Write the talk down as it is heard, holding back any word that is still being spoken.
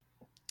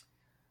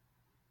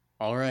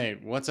All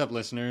right, what's up,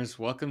 listeners?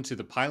 Welcome to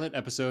the pilot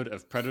episode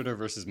of Predator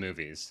vs.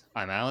 Movies.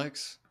 I'm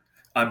Alex,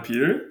 I'm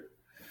Peter.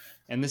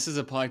 and this is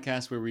a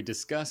podcast where we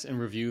discuss and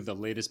review the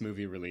latest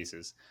movie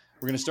releases.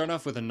 We're going to start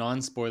off with a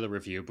non spoiler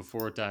review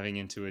before diving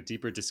into a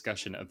deeper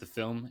discussion of the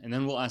film, and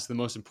then we'll ask the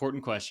most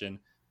important question: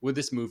 would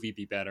this movie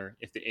be better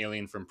if the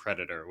alien from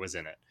Predator was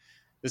in it?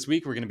 This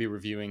week, we're going to be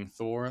reviewing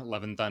Thor: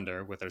 Love and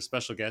Thunder with our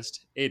special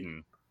guest,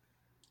 Aidan.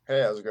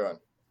 Hey, how's it going?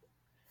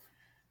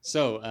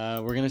 So,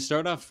 we're going to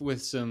start off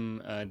with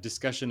some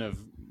discussion of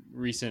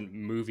recent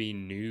movie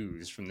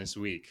news from this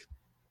week.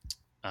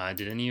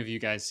 Did any of you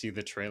guys see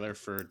the trailer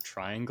for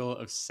Triangle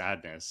of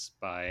Sadness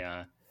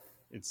by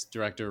its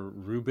director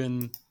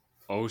Ruben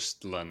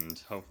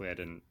Östlund? Hopefully, I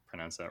didn't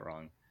pronounce that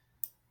wrong.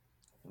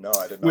 No,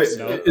 I did not Wait,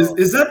 see it.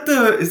 is that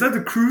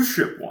the cruise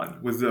ship one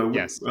with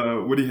Yes.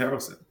 Woody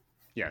Harrelson?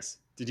 Yes.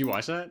 Did you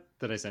watch that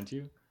I sent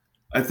you?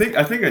 I think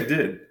I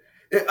did.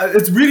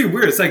 It's really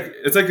weird. It's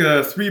like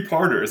a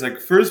three-parter. It's like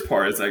first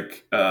part is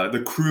like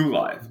the crew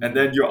life, and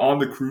then you're on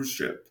the cruise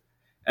ship,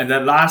 and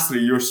then lastly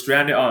you're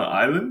stranded on an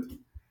island.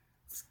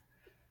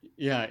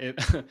 Yeah.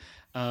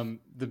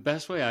 The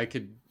best way I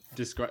could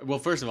describe. Well,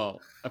 first of all,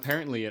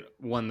 apparently it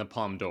won the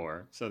Palme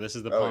d'Or, so this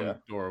is the Palme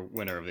d'Or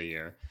winner of the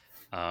year.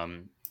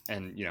 And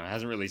it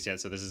hasn't released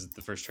yet, so this is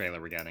the first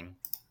trailer we're getting.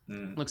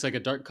 Looks like a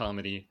dark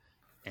comedy,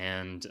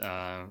 and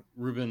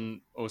Ruben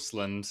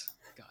Östlund,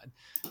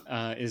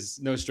 is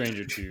no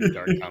stranger to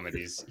dark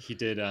comedies. He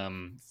did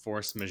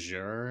Force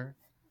Majeure.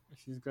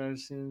 If you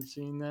guys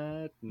seen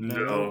that,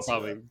 No.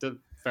 Probably.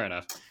 Fair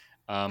enough.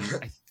 I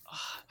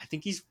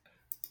think he's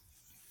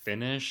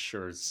Finnish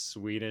or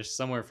Swedish,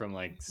 somewhere from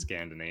like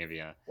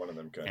Scandinavia. One of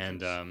them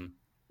countries. And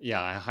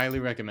I highly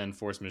recommend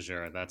Force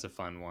Majeure. That's a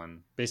fun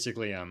one.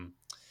 Basically,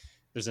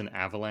 there's an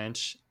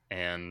avalanche,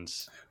 and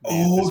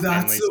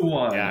That's the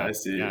one. Yeah, I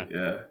see.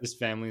 Yeah. this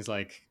family's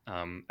like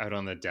out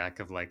on the deck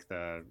of like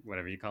the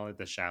whatever you call it,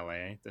 the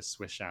chalet, the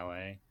Swiss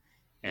chalet,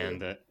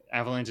 and the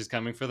avalanche is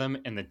coming for them,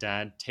 and the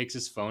dad takes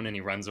his phone and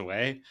he runs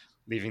away,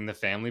 leaving the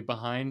family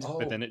behind.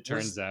 But then it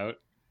turns out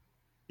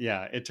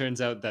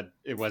that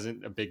it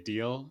wasn't a big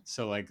deal.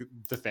 So like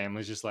the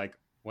family's just like,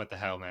 what the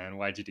hell, man?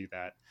 Why'd you do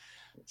that?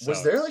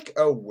 Was there like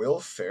a Will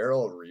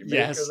Ferrell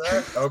remake of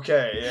that?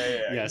 Okay,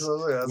 yeah. Yes.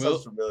 That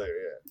sounds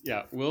familiar,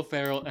 Yeah, Will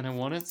Ferrell, and I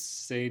want to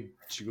say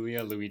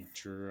Julia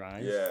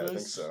Louis-Dreyfus Yeah, I think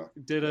so.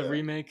 did a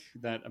remake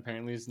that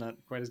apparently is not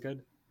quite as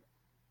good.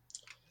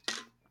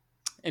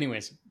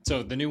 Anyways,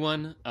 so the new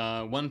one,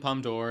 won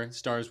Palme d'Or,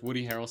 stars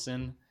Woody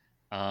Harrelson.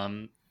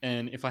 And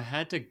if I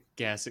had to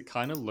guess, it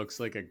kind of looks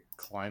like a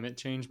climate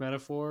change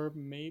metaphor,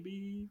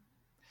 maybe.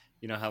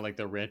 You know how like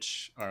the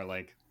rich are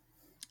like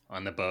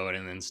on the boat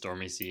and then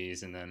stormy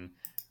seas and then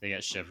they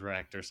get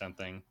shipwrecked or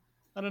something.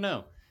 I don't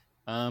know.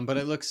 But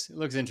it looks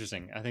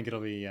interesting. I think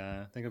it'll be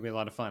a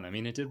lot of fun. I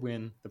mean, it did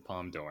win the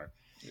Palme d'Or.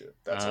 Yeah,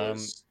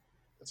 that's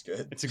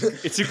good. It's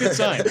a good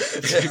sign.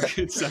 It's a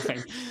good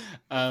sign.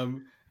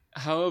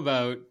 How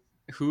about,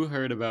 who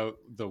heard about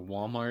the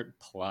Walmart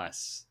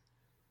Plus?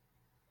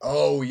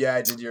 Oh yeah,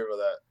 I did hear about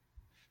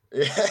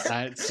that. Yeah,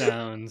 That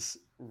sounds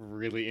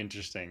really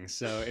interesting.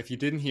 So if you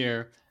didn't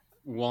hear,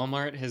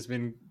 Walmart has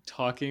been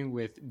talking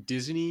with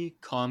Disney,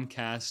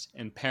 Comcast,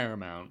 and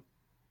Paramount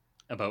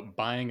about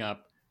buying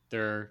up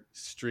their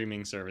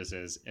streaming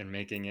services and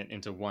making it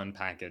into one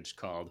package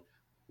called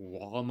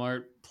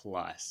Walmart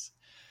Plus.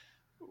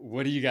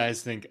 What do you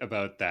guys think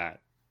about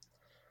that?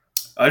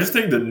 I just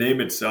think the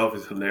name itself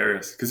is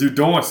hilarious because you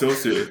don't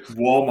associate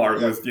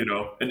Walmart with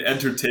an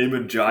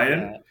entertainment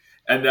giant. Yeah.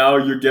 And now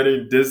you're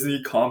getting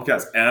Disney,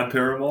 Comcast, and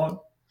Paramount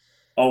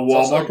on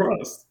Walmart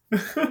Plus.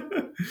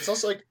 It's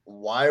also like,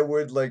 why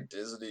would like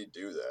Disney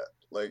do that?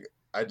 Like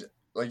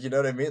you know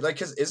what I mean? Like,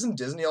 because isn't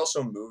Disney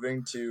also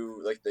moving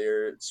to like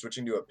they're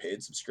switching to a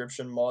paid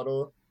subscription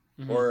model,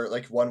 or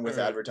like one with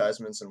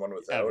advertisements and one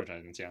without?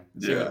 Advertisements, yeah.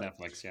 Same with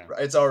Netflix, yeah.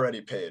 It's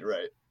already paid,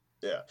 right?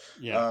 Yeah.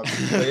 Yeah.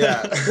 But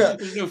yeah.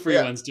 There's no free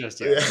ones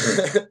just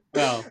yet.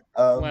 Yeah.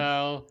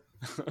 Well.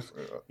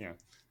 Yeah.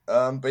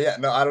 But yeah,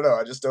 no, I don't know.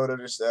 I just don't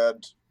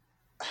understand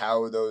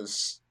how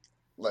those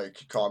like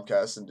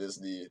Comcast and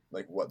Disney,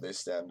 like what they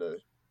stand to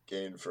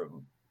gain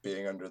from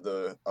being under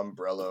the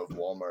umbrella of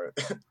Walmart.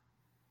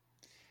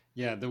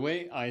 Yeah, the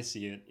way I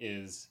see it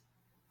is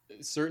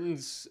certain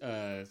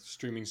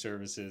streaming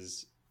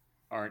services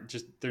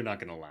they're not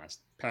going to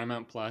last.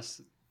 Paramount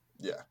Plus.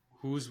 Yeah.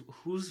 Who's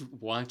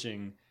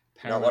watching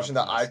Paramount? Not watching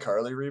the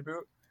iCarly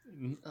reboot?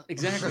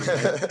 Exactly.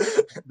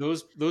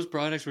 Those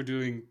products were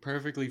doing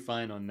perfectly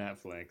fine on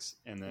Netflix,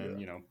 and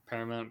then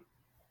Paramount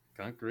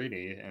got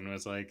greedy and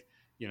was like,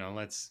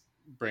 let's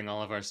bring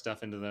all of our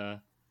stuff into the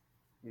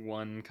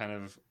one kind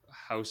of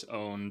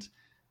house-owned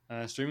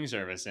streaming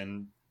service,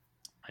 and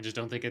I just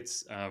don't think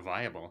it's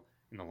viable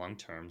in the long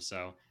term.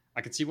 So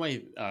I could see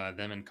why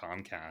them and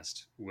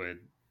Comcast would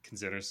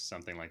consider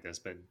something like this,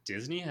 but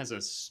Disney has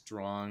a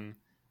strong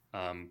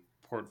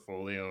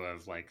portfolio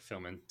of like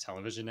film and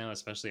television now,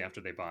 especially after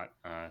they bought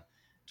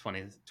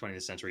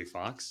 20th Century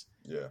Fox.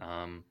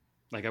 Yeah.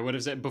 Like I would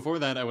have said before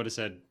that, I would have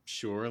said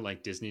sure,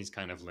 like Disney's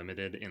kind of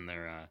limited in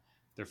their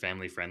their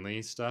family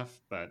friendly stuff,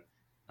 but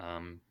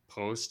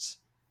post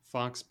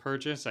Fox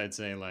purchase, I'd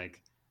say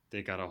like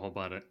they got a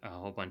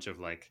whole bunch of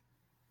like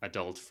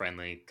adult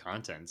friendly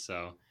content.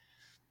 So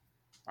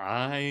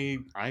I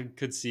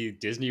could see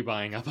Disney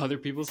buying up other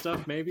people's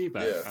stuff maybe,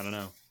 but Yeah. I don't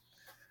know.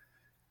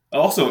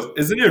 Also,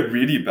 isn't it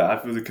really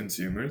bad for the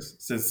consumers?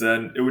 Since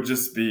then it would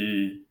just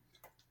be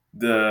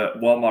the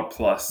Walmart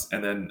Plus,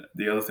 and then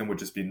the other thing would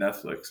just be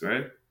Netflix,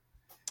 right?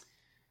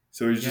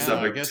 So you just Yeah,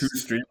 have I like two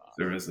guess streaming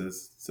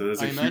services. So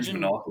there's a I huge imagine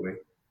monopoly.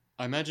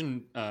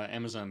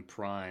 Amazon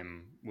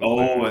Prime would Oh,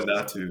 and lose.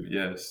 that too.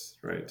 Yes,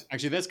 right.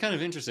 Actually, that's kind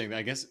of interesting.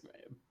 I guess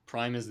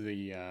Prime is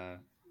the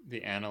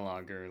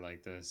analog or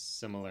like the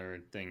similar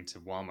thing to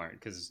Walmart,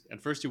 because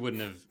at first you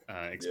wouldn't have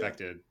Yeah.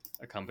 expected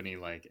a company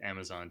like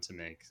Amazon to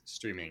make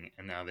streaming,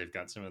 and now they've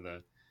got some of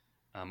the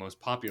most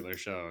popular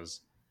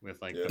shows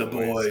with like Yeah. The The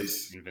Boys,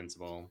 boys.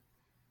 Invincible,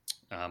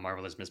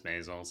 Marvelous Miss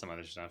Maisel, some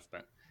other stuff.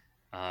 But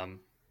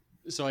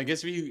so I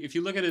guess if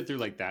you look at it through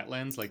like that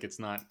lens, like it's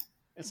not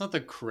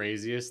the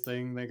craziest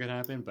thing that could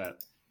happen,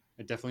 but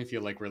I definitely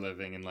feel like we're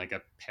living in like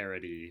a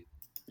parody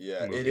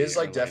Yeah, it movie is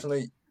or like like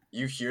definitely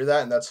you hear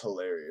that and that's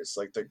hilarious.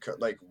 Like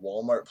like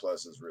Walmart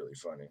Plus is really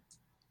funny.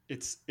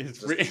 Just a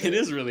it bit.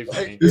 is really Like,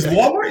 funny. Is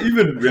Walmart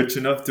even rich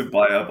enough to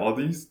buy up all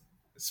these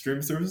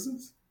stream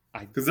services?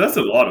 I Because that's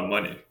a lot of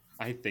money.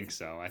 I think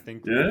so. I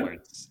think Yeah.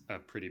 Walmart's a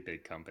pretty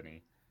big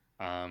company.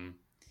 Um,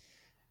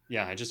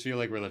 yeah, I just feel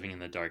like we're living in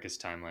the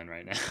darkest timeline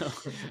right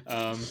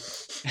now.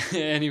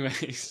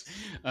 Anyways,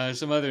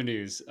 some other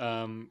news.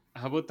 How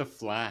about The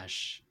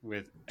Flash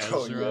with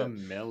Oh Ezra yeah,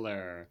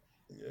 Miller?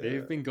 yeah,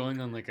 They've been going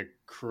on like a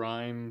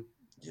crime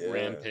yeah,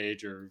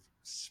 rampage or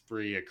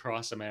spree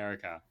across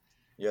America.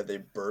 yeah. They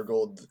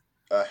burgled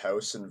a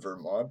house in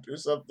Vermont or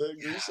something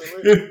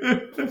recently.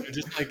 They're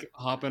just like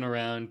hopping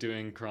around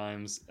doing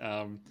crimes.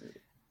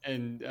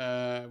 And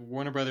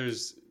Warner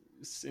Brothers,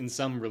 in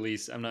some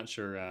release, I'm not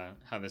sure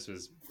how this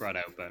was brought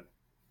out, but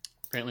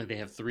apparently they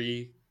have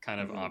three kind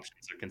of Hmm.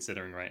 options they're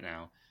considering right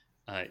now.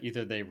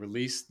 Either they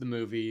release the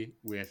movie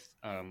with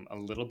a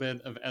little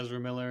bit of Ezra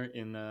Miller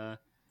in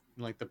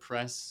like the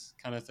press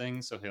kind of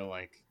thing, so he'll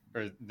like,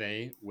 or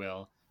they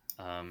will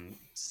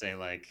say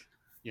like,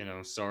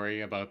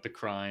 sorry about the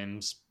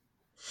crimes.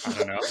 I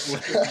don't know.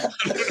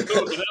 I don't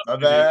know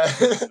what My else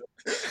bad.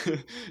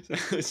 to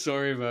do.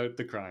 Sorry about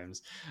the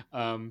crimes.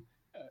 Um,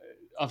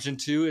 Option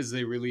two is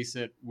they release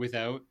it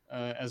without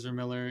Ezra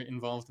Miller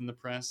involved in the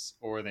press,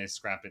 or they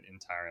scrap it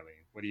entirely.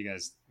 What do you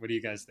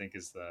guys think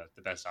is the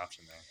best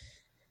option there?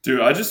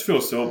 Dude, I just feel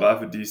so bad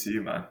for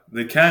DC, man.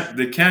 They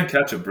can't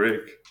catch a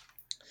break.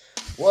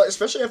 Well,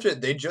 especially after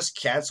they just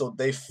canceled.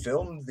 They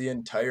filmed the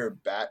entire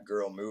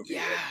Batgirl movie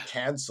Yeah. and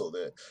canceled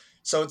it.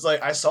 So it's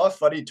like I saw a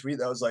funny tweet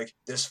that was like,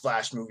 "This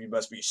Flash movie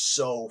must be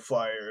so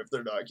fire if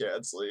they're not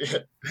canceling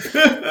it."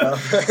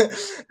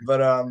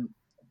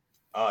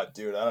 But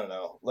dude, I don't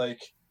know.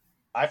 Like,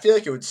 I feel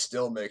like it would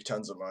still make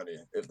tons of money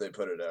if they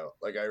put it out.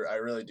 Like, I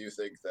really do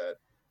think that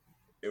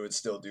it would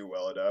still do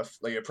well enough.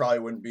 Like, it probably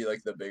wouldn't be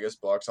like the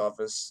biggest box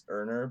office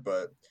earner,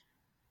 but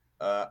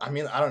I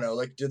mean, I don't know.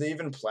 Like, do they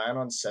even plan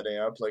on setting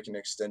up like an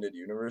extended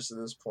universe at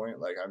this point?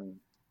 Like,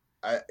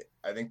 I,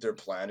 I think their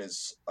plan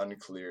is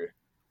unclear.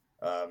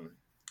 Um,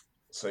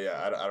 so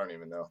yeah, I don't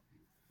even know.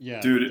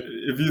 Yeah, Dude,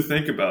 if you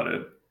think about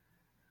it,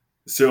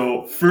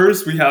 so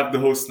first we have the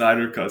whole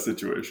Snyder Cut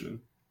situation,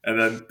 and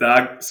then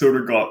that sort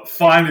of got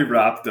finally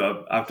wrapped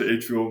up after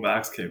HBO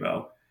Max came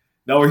out.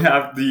 Now we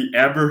have the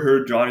Amber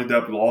Heard Johnny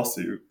Depp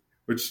lawsuit,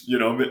 which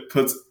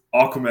puts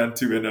Aquaman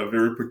 2 in a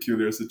very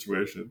peculiar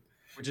situation.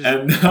 which is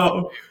And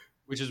now,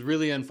 which is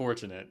really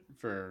unfortunate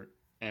for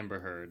Amber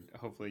Heard.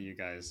 Hopefully, you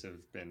guys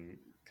have been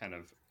kind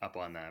of up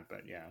on that,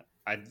 but yeah,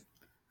 I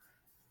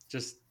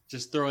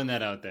just throwing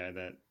that out there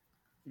that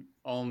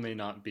all may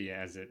not be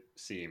as it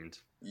seemed.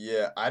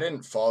 Yeah, I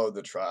didn't follow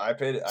the trial. I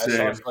saw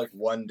same, it for like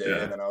one day,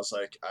 yeah. and then I was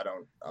like,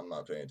 I'm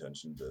not paying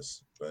attention to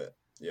this. But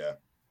yeah,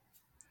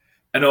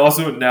 And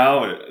also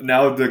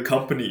now the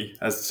company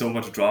has so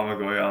much drama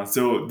going on.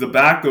 So the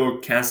backdoor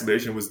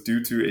cancellation was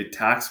due to a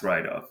tax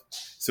write-off.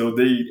 So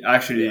they yeah,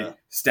 actually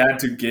stand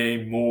to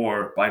gain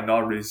more by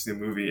not releasing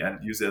the movie and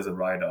use it as a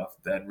write-off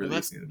than Well,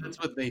 releasing the movie. that's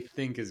what they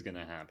think is going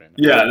to happen.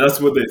 Yeah, that's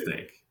what they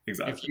think. If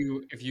Exactly.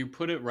 you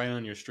put it right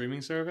on your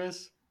streaming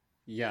service,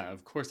 yeah,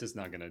 of course it's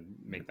not going to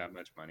make that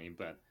much money.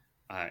 But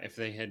if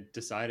they had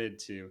decided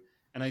to,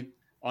 and I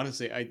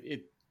honestly,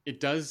 it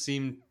does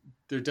seem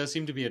there does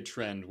seem to be a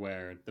trend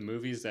where the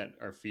movies that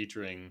are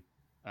featuring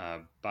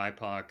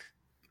BIPOC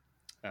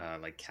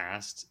like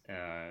cast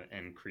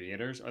and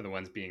creators are the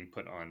ones being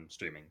put on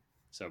streaming.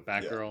 So yeah.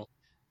 Batgirl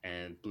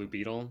and Blue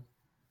Beetle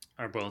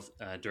are both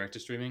direct to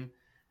streaming,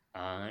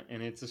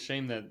 and it's a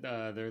shame that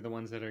they're the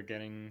ones that are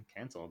getting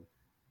canceled.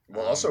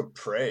 Well, also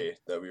Prey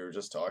that we were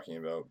just talking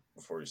about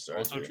before we started.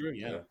 Also true,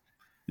 yeah.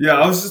 Yeah,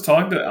 I was just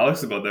talking to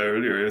Alex about that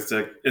earlier. It's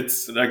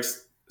like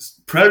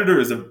Predator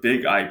is a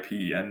big IP,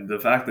 and the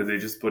fact that they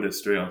just put it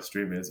straight on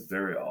streaming is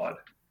very odd.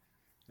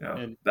 Yeah,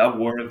 And that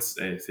warrants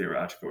a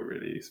theatrical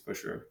release for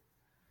sure.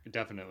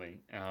 definitely,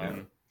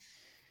 Yeah.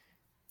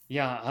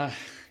 yeah.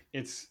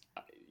 It's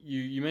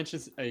you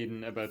mentioned,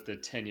 Aidan, about the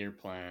 10-year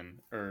plan,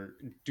 or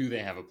do they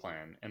have a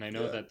plan? And I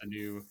know that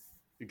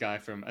the guy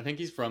from, I think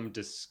he's from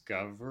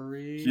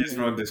Discovery. He's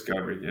from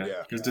Discovery, yeah.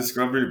 Yeah. Because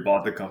Discovery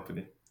bought the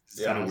company.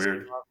 It's kind of Zaslav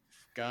weird.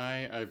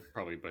 guy. I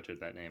probably butchered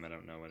that name. I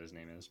don't know what his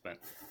name is, but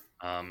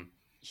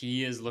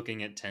he is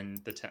looking at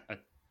a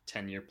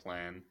 10-year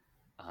plan,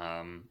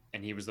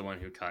 and he was the one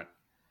who cut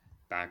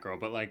Batgirl.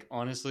 But like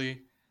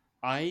honestly,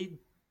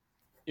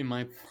 in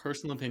my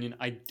personal opinion,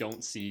 I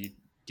don't see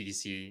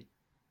DC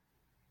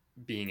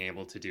being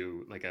able to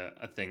do like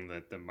a thing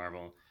that the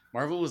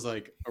Marvel was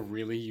like a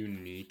really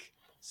unique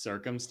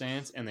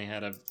circumstance, and they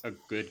had a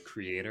good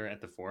creator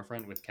at the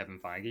forefront with Kevin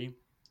Feige.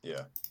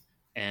 Yeah.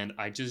 And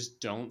I just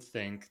don't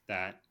think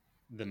that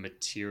the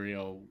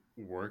material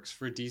works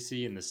for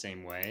DC in the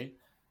same way.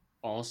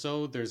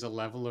 Also, there's a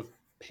level of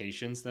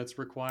patience that's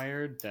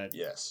required that,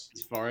 Yes.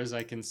 as far as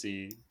I can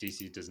see,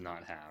 DC does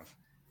not have.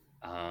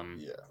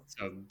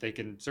 So they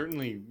can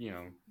certainly,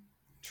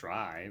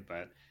 try,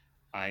 but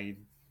I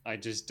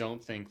just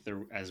don't think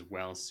they're as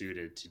well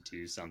suited to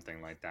do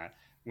something like that.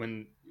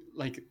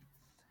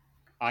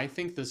 I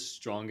think the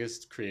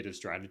strongest creative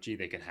strategy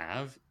they could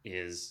have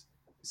is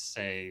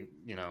say,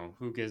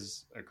 who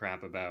gives a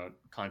crap about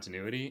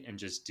continuity and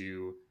just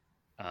do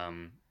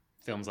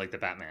films like the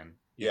Batman.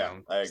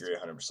 I agree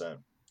 100%.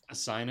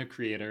 Assign a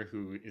creator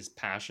who is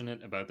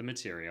passionate about the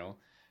material,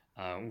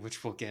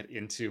 which we'll get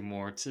into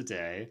more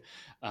today.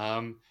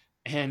 And,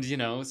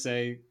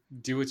 say,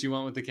 do what you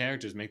want with the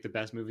characters, make the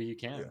best movie you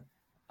can.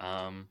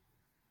 Yeah.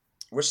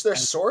 Which they're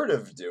sort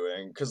of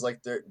doing, because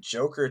like their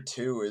Joker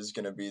 2 is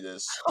going to be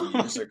this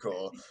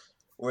musical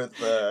with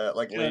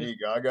Lady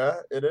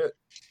Gaga in it.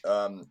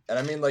 And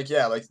I mean, like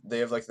they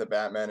have like the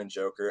Batman and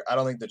Joker. I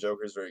don't think the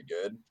Joker is very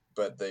good,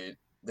 but they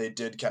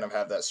did kind of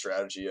have that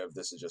strategy of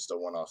this is just a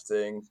one-off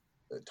thing.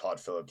 Todd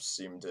Phillips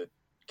seemed to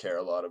care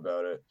a lot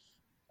about it.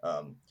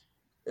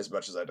 As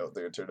much as I don't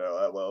think it turned out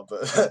that well,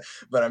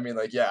 but I mean,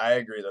 I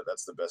agree that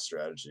that's the best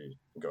strategy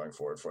going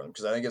forward for them,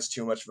 because I think it's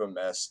too much of a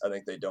mess. I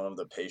think they don't have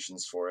the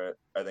patience for it.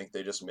 I think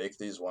they just make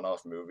these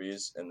one-off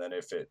movies, and then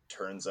if it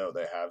turns out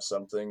they have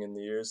something in the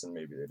years, then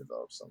maybe they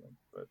develop something.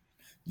 But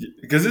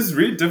because it's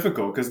really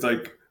difficult, because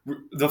like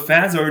the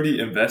fans already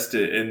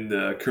invested in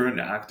the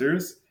current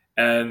actors,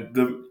 and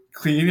the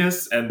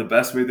cleanest and the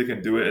best way they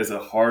can do it is a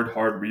hard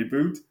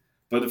reboot.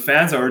 But the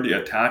fans are already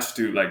attached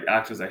to like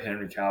actors like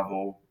Henry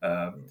Cavill.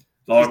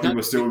 A lot of people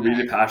are still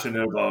really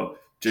passionate about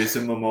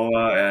Jason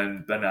Momoa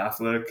and Ben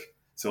Affleck.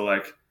 So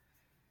like,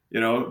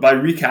 by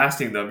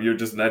recasting them, you're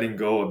just letting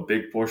go a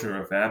big portion of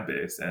your fan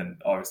base,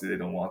 and obviously they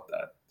don't want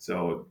that.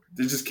 So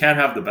they just can't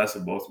have the best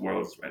of both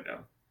worlds right now.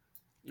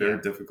 Very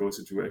difficult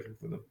situation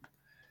for them.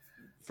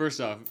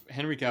 First off,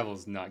 Henry Cavill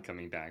is not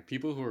coming back.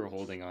 People who are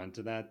holding on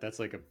to that's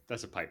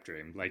a pipe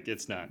dream. Like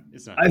it's not.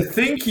 I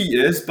think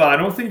he is, but I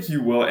don't think he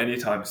will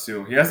anytime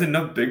soon. He has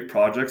enough big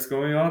projects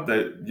going on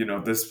that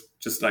this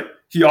just like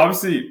he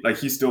obviously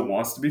he still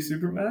wants to be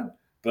Superman,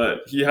 but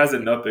he has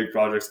enough big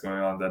projects going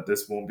on that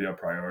this won't be a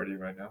priority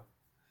right now.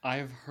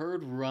 I've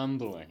heard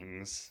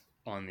rumblings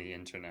on the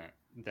internet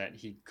that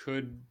he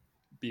could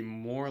be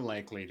more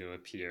likely to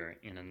appear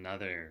in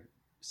another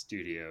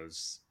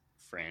studio's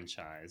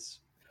franchise.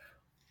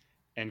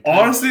 And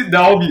honestly,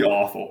 that would be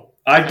awful.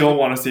 I don't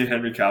want to see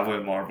Henry Cavill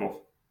in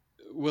Marvel.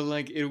 Well,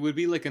 it would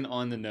be like an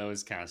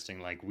on-the-nose casting.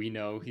 Like, we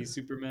know he's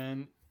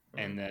Superman,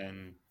 and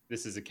then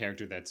this is a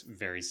character that's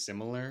very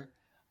similar.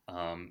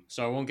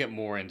 So I won't get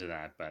more into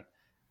that, but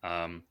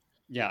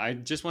I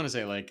just want to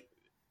say, like,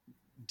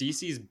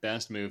 DC's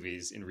best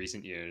movies in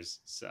recent years,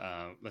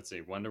 let's say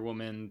Wonder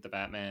Woman, The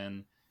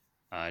Batman,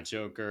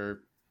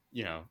 Joker,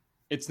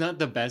 it's not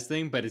the best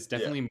thing, but it's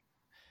definitely...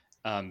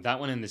 that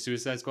one and the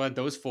Suicide Squad,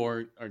 those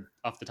four are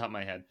off the top of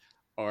my head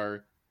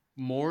are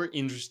more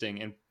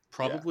interesting and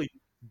probably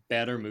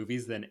better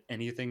movies than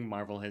anything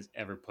Marvel has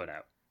ever put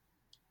out.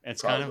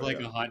 It's kind of like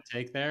a hot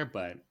take there,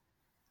 but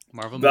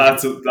Marvel.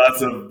 That's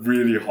a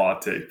really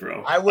hot take,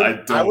 bro. I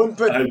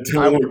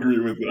don't agree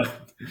with that.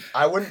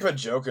 I wouldn't put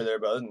Joker there,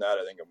 but other than that,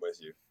 I think I'm with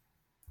you.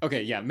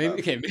 Okay, yeah,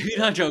 maybe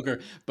not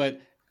Joker,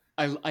 but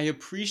I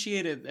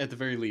appreciate it at the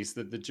very least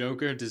that the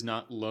Joker does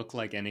not look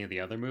like any of the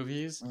other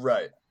movies,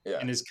 right? Yeah,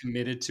 and is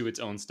committed to its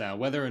own style,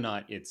 whether or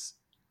not it's,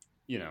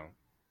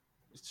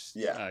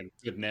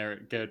 good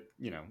narrative.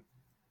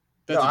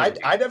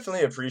 I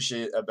definitely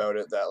appreciate about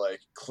it that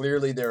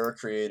clearly there were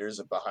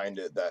creators behind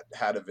it that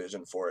had a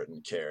vision for it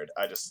and cared.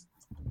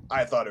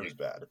 I thought it was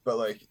bad, but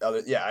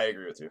I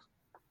agree with you.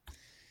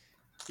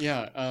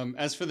 Yeah.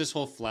 As for this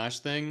whole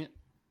Flash thing,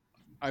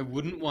 I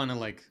wouldn't want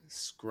to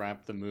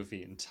scrap the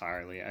movie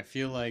entirely. I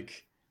feel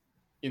like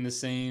in the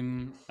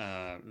same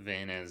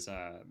vein as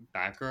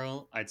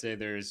Batgirl, I'd say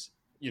there's,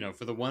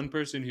 for the one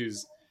person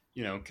who's,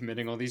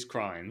 committing all these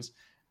crimes,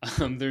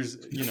 there's,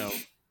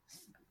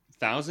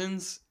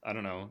 thousands. I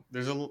don't know.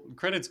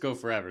 Credits go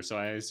forever, so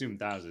I assume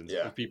thousands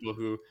of people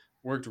who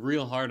worked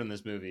real hard on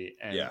this movie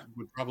and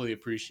would probably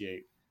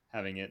appreciate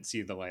having it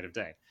see the light of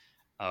day.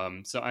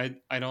 So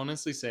I'd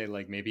honestly say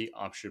maybe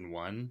option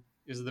one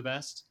is the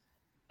best.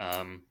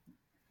 I'm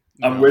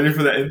waiting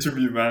for the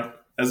interview, man.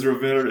 Ezra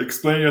Miller,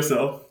 explain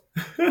yourself.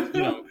 You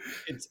know,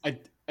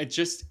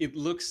 it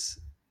looks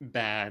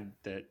bad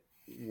that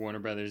Warner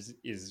Brothers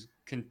is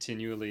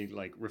continually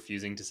like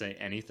refusing to say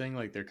anything.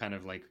 Like they're kind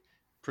of like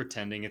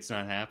pretending it's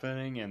not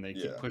happening, and they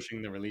keep Yeah.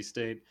 pushing the release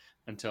date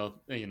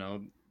until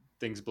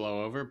things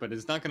blow over. But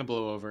it's not going to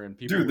blow over, and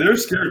people Dude, they're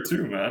scared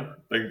too, man.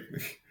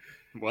 Like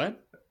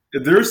what?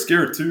 they're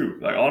scared too.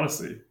 Like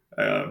honestly,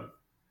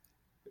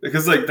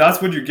 because like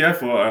that's what you get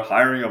for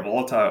hiring a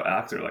volatile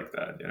actor like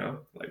that. You know,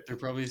 like They're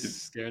probably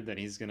scared that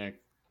he's gonna,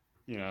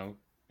 or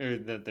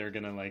that they're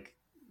gonna like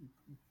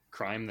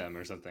crime them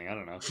or something. I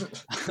don't know.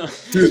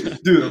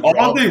 dude,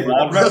 all they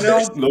want right now,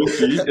 Brothers. low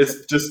key,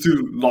 is just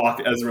to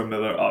lock Ezra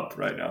Miller up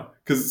right now,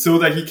 because so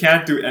that he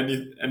can't do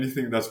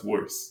anything that's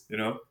worse. You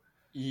know.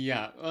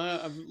 Yeah,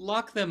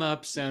 lock them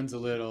up sounds a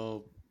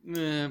little,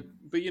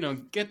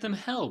 but get them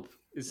help.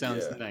 It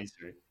sounds Yeah.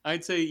 nicer.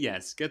 I'd say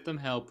yes, get them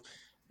help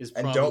is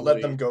And probably don't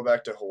let them go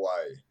back to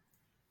Hawaii.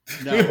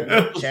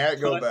 no Can't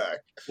go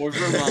back. or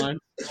Vermont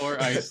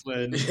or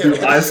Iceland. Dude,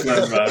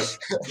 Iceland, man.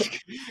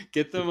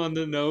 Get them on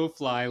the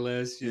no-fly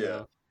list. You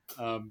Yeah.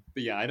 know,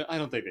 but yeah, I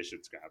don't think they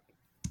should scrap it.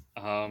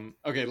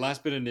 Okay,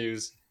 last bit of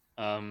news.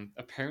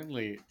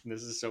 Apparently,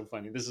 this is so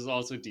funny. This is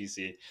also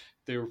DC.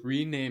 They're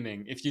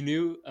renaming. If you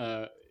knew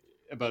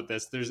about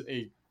this, there's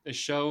a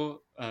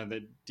show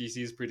that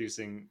DC is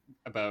producing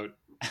about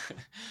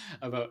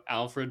about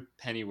Alfred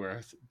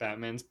Pennyworth,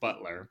 Batman's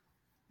butler,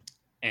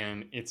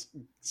 and it's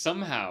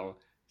somehow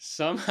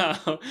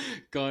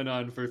gone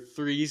on for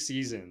 3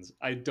 seasons.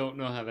 I don't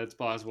know how that's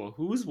possible.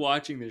 Who's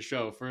watching the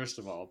show, first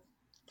of all?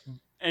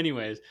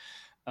 Anyways,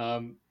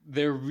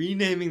 they're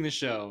renaming the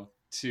show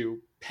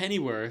to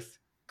Pennyworth,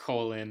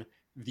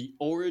 the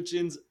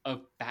origins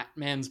of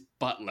Batman's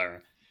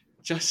butler.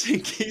 Just in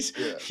case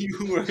you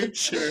weren't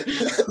sure.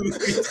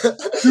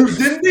 Dude,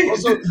 didn't they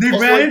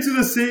ran into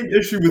the same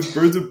issue with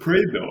Birds of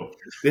Prey though.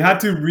 They had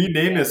to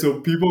rename it so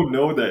people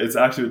know that it's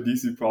actually a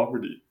DC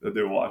property that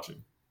they're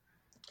watching.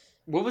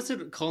 What was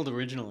it called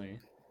originally?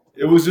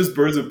 It was just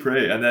Birds of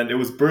Prey, and then it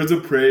was Birds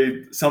of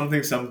Prey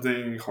something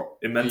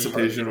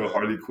Emancipation or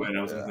Harley Quinn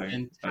or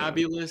something.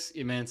 Fantabulous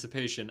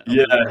Emancipation.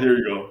 Yeah, here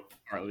you go.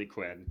 Harley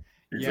Quinn.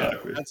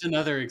 Exactly. Yeah, that's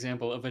another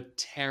example of a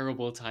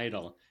terrible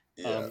title.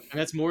 Yeah. And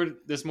that's more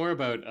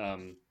about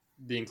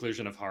the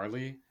inclusion of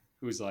Harley,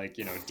 who's like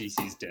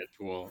DC's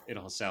Deadpool.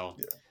 It'll sell.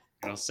 Yeah.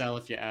 It'll sell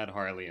if you add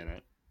Harley in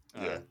it.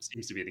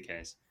 Seems to be the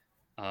case.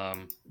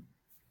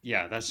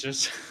 Yeah, that's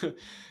just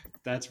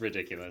that's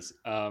ridiculous.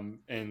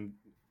 And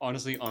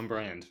honestly, on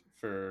brand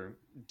for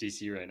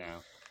DC right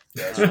now.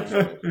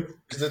 Yeah,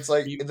 because it's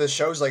like the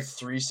show's like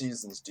 3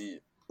 seasons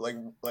deep. Like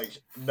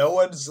no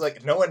one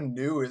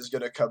new is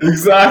gonna come.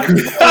 Exactly.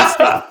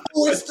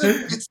 It's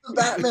the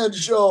Batman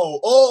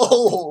show.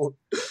 Oh,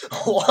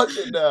 watch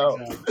it now.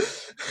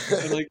 Exactly.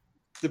 And, like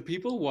the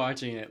people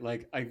watching it,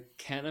 like I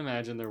can't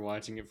imagine they're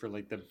watching it for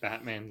like the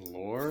Batman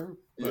lore,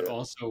 but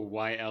also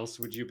why else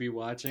would you be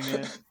watching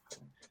it?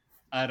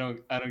 I don't,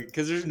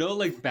 because there's no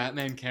like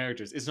Batman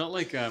characters. It's not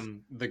like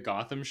the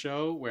Gotham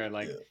show where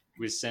like it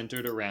was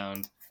centered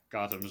around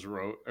Gotham's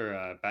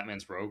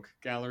Batman's rogue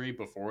gallery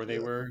before they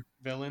were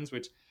villains,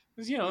 which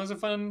was was a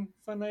fun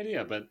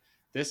idea. But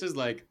this is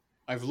like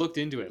I've looked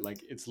into it,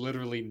 like it's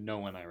literally no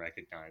one I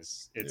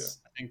recognize.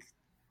 It's I think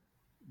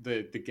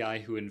the guy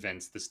who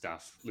invents the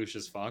stuff,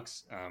 Lucius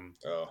Fox.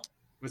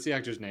 What's the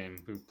actor's name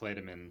who played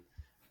him in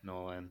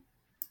Nolan?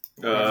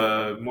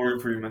 Morgan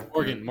Freeman.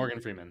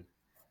 Morgan Freeman.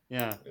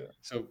 Yeah.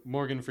 So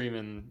Morgan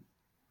Freeman,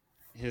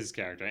 his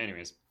character.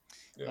 Anyways,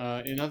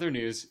 in other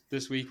news,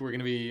 this week we're going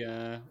to be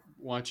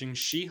watching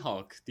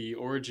She-Hulk, the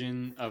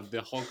origin of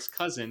the Hulk's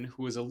cousin,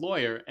 who is a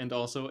lawyer and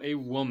also a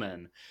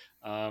woman.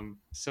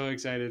 So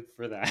excited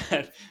for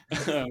that.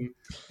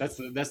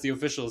 That's the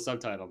official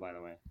subtitle, by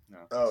the way. No.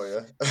 Oh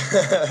yeah.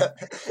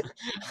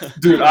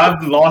 Dude,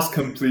 I've lost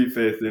complete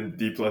faith in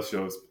D+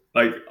 shows.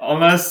 Like,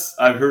 unless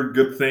I've heard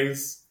good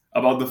things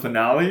about the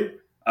finale,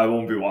 I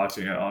won't be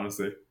watching it,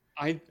 honestly.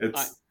 I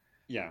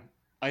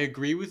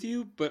agree with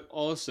you, but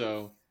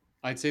also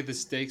I'd say the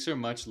stakes are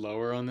much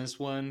lower on this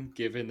one,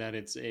 given that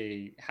it's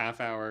a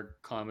half-hour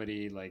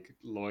comedy, like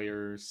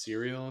lawyer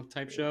serial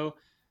type show.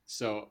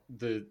 So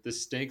the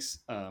stakes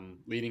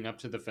leading up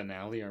to the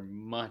finale are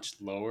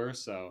much lower.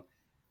 So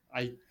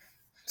I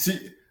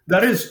see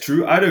that is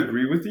true. I'd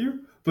agree with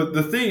you. But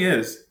the thing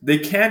is, they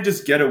can't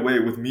just get away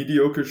with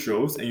mediocre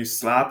shows and you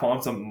slap on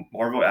some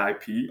Marvel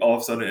IP. All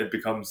of a sudden, it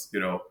becomes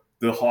the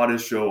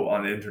hottest show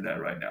on the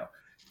internet right now.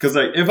 Because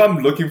like if I'm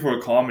looking for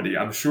a comedy,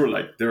 I'm sure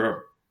like there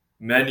are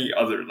many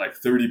other like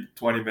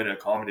 30-20 minute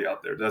comedy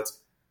out there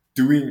that's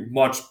doing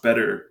much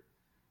better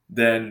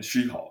than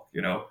She-Hulk,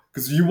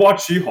 because you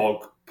watch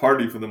She-Hulk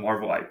partly for the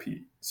Marvel IP.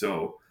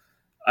 So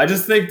I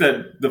just think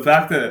that the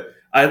fact that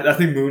I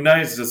think Moon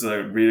Knight is just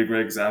a really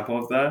great example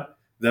of that,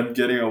 them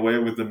getting away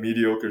with the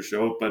mediocre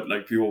show, but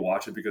like people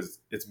watch it because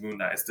it's Moon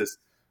Knight. It's this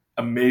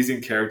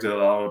amazing character, a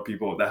lot of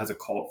people that has a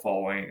cult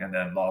following, and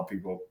then a lot of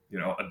people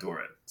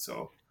adore it.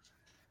 So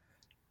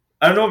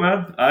I don't know,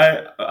 man.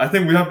 I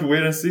think we have to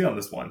wait and see on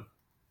this one.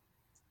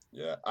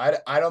 Yeah,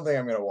 I don't think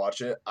I'm gonna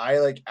watch it. I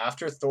like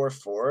after Thor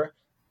 4,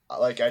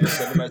 like I just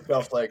said to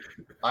myself, like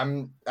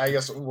I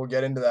guess we'll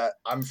get into that.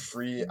 I'm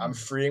free. I'm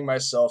freeing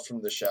myself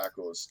from the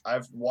shackles.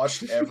 I've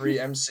watched every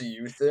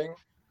MCU thing,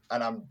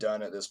 and I'm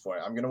done at this point.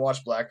 I'm gonna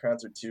watch Black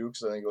Panther 2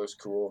 because I think it looks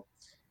cool.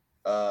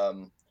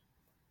 Um,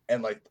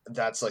 and like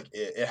that's like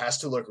it. It has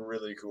to look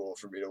really cool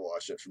for me to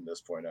watch it from this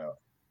point out.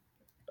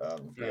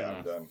 Fair Yeah, I'm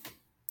enough. done.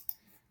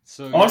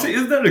 So Honestly, yeah,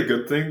 isn't that a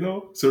good thing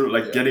though? Sort of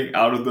like Yeah, getting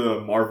out of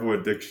the Marvel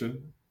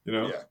addiction, you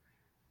know? yeah,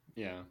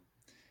 yeah,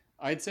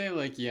 I'd say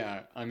like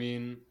yeah. I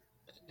mean,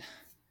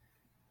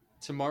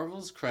 to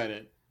Marvel's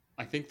credit,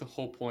 I think the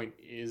whole point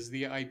is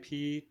the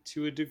IP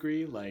to a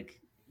degree.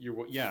 Like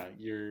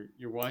you're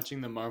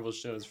watching the Marvel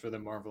shows for the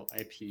Marvel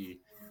IP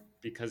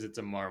because it's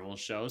a Marvel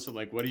show. So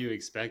like, what are you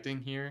expecting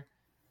here?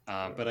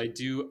 But I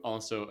do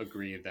also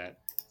agree that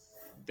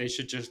they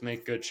should just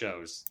make good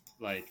shows.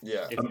 Like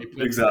yeah, if they put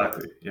more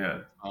Exactly. Yeah.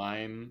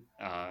 time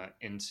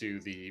into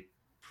the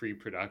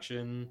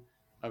pre-production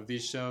of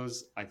these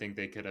shows, I think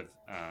they could have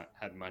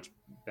had much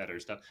better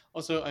stuff.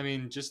 Also, I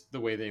mean, just the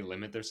way they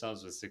limit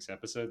themselves with 6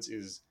 episodes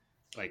is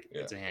like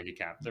yeah, it's a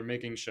handicap. They're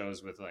making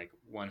shows with like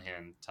one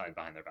hand tied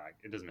behind their back.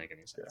 It doesn't make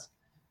any yeah. sense.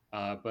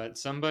 But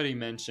somebody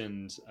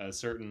mentioned a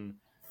certain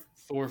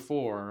Thor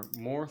 4,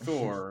 more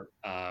Thor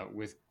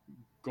with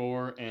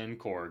Gorr and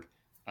Korg.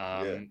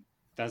 Yeah.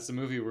 That's the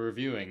movie we're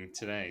reviewing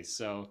today.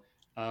 So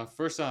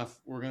first off,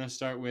 we're going to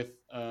start with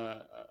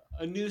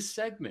a new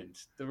segment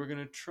that we're going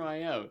to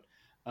try out.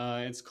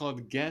 It's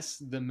called Guess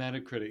the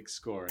Metacritic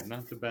Score.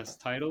 Not the best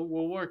title.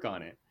 We'll work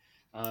on it.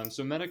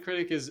 So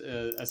Metacritic is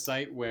a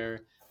site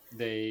where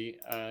they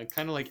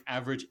kind of like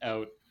average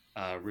out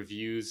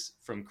reviews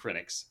from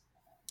critics.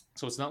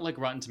 So it's not like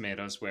Rotten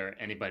Tomatoes where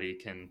anybody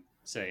can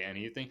say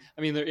anything.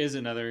 I mean, there is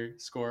another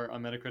score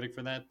on Metacritic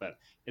for that, but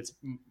its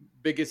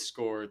biggest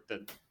score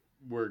that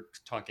we're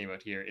talking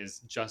about here is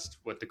just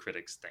what the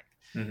critics think.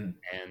 Hmm.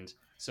 And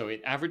so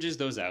it averages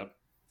those out,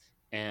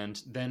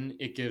 and then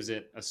it gives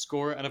it a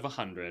score out of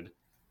 100.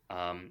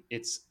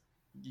 It's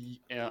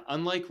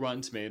unlike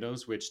Rotten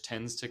Tomatoes, which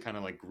tends to kind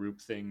of like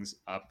group things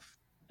up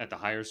at the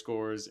higher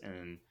scores,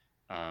 and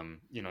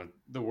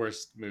the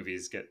worst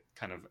movies get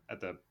kind of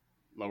at the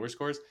lower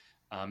scores.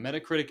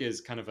 Metacritic is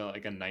kind of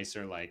like a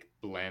nicer like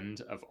blend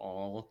of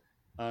all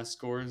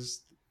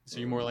scores, so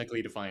you're more Mm,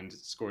 likely to find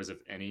scores of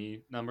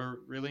any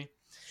number really.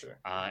 sure.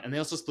 And they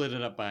also split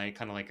it up by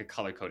kind of like a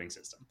color coding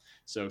system.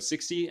 So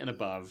 60 and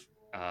above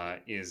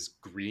is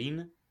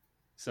green.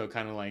 So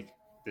kind of like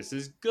this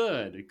is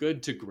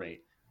good to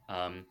great.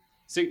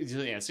 So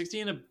yeah, 60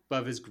 and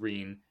above is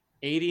green.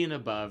 80 and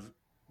above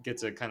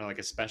gets a kind of like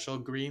a special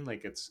green,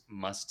 like it's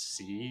must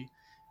see.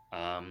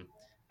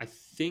 I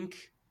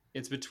think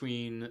it's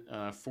between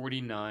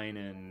 49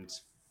 and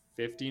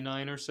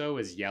 59 or so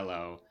is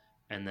yellow,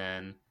 and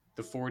then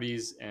the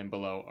 40s and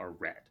below are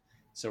red.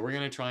 So we're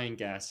gonna try and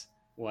guess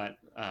what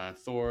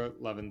Thor: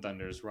 Love and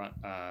Thunder's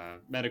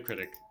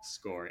Metacritic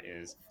score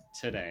is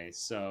today.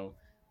 So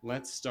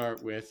let's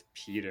start with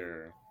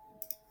Peter.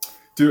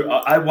 Dude,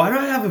 why do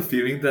I have a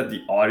feeling that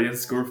the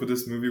audience score for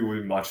this movie will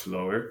be much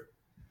lower?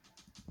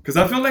 Because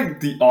I feel like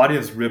the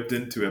audience ripped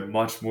into it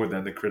much more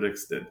than the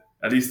critics did.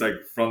 At least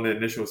like from the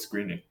initial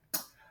screening.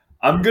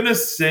 I'm gonna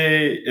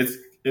say it's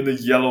in the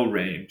yellow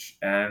range,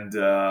 and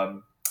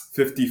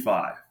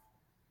 55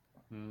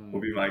 will Hmm.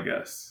 be my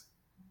guess.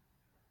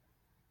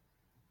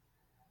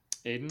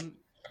 Aiden?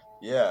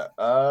 Yeah.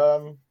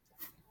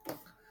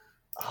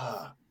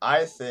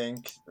 I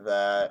think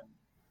that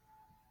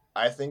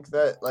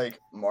like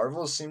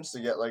Marvel seems to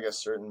get like a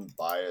certain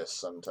bias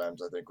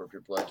sometimes. I think where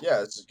people are like, yeah,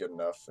 this is good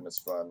enough and it's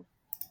fun.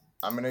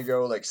 I'm gonna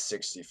go like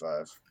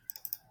 65.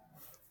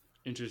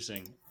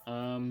 Interesting.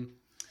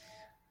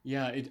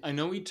 Yeah, I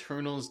know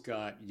Eternals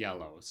got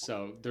yellow,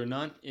 so they're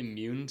not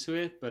immune to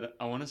it, but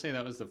I want to say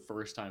that was the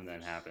first time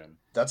that happened.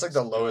 That's like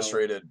the lowest So,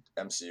 rated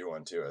MCU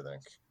one too, I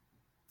think.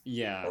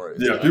 yeah. Or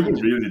is Yeah, it? So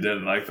people really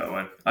didn't like that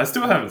one. I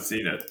still haven't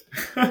seen it.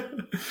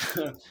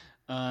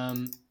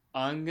 um,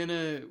 I'm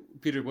gonna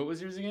Peter. What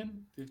was yours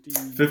again? 50.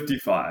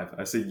 55.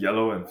 I say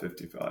yellow and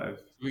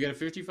 55. We got a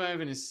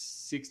 55 and a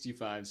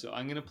 65, so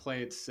I'm gonna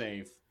play it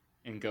safe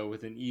and go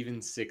with an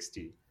even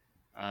 60.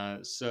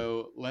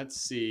 So let's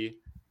see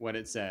what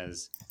it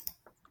says.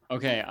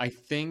 Okay, I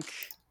think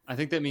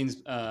that means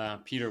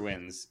Peter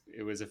wins.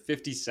 It was a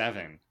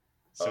 57,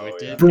 so Oh it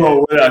yeah. did Bro, get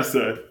what did I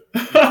say?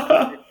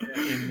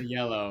 in the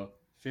yellow. Well,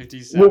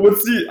 57.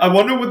 what's the? I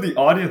wonder what the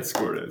audience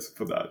score is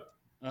for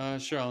that.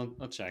 Sure,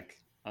 I'll check.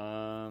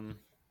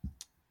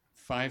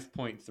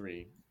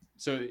 5.3.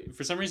 So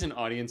for some reason,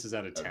 audience is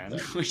at a 10,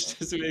 Okay. which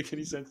doesn't make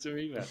any sense to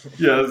me. But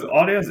Yeah, the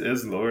audience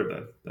is lower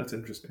then. That's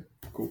interesting.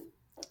 Cool.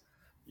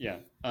 yeah.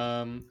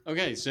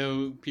 Okay,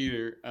 so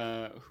Peter,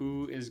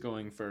 who is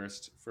going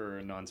first for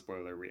a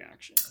non-spoiler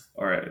reaction?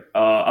 All right,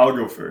 I'll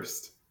go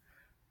first.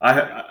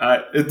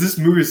 This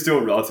movie is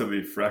still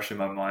relatively fresh in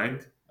my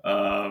mind.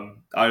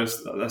 I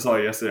saw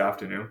it yesterday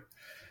afternoon.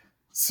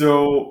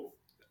 So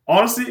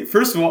honestly,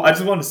 first of all, I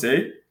just want to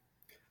say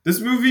this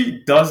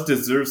movie does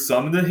deserve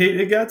some of the hate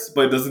it gets,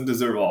 but it doesn't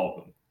deserve all of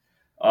them.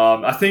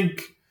 I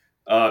think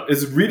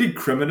it's really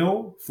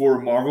criminal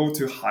for Marvel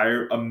to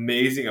hire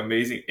amazing,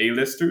 amazing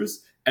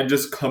A-listers and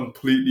just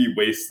completely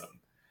waste them.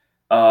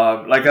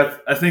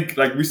 I think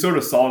like we sort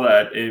of saw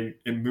that in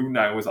Moon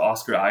Knight with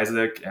Oscar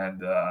Isaac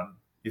and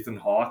Ethan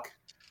Hawke.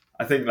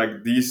 I think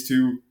like these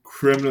two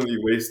criminally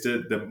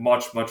wasted. They're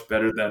much much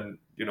better than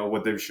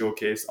what they've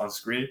showcased on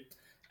screen,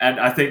 and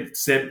I think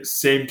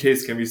same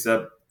case can be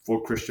said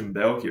for Christian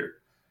Bale here.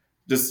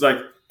 Just like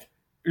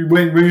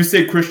when you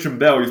say Christian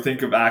Bale, you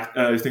think of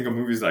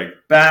movies like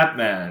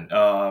Batman,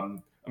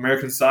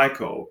 American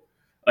Psycho.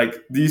 Like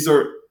these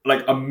are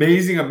like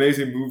amazing,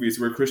 amazing movies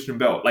where Christian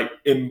Bale like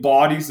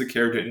embodies the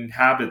character,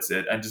 inhabits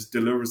it, and just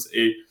delivers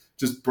a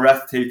just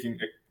breathtaking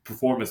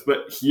performance.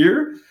 But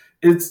here,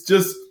 it's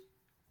just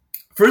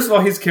first of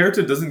all, his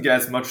character doesn't get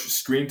as much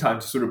screen time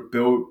to sort of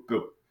build.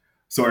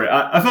 Sorry,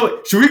 I felt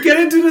like should we get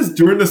into this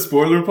during the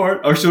spoiler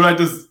part, or should I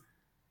just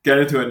get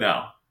into it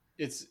now?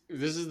 This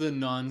is the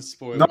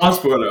non-spoiler.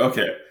 Non-spoiler,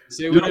 okay.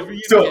 Say whatever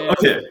you can.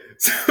 Okay.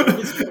 So,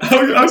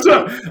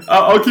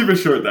 I'll keep it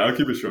short now. I'll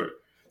keep it short.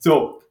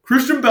 So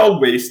Christian Bale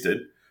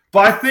wasted,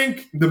 but I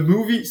think the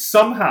movie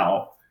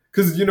somehow,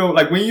 because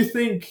like when you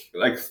think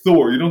like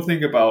Thor, you don't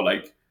think about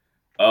like,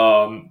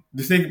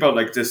 you think about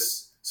like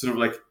this sort of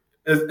like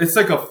it's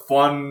like a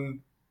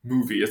fun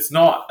movie. It's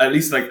not, at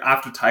least like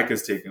after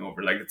Taika's taking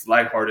over, like it's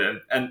lighthearted,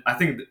 and I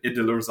think it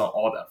delivers on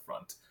all that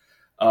front.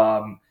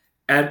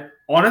 And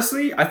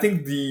honestly, I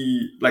think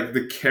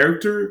the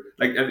character,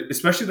 like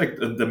especially like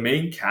the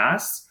main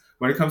cast,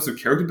 when it comes to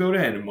character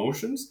building and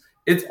emotions,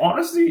 it's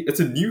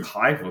a new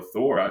high for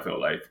Thor. I feel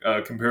like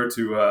compared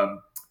to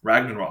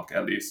Ragnarok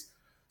at least.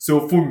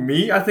 So for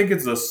me, I think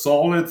it's a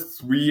solid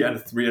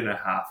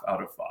 3.5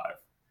 out of 5.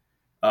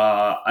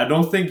 I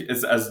don't think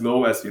it's as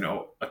low as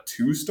a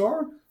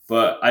 2-star,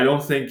 but I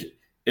don't think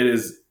it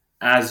is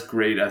as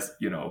great as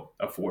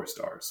a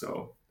 4-star.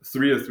 So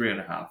 3 or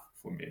 3.5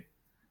 for me.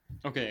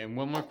 Okay, and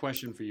one more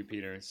question for you,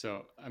 Peter.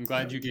 So I'm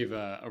glad you gave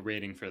a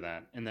rating for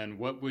that. And then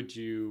what would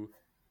you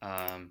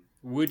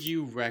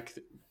rec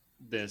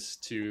this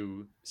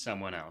to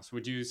someone else?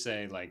 Would you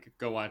say like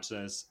go watch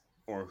this,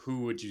 or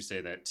who would you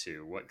say that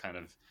to? What kind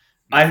of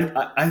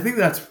I think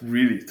that's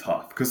really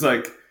tough because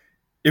like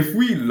if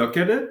we look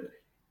at it,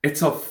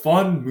 it's a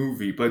fun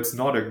movie, but it's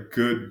not a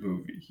good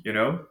movie.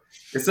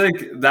 It's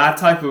like that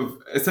type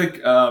of.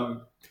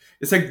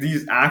 It's like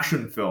these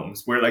action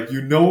films where like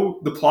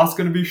the plot's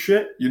gonna be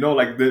shit.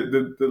 Like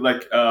the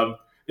like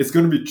it's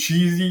gonna be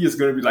cheesy. It's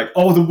gonna be like,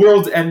 oh, the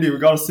world's ending, we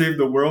gotta save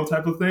the world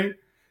type of thing.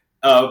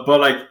 But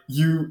like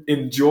you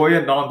enjoy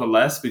it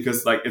nonetheless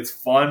because like it's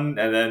fun,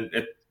 and then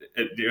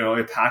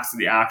it packs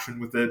the action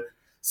with it.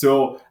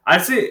 So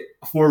I'd say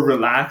for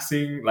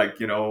relaxing, like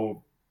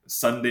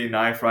Sunday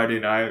night, Friday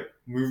night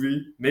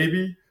movie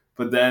maybe,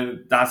 but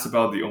then that's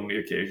about the only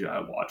occasion I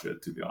watch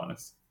it, to be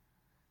honest.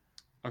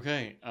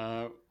 Okay,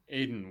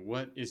 Aidan,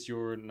 what is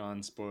your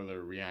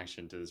non-spoiler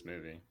reaction to this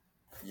movie?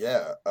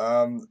 Yeah,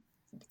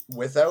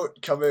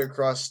 without coming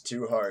across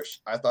too harsh,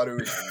 I thought it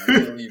was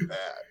really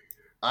bad.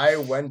 I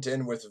went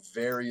in with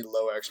very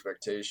low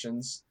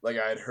expectations. Like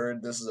I had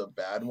heard this is a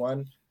bad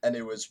one, and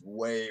it was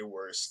way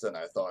worse than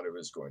I thought it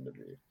was going to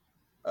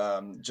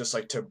be. Just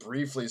like to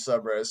briefly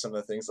summarize some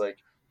of the things, like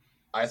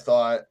I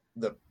thought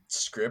the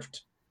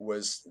script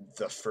was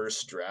the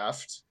first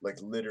draft,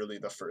 like literally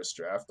the first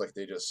draft. Like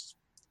they just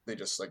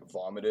like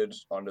vomited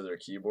onto their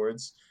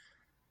keyboards.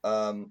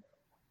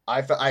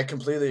 I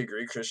completely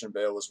agree. Christian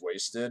Bale was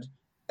wasted,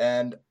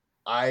 and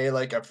I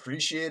like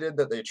appreciated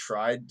that they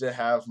tried to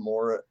have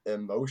more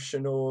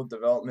emotional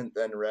development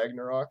than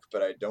Ragnarok,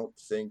 but I don't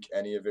think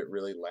any of it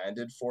really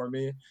landed for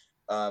me.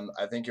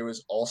 I think it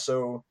was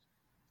also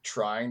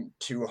trying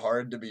too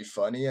hard to be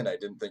funny, and I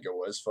didn't think it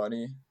was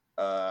funny.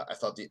 I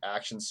thought the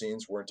action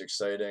scenes weren't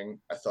exciting.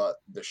 I thought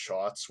the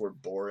shots were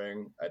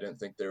boring. I didn't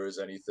think there was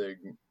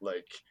anything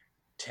like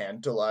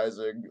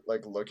tantalizing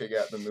like looking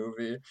at the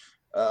movie.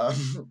 I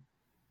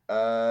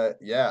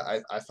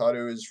thought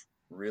it was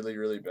really,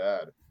 really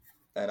bad.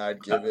 And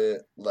I'd give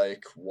it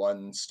like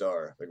 1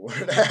 star, like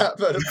 1.5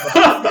 out of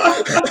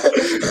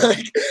 5.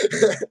 Like,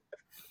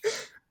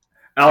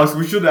 Alex,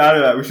 we should add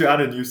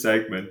a new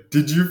segment.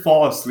 Did you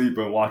fall asleep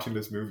when watching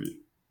this movie?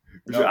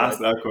 We should ask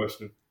that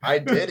question. I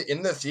did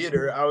in the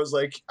theater. I was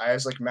like,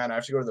 man, I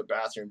have to go to the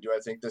bathroom. Do I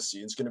think this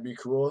scene's gonna be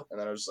cool? And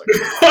then I was like,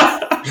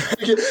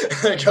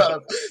 I got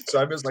up.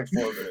 So I missed like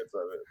 4 minutes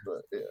of it,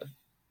 but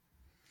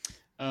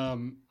yeah.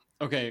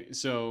 Okay,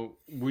 so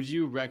would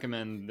you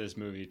recommend this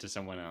movie to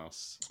someone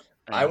else?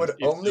 And I would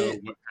only. So,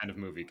 what kind of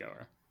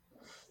moviegoer?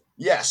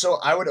 Yeah, so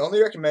I would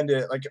only recommend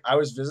it. Like I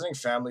was visiting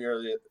family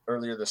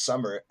earlier this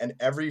summer, and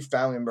every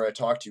family member I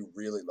talked to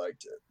really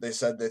liked it. They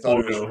said they thought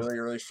it was really,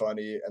 really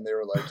funny, and they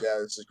were like, "Yeah,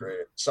 this is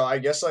great." So I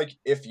guess like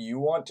if you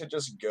want to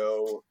just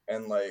go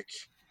and like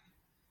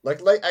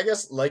I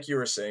guess like you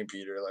were saying,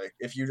 Peter, like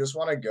if you just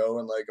want to go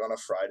and like on a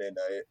Friday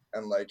night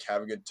and like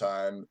have a good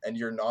time, and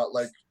you're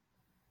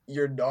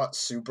not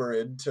super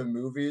into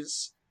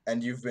movies,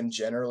 and you've been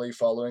generally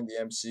following the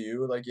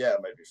MCU, like yeah,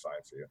 it might be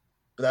fine for you.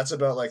 But that's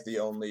about like the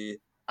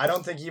only. I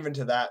don't think even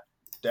to that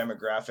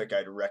demographic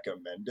I'd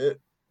recommend it.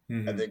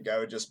 Mhm. I think I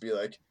would just be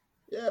like,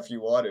 yeah, if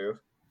you want to,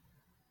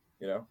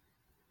 you know.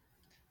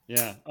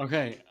 Yeah.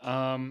 Okay.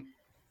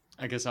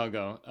 I guess I'll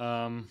go.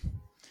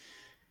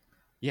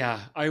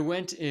 Yeah, I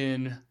went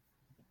in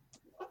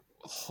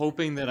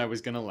hoping that I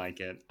was gonna like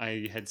it.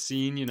 I had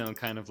seen,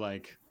 kind of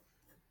like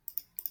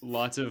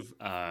lots of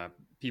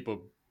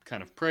people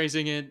kind of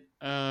praising it,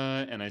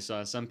 and I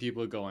saw some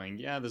people going,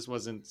 "Yeah, this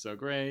wasn't so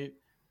great."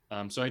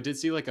 So I did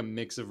see like a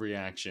mix of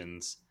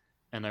reactions,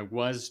 and I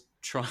was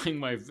trying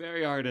my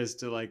very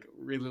hardest to like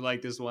really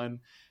like this one.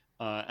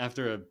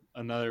 After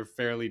another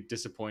fairly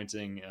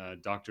disappointing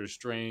Doctor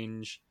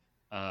Strange,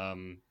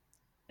 um,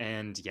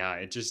 and yeah,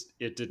 it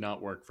did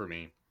not work for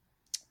me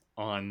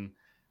on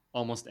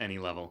almost any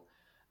level.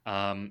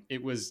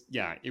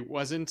 It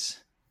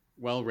wasn't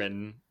well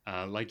written.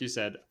 Like you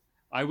said,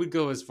 I would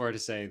go as far to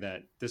say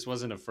that this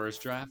wasn't a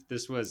first draft.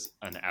 This was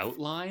an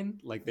outline.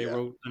 Like they Yeah.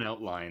 wrote an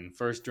outline,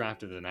 first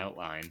draft of an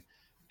outline,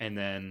 and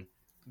then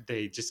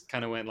they just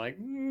kind of went like,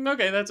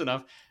 okay, that's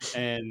enough,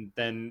 and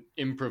then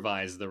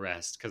improvise the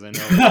rest. Because I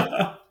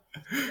know,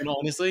 and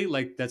honestly,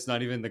 like that's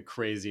not even the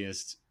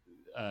craziest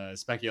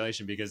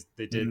speculation because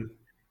they did Mhm.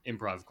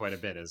 improv quite a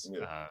bit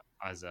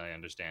as I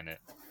understand it.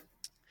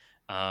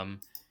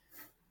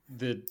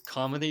 The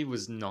comedy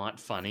was not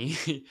funny.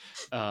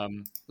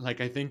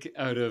 Like I think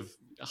out of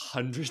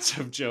hundreds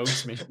of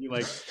jokes, maybe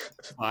like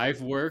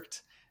five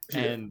worked,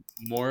 Yeah. and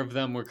more of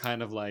them were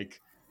kind of like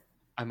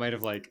I might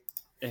have like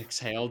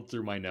exhaled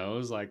through my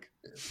nose, like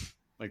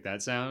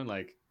that sound,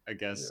 like I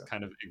guess Yeah.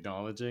 kind of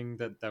acknowledging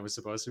that that was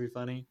supposed to be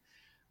funny.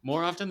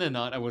 More often than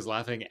not, I was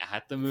laughing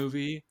at the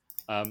movie.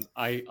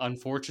 I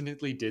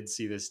unfortunately did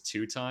see this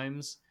two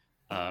times.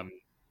 Um,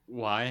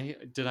 why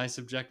did I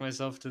subject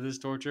myself to this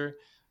torture?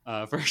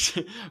 First,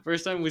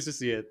 first time was to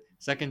see it.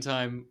 Second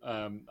time,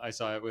 I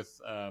saw it with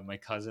my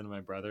cousin and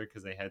my brother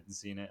because they hadn't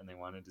seen it and they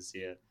wanted to see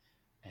it.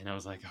 And I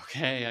was like,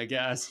 okay, I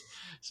guess.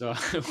 So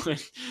I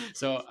went,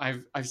 so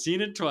I've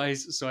seen it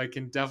twice, so I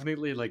can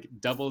definitely like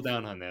double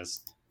down on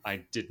this.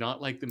 I did not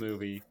like the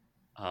movie.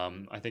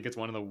 I think it's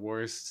one of the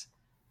worst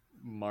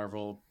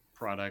Marvel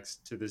products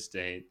to this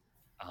date.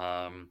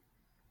 Um,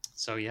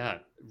 so yeah,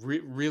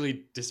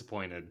 really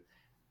disappointed.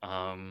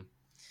 Um,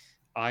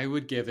 I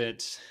would give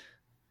it.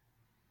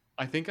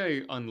 I think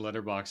I on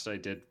Letterboxd I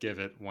did give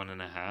it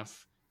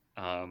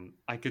 1.5.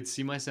 I could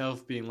see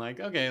myself being like,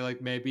 okay,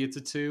 like maybe it's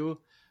a 2,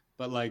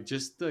 but like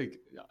just like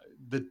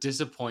the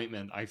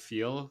disappointment I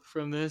feel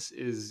from this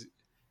is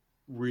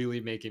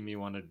really making me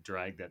want to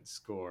drag that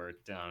score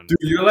down. Dude,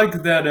 you're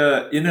like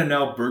that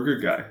In-N-Out burger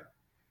guy.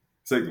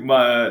 It's like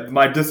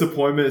my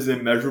disappointment is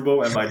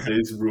immeasurable and my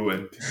day's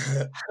ruined.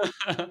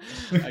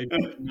 I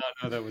did not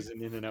know that was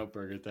an In-N-Out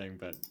Burger thing,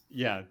 but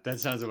yeah, that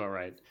sounds about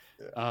right.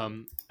 Yeah.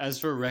 As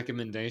for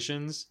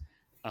recommendations,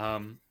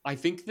 I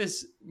think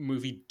this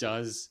movie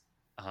does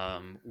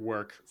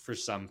work for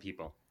some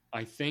people.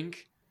 I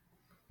think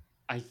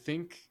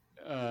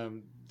the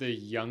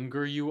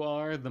younger you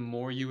are, the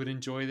more you would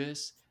enjoy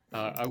this.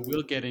 I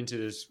will get into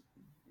this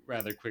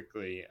rather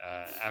quickly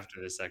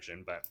after this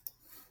section, but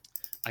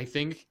I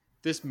think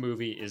this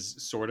movie is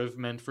sort of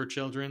meant for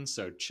children,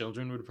 so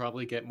children would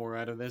probably get more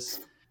out of this.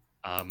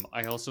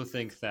 I also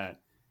think that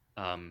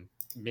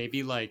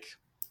maybe like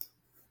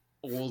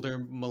older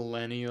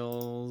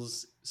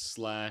millennials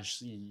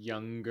slash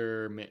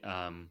younger,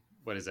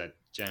 what is that,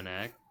 Gen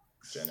X?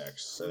 Gen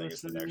X, I think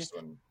it's the next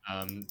one.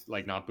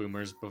 Like not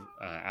boomers, but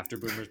after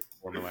boomers,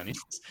 before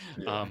millennials.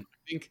 Yeah. I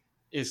think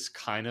is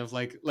kind of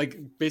like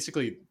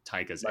basically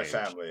Taika's My age.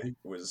 family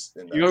was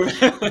in You-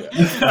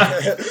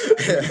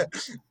 that.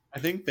 Yeah. I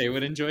think they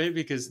would enjoy it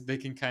because they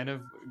can kind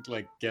of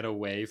like get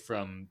away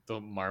from the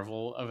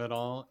Marvel of it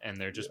all, and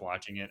they're just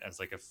watching it as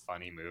like a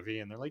funny movie,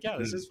 and they're like, "Yeah,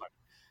 this is fun."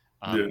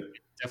 Yeah.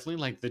 Definitely,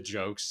 like the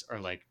jokes are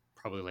like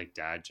probably like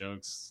dad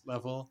jokes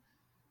level,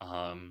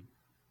 um,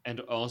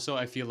 and also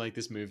I feel like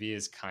this movie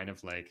is kind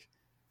of like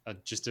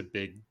just a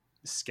big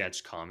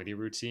sketch comedy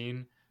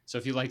routine. So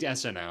if you liked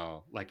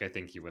SNL, like I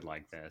think you would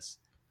like this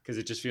because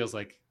it just feels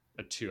like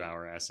a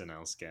 2-hour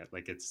SNL sketch.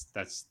 Like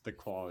that's the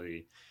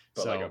quality.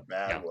 But So like a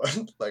bad yeah.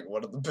 one, like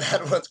one of the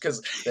bad ones,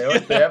 because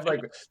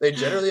they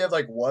generally have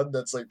like one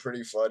that's like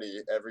pretty funny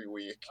every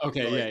week.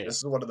 Okay, But, like, yeah. This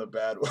is one of the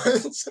bad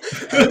ones.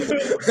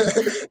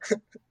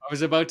 I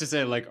was about to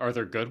say like, are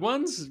there good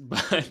ones?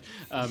 But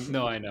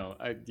no, I know.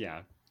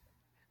 Yeah.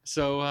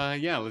 So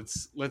yeah,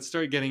 let's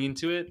start getting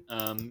into it.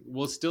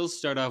 We'll still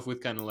start off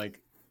with kind of like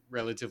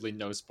relatively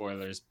no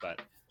spoilers,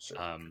 but Sure.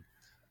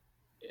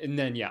 and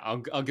then yeah,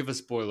 I'll give a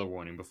spoiler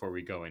warning before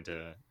we go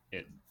into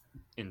it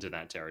into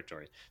that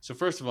territory. So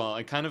first of all,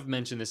 I kind of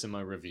mentioned this in my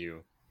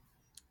review.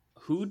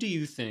 Who do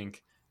you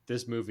think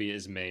this movie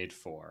is made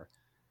for?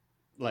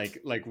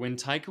 Like when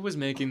Taika was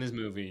making this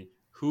movie,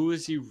 who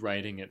is he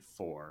writing it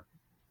for?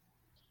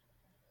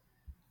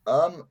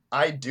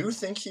 I do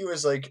think he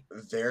was like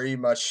very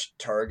much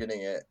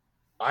targeting it.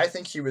 I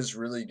think he was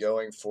really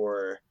going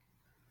for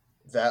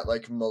that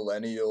like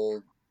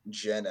millennial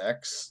Gen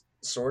X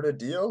sort of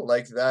deal,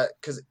 like that,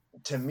 because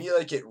to me,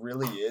 like it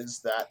really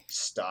is that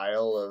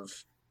style of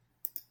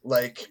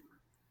like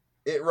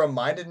it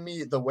reminded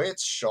me the way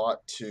it's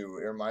shot too.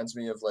 It reminds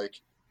me of like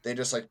they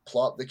just like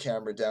plop the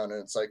camera down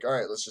and it's like, all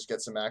right, let's just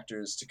get some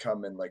actors to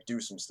come and like do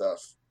some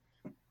stuff.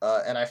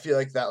 And I feel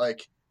like that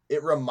like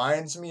it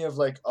reminds me of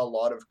like a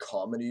lot of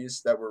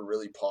comedies that were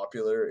really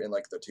popular in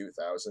like the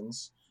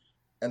 2000s.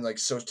 And like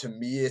so to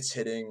me it's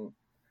hitting,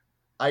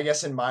 I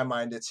guess in my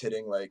mind it's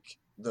hitting like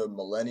the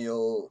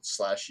millennial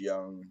 /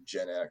 young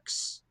Gen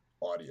X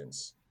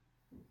audience.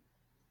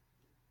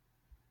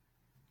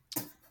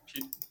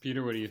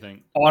 Peter, what do you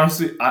think?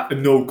 Honestly,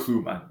 no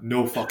clue, man.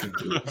 No fucking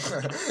clue.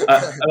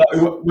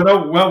 When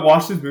I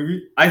watched this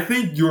movie, I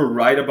think you're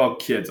right about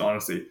kids,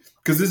 honestly,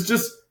 because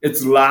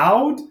it's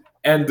loud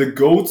and the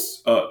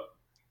goats.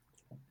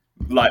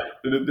 Like,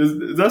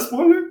 is that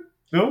spoiler?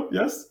 No,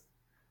 yes.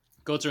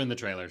 Goats are in the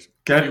trailers.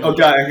 Okay,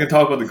 I can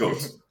talk about the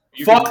goats.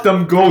 Fuck can...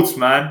 them goats,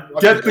 man.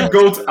 Get the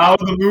goats out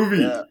of the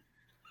movie. Yeah.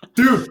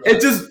 Dude,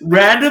 it just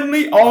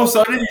randomly, all of a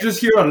sudden, you just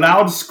hear a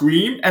loud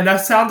scream, and that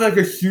sounds like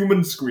a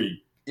human scream.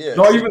 Yeah,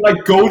 not even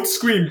like goat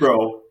scream,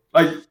 bro.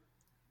 Like,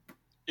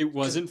 it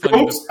wasn't funny.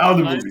 Goats out of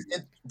the movie.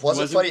 It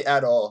wasn't funny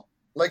at all.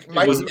 Like,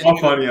 it was not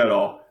funny at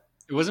all.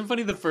 It wasn't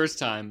funny the first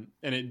time,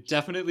 and it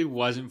definitely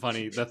wasn't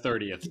funny the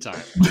 30th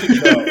time.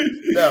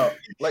 No.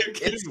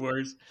 Like, it's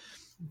worse.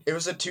 It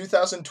was a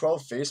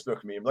 2012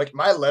 Facebook meme. Like,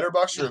 my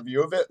Letterboxd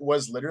review of it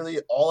was literally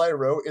all I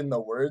wrote in the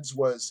words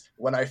was,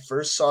 when I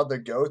first saw the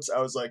goats,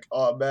 I was like,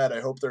 oh man, I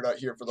hope they're not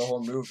here for the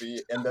whole movie.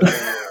 And then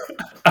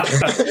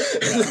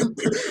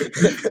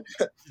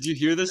Did you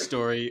hear the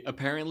story?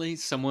 Apparently,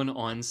 someone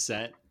on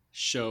set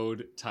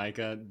showed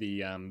Taika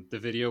the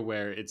video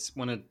where it's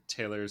one of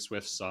Taylor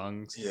Swift's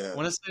songs. Yeah. I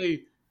want to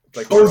say,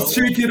 like,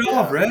 Shake It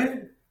Off,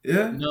 right?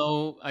 Yeah.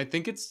 No, I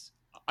think it's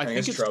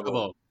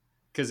Trouble,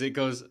 because it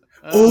goes.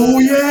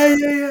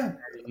 Yeah.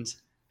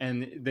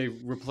 And they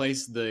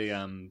replace the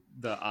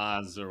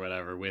ahs or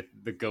whatever with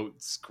the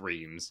goat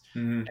screams.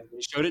 Mm-hmm. And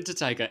they showed it to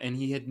Taika, and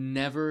he had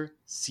never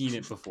seen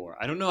it before.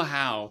 I don't know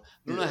how.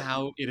 I don't know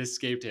how it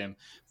escaped him,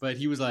 but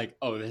he was like,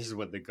 "Oh, this is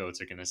what the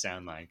goats are gonna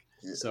sound like."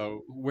 Yeah.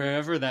 So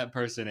wherever that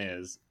person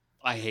is,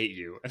 I hate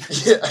you.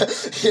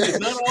 It's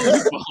not all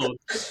his fault.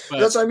 But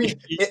that's what I mean.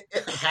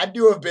 It had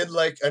to have been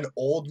like an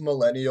old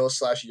millennial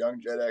 /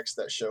 young Gen X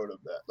that showed him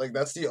that. Like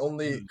that's the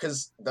only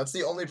because that's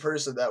the only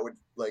person that would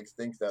like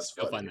think that's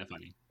still funny. Find that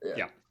funny.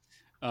 Yeah.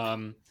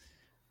 Oh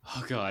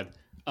God.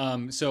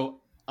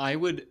 So I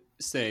would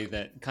say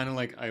that kind of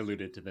like I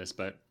alluded to this,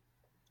 but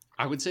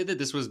I would say that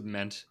this was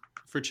meant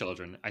for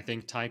children. I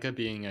think Taika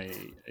being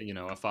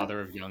a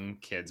father of young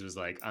kids was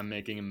like, I'm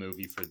making a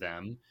movie for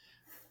them.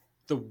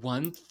 The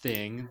one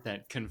thing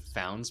that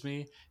confounds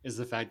me is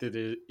the fact that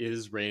it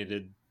is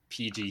rated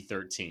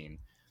PG-13,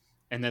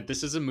 and that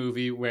this is a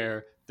movie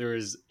where there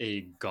is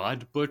a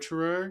god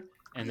butcherer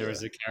and there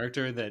is a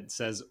character that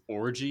says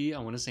orgy, I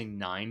want to say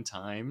 9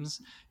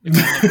 times.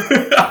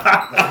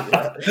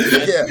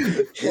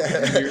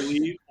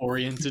 Clearly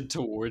oriented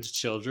towards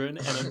children,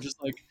 and I'm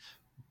just like,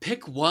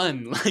 pick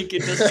one. Like,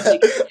 it doesn't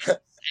make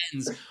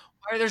sense.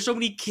 Why are there so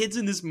many kids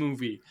in this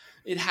movie?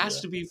 It has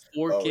to be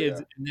for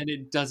kids, and then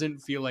it doesn't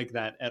feel like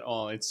that at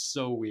all. It's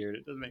so weird.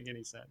 It doesn't make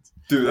any sense.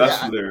 Dude,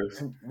 that's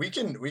hilarious. We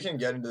can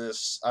get into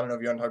this. I don't know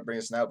if you want to bring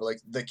this now, but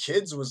like the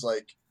kids was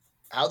like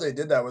how they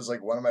did that was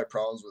like one of my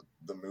problems with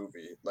the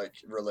movie, like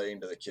relating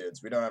to the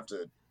kids. We don't have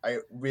to.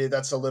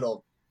 That's a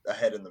little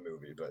ahead in the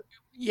movie, but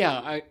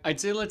yeah,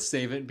 I'd say let's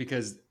save it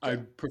because I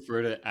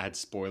prefer to add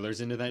spoilers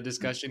into that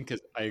discussion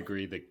because I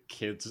agree the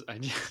kids.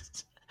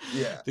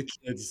 The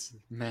kids,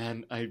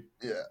 man, I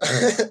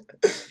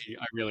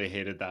really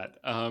hated that.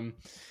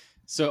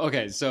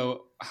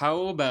 So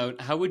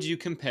how would you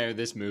compare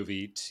this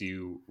movie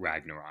to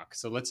Ragnarok?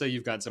 So let's say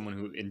you've got someone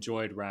who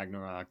enjoyed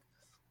Ragnarok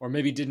or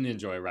maybe didn't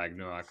enjoy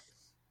Ragnarok.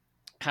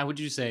 How would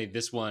you say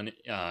this one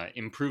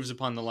improves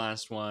upon the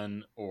last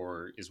one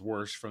or is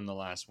worse from the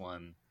last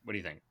one? What do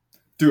you think?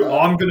 Dude, all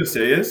I'm going to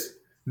say is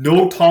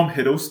no Tom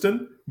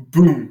Hiddleston.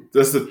 Boom.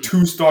 That's a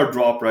 2-star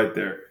drop right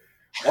there.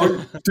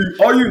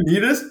 All you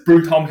need is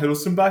bring Tom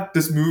Hiddleston back.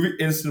 This movie,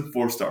 instant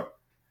 4-star.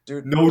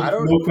 Dude, no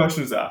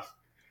questions asked.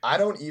 I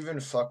don't even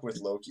fuck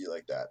with Loki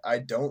like that. I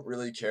don't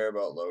really care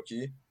about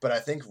Loki, but I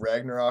think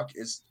Ragnarok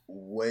is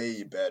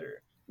way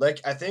better.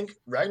 Like, I think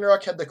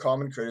Ragnarok had the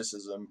common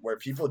criticism where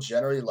people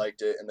generally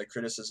liked it, and the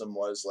criticism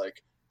was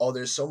like, oh,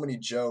 there's so many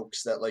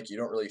jokes that like you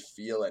don't really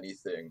feel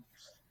anything.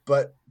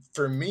 But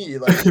for me,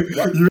 like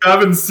you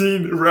haven't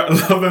seen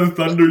Love and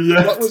Thunder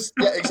yet.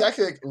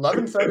 Exactly. Like Love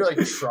and Thunder,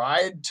 like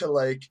tried to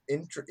like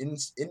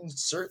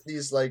insert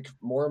these like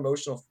more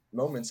emotional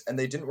moments, and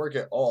they didn't work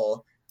at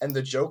all. And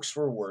the jokes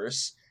were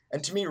worse.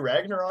 And to me,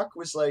 Ragnarok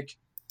was like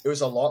it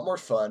was a lot more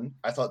fun.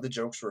 I thought the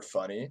jokes were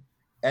funny,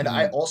 and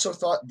I also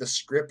thought the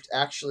script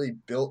actually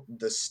built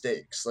the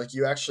stakes. Like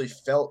you actually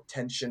felt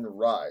tension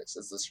rise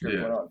as the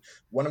script went on.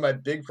 One of my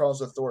big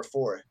problems with Thor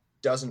 4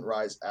 doesn't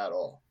rise at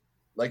all.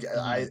 Like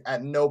I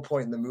at no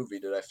point in the movie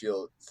did I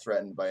feel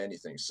threatened by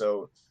anything.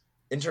 So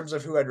in terms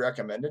of who I'd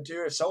recommend it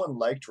to, if someone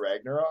liked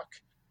Ragnarok,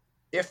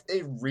 if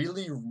they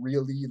really,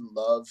 really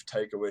love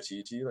Taika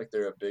Waititi, like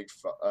they're a big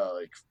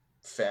like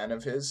fan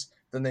of his,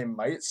 then they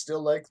might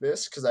still like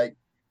this because I.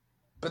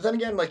 But then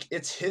again, like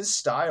it's his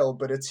style,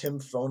 but it's him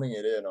phoning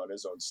it in on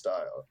his own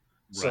style.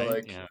 So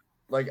Right? Yeah.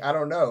 like I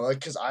don't know, like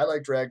because I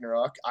liked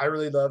Ragnarok. I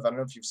really love. I don't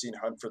know if you've seen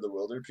Hunt for the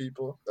Wilder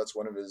People. That's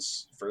one of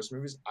his first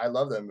movies. I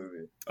love that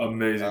movie.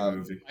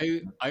 Amazing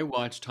movie. I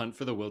watched Hunt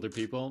for the Wilder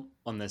People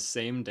on the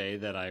same day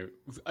that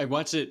I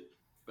watched it.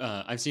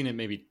 I've seen it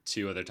maybe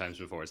 2 other times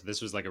before, so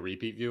this was like a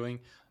repeat viewing.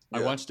 I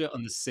Yeah. watched it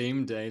on the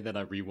same day that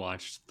I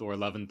rewatched Thor: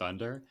 Love and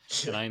Thunder,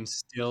 and I am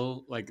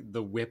still like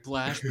the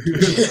whiplash between.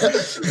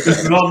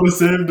 It's not the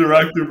same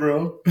director,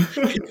 bro.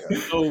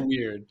 It's so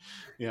weird.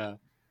 Yeah.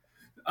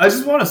 I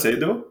just want to say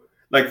though,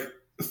 like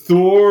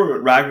Thor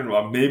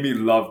Ragnarok made me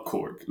love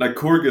Korg. Like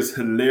Korg is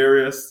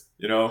hilarious,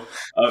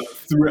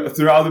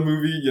 throughout the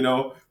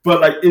movie,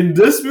 But like in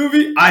this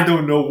movie, I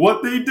don't know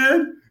what they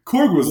did.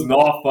 Korg was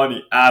not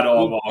funny at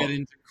all. We'll get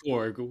into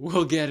Korg.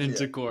 We'll get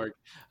into Korg.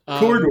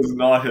 Korg was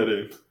not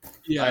hitting.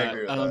 Yeah. I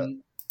agree with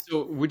that.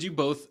 So would you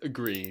both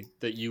agree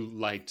that you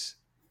liked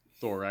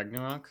Thor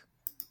Ragnarok?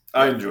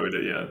 I enjoyed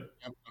it,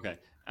 yeah. Okay.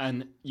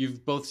 And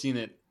you've both seen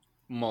it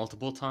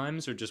multiple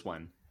times or just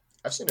one?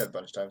 I've seen it a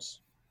bunch of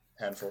times.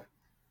 Handful.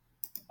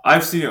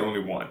 I've seen it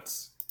only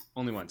once.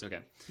 Only once,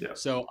 okay. Yeah.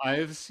 So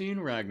I've seen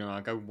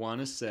Ragnarok, I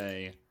want to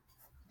say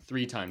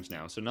 3 times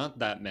now. So not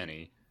that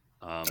many.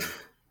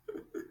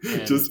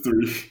 Just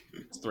 3.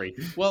 3.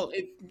 Well,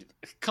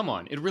 come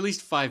on. It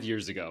released 5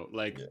 years ago.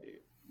 Like,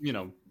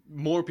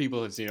 more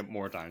people have seen it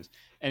more times.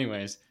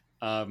 Anyways,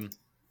 I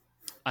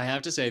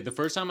have to say, the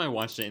first time I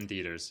watched it in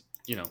theaters,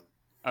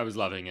 I was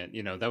loving it.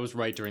 That was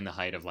right during the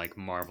height of like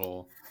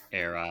Marvel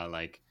era.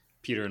 Like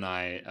Peter and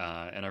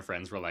I and our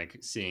friends were like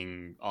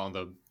seeing all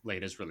the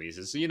latest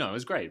releases. So, it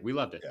was great. We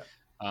loved it.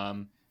 Yeah.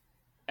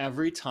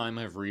 Every time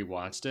I've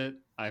rewatched it,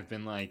 I've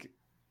been like,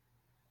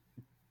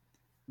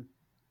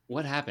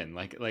 what happened?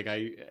 Like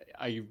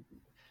I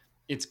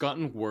it's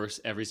gotten worse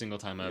every single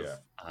time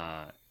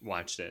I've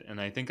watched it.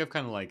 And I think I've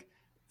kind of like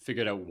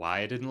figured out why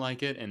I didn't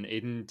like it. And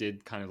Aidan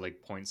did kind of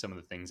like point some of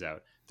the things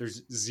out.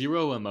 There's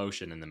zero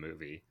emotion in the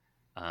movie.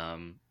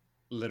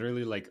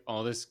 Literally like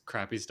all this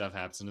crappy stuff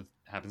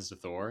happens to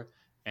Thor,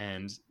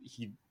 and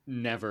he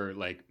never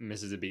like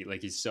misses a beat.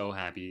 Like he's so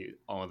happy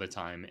all the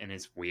time, and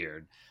it's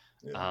weird.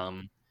 Yeah.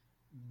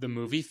 The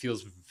movie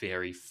feels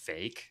very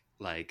fake.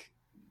 Like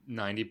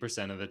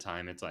 90% of the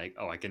time it's like,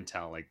 oh, I can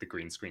tell like the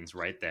green screen's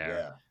right there.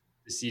 Yeah.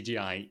 The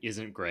CGI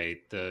isn't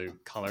great. The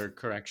color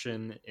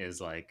correction is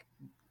like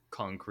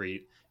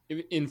concrete.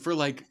 In for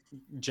like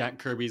Jack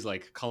Kirby's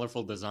like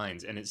colorful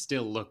designs, and it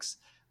still looks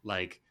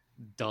like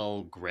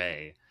dull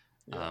gray,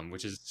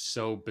 which is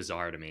so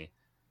bizarre to me.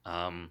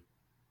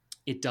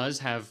 It does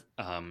have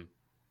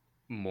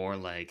more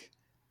like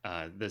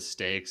the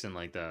stakes and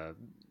like the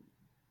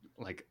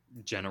like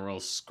general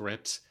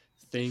script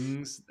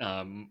things,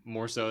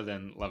 more so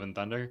than Love and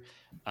Thunder.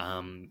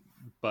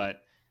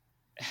 But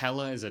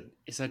Hela is a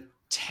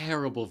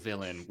terrible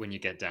villain when you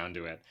get down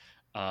to it.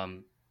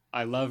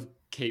 I love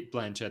Kate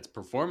Blanchett's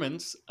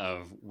performance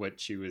of what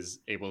she was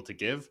able to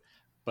give,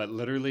 but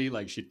literally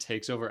like she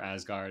takes over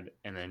Asgard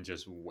and then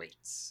just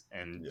waits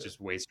just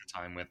wastes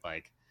her time with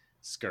like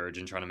Scourge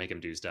and trying to make him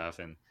do stuff.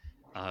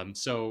 And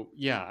so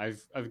yeah,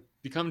 I've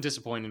become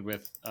disappointed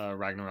with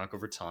Ragnarok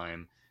over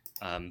time.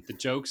 The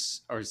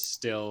jokes are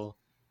still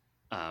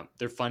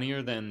they're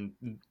funnier than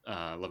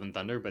Love and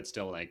Thunder, but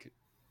still like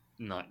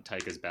not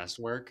Taika's best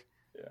work.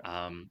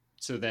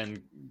 So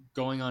then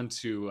going on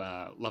to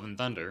Love and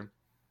Thunder,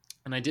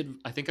 and I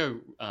think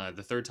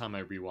the third time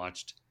I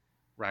rewatched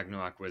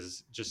Ragnarok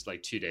was just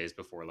like 2 days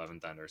before Love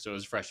and Thunder, so it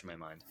was fresh in my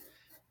mind.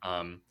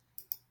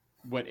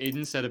 What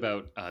Aidan said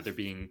about there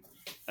being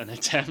an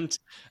attempt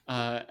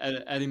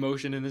at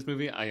emotion in this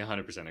movie, I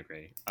 100%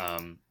 agree.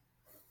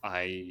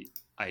 I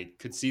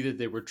could see that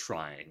they were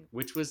trying,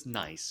 which was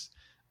nice.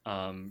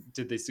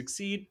 Did they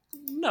succeed?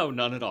 No,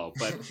 not at all.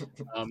 But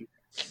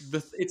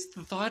it's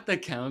the thought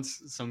that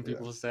counts, some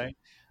people say.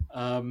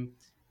 And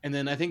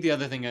then I think the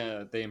other thing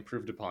they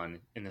improved upon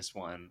in this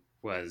one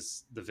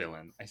was the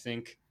villain. I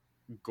think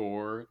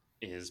Gorr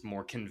is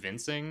more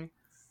convincing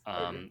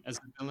as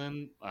a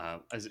villain,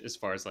 as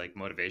far as like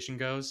motivation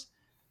goes.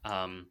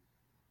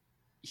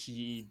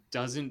 He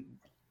doesn't.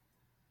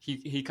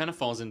 He kind of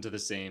falls into the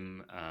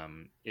same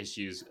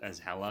issues as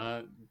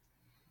Hela.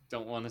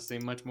 Don't want to say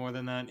much more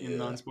than that in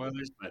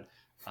non-spoilers, but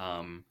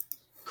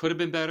could have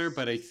been better.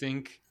 But I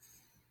think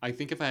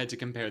if I had to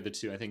compare the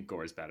two, I think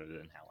Gorr is better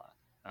than Hela.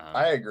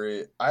 I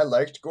agree. I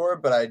liked Gorr,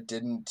 but I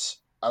didn't.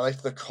 I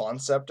liked the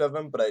concept of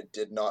him, but I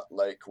did not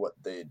like what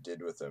they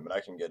did with him, and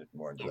I can get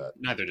more into that.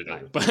 Neither did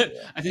I, but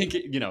I think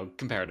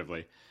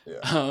comparatively.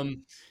 Yeah.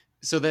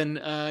 So then,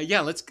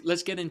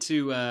 let's get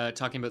into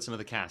talking about some of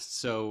the cast.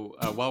 So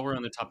while we're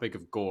on the topic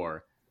of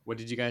Gorr, what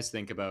did you guys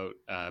think about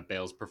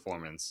Bale's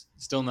performance?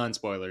 Still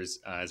non-spoilers,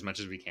 as much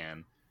as we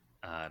can.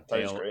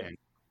 Bale and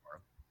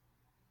Gorr.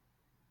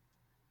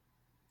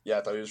 Yeah,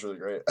 I thought he was really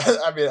great.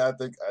 I mean, I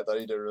thought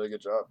he did a really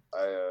good job.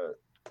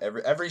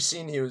 Every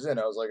scene he was in,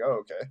 I was like,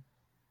 oh, okay.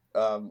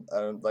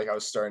 And like I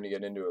was starting to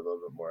get into it a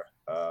little bit more.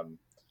 I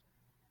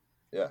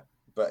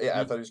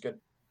thought he was good.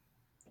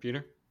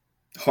 Peter?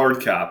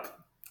 Hard cap.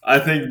 I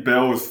think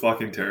Bale was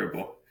fucking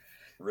terrible.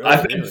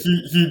 I Really?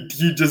 think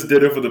he just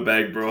did it for the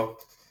bag, bro.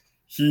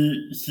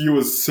 He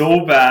was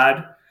so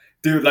bad,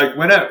 dude. Like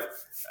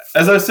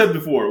as I said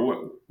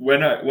before,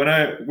 when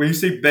you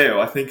say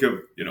Bale, I think of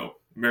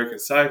American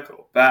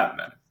Psycho,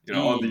 Batman,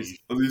 Prestige. all these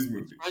I'm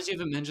movies. surprised you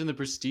haven't mentioned The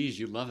Prestige.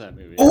 You love that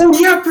movie. Oh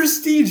yeah,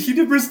 Prestige. He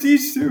did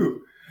Prestige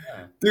too,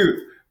 Yeah. dude.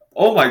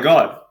 Oh my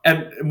god.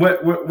 And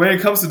when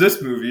it comes to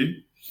this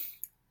movie,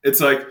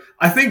 it's like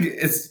I think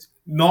it's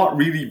not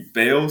really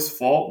Bale's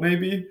fault,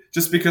 maybe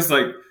just because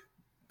like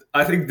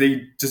I think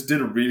they just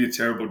did a really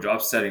terrible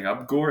job setting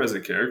up Gorr as a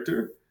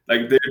character.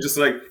 Like they're just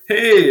like,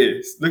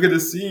 hey, look at the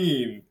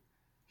scene.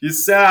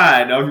 He's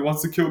sad now. He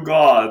wants to kill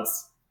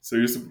gods. So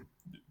do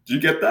you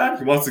get that?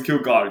 He wants to kill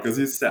God because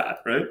he's sad,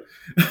 right?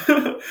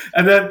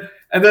 and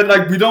then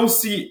like we don't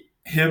see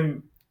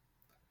him.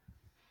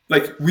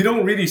 Like we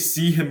don't really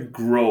see him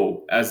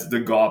grow as the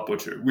God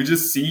Butcher. We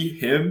just see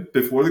him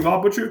before the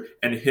God Butcher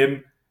and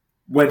him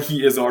when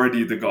he is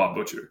already the God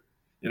Butcher.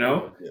 You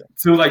know. Yeah.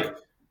 So like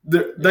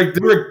there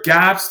are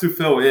gaps to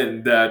fill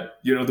in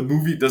that the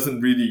movie doesn't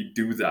really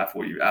do that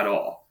for you at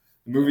all.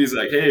 The movie's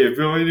like, hey,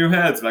 fill in your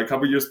heads. Like a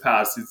couple years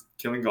past, he's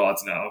killing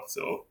gods now.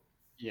 So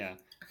yeah,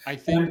 I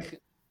think.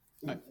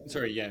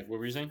 Sorry, yeah. What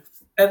were you saying?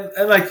 And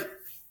like,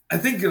 I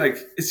think like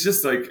it's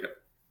just like,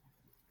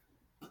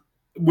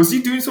 was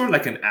he doing sort of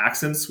like an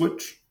accent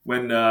switch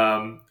when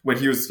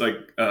he was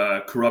like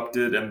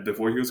corrupted and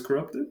before he was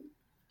corrupted?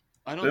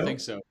 I don't think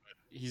so. But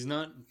he's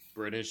not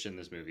British in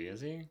this movie,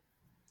 is he?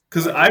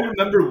 Because I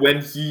remember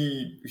when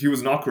he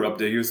was not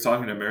corrupted, he was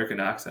talking an American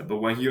accent, but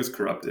when he was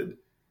corrupted,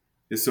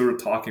 he's sort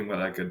of talking with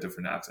like a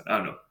different accent. I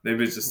don't know.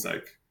 Maybe it's just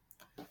like.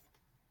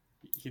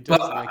 But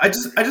I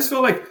just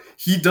feel like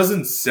he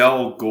doesn't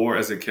sell Gorr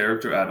as a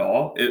character at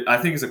all. I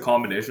think it's a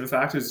combination of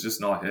factors. It's just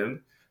not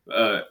him.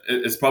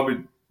 It's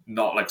probably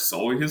not like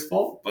solely his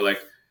fault, but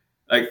like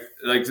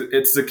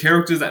it's the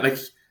characters that like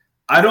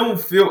I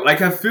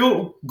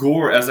feel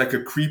Gorr as like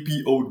a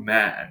creepy old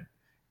man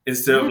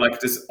instead of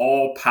like this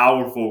all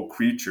powerful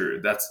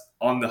creature that's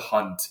on the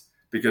hunt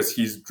because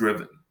he's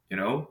driven.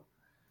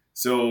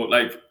 So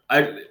like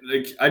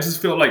I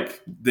just feel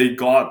like they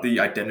got the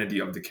identity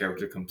of the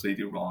character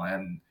completely wrong,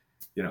 and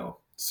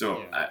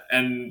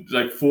and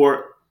like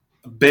for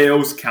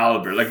Bale's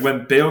caliber, like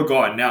when Bale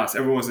got announced,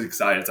 everyone was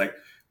excited. It's like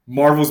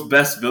Marvel's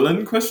best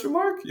villain ?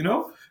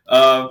 No,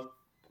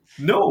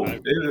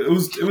 it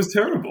was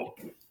terrible.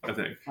 I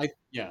think.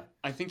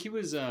 I think he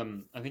was. I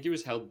think he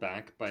was held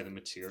back by the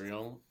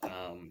material.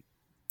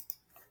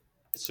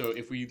 So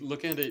if we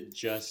look at it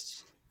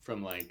just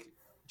from like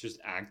just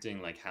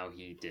acting like how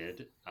he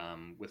did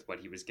with what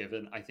he was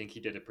given, I think he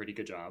did a pretty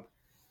good job.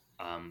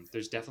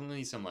 There's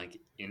definitely some like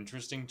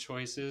interesting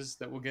choices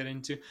that we'll get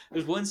into.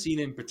 There's one scene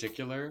in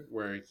particular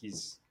where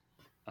he's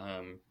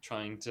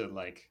trying to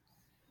like.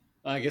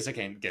 I guess I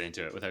can't get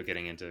into it without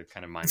getting into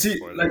kind of minor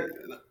spoilers. Like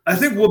I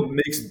think what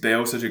makes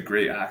Bale such a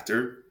great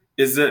actor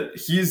is that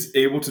he's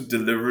able to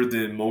deliver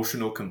the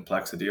emotional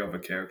complexity of a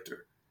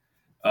character.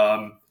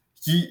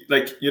 He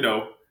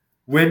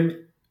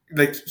when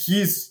like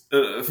he's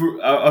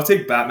I'll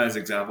take Batman as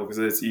an example because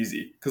it's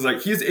easy because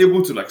like he's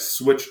able to like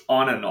switch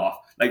on and off.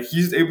 Like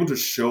he's able to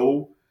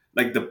show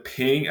like the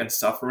pain and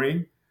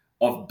suffering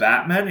of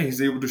Batman, and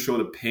he's able to show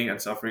the pain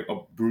and suffering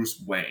of Bruce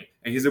Wayne,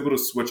 and he's able to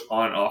switch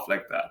on and off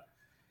like that.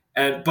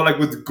 But like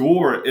with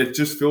Gorr, it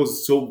just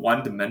feels so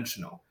one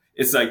dimensional.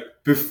 It's like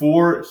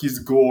before he's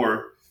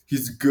Gorr,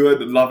 he's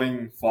good,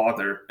 loving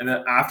father, and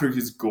then after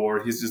he's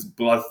Gorr, he's just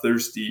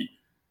bloodthirsty,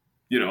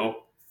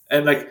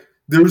 and like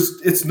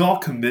it's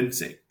not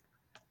convincing.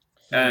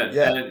 And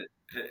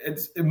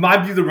it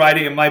might be the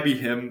writing, it might be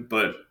him,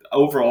 but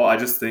overall, I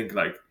just think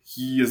like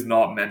he is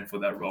not meant for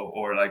that role,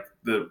 or like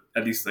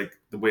at least like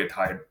the way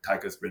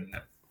Taika's written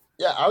it.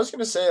 Yeah, I was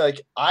gonna say like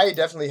I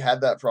definitely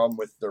had that problem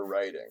with the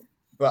writing,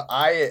 but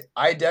I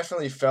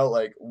definitely felt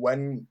like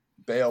when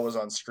Bale was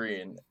on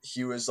screen,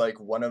 he was like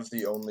one of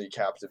the only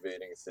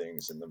captivating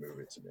things in the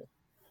movie to me.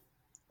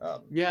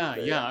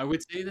 I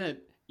would say that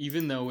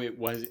even though it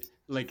was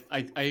like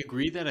I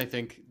agree that I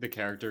think the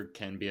character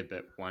can be a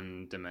bit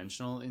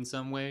one-dimensional in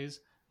some ways.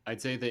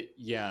 I'd say that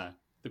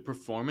the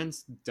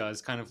performance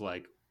does kind of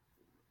like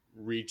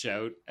reach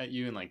out at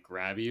you and like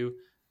grab you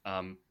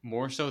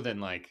more so than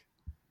like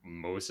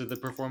most of the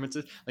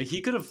performances. Like he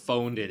could have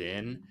phoned it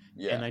in,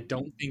 and I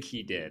don't think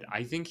he did.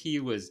 I think he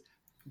was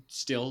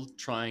still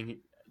trying,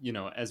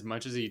 as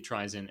much as he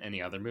tries in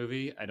any other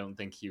movie. I don't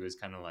think he was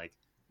kind of like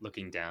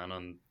looking down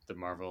on the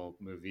Marvel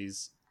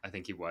movies. I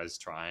think he was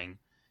trying,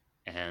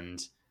 and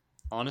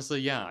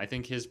honestly, I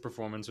think his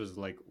performance was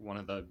like one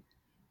of the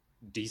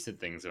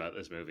decent things about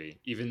this movie,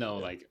 even though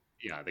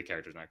the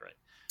character's not great.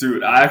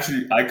 Dude, I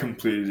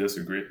completely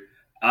disagree.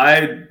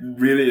 I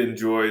really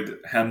enjoyed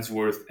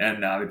Hemsworth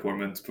and Natalie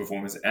Portman's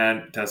performance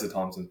and Tessa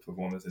Thompson's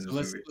performance in this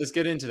movie. Let's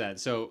get into that.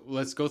 So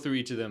let's go through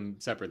each of them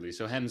separately.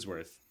 So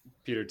Hemsworth,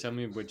 Peter, tell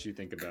me what you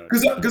think about.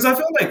 Because I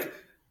feel like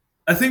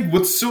I think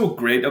what's so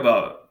great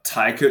about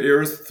Taika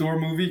era's Thor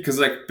movie, because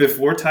like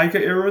before Taika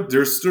era,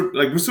 we're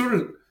sort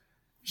of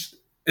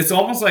it's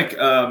almost like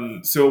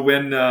so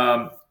when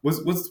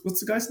what's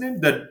the guy's name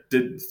that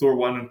did Thor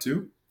 1 and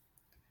 2?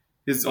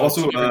 He's Oh,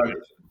 also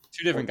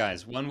two different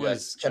guys. One Yeah,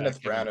 was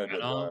Kenneth Kevin Branagh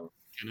did Branagh. one.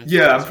 Kenneth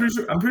yeah, was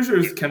I'm pretty sure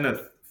it's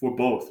Kenneth for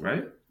both,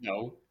 right?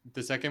 no.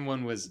 The second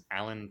one was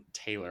Alan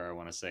Taylor. I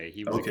want to say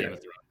he was a Game Okay. of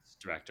Thrones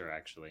director,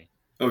 actually.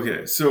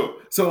 Okay, so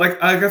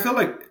like I feel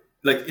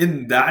like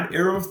in that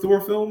era of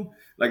Thor film,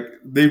 like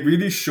they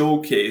really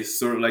showcase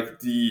sort of like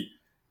the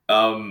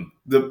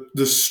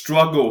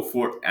struggle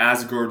for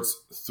Asgard's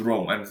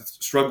throne and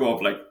struggle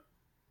of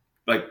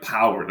like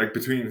power like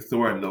between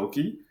Thor and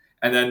Loki,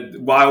 and then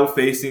while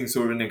facing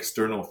sort of an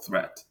external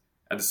threat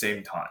at the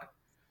same time.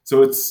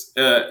 So it's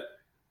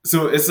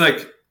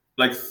like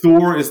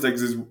Thor is like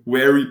this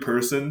wary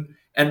person,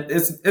 and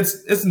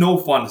it's no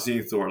fun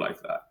seeing Thor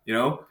like that, you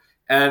know,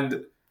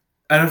 and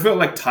I felt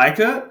like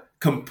Taika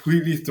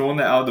completely thrown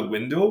that out the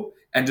window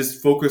and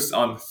just focused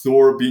on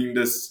Thor being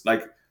this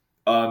like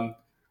um,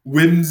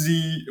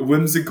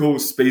 whimsical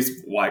space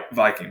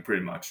Viking,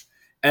 pretty much.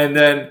 And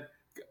then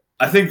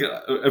I think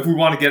if we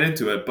want to get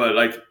into it, but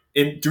like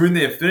in during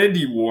the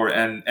Infinity War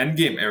and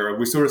Endgame era,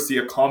 we sort of see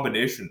a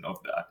combination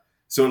of that.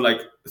 So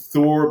like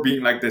Thor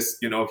being like this,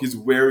 you know, he's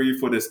wary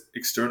for this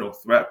external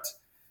threat,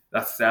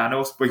 that's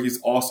Thanos, but he's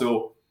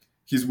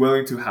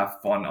willing to have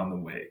fun on the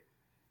way,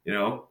 you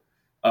know.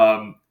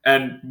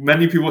 And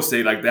many people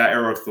say like that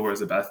era of Thor is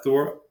the best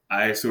Thor.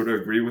 I sort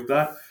of agree with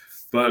that,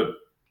 but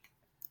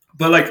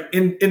like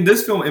in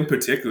this film in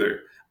particular,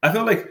 I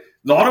felt like a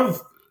lot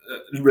of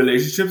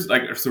relationships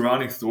like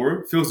surrounding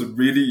Thor feels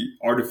really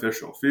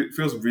artificial.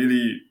 Feels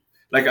really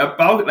like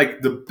about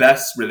like the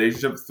best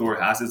relationship Thor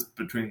has is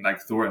between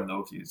like Thor and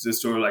Loki. It's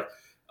just sort of like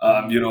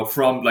you know,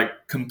 from like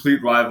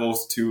complete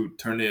rivals to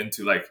turn it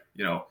into like,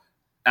 you know,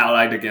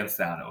 allied against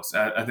Thanos.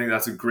 I think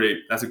that's a great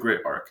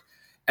arc,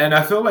 and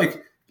I feel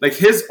like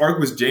his arc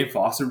with Jane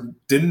Foster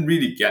didn't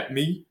really get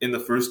me in the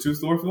first two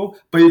Thor film,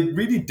 but it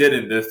really did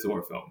in this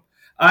Thor film.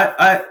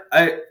 I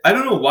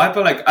don't know why,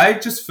 but like I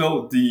just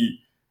felt the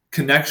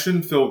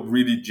connection felt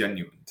really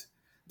genuine.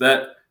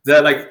 That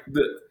like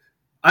the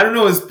I don't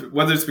know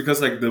whether it's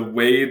because like the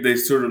way they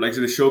sort of like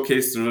they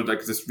showcase sort of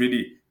like this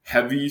really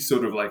heavy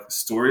sort of like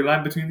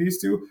storyline between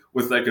these two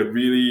with like a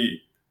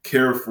really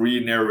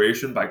carefree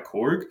narration by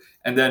Korg,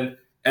 and then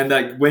and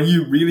like when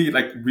you really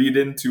like read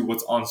into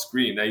what's on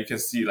screen, now you can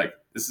see like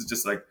this is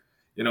just like,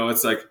 you know,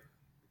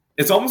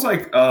 it's almost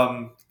like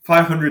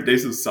 500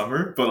 Days of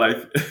Summer, but like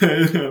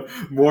in a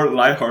more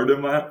lighthearted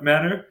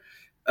manner.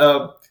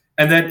 Um,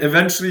 and then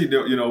eventually,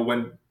 you know,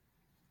 when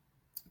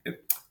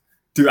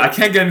dude, I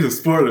can't get into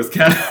spoilers,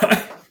 can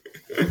I?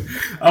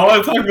 I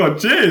want to talk about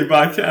Jay,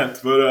 but I can't.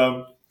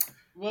 But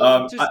Well,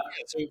 I, just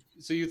yeah,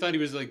 so you thought he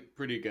was like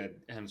pretty good,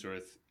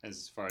 Hemsworth,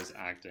 as far as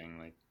acting,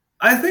 like.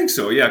 I think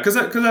so, yeah, because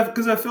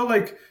I feel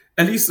like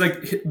at least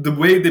like the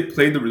way they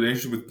played the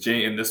relationship with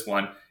Jay in this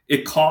one,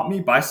 it caught me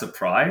by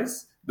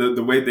surprise.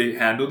 The way they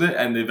handled it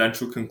and the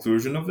eventual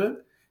conclusion of it,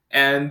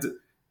 and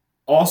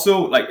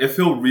also like it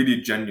felt really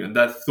genuine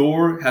that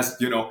Thor has,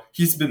 you know,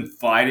 he's been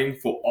fighting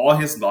for all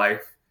his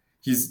life.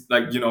 He's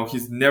like, you know,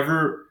 he's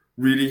never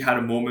really had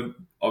a moment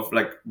of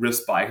like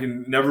respite. He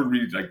never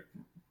really like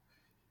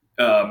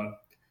um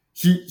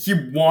he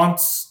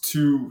wants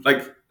to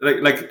like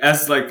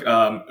as like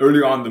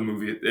earlier on in the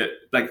movie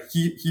like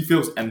he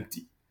feels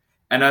empty,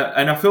 and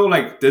I feel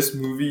like this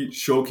movie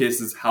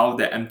showcases how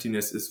the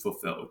emptiness is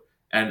fulfilled,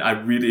 and I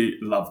really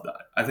love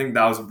that. I think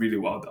that was really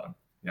well done.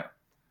 Yeah.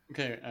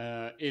 Okay,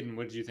 Aiden,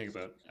 what did you think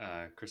about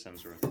Chris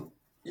Hemsworth?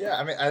 Yeah,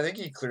 I mean, I think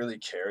he clearly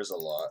cares a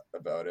lot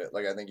about it.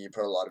 Like, I think he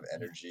put a lot of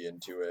energy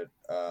into it.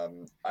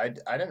 I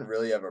didn't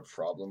really have a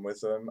problem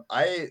with him.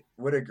 I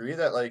would agree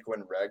that, like,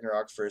 when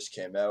Ragnarok first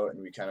came out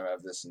and we kind of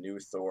have this new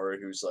Thor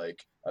who's,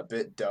 like, a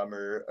bit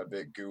dumber, a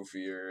bit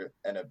goofier,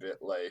 and a bit,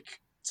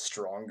 like,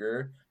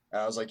 stronger.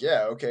 And I was like,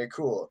 yeah, okay,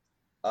 cool.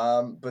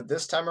 But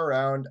this time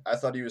around, I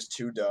thought he was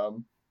too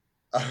dumb.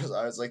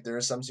 I was like, there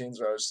were some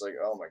scenes where I was just like,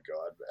 oh my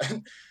God,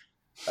 man.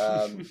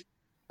 Um,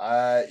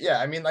 yeah,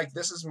 I mean, like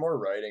this is more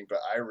writing, but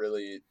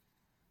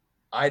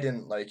I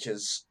didn't like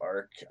his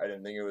arc. I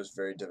didn't think it was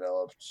very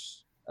developed.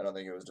 I don't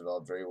think it was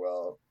developed very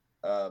well.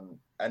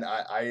 And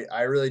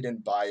I really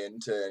didn't buy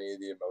into any of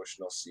the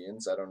emotional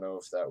scenes. I don't know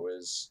if that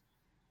was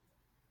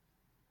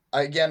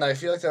again. I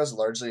feel like that was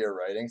largely a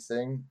writing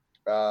thing.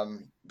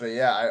 But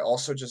yeah, I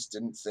also just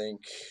didn't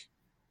think.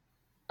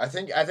 I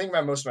think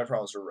my most of my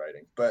problems were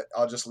writing, but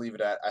I'll just leave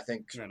it at I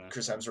think Fair enough.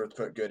 Chris Hemsworth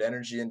put good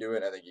energy into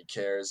it. I think he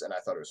cares, and I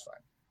thought it was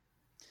fine.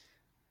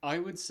 I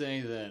would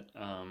say that,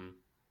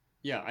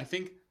 yeah, I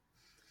think,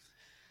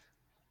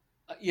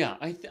 yeah,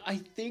 I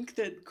think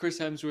that Chris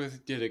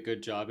Hemsworth did a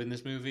good job in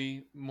this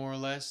movie, more or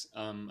less.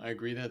 I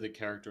agree that the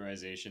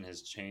characterization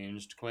has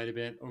changed quite a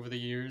bit over the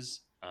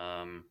years.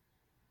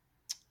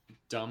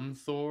 Dumb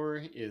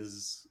Thor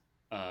is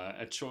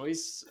a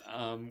choice,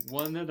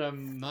 one that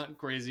I'm not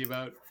crazy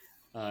about.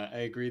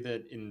 I agree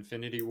that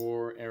Infinity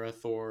War era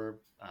Thor,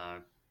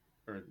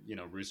 or you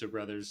know, Russo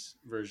brothers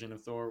version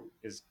of Thor,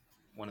 is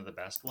one of the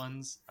best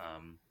ones.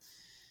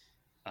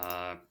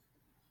 Uh,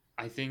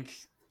 I think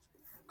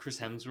Chris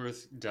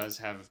Hemsworth does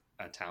have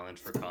a talent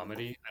for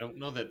comedy. I don't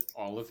know that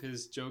all of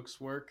his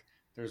jokes work.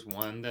 There's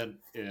one that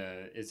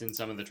is in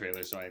some of the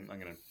trailers, so I'm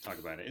going to talk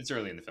about it. It's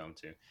early in the film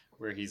too,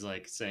 where he's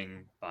like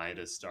saying bye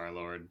to Star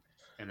Lord,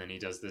 and then he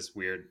does this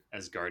weird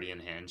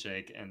Asgardian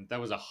handshake, and that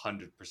was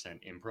 100%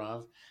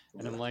 improv.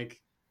 And I'm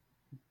like,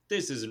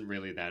 this isn't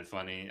really that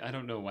funny. I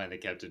don't know why they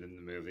kept it in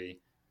the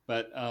movie,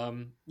 but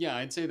yeah,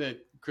 I'd say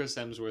that Chris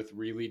Hemsworth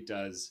really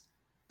does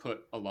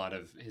put a lot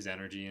of his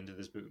energy into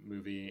this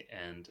movie,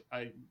 and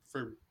I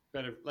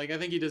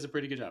think he does a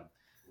pretty good job.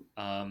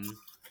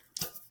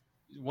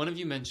 One of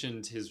you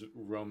mentioned his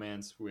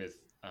romance with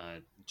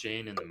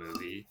Jane in the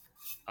movie,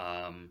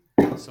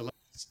 so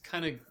let's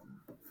kind of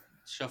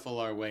shuffle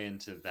our way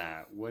into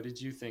that. What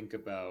did you think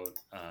about,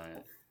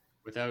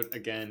 without,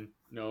 again,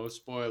 no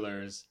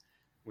spoilers,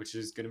 which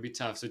is going to be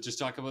tough, so just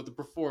talk about the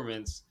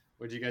performance.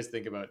 What did you guys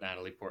think about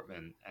Natalie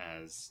Portman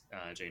as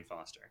Jane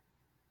Foster?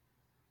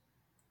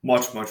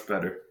 Much, much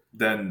better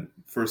than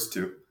first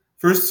two.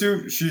 First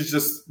two, she's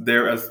just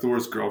there as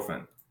Thor's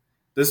girlfriend.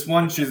 This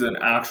one, she's an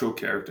actual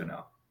character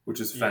now, which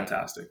is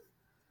fantastic.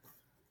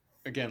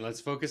 Again,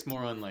 let's focus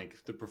more on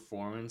like the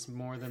performance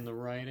more than the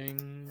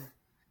writing.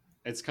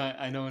 It's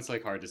I know it's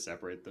like hard to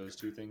separate those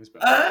two things,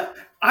 but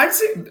I'd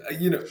say,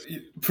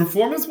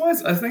 performance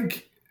wise, I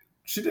think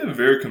she did a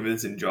very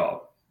convincing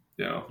job.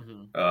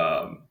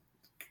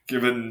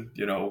 Given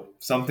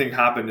something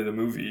happened in the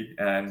movie,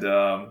 and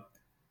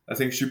I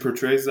think she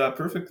portrays that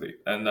perfectly.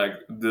 And like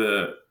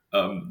the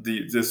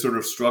sort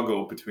of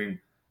struggle between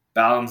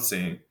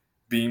balancing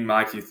being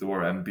Mighty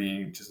Thor and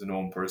being just a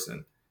normal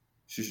person.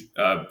 She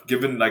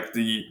given like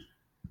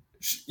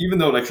even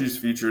though like she's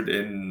featured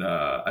in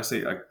I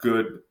say a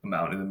good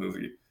amount in the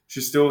movie,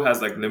 she still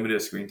has like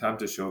limited screen time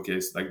to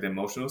showcase like the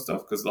emotional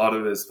stuff, because a lot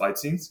of it is fight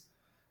scenes.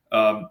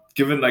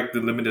 Given like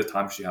the limited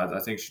time she has, I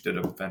think she did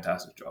a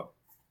fantastic job.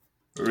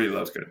 It really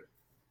looks good.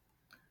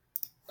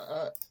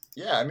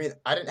 Yeah, I mean,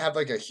 I didn't have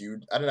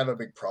a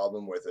big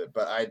problem with it,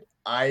 but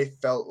I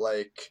felt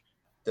like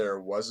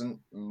there wasn't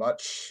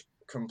much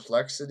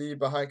complexity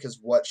behind, because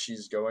what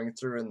she's going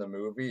through in the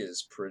movie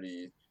is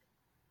pretty.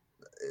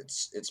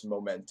 It's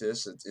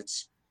momentous.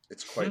 It's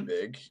quite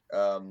big.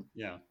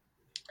 Yeah.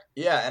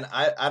 Yeah, and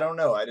I don't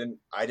know. I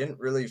didn't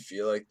really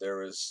feel like there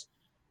was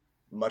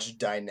much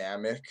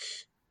dynamic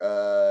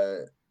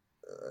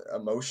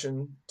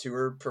emotion to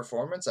her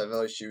performance. I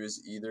felt like she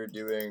was either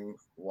doing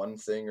one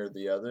thing or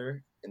the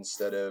other,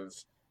 instead of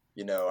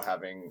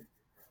having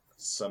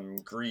some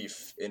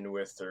grief in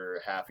with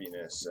her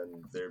happiness,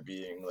 and there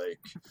being like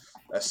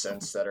a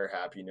sense that her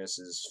happiness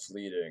is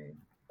fleeting.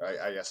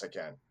 I guess I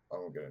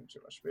won't get into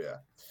too much, but yeah.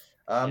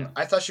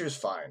 I thought she was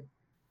fine.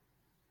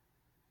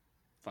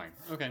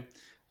 Okay.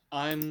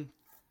 I'm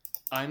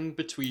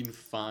between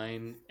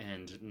fine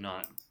and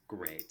not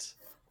great,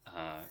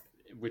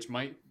 which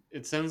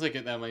it sounds like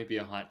that might be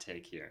a hot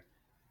take here.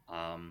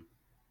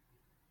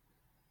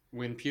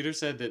 When Peter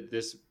said that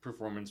this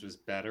performance was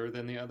better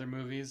than the other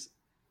movies,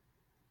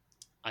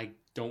 I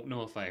don't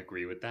know if I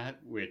agree with that,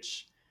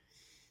 which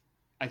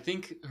I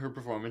think her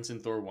performance in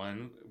Thor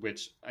 1,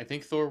 which I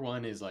think Thor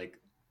 1 is like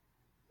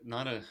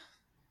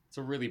it's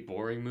a really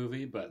boring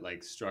movie, but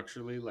like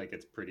structurally, like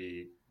it's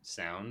pretty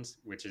sound,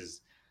 which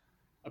is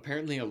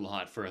apparently a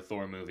lot for a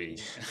Thor movie.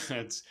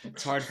 it's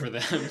hard for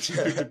them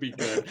to be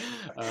good.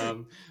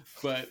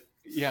 But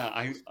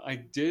yeah, I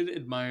did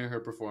admire her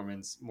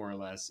performance more or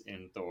less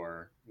in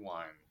Thor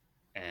 1.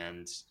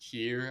 And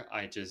here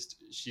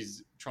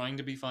she's trying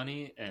to be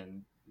funny,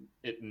 and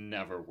it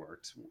never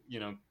worked.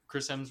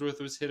 Chris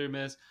Hemsworth was hit or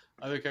miss.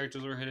 Other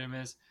characters were hit or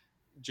miss.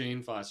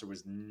 Jane Foster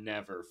was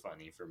never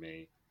funny for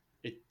me.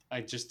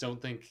 I just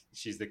don't think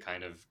she's the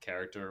kind of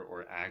character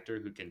or actor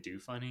who can do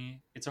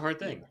funny. It's a hard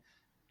thing.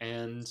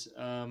 And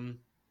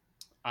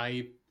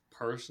I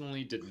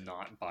personally did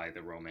not buy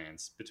the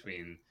romance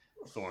between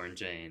Thor and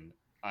Jane.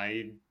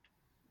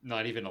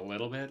 Not even a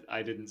little bit.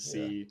 I didn't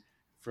see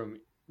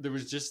there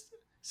was just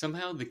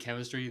somehow the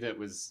chemistry that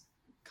was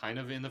kind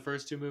of in the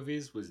first two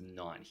movies was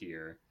not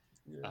here.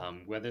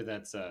 Whether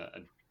that's a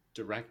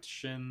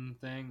direction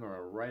thing or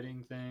a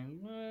writing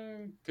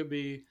thing, could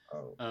be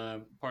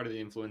part of the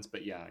influence.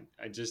 But yeah,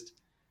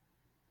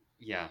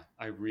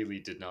 I really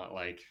did not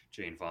like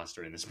Jane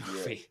Foster in this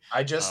movie.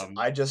 Yeah.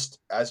 I just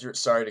as you're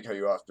sorry to cut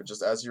you off, but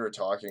just as you were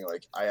talking,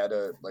 like I had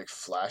a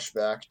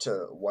flashback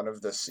to one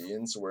of the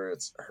scenes where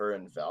it's her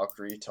and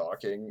Valkyrie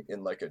talking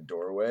in like a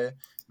doorway,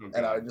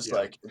 and I was just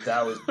like,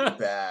 that was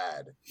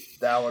bad.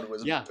 That one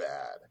was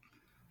bad.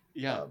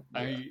 Yeah,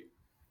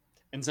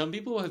 and some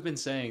people have been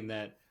saying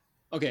that.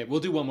 Okay, we'll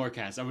do one more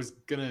cast. I was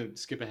gonna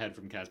skip ahead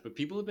from cast, but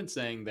people have been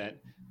saying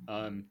that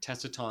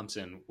Tessa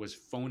Thompson was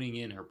phoning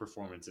in her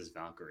performance as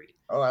Valkyrie.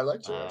 Oh, I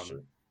liked her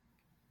actually.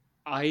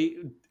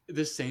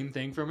 The same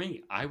thing for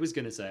me. I was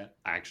gonna say,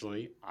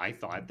 actually, I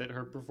thought that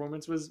her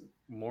performance was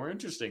more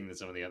interesting than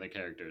some of the other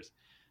characters.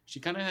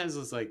 She kind of has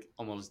this like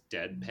almost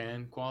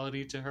deadpan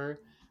quality to her,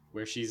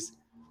 where she's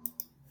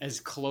as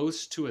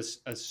close to a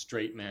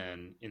straight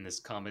man in this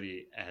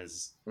comedy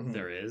as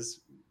there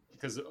is,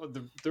 because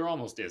there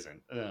almost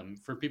isn't.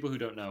 For people who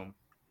don't know,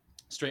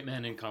 straight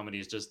man in comedy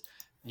is just,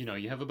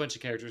 you have a bunch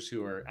of characters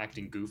who are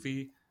acting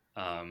goofy,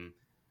 and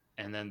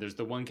then there's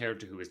the one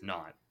character who is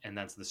not, and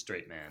that's the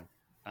straight man.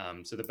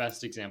 So the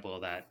best example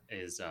of that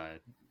is, at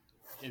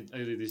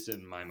least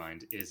in my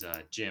mind, is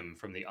Jim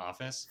from The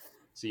Office.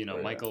 So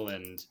Michael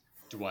and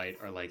Dwight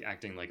are like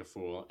acting like a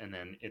fool, and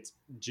then it's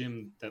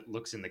Jim that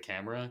looks in the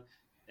camera,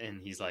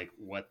 and he's like,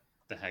 "What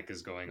the heck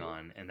is going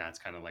on?" And that's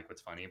kind of like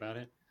what's funny about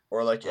it.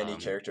 Or like any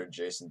character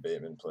Jason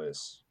Bateman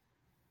plays.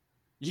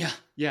 Yeah.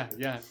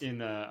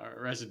 In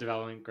Arrested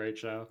Development, great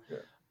show.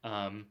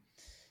 Yeah.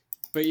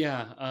 But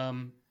yeah,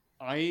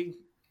 I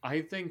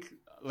think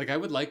like I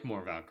would like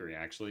more Valkyrie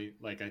actually.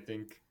 Like I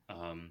think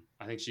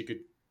she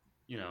could,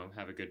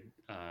 have a good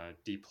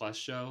D+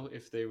 show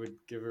if they would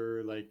give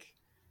her like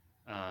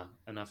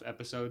enough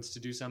episodes to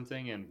do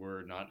something, and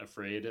we're not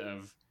afraid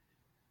of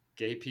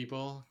gay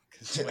people.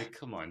 Because like,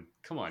 come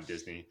on,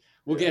 Disney.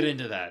 We'll get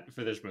into that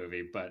for this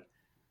movie, but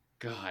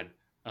God.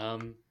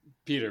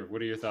 Peter,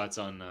 what are your thoughts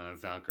on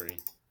Valkyrie?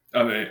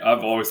 I mean,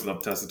 I've always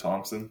loved Tessa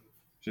Thompson.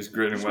 She's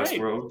great in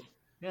Westworld.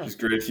 Yeah. She's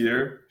great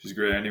here. She's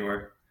great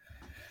anywhere.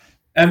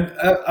 And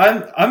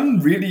I'm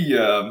really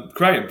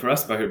quite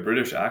impressed by her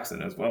British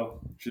accent as well.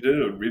 She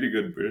did a really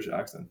good British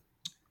accent.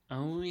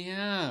 Oh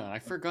yeah, I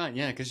forgot.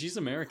 Yeah, because she's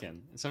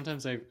American.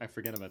 Sometimes I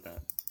forget about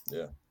that.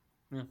 Yeah.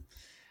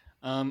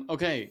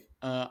 Okay.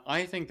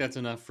 I think that's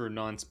enough for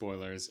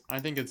non-spoilers. I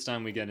think it's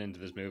time we get into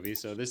this movie.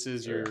 So this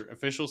is your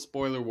official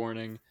spoiler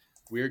warning.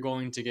 We're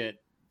going to get,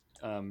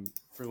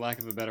 for lack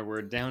of a better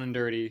word, down and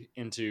dirty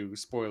into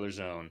spoiler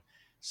zone.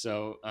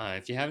 So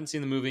if you haven't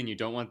seen the movie and you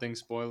don't want things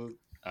spoiled,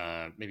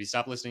 maybe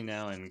stop listening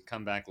now and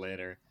come back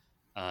later.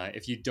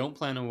 If you don't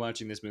plan on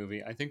watching this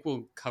movie, I think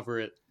we'll cover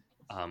it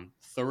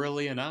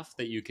thoroughly enough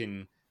that you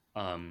can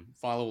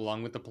follow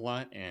along with the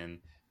plot and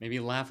maybe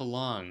laugh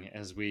along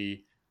as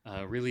we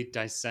really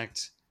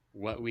dissect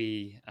what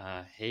we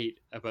hate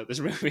about this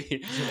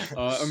movie,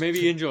 or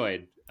maybe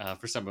enjoyed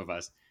for some of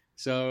us.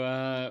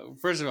 So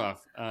first of all,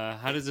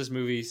 how does this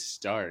movie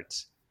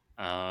start?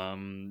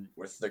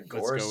 With the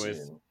Gorr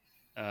scene.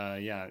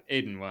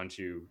 Aidan, why don't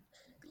you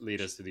lead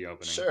us to the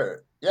opening?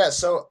 Sure. Yeah,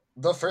 so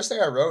the first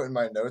thing I wrote in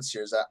my notes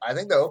here is that I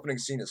think the opening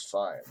scene is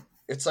fine.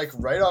 It's like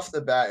right off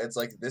the bat, it's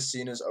like this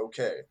scene is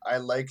okay. I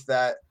like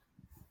that.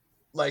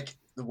 Like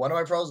one of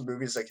my problems with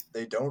movies, like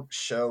they don't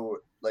show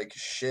like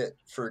shit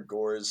for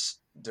Gorr's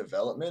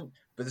development,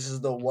 but this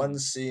is the one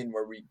scene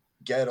where we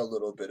get a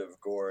little bit of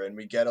Gorr and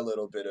we get a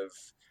little bit of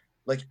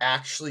like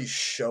actually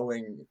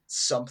showing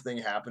something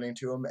happening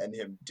to him and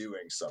him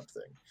doing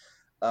something.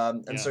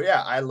 So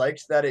I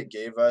liked that it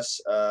gave us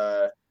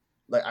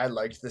like I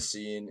liked the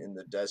scene in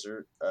the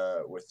desert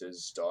with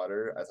his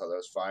daughter. I thought that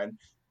was fine.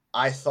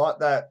 I thought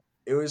that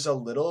it was a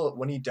little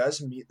when he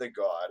does meet the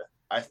god,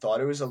 I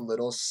thought it was a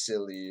little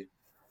silly.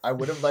 I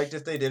would have liked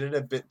if they did it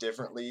a bit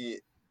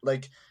differently.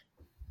 Like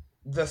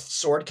the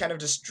sword kind of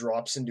just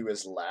drops into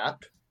his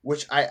lap,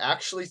 which I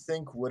actually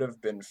think would have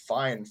been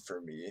fine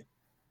for me,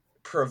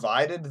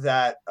 provided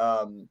that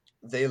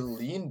they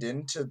leaned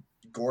into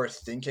Gorr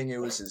thinking it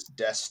was his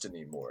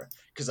destiny more.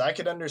 Because I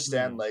could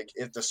understand like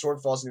if the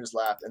sword falls into his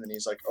lap and then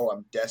he's like, "Oh,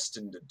 I'm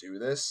destined to do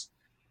this,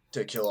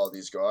 to kill all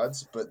these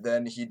gods," but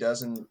then he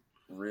doesn't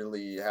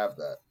really have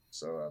that.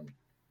 So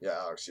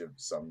Alex, you have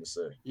something to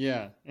say.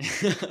 Yeah.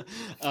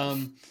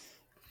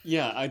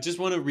 I just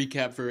want to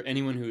recap for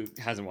anyone who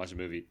hasn't watched the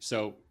movie.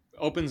 So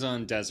opens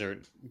on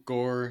desert.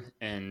 Gorr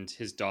and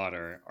his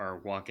daughter are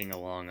walking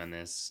along on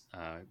this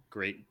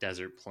great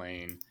desert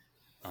plain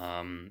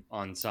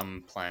on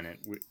some planet,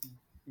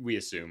 we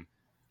assume.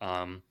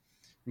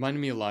 Reminded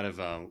me a lot of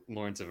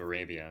Lawrence of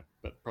Arabia,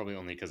 but probably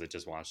only because I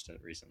just watched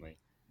it recently.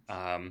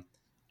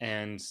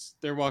 And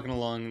they're walking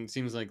along. It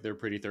seems like they're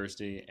pretty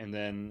thirsty. And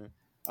then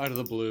out of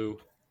the blue,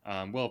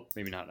 well,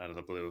 maybe not out of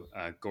the blue,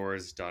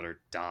 Gorr's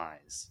daughter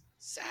dies.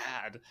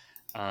 Sad.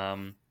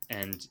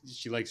 And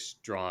she likes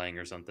drawing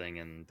or something,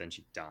 and then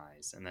she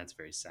dies, and that's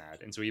very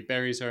sad. And so he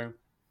buries her,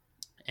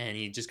 and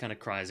he just kind of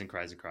cries and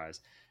cries and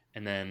cries.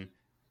 And then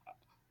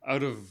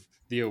out of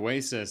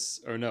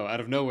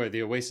nowhere,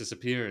 the oasis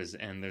appears,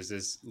 and there's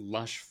this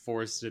lush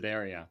forested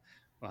area,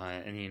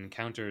 and he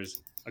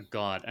encounters a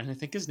god, and I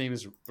think his name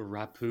is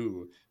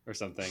Rapu or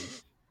something,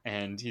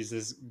 and he's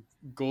this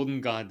golden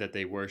god that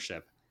they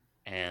worship,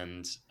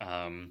 and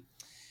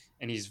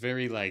he's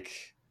very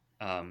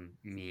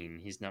mean.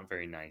 He's not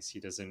very nice. He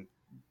doesn't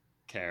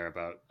care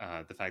about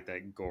the fact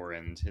that Gorr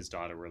and his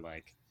daughter were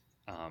like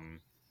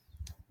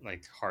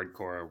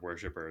hardcore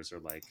worshippers, or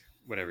like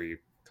whatever you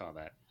call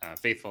that,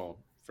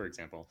 faithful, for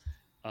example.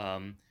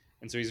 And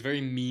so he's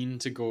very mean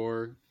to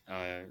Gorr,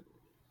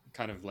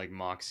 kind of like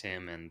mocks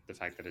him and the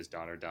fact that his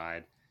daughter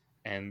died,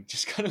 and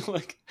just kind of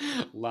like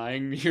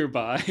lying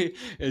nearby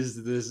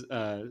is this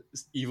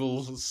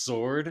evil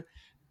sword,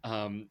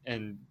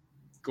 and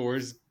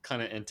Gorr's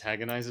kind of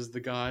antagonizes the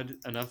god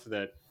enough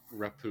that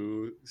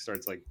Rapu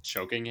starts like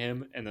choking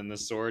him, and then the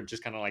sword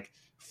just kind of like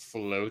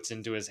floats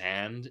into his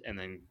hand, and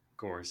then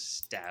Gorr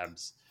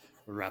stabs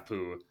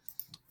Rapu.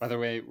 By the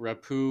way,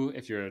 Rapu,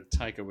 if you're a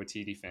Taika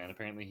Waititi fan,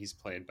 apparently he's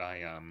played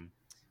by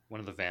one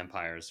of the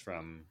vampires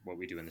from What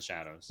We Do in the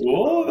Shadows.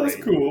 Oh, that's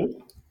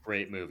cool.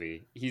 Great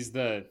movie. He's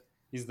the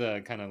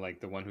kind of like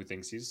the one who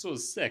thinks he's so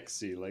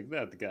sexy, like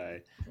that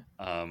guy.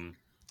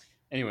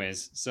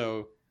 Anyways,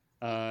 so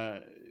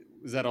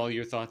is that all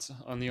your thoughts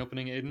on the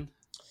opening, Aidan?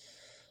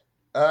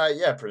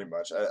 Yeah, pretty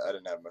much. I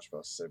didn't have much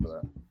else to say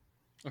about that.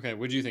 Okay,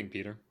 what do you think,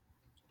 Peter?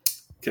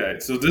 Okay,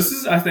 so this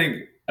is I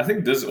think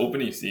this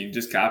opening scene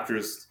just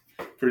captures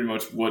pretty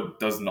much what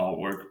does not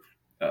work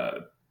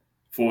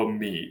for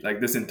me. Like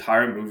this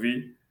entire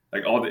movie,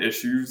 like all the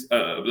issues,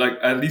 like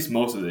at least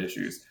most of the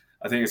issues,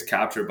 I think is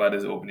captured by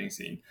this opening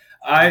scene.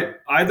 I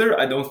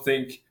don't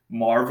think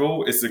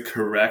Marvel is the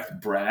correct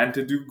brand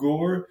to do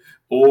Gorr,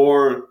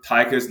 or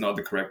Taika is not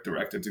the correct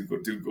director to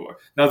do Gorr.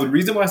 Now, the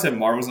reason why I said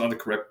Marvel is not the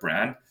correct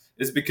brand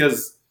is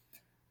because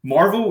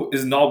Marvel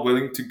is not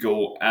willing to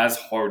go as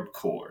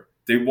hardcore.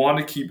 They want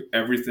to keep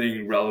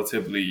everything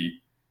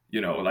relatively,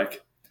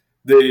 like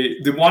they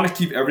want to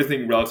keep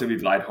everything relatively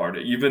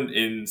lighthearted, even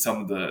in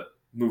some of the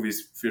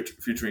movies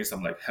featuring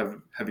some like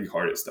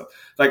heavy-hearted stuff.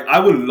 Like I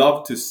would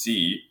love to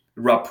see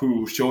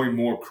Rapu showing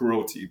more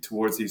cruelty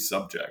towards these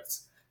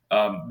subjects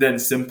than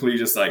simply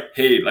just like,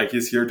 hey, like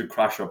he's here to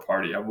crash our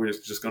party and we're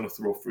just gonna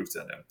throw fruits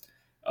at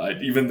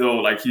him. Even though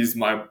like he's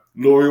my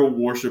loyal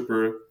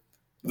worshiper,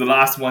 the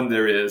last one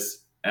there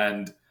is,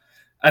 and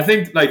I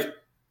think like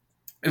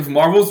if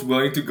Marvel's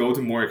willing to go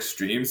to more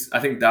extremes,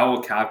 I think that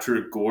will capture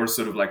Gorr's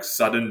sort of like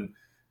sudden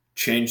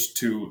change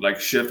to like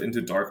shift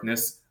into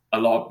darkness a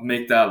lot,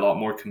 make that a lot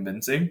more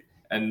convincing.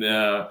 And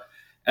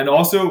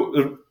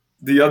also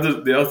the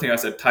other thing I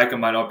said, Taika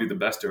might not be the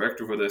best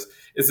director for this,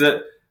 is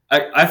that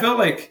I feel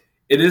like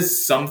it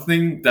is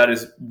something that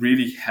is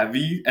really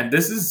heavy, and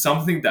this is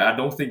something that I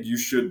don't think you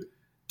should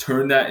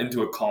turn that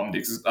into a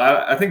comedy. 'Cause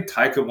I think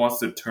Taika wants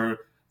to turn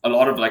a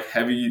lot of like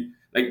heavy,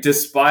 like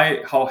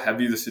despite how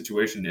heavy the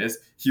situation is,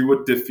 he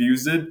would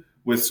diffuse it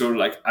with sort of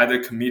like either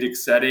comedic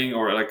setting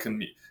or like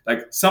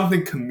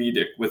something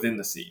comedic within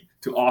the scene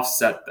to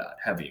offset that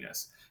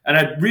heaviness. And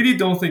I really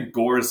don't think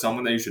Gorr is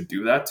someone that you should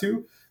do that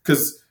to,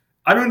 because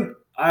I'm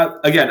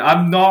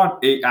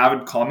not a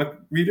avid comic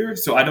reader,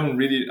 so I'm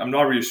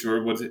not really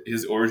sure what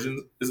his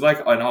origin is like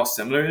and how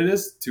similar it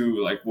is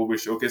to like what we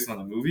showcased on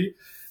the movie.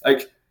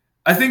 Like,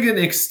 I think an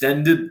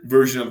extended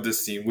version of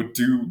this scene would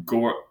do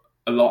Gorr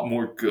a lot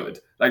more good,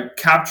 like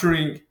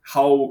capturing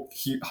how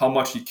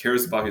much he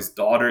cares about his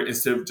daughter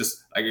instead of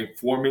just like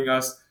informing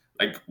us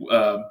like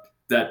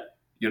that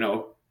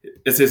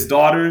it's his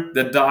daughter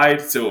that died,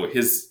 so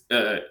he's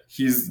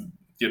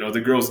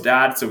the girl's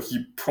dad, so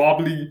he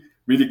probably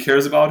really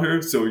cares about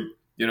her, so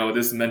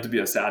this is meant to be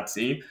a sad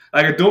scene.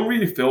 Like I don't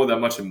really feel that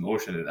much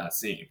emotion in that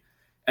scene,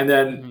 and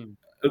then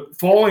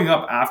following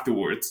up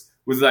afterwards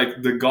with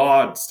like the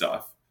god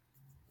stuff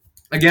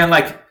again,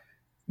 like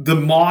the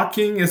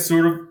mocking is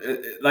sort of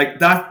like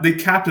that. They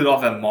capped it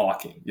off at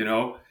mocking,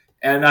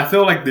 and I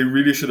feel like they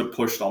really should have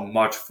pushed on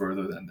much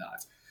further than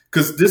that,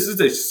 because this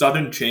is a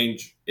sudden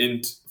change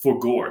for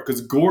Gorr,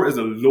 because Gorr is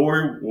a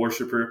loyal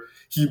worshiper.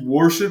 He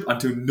worshipped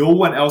until no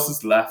one else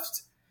is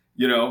left.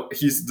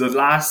 He's the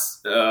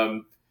last.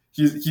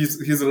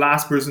 He's the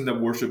last person that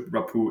worshipped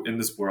Rapu in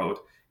this world,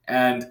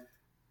 and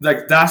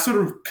like that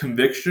sort of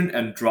conviction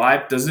and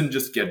drive doesn't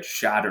just get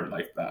shattered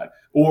like that,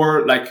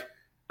 or like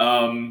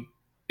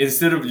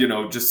instead of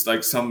just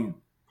like some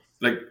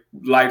like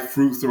light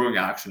fruit throwing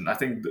action. I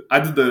think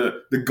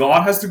either the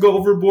god has to go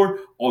overboard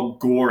or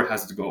Gorr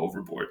has to go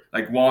overboard,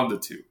 like one of the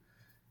two.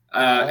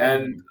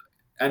 And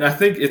I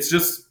think it's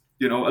just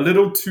a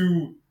little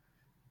too.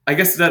 I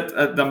guess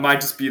that might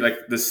just be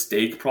like the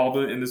stake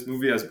problem in this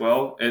movie as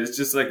well. It's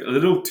just like a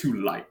little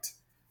too light.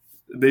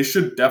 They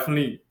should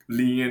definitely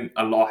lean in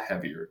a lot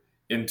heavier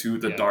into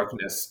the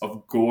darkness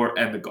of Gorr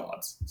and the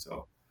gods.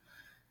 So.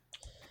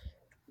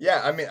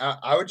 Yeah, I mean,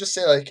 I would just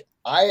say, like,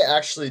 I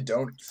actually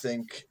don't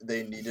think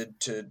they needed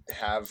to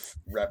have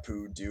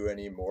Rapu do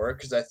any more,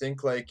 because I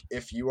think, like,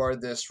 if you are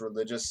this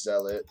religious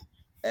zealot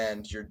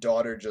and your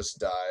daughter just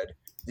died,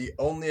 the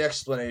only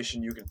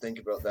explanation you can think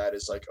about that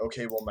is, like,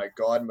 okay, well, my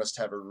god must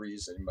have a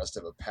reason, he must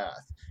have a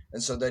path.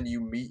 And so then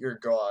you meet your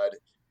god,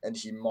 and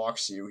he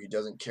mocks you, he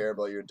doesn't care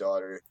about your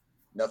daughter,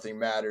 nothing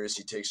matters,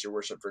 he takes your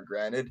worship for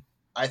granted.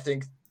 I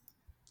think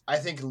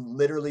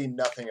literally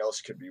nothing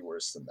else could be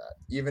worse than that.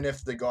 Even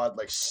if the god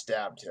like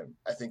stabbed him,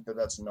 I think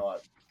that's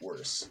not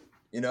worse.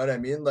 You know what I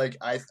mean? Like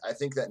I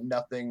think that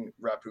nothing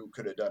Rapu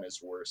could have done is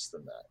worse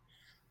than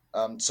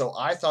that. So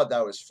I thought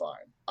that was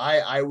fine.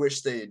 I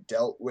wish they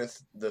dealt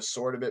with the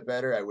sword a bit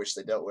better. I wish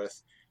they dealt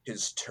with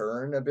his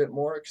turn a bit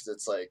more, because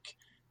it's like,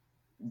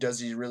 does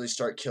he really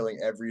start killing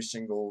every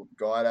single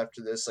god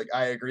after this? Like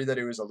I agree that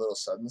it was a little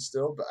sudden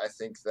still, but I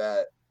think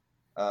that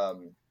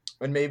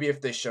and maybe if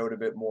they showed a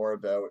bit more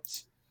about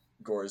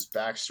Gorr's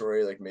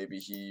backstory, like maybe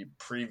he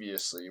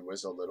previously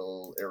was a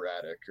little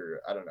erratic, or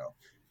I don't know.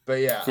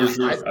 But yeah, for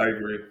sure, I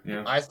agree.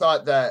 Yeah, I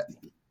thought that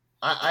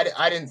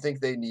I didn't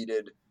think they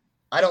needed.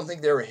 I don't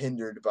think they were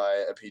hindered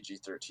by a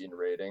PG-13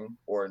 rating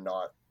or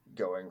not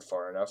going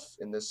far enough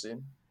in this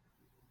scene.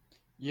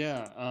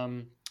 Yeah,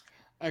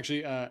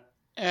 actually,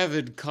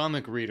 avid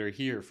comic reader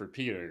here for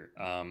Peter.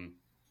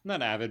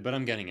 Not avid, but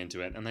I'm getting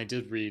into it. And I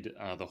did read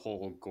the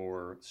whole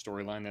Gorr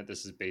storyline that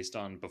this is based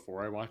on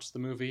before I watched the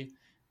movie.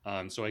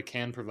 So I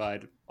can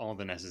provide all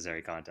the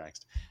necessary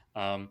context.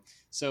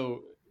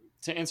 So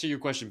to answer your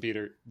question,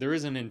 Peter, there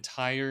is an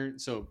entire.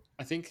 So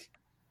I think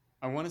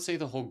I want to say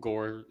the whole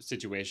Gorr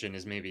situation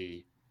is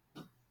maybe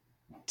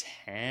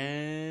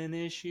 10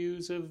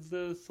 issues of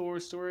the Thor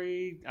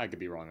story. I could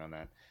be wrong on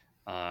that.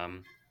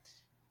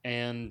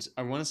 And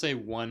I want to say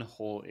one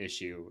whole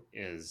issue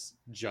is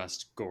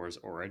just Gorr's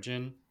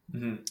origin,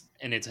 and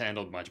it's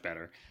handled much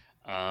better.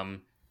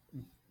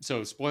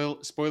 So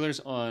spoilers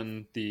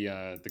on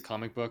the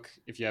comic book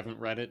if you haven't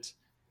read it.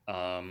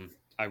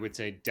 I would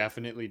say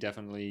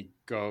definitely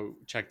go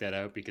check that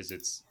out because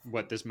it's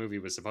what this movie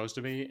was supposed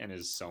to be and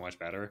is so much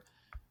better.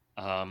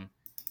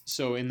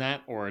 So in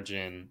that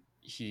origin,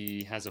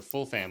 he has a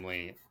full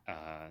family,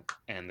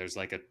 and there's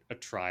like a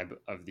tribe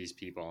of these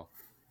people.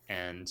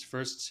 And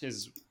first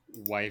his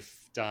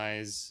wife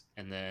dies,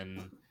 and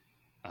then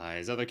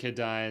his other kid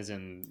dies,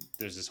 and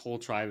there's this whole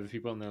tribe of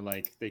people, and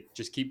they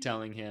just keep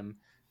telling him,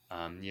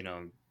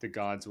 the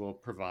gods will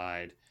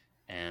provide.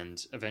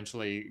 And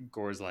eventually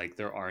Gorr's like,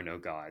 there are no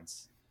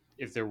gods.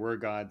 If there were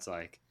gods,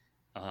 why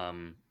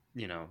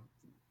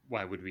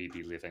would we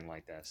be living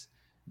like this?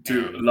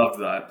 Dude, love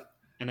that.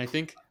 And I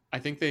think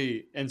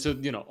they, and so,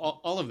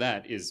 all of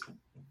that is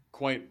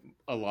quite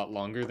a lot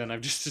longer than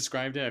I've just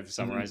described it. I've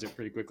summarized it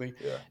pretty quickly.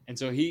 Yeah. And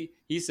so he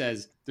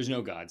says there's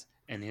no gods,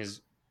 and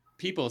his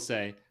people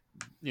say,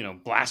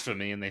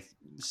 blasphemy, and they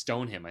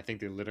stone him. I think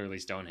they literally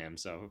stone him.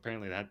 So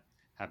apparently that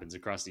happens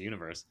across the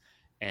universe.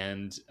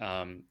 And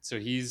so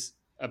he's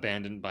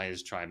abandoned by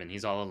his tribe, and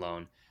he's all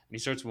alone, and he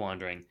starts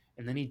wandering,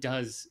 and then he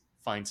does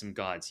find some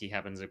gods. He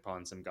happens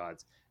upon some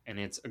gods, and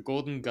it's a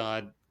golden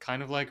god,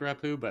 kind of like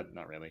Rapu, but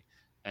not really,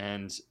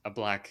 and a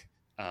black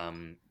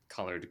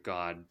colored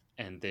god,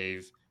 and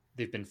they've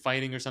been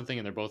fighting or something,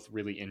 and they're both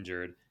really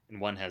injured,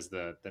 and one has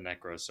the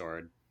necro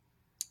sword.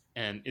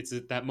 And it's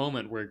at that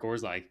moment where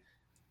Gorr's like,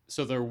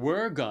 so there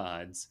were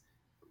gods,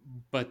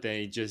 but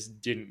they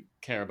just didn't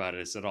care about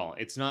us at all.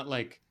 It's not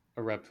like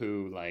a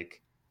Rapu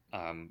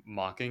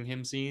mocking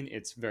him scene.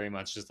 It's very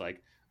much just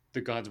like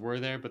the gods were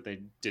there, but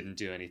they didn't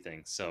do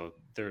anything, so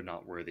they're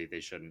not worthy. They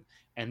shouldn't.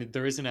 And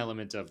there is an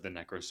element of the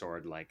necro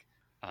sword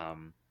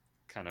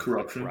kind of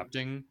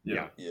corrupting,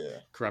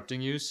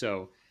 corrupting you.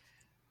 So,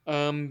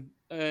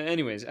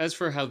 anyways, as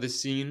for how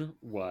this scene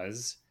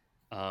was,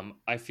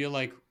 I feel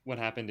like what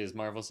happened is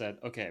Marvel said,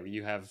 okay,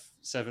 you have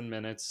 7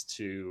 minutes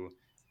to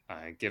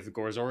give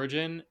Gorr's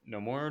origin, no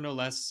more, no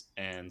less.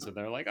 And so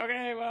they're like,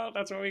 okay, well,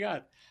 that's what we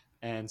got.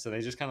 And so they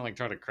just kind of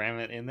try to cram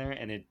it in there,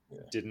 and it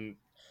didn't.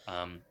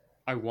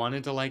 I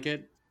wanted to like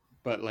it,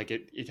 but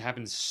it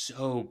happened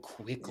so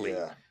quickly.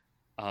 Yeah.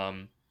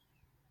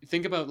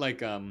 Think about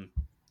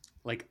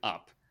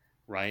Up,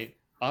 right?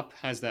 Up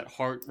has that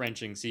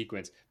heart-wrenching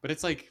sequence, but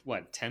it's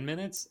 10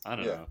 minutes? I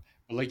don't know.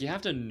 But you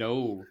have to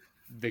know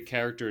the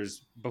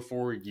characters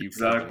before you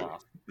kill them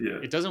off. Yeah.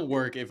 It doesn't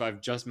work if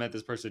I've just met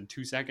this person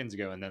 2 seconds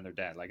ago and then they're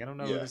dead. I don't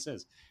know who this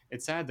is.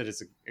 It's sad that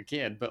it's a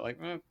kid, but I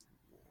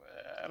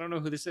don't know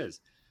who this is.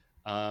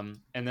 And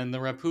then the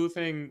Rapu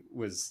thing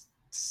was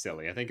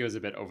silly. I think it was a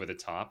bit over the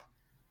top.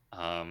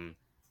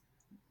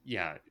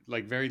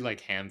 Very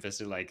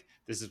ham-fisted.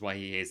 This is why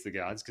he hates the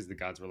gods, because the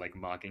gods were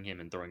mocking him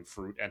and throwing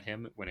fruit at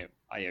him when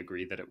I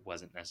agree that it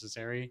wasn't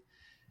necessary.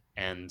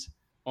 And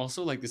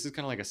also this is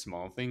kind of a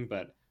small thing,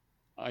 but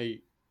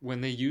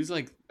when they use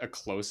a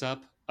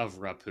close-up of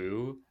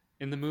Rapu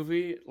in the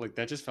movie,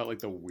 that just felt like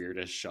the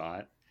weirdest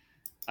shot.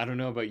 I don't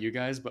know about you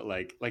guys, but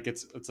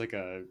it's like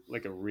a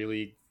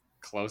really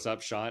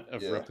close-up shot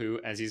of Rapu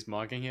as he's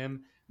mocking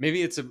him.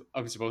 Maybe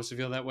I'm supposed to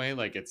feel that way,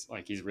 it's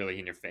he's really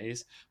in your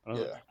face.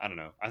 I don't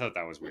know. I thought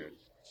that was weird.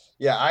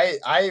 Yeah,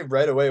 I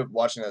right away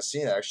watching that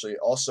scene, actually.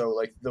 Also,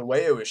 the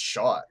way it was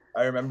shot,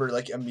 I remember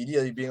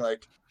immediately being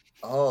like,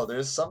 oh,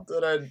 there's something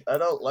I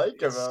don't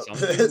like about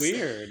this.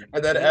 Weird.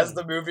 And then as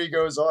the movie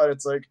goes on,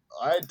 it's like,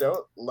 I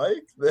don't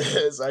like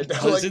this. I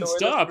don't like the way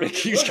stop. It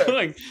keeps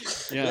going.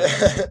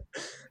 Yeah.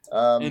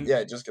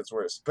 It just gets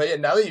worse. But yeah,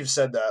 now that you've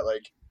said that,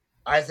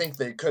 I think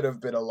they could have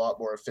been a lot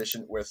more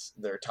efficient with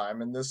their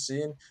time in this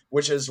scene,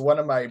 which is one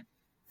of my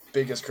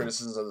biggest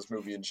criticisms of this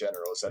movie in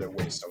general, is that it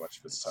wastes so much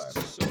of its time.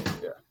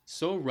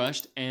 So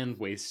rushed and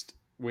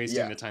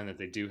wasting the time that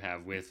they do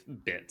have with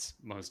bits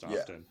most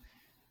often.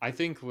 I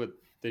think what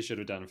they should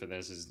have done for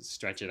this is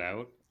stretch it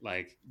out,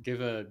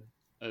 give a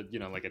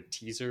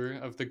teaser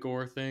of the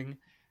Gorr thing.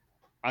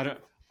 I don't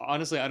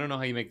know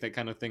how you make that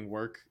kind of thing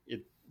work.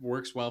 It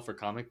works well for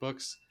comic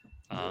books,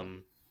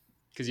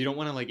 because you don't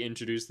want to like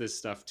introduce this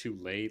stuff too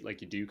late.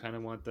 Like you do kind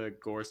of want the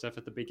gore stuff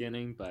at the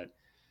beginning, but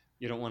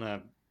you don't want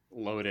to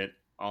load it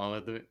all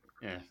at the.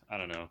 I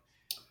don't know.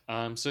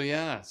 So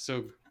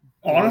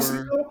honestly,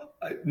 though,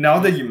 now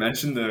that you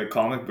mentioned the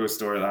comic book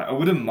storyline, I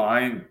wouldn't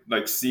mind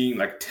like seeing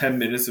like 10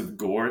 minutes of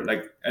Gorr,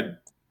 like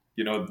at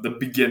the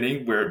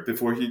beginning where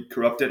before he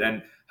corrupted,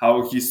 and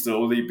how he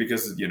slowly,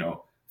 because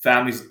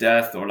family's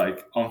death or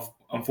like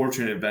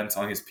unfortunate events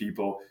on his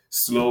people,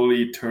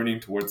 slowly turning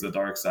towards the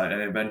dark side,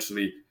 and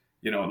eventually,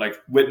 like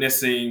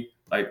witnessing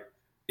like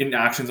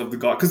inactions of the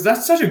god. Because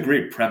that's such a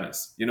great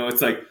premise.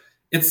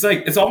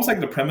 It's almost like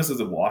the premise of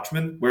the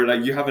Watchmen, where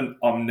like you have an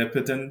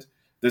omnipotent,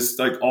 this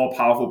like all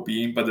powerful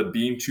being, but the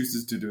being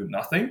chooses to do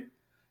nothing.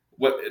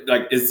 What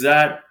like is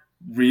that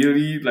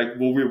really like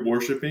what we're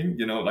worshiping?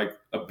 Like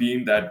a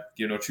being that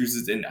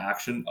chooses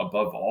inaction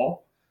above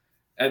all.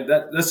 And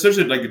that's such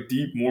a like a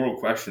deep moral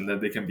question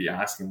that they can be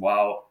asking.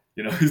 Wow,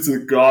 it's a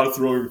god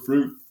throwing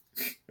fruit.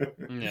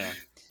 Yeah.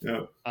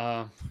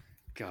 Yeah.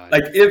 God.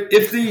 Like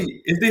if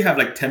they have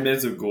like 10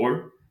 minutes of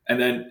Gorr, and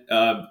then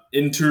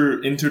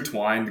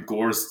intertwined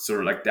Gorr's sort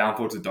of like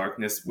downfall to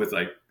darkness with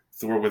like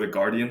Thor with the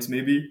Guardians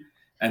maybe,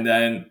 and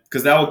then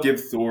because that will give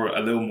Thor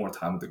a little more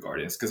time with the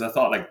Guardians. Because I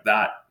thought like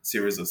that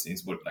series of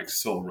scenes would like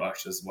so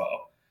rush as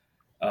well.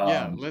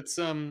 Let's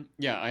I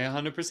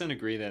 100%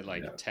 agree that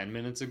like 10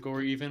 minutes of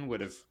Gorr even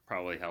would have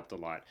probably helped a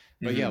lot.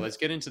 But yeah, let's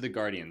get into the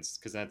Guardians,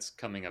 because that's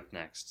coming up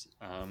next.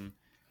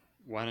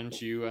 Why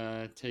don't you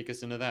take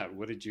us into that?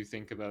 What did you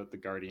think about the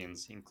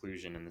Guardians'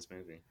 inclusion in this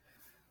movie?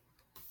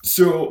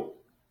 So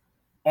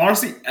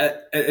honestly,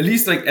 at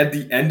least like at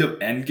the end of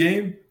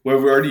Endgame, where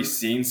we're already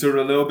seeing sort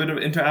of a little bit of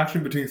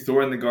interaction between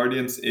Thor and the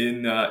Guardians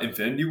in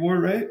Infinity War,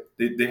 right?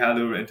 They had a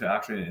little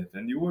interaction in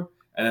Infinity War,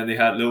 and then they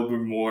had a little bit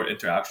more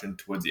interaction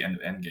towards the end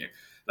of Endgame.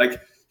 Like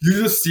you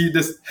just see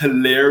this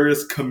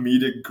hilarious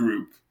comedic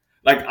group.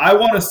 Like I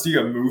want to see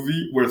a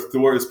movie where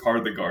Thor is part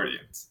of the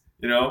Guardians,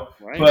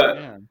 Right, but.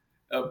 Yeah.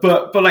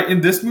 But like in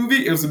this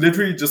movie, it was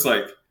literally just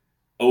like,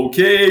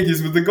 okay,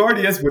 he's with the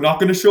Guardians. We're not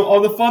going to show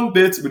all the fun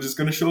bits. We're just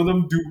going to show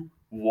them do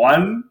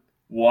one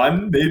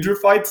major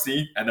fight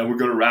scene, and then we're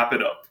going to wrap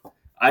it up.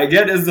 I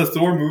get it's a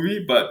Thor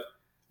movie, but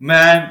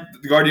man,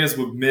 the Guardians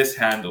were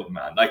mishandled,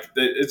 man. Like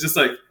it's just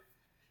like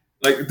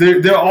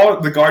they're all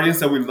the Guardians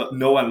that we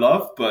know and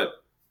love, but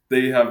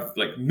they have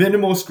like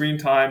minimal screen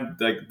time.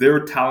 Like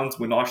their talents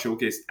were not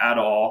showcased at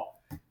all.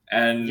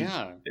 And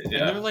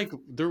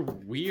they're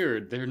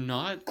weird. They're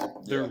not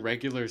their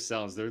regular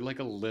selves. They're like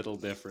a little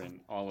different,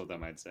 all of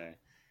them, I'd say.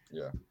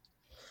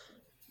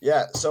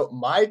 Yeah, so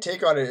my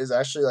take on it is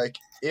actually like,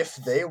 if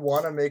they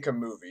want to make a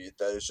movie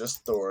that is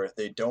just Thor,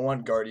 they don't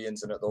want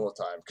Guardians in it the whole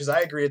time. Because I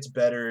agree it's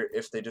better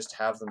if they just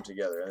have them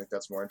together. I think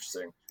that's more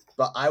interesting.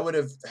 But I would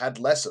have had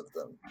less of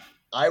them.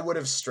 I would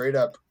have straight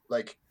up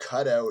like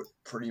cut out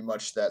pretty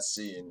much that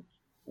scene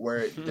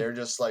where they're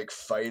just like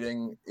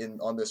fighting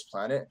on this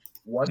planet.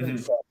 Wasn't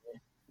funny,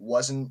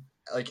 wasn't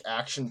like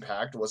action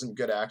packed, wasn't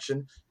good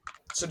action.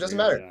 So it doesn't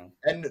matter.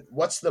 Yeah. And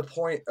what's the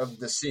point of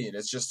the scene?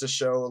 It's just to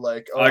show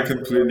like, oh, I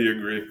completely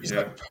agree.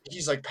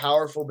 He's like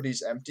powerful, but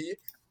he's empty.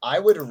 I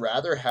would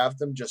rather have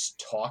them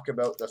just talk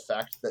about the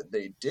fact that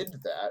they did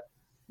that,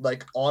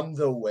 like on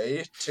the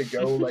way to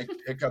go like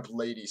pick up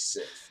Lady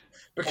Sif.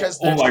 Because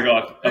oh my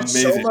god,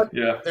 amazing!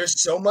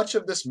 There's so much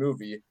of this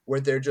movie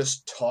where they're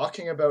just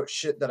talking about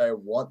shit that I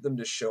want them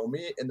to show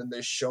me, and then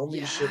they show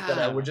me shit that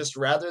I would just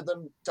rather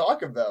them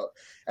talk about.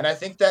 And I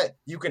think that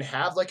you can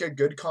have like a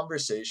good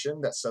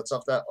conversation that sets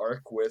off that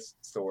arc with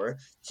Thor.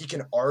 He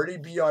can already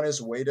be on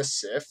his way to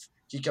Sif.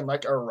 He can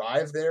like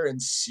arrive there and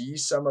see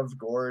some of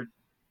Gorr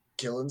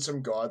killing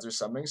some gods or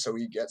something, so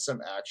he gets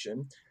some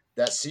action.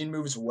 That scene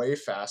moves way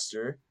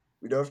faster.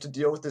 We don't have to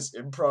deal with this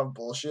improv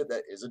bullshit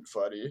that isn't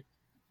funny.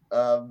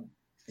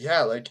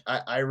 Like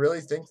I really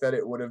think that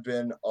it would have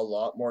been a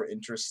lot more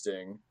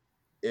interesting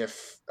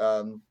if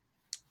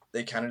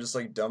they kind of just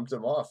like dumped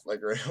him off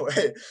like right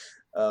away.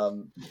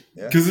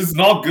 Because it's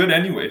not good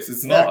anyways.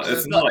 It's not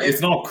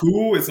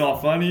cool. It's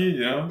not funny.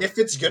 If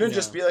it's gonna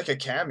just be like a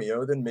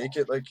cameo, then make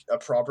it like a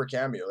proper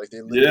cameo. Like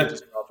they literally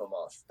just drop him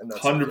off. And that's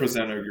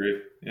 100%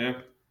 agree.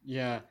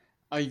 Yeah.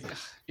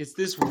 It's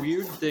this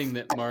weird thing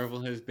that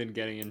Marvel has been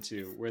getting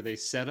into, where they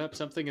set up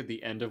something at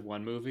the end of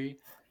one movie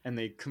and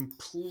they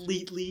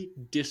completely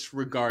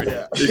disregard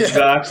it.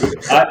 Exactly.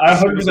 I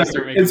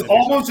 100%. It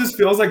almost just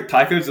feels like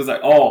Taika's just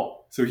like,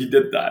 oh, so he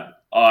did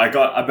that. I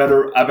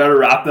better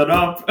wrap that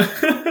up.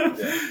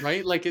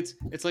 Right? Like it's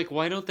like,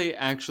 why don't they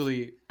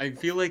actually? I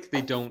feel like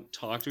they don't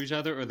talk to each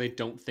other, or they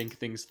don't think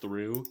things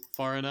through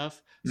far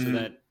enough, so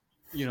that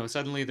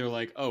suddenly they're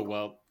like, oh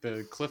well,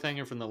 the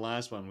cliffhanger from the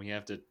last one we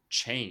have to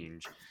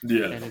change.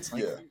 And it's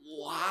like,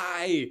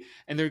 why?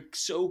 And they're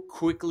so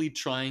quickly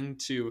trying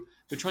to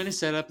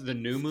set up the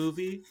new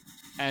movie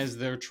as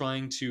they're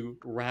trying to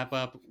wrap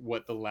up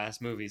what the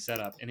last movie set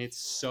up, and it's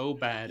so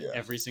bad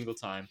every single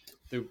time.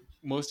 The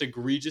most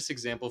egregious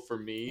example for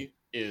me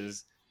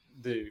is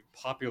the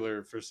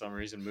popular, for some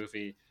reason,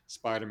 movie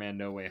Spider-Man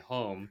No Way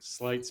Home.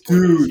 Slight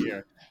spoilers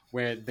here,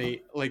 where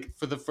they like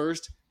for the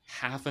first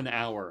half an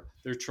hour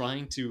they're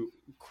trying to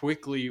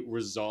quickly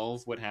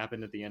resolve what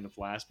happened at the end of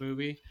last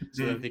movie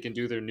so that they can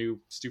do their new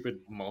stupid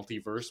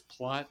multiverse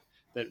plot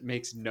that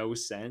makes no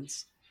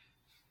sense.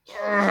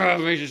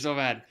 It makes you so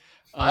bad.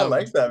 I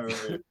liked that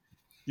movie.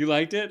 You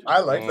liked it?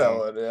 I liked that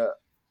one, yeah.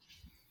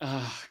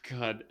 Oh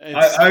god,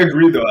 I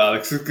agree though,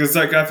 Alex, because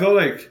like I feel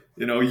like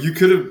You know, you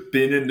could have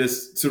been in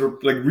this sort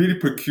of like really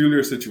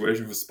peculiar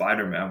situation for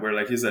Spider-Man, where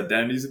like his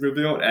identity is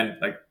revealed, and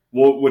like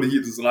what would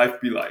his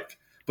life be like?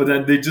 But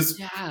then they just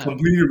Yeah,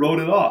 completely wrote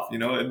it off, you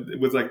know,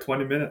 with like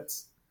 20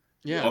 minutes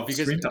yeah. of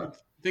Because screen time.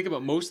 think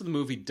about most of the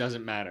movie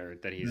doesn't matter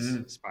that he's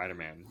Mhm.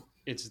 Spider-Man.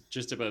 It's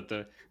just about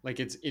the like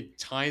it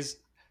ties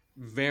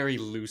very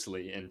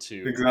loosely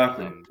into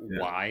Exactly. Yeah.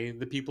 why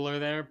the people are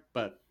there,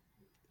 but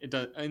it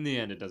does in the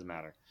end it doesn't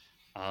matter.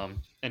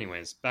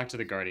 Anyways, back to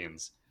the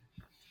Guardians.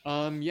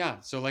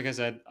 Yeah, so like I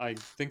said, I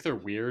think they're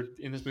weird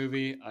in this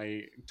movie.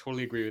 I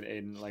totally agree with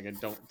Aiden. Like, I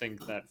don't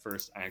think that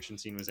first action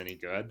scene was any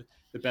good.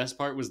 The best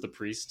part was the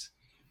priest.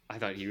 I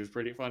thought he was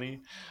pretty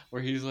funny,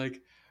 where he's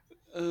like,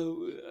 I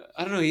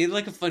don't know, he had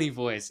like a funny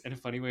voice and a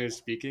funny way of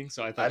speaking,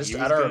 so I thought he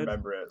I was don't good.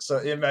 remember it, so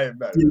it may have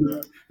been.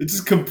 Dude, it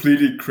just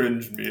completely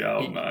cringed me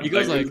out, He man.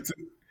 goes Like,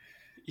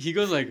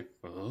 like,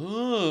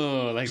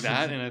 oh, like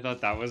that, and I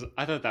thought that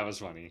was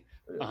funny.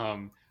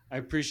 I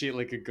appreciate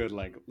like a good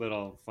like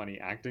little funny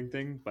acting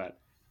thing, but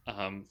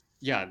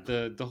yeah,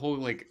 the whole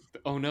like,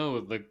 oh no,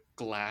 the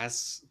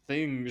glass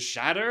thing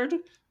shattered,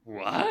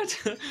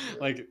 what?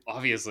 Like,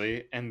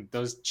 obviously, and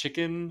those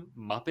chicken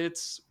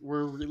muppets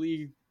were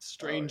really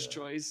strange yeah.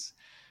 choice,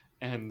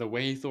 and the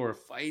way Thor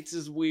fights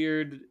is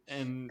weird,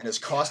 And his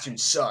costume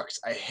sucks.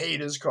 I hate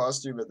his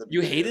costume at the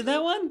you beginning. hated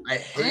that one. I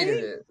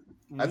hated it.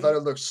 I thought it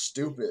looked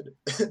stupid.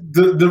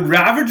 the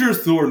Ravager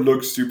Thor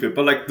looks stupid,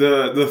 but like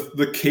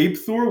the Cape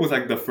Thor with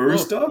like the fur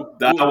stuff,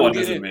 that one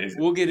is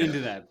amazing. We'll get Yeah. into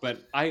that, but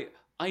I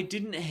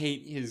didn't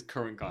hate his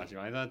current costume.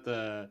 I thought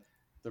the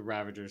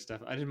Ravager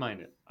stuff, I didn't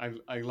mind it.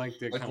 I liked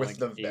the Like kind of with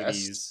like the 80s.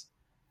 vest.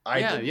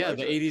 Yeah, didn't yeah, like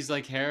the it. 80s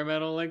like hair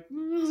metal, like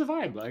it was a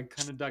vibe. I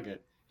kind of dug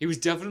it. He was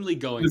definitely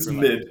going It's for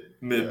like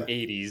mid. Yeah.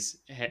 80s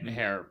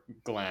hair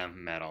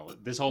glam metal.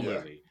 This whole Yeah.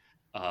 movie.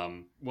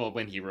 Well,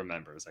 when he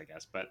remembers, I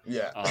guess, but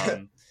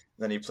Yeah.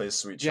 Then he plays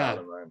Sweet Child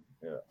of Mine.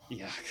 Yeah.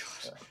 yeah,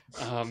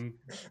 gosh.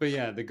 But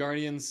yeah, the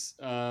Guardians.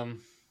 I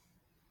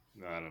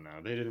don't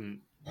know. They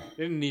didn't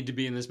need to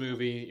be in this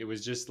movie. It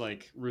was just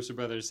like Russo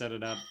brothers set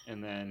it up,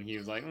 and then he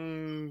was like,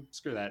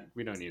 "Screw that,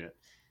 we don't need it,"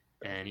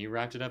 and he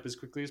wrapped it up as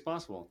quickly as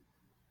possible.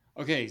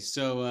 Okay,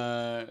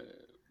 so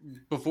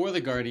before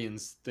the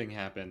Guardians thing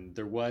happened,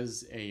 there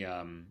was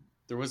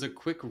a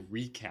quick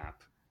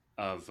recap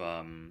of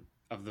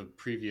the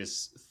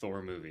previous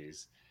Thor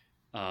movies.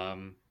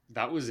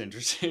 That was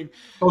interesting.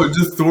 Oh, it's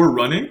just Thor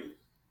running?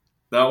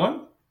 That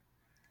one?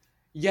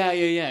 Yeah.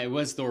 It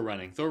was Thor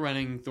running,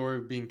 Thor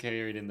being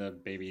carried in the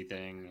baby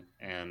thing,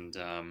 and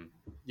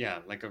yeah,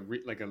 like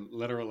a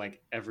literal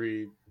like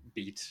every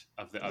beat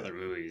of the other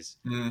movies.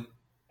 Mm.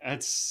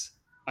 That's.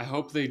 I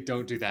hope they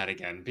don't do that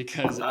again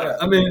because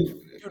I mean,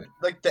 Dude,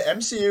 like the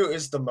MCU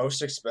is the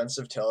most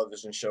expensive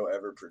television show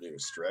ever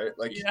produced, right?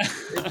 Like yeah,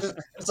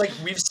 it's like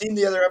we've seen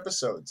the other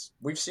episodes.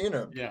 We've seen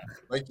them. yeah.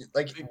 Like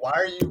why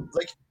are you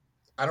like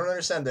I don't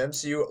understand. The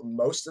MCU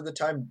most of the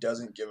time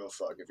doesn't give a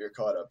fuck if you're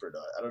caught up or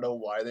not. I don't know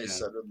why they Yeah.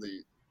 suddenly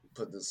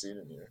put this scene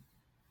in here.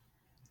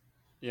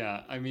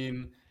 Yeah, I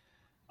mean,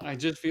 I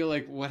just feel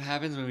like what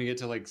happens when we get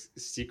to like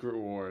Secret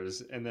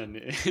Wars, and then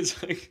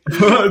it's like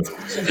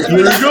here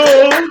we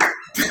go.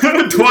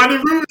 20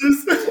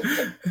 movies.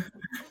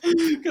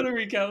 gotta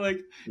recount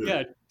like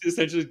yeah,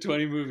 essentially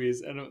 20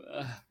 movies, and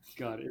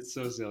God, it's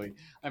so silly.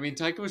 I mean,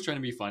 Taika was trying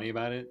to be funny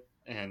about it,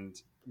 and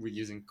we're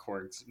using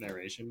Korg's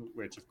narration,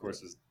 which of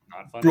course is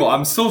not funny. Bro,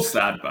 I'm so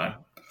sad, man.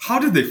 How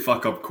did they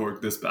fuck up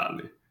Korg this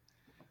badly?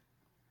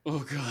 Oh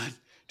God,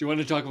 do you want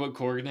to talk about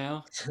Korg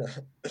now?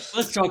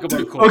 Let's talk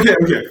about Korg.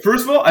 Okay.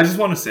 First of all, I just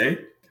want to say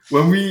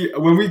when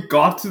we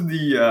got to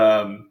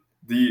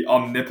the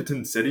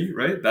omnipotent city,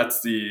 right?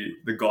 That's the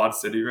god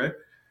city, right?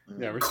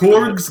 Yeah,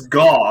 Korg's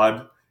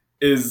god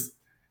has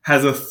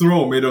a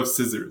throne made of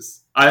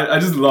scissors. I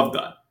just love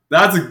that.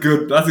 That's a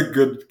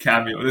good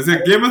cameo. It's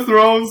like Game of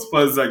Thrones,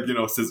 but it's like, you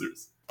know,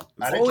 scissors.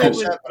 I didn't catch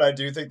that, but I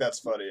do think that's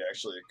funny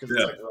actually because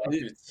Yeah. it's like rock,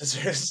 paper,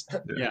 scissors.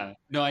 Yeah,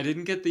 no, I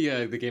didn't get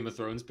the Game of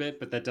Thrones bit,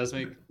 but that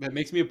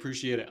makes me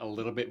appreciate it a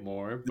little bit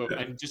more. But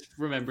I just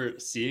remember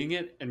seeing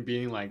it and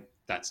being like,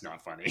 "That's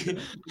not funny."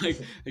 like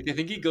I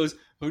think he goes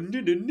like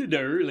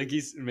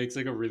he makes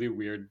like a really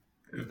weird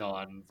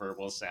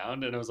non-verbal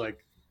sound, and I was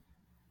like,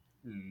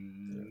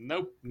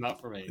 "Nope, not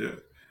for me." Yeah.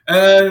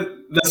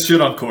 And let's shit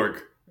on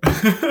Korg.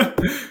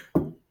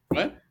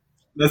 What?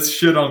 Let's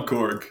shit on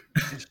Korg.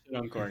 Shit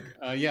on Korg.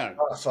 Yeah.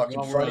 Not fucking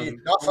Well, funny.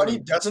 Not funny.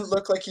 Doesn't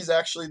look like he's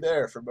actually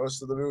there for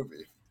most of the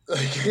movie.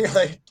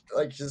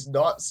 Like just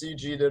not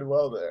CG did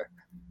well there.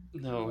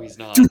 No, he's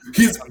not. Dude,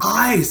 his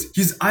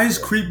eyes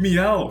creep me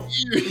out.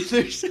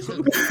 They're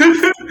so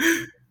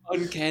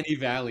uncanny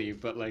valley,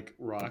 but like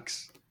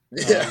rocks.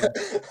 Yeah.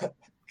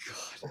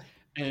 God.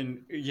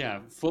 And yeah,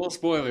 full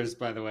spoilers,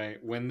 by the way.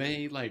 When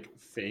they like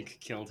fake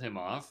killed him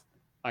off,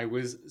 I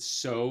was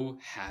so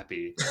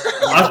happy.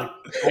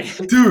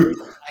 Dude,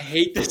 I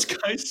hate this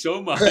guy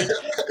so much.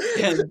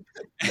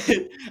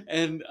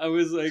 And I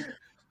was like,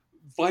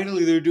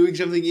 finally, they're doing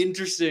something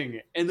interesting.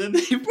 And then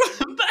they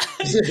brought him back.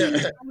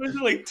 I was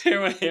like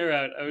tear my hair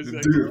out. I was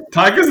like, dude,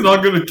 Taika's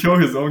not gonna kill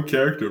his own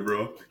character,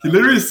 bro. He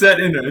literally said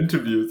in an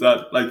interview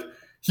that like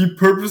he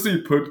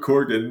purposely put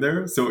Korg in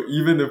there, so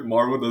even if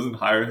Marvel doesn't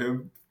hire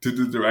him to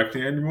do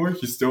directing anymore,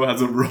 he still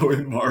has a role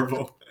in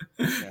Marvel.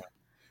 Yeah.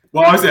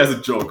 Well, obviously as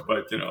a joke,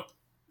 but you know.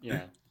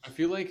 Yeah, I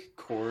feel like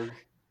Korg.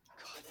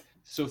 God.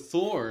 So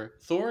Thor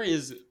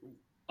is,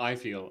 I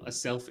feel, a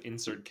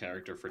self-insert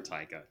character for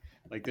Taika.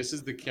 Like this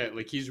is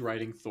like he's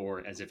writing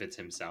Thor as if it's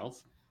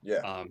himself.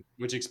 Yeah.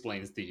 Which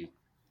explains the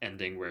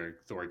ending where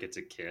Thor gets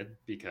a kid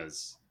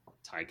because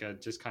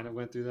Taika just kind of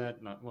went through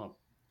that. Not well,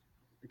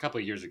 a couple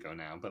of years ago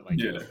now, but like,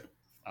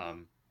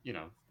 you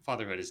know,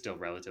 fatherhood is still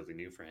relatively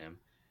new for him.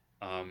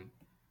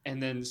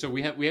 And then so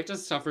we have to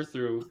suffer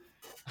through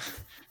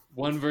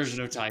one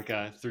version of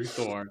Taika through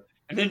Thor,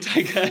 and then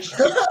Taika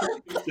actually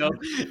himself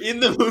in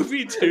the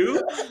movie too.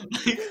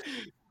 Like,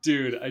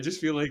 dude, I just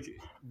feel like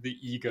the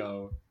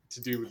ego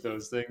to do with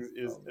those things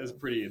is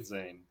pretty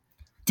insane.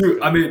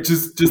 Dude, I mean,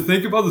 just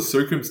think about the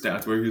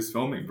circumstance where he was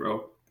filming,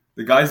 bro.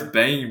 The guy's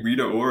banging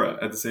Rita Ora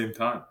at the same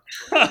time.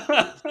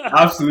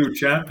 Absolute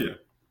champion.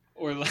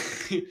 Or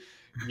like,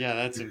 yeah,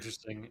 that's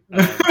interesting.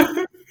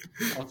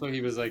 Also,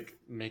 he was like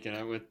making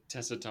out with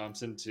Tessa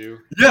Thompson too.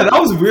 Yeah, that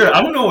was weird.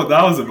 I don't know what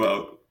that was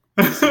about.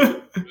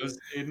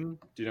 Aidan,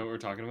 do you know what we're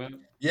talking about?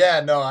 Yeah,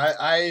 no,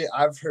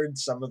 I've heard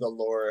some of the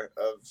lore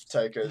of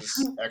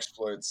Taika's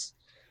exploits.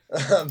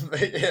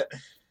 Yeah,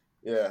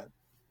 yeah.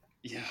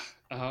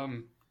 Yeah.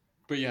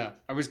 But yeah,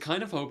 I was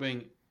kind of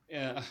hoping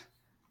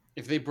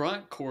if they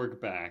brought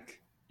Korg back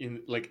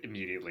in like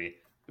immediately,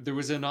 there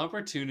was an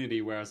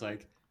opportunity where I was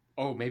like,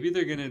 oh, maybe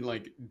they're gonna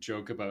like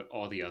joke about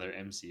all the other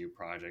MCU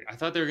project. I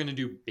thought they were gonna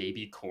do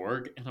Baby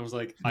Korg, and I was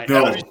like,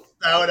 that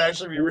would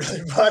actually be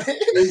really funny.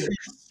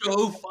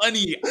 So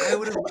funny. I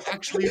would have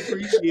actually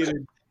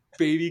appreciated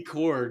Baby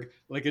Korg,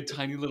 like a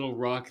tiny little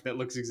rock that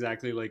looks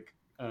exactly like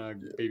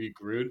Baby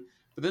Groot.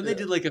 But then they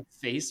did like a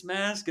face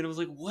mask, and I was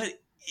like, what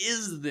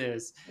is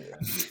this? Yeah.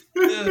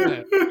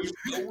 It's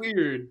so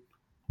weird.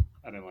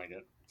 I didn't like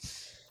it.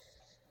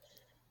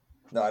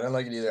 No, I didn't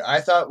like it either.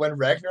 I thought when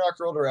Ragnarok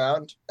rolled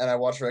around and I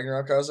watched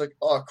Ragnarok, I was like,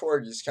 oh,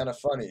 Korg is kind of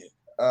funny.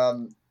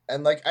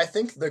 And like I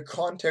think the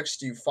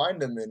context you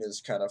find him in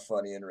is kind of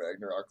funny in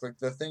Ragnarok. Like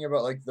the thing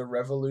about like the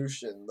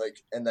revolution,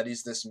 like, and that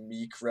he's this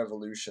meek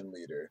revolution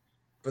leader.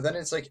 But then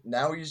it's like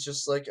now he's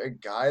just like a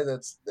guy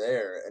that's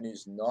there and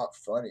he's not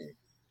funny.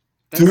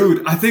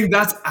 Dude, I think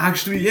that's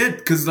actually it.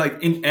 Because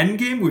like in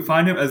Endgame, we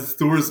find him as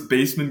Thor's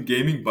basement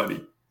gaming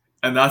buddy,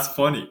 and that's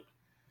funny.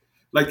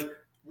 Like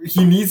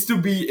he needs to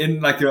be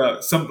in like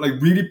some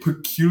like really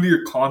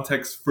peculiar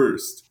context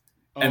first,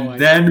 and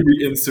then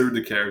we insert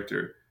the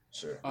character.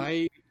 Sure.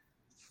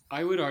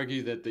 I would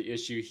argue that the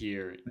issue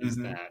here is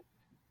that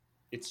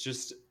it's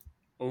just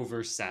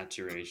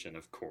oversaturation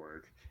of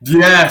Korg.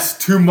 Yes,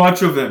 too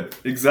much of him.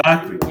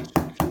 Exactly.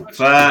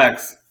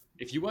 Facts.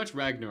 If you watch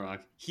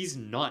Ragnarok, he's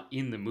not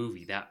in the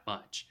movie that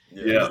much.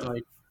 Yeah.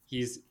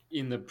 He's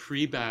in the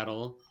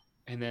pre-battle,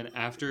 and then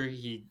after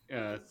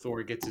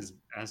Thor gets his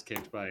ass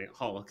kicked by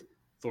Hulk,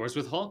 Thor's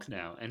with Hulk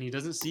now, and he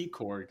doesn't see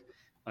Korg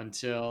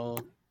until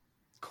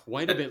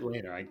quite a bit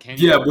later. I can't.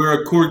 Yeah,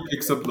 where Korg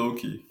picks up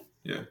Loki.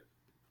 Yeah.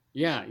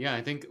 Yeah.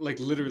 I think like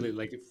literally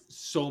like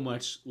so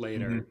much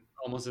later,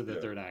 almost at the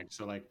third act.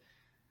 So like,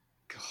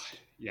 God,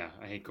 yeah,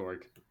 I hate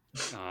Korg.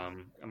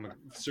 I'm a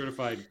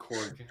certified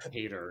Korg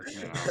hater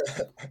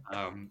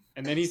now.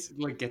 And then he's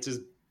like gets his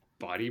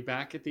body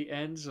back at the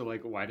end. So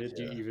like, why did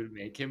you even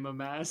make him a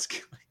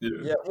mask?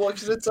 Yeah, well,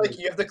 because it's like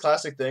you have the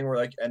classic thing where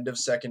like end of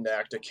second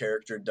act a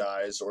character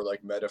dies or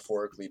like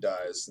metaphorically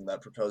dies, and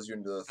that propels you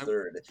into the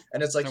third.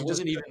 And it's like you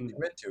just even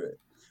commit to it.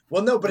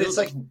 Well, no, but it's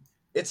like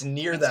it's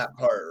near that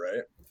part,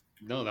 right?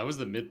 No, that was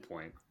the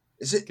midpoint.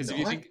 Is it? Because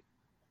you think,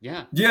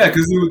 yeah,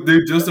 because they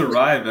just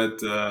arrive at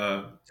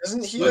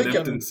doesn't he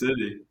Lipton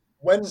City?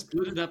 When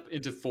split it up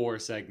into 4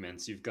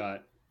 segments, you've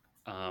got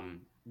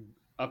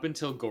up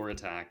until Gorr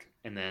attack,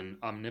 and then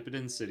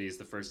Omnipotent City is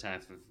the first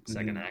half of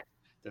second act.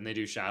 Then they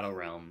do Shadow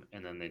Realm,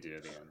 and then they do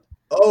the end.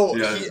 Oh,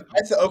 yeah.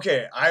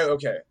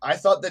 I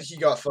thought that he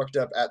got fucked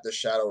up at the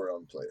Shadow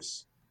Realm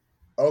place.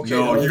 Okay,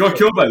 no, he got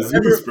killed by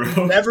Zeus,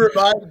 bro. Never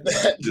mind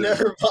that.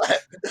 Never mind.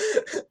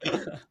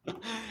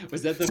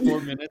 Was that the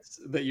 4 minutes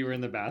that you were in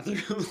the bathroom?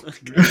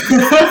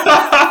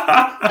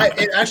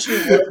 It actually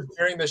was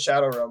during the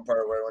Shadow Realm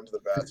part where I went to the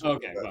bathroom.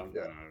 Okay,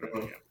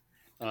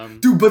 well,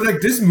 dude, but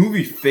like this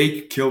movie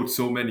fake killed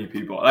so many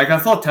people. Like I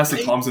thought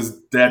Tessa Thompson's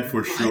dead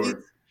for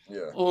sure.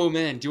 Yeah. Oh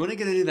man, do you want to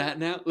get into that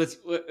now? Let's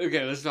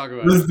talk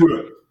about Let's do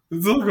it.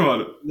 Let's talk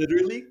about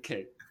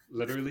it.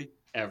 Literally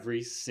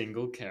every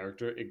single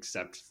character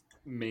except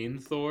main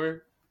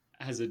Thor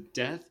has a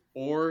death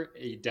or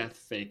a death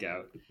fake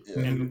out,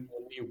 and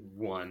only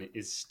one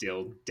is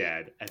still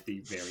dead at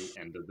the very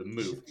end of the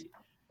movie.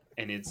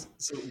 And it's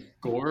so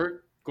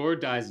Gorr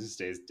dies and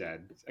stays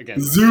dead again.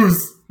 The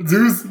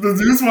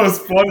Zeus one is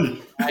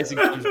funny. Dies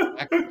and comes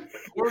back.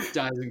 Gorr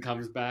dies and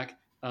comes back.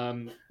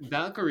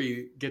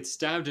 Valkyrie gets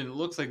stabbed and it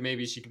looks like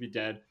maybe she could be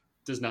dead.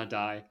 Does not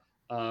die.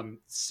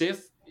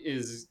 Sif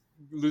is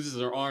loses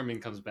her arm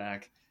and comes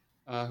back.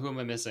 Who am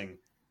I missing?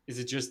 Is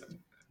it just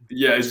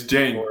Yeah, it's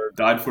Jane.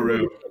 Died for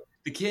real.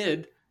 the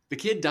kid? The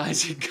kid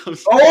dies and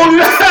comes. Oh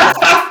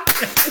yeah!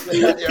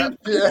 Yeah.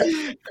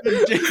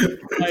 Jane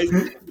dies,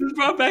 is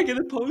brought back in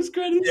the post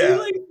credits. Yeah.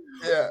 Like,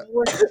 Yeah.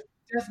 what?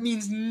 Death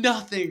means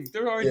nothing.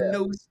 There are Yeah.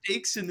 no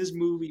stakes in this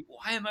movie.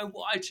 Why am I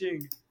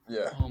watching?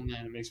 Yeah. Oh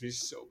man, it makes me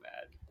so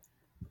bad.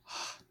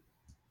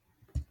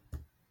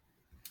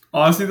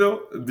 Honestly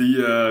though,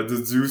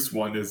 the Zeus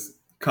one is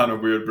kind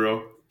of weird,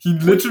 bro. He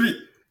literally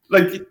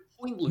like It's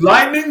pointless.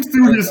 lightning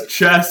through his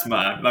chest,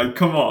 man. Like,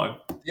 come on.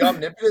 The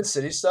Omnipotent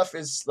City stuff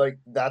is like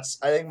that's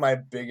I think my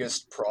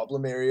biggest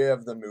problem area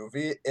of the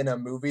movie in a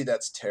movie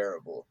that's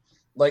terrible.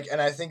 Like,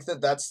 and I think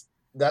that's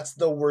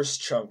the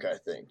worst chunk. I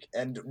think,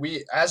 and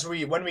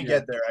when we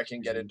get there, I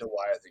can get into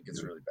why I think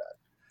it's really bad.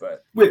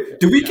 But Wait,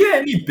 did we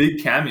get any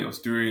big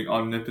cameos during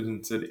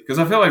Omnipotent City? Because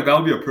I feel like that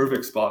would be a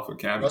perfect spot for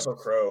cameos. Russell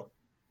Crowe.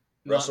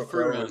 Not Russell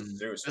for, Crowe was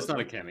Zeus. That's wasn't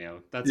not a he?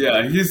 cameo. That's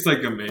Yeah, he's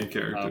like a main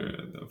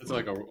character. it's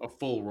like a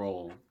full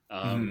role.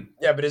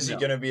 Yeah, but is he No.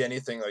 gonna be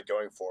anything like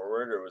going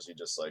forward, or was he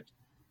just like?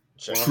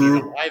 Well, checking he's it True.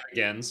 out? alive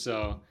again,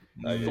 so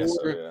I guess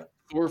so, yeah.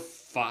 Thor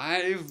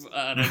 5.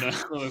 I don't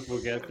know if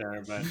we'll get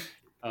there, but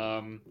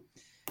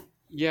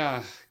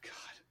yeah,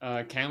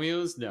 God,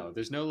 cameos. No,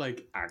 there's no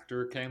like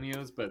actor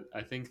cameos, but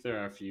I think there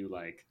are a few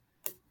like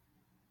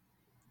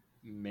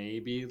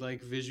maybe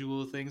like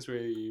visual things where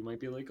you might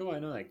be like, oh, I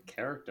know that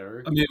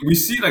character. I mean, we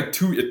see like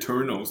two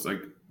Eternals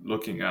like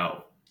looking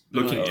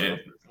in.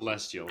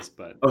 Celestials,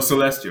 but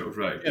Celestials,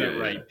 right? get it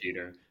right,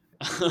 Peter.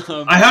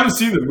 I haven't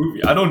seen the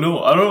movie. I don't know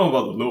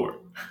about the lore.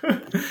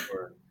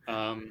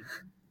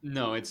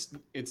 No, it's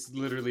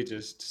literally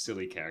just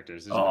silly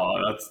characters. There's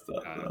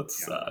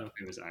That's sad. no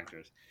famous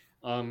actors.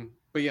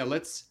 But yeah,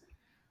 let's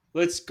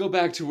go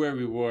back to where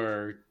we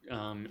were,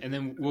 and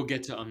then we'll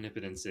get to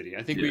Omnipotent City.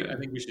 I think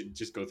we should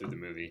just go through the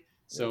movie.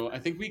 So I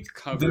think we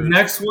covered. The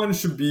next one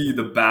should be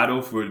the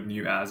battle for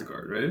New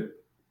Asgard, right?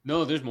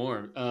 No, there's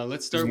more.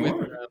 Let's start There's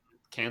with more?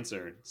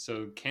 cancer.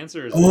 So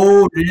cancer is.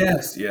 Oh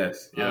yes, yeah.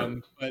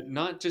 But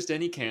not just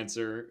any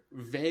cancer,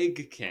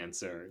 vague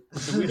cancer.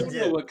 So we don't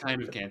know what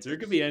kind of cancer. It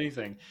could be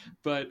anything,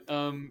 but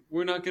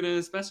we're not going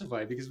to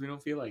specify because we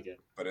don't feel like it.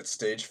 But it's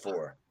stage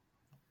 4.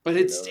 But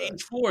it's know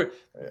stage 4.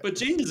 Yeah. But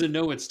Jane doesn't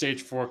know what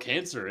stage 4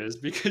 cancer is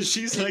because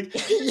she's like,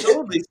 it's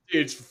only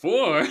stage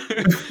 4. How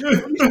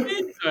many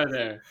stages are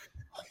there?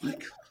 Oh my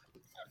god!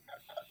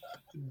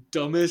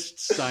 Dumbest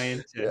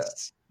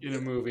scientists in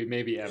a movie,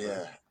 maybe ever.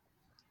 Yeah.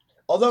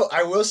 Although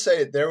I will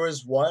say there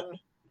was one.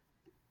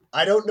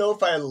 I don't know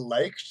if I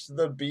liked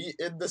the beat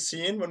in the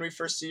scene when we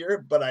first see her,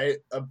 but I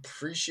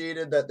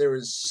appreciated that there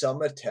was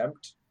some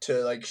attempt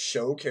to like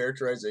show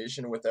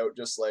characterization without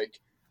just like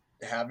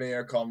having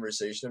a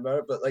conversation about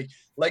it. But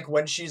like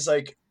when she's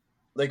like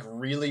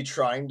really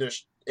trying to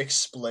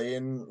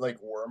explain like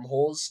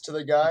wormholes to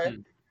the guy,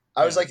 Mhm.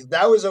 I was like,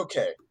 that was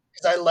okay.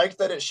 Because I like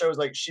that it shows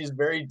like she's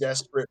very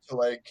desperate to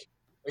like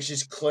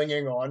she's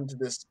clinging on to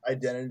this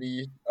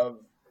identity of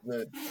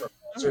the professor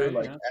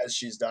Okay, as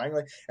she's dying,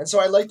 like, and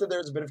so I like that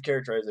there's a bit of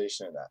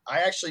characterization in that.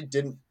 I actually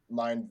didn't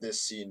mind this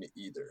scene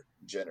either,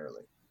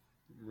 generally.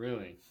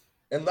 Really?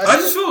 Unless I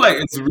just feel like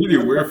it's really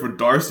weird for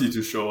Darcy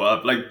to show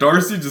up. Like,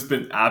 Darcy just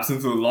been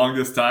absent for the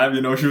longest time.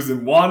 You know, she was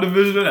in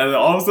WandaVision, and then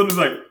all of a sudden it's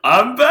like,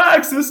 I'm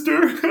back, sister.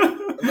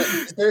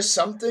 there's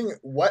something.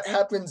 What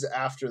happens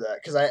after that?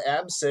 Because I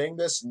am saying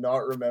this,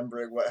 not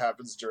remembering what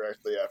happens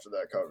directly after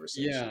that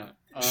conversation.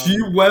 Yeah. She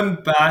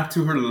went back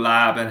to her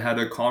lab and had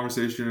a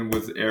conversation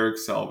with Eric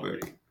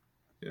Selvig.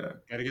 Yeah.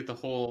 Got to get the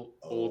whole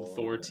old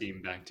Thor okay.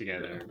 team back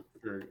together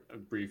for a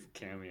brief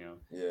cameo.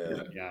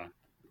 Yeah.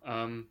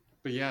 Yeah.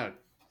 But yeah,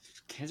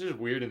 cancer's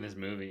weird in this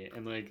movie,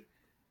 and like,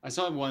 I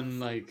saw one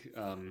like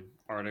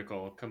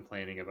article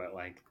complaining about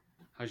like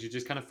how she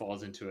just kind of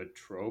falls into a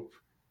trope.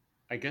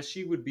 I guess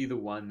she would be the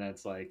one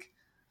that's like,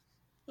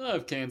 oh, I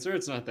have cancer,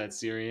 it's not that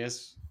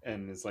serious,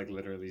 and it's like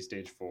literally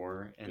stage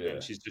 4, and then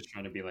she's just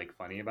trying to be like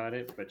funny about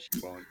it, but she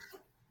won't.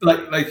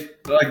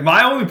 Like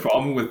my only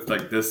problem with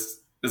like this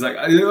is like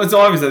it's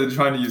obvious that they're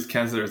trying to use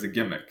cancer as a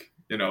gimmick,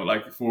 you know,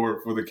 like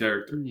for the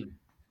character.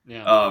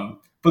 Yeah.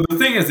 But the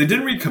thing is, they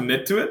didn't really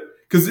commit to it,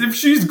 because if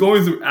she's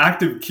going through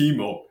active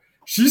chemo,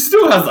 she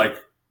still has like,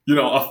 you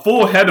know, a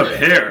full head of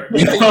hair.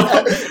 You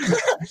know?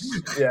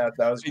 Yeah,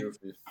 that was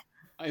goofy.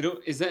 I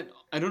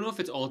don't know if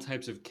it's all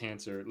types of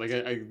cancer. Like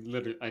I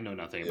literally I know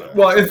nothing about it.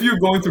 Well, if you're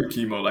going through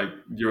chemo, like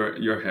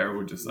your hair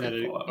would just like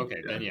fall out.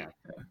 Okay, then yeah.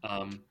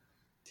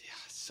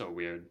 So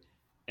weird.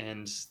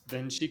 And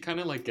then she kind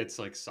of like gets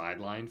like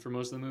sidelined for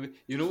most of the movie.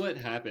 You know what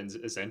happens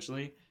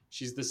essentially?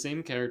 She's the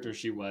same character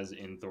she was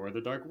in Thor: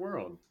 The Dark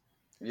World.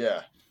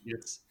 Yeah.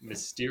 It's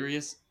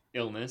mysterious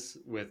illness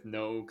with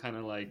no kind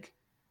of like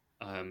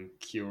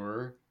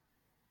cure,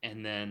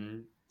 and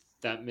then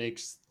that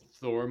makes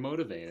Thor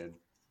motivated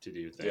to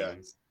do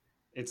things.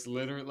 Yeah. It's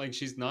literally like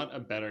she's not a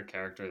better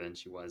character than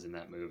she was in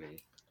that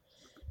movie.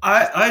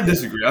 I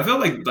disagree. I feel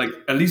like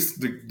at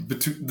least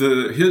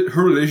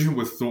her relation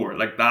with Thor,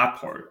 like that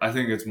part, I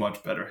think it's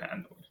much better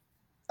handled.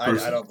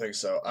 I don't think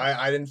so.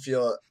 I didn't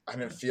feel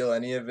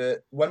any of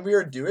it when we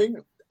were doing.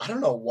 I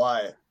don't know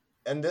why.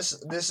 And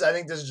this I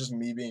think this is just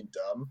me being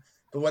dumb.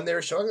 But when they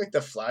were showing like the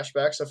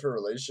flashbacks of her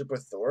relationship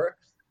with Thor,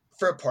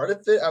 for a part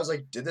of it, I was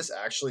like, did this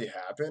actually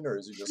happen, or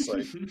is he just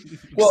like?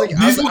 Well, like,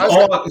 these were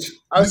all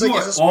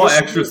is all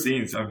extra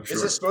scenes. I'm sure.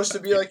 Is this supposed to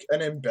be like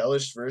an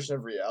embellished version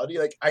of reality?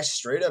 Like, I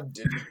straight up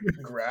didn't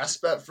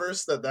grasp at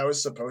first that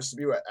was supposed to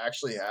be what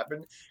actually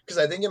happened. Because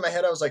I think in my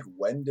head I was like,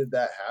 when did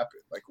that happen?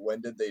 Like,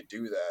 when did they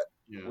do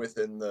that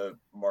within the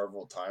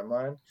Marvel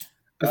timeline?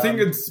 I think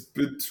it's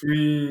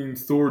between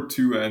Thor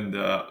 2 and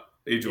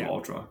Age of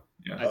Ultron.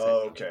 Yeah.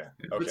 Oh, okay.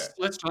 Okay.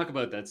 Let's talk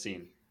about that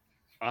scene.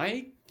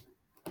 I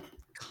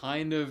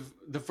kind of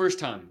the first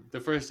time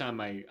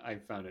I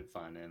found it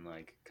fun and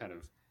like kind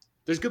of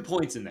there's good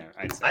points in there.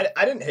 I'd say.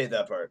 I didn't hate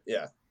that part.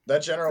 Yeah,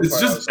 that general. It's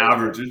part just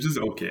average. It's just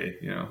okay.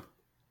 You know.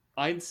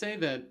 I'd say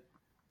that.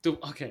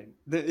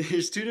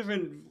 There's two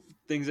different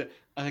things that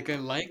I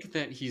like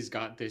that he's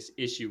got this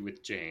issue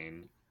with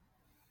Jane.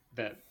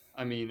 That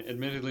I mean,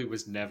 admittedly,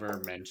 was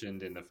never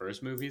mentioned in the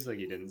first movies. Like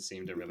he didn't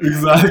seem to really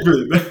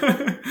exactly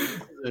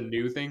a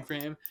new thing for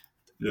him.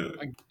 Yeah.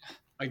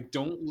 I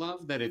don't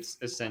love that it's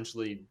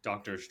essentially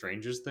Doctor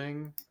Strange's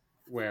thing,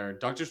 where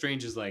Doctor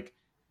Strange is like,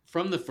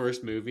 from the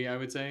first movie, I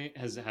would say,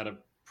 has had a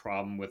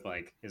problem with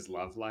like his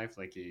love life.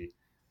 Like he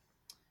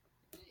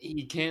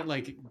can't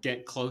like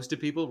get close to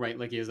people, right?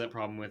 Like he has that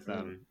problem with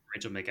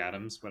Rachel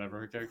McAdams,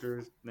 whatever her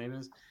character's name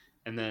is.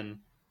 And then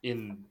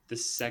in the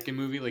second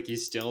movie, like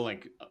he's still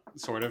like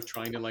sort of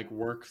trying to like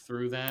work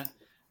through that.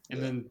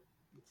 And then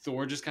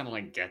Thor just kind of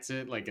like gets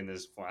it, like in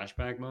this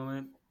flashback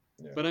moment.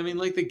 Yeah. But I mean,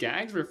 like the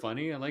gags were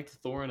funny. I liked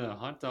Thor in a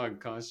hot dog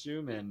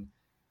costume and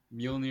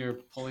Mjolnir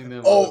pulling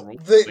them. Oh,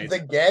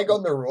 the gag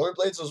on the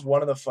rollerblades was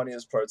one of the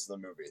funniest parts of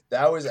the movie.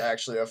 That was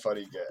actually a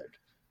funny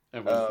gag.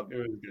 It was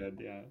good,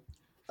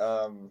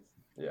 yeah.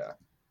 Yeah.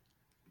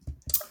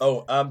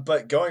 Oh,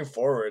 but going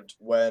forward,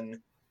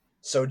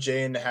 so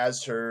Jane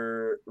has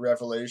her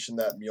revelation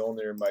that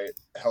Mjolnir might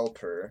help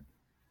her.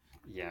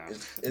 Yeah,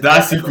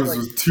 that sequence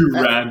was too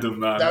random,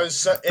 man. That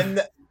was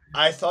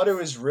I thought it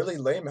was really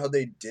lame how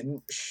they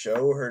didn't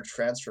show her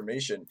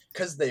transformation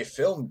because they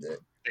filmed it.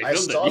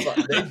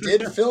 They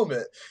did film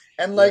it,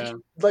 and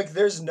like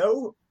there's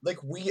no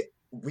like we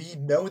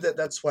know that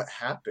that's what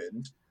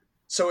happened.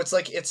 So it's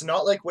like it's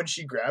not like when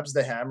she grabs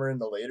the hammer in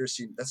the later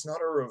scene. That's not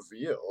a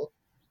reveal.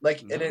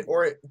 Like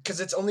because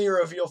it's only a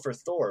reveal for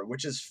Thor,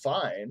 which is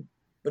fine,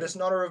 but it's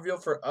not a reveal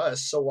for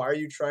us. So why are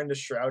you trying to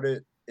shroud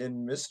it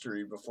in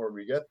mystery before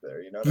we get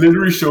there? You know,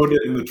 literally showed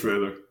it in the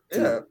trailer.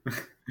 Yeah.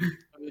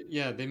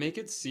 Yeah, they make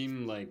it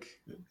seem like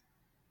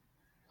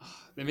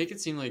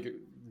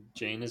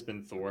Jane has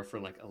been Thor for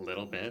like a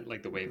little bit,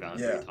 like the way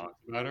Valkyrie talks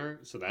about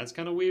her. So that's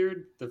kind of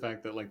weird. The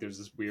fact that like there's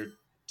this weird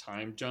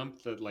time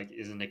jump that like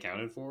isn't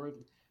accounted for.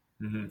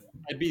 Mm-hmm.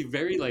 I'd be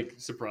very like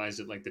surprised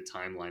at like the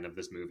timeline of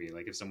this movie,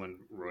 like if someone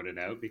wrote it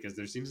out, because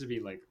there seems to be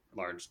like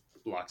large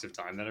blocks of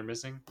time that are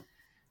missing.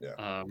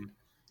 Yeah.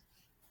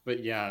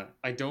 But yeah,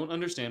 I don't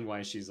understand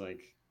why she's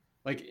like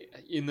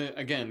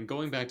again,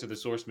 going back to the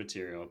source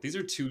material, these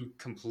are two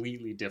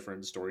completely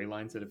different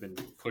storylines that have been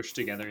pushed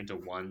together into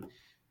one.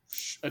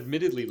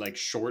 Admittedly, like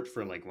short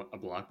for like a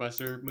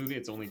blockbuster movie,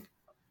 it's only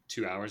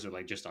 2 hours or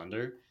like just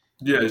under.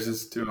 Yeah, it's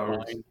just 2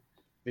 hours.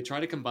 They try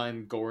to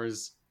combine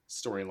Gorr's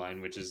storyline,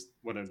 which is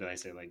what did I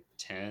say, like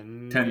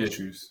 10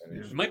 issues.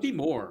 It might be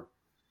more.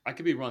 I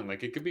could be wrong.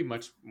 Like it could be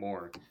much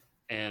more.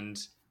 And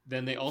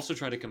then they also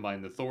try to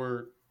combine the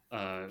Thor.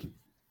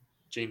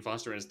 Jane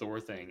Foster as Thor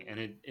thing, and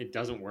it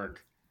doesn't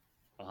work.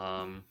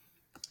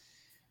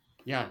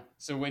 Yeah,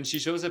 so when she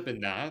shows up in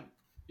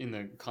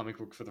the comic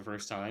book for the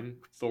first time,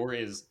 Thor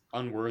is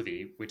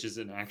unworthy, which is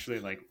an actually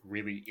like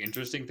really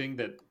interesting thing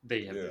that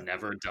they have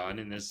never done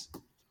in this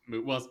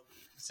movie. Well,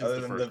 since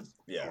the first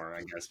Thor,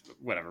 I guess,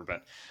 whatever.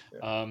 But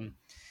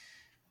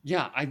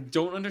I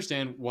don't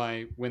understand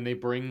why when they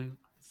bring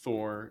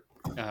Thor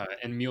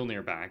and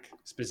Mjolnir back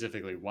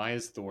specifically, why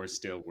is Thor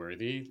still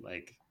worthy?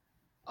 Like,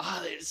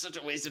 it's such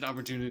a wasted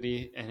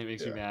opportunity, and it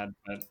makes me mad.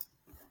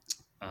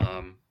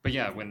 But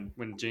yeah,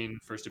 when Jane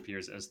first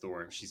appears as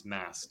Thor, she's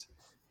masked,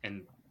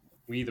 and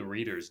we the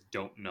readers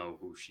don't know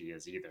who she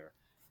is either.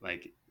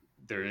 Like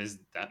there is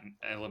that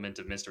element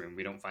of mystery, and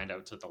we don't find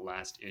out till the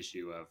last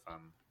issue of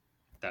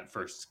that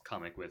first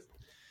comic with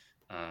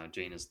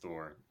Jane as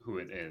Thor who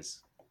it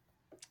is.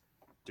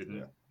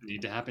 Didn't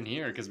need to happen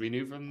here because we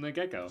knew from the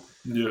get-go.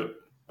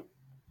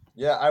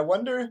 Yeah, I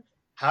wonder,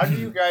 how do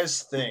you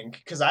guys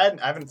think, because I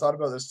haven't thought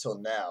about this till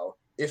now,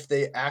 if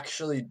they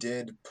actually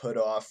did put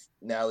off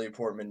Natalie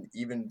Portman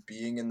even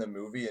being in the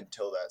movie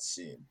until that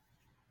scene?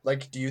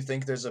 Like, do you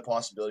think there's a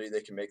possibility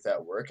they can make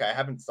that work? I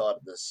haven't thought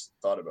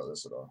about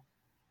this at all.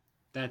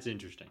 That's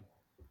interesting.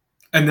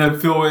 And then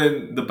fill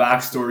in the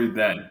backstory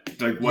then,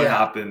 like what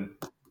happened.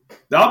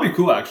 That would be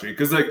cool, actually,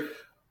 because like,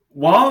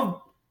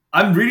 while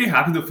I'm really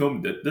happy the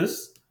film did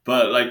this,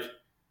 but like,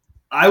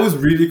 I was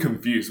really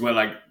confused when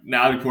like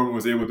Natalie Portman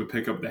was able to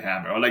pick up the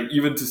hammer, or like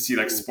even to see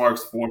like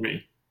sparks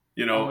forming,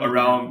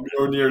 around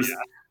Mjolnir's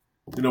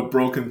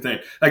broken thing.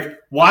 Like,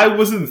 why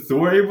wasn't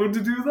Thor able to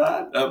do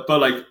that?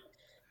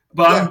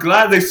 But I'm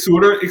glad they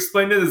sort of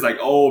explained it. It's like,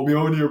 oh,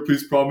 Mjolnir,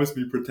 please promise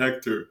me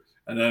protect her.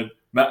 And then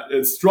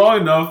it's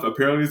strong enough.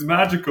 Apparently, it's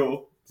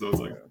magical. So it's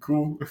like,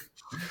 cool.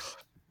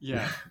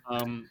 Yeah.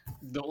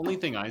 The only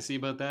thing I see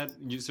about that,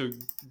 so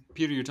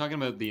Peter, you're talking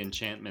about the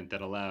enchantment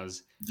that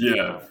allows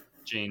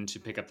Jane to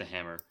pick up the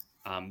hammer.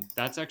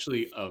 That's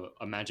actually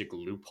a magic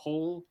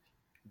loophole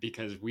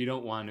because we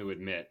don't want to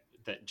admit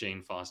that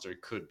Jane Foster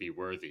could be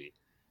worthy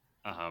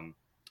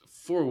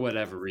for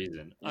whatever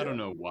reason. I don't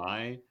know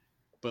why.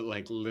 But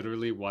like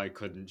literally, why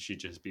couldn't she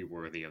just be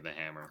worthy of the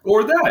hammer?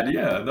 Or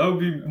that would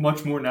be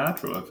much more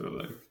natural. I feel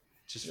like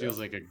just feels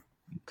like a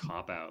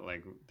cop out.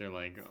 Like they're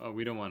like, oh,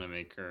 we don't want to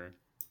make her,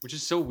 which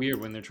is so weird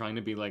when they're trying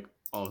to be like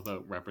all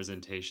about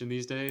representation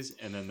these days,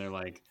 and then they're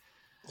like,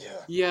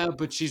 yeah,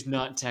 but she's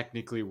not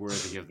technically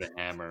worthy of the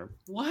hammer.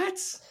 What?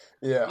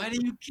 Yeah. Why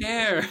do you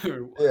care?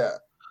 Yeah.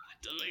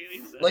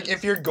 Like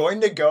if you're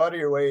going to go out of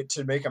your way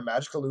to make a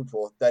magical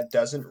loophole that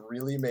doesn't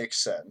really make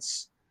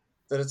sense,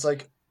 then it's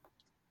like,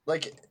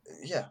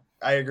 yeah,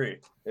 I agree.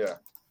 Yeah.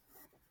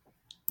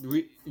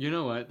 You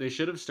know what? They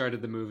should have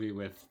started the movie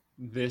with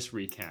this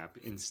recap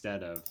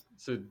instead of.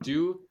 So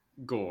do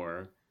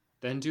Gorr,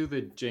 then do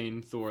the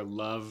Jane Thor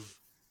love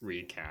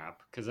recap,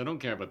 because I don't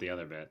care about the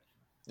other bit.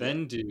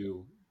 Then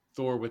do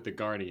Thor with the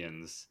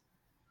Guardians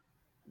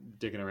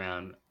digging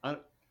around.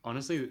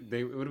 Honestly,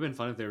 it would have been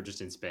fun if they were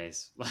just in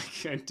space.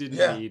 Like, I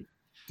didn't need...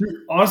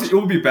 Dude, honestly, it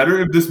would be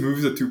better if this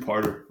movie's a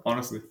two-parter,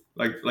 honestly.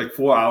 Like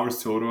 4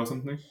 hours total or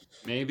something.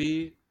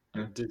 Maybe.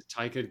 Did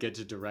Taika get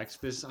to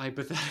direct this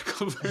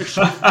hypothetical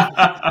version?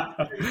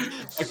 I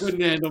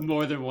couldn't handle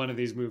more than one of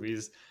these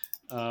movies.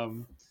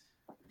 God.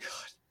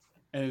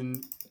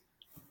 And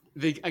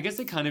I guess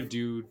they kind of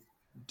do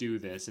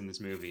this in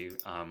this movie.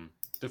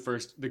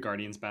 The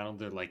Guardians battle,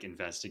 they're like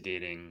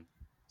investigating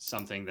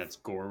something that's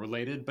Gorr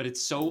related, but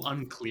it's so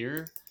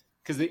unclear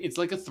because it's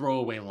like a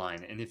throwaway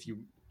line, and if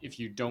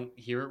you don't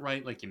hear it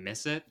right, like you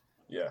miss it.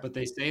 Yeah. But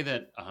they say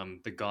that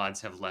the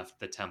gods have left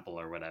the temple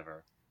or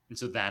whatever. And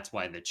so that's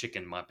why the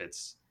chicken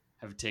Muppets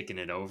have taken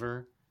it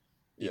over,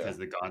 because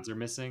the gods are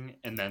missing.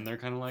 And then they're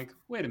kind of like,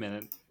 wait a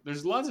minute,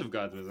 there's lots of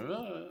gods missing.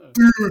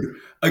 Dude,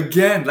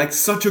 again, like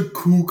such a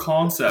cool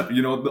concept.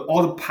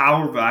 All the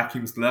power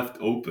vacuums left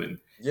open.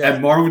 Yeah.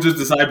 And Marvel just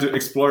decided to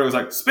explore it. It was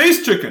like,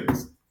 space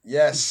chickens.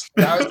 Yes.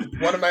 That was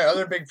one of my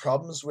other big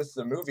problems with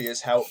the movie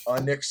is how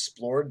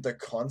unexplored the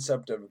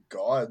concept of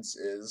gods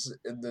is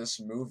in this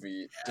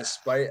movie,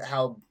 despite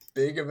how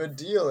big of a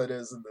deal it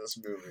is in this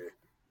movie.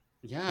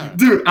 Yeah.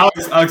 Dude,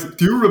 Alex,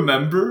 do you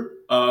remember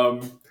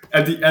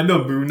at the end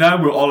of Moon Knight,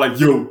 we're all like,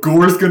 yo,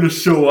 Gorr's gonna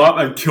show up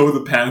and kill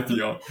the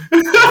Pantheon.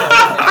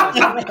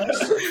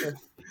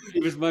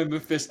 It was my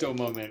Mephisto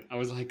moment. I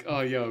was like, oh,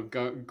 yo,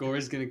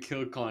 Gorr's gonna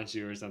kill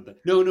Khonshu or something.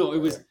 No, it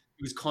was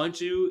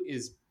Khonshu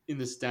is in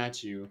the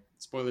statue.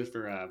 Spoilers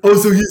for... oh,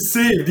 so he's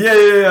saved.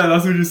 Yeah,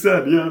 that's what you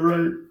said. Yeah,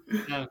 right.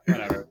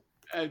 Whatever.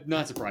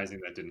 Not surprising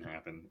that didn't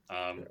happen.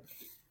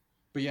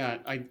 But yeah,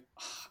 I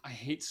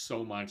hate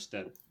so much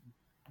that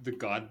the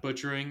god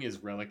butchering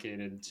is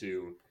relegated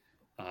to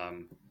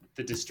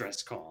the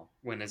distress call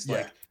when it's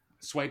like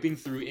swiping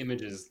through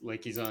images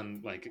like he's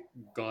on like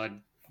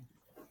dead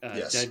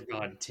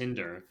god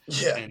Tinder,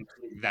 and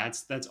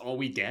that's all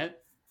we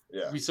get.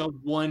 We saw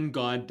one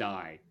god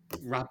die,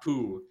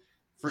 Rapu,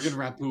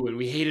 and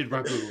we hated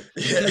Rapu.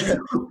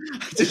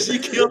 Did she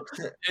kill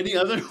any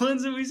other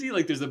ones that we see?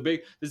 Like there's a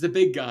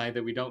big guy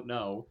that we don't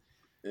know.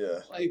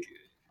 Like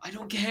I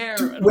don't care.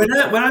 Dude,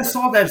 when I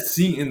saw that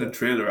scene in the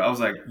trailer, I was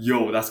like,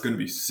 yo, that's going to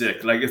be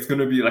sick. Like, it's going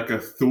to be like a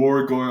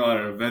Thor going on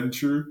an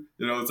adventure.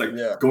 It's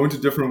like going to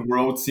different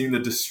worlds, seeing the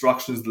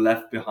destructions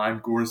left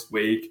behind Gorr's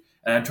wake,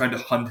 and then trying to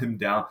hunt him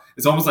down.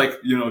 It's almost like,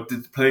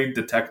 playing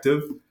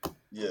detective.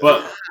 Yeah.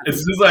 But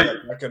it's just like,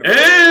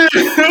 hey!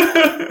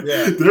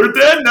 They're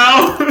dead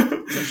now!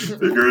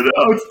 Figure it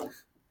out.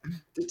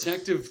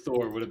 Detective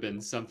Thor would have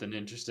been something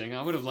interesting.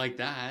 I would have liked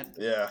that.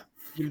 Yeah.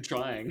 Him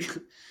trying.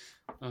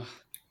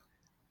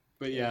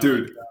 But yeah,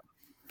 dude,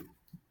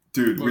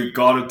 we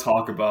gotta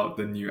talk about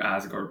the new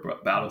Asgard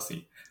battle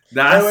scene.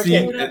 That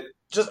scene,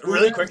 just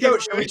really quick though.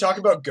 Should we talk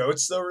about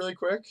goats though, really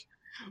quick?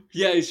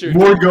 Yeah, sure.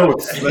 More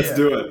goats. Let's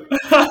do it.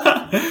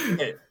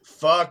 Hey,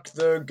 fuck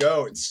the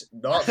goats.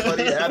 Not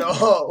funny at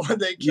all. When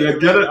they came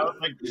get it. I was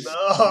like,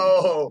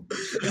 no.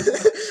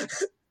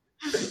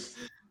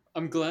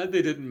 I'm glad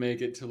they didn't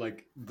make it to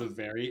like the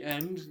very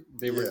end.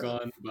 They were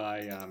gone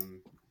by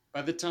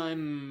the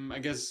time, I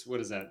guess, what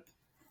is that?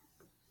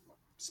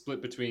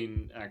 Split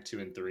between Act 2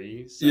 and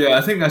 3. So. Yeah,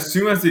 I think as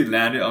soon as they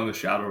landed on the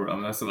Shadow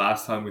Realm, that's the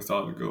last time we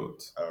saw the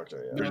goats. Okay,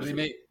 yeah. No, they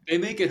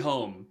make it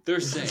home.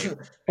 They're safe.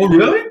 Oh,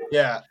 really?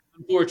 Yeah.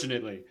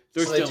 Unfortunately,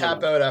 so they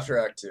tap out after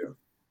Act 2.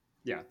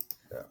 Yeah.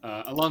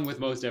 Along with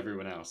most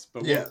everyone else,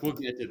 but we'll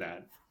get to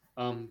that.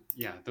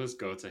 Yeah, those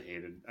goats I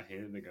hated. I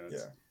hated the goats.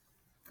 Yeah.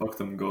 Fuck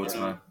them goats,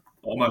 man.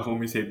 All my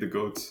homies hate the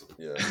goats.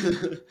 Yeah.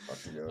 Fuck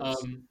the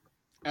goats.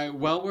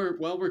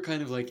 While we're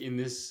kind of like in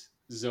this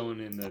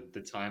zone in the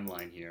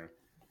timeline here.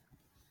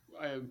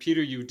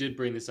 Peter, you did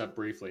bring this up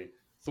briefly.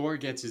 Thor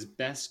gets his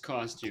best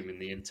costume in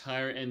the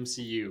entire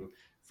MCU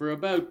for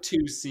about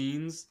 2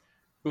 scenes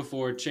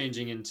before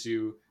changing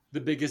into the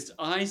biggest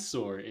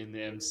eyesore in the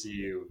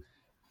MCU.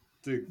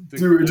 The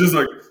Dude, just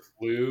like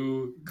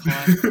blue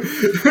costume.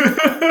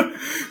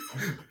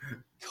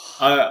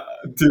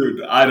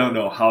 Dude, I don't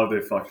know how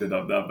they fucked it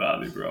up that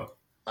badly, bro.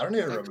 I don't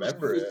even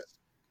remember it.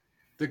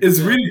 It's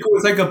really cool.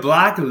 It's like a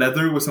black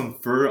leather with some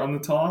fur on the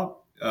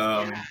top.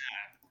 Yeah.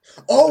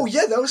 Oh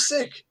yeah, that was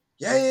sick.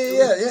 Yeah.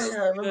 I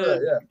remember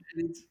that.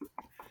 Yeah.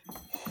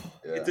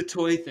 It's a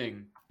toy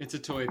thing. It's a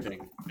toy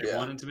thing. They Yeah.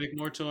 wanted to make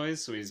more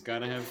toys, so he's got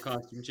to have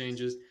costume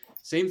changes.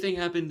 Same thing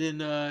happened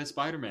in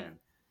Spider-Man.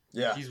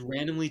 Yeah. He's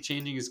randomly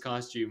changing his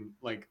costume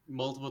like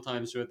multiple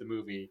times throughout the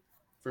movie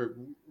for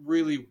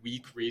really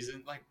weak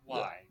reason. Like,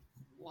 why?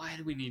 Why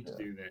do we need to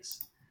do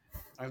this?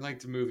 I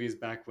liked movies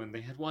back when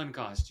they had one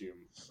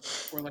costume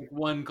or like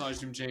one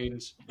costume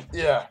change.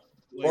 Yeah.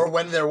 Like, Or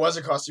when there was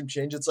a costume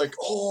change, it's like,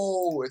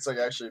 oh, it's like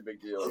actually a big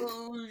deal.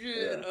 oh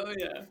shit! Yeah. Oh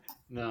yeah.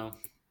 No,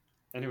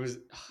 and it was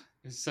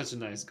such a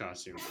nice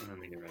costume, and then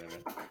they get rid of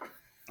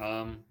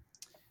it.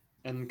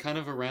 And kind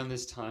of around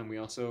this time, we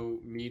also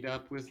meet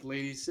up with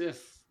Lady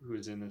Sif,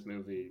 who's in this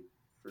movie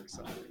for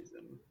some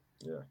reason.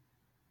 Yeah.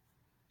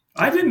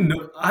 I didn't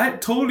know. I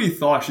totally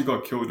thought she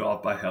got killed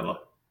off by Hela,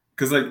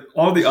 because like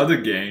all the other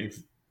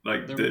gangs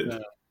like did.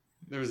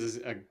 There was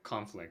a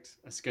conflict,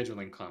 a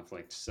scheduling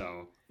conflict.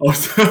 So Oh,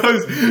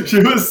 so she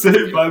was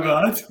saved by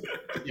that.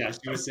 yeah,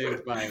 she was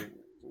saved by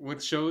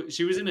what show?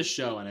 She was in a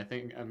show, and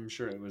I'm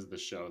sure it was the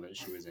show that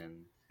she was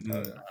in,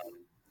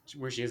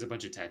 where she has a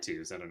bunch of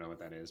tattoos. I don't know what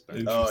that is, but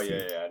Oh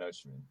yeah, I know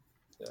what you mean.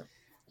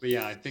 but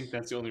yeah, I think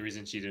that's the only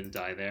reason she didn't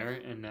die there,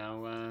 and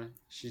now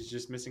she's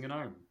just missing an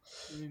arm.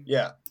 I mean,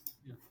 Yeah.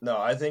 No,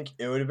 I think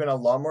it would have been a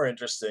lot more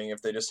interesting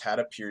if they just had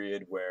a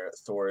period where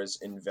Thor is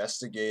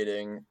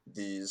investigating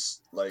these,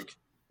 like,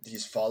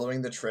 he's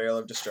following the trail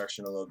of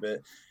destruction a little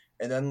bit.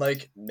 And then,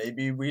 like,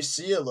 maybe we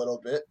see a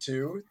little bit,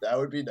 too. That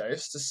would be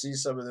nice to see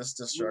some of this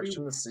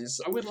destruction.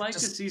 I would like to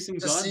see some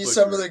to god see butchering.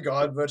 some of the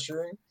god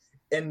butchering.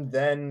 And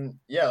then,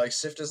 yeah, like,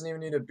 Sif doesn't even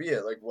need to be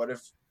it. Like, what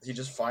if he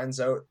just finds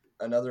out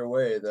another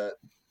way that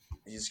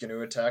he's going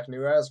to attack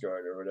New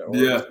Asgard or whatever?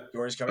 Yeah.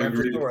 Or he's coming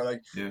after Thor.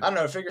 Like, I don't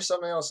know, figure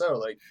something else out.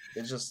 Like,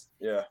 it's just,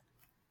 yeah.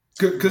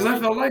 Because I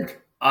felt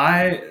like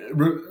I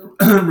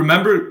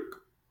remember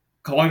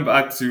calling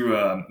back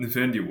to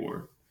Infinity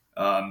War.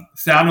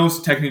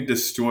 Thanos technically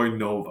destroyed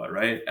Nova,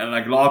 right? And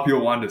like a lot of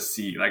people wanted to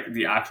see like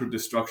the actual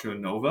destruction of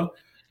Nova.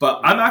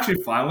 But I'm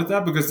actually fine with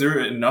that because there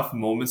are enough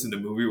moments in the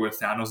movie where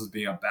Thanos is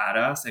being a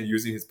badass and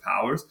using his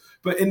powers.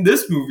 But in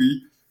this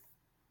movie,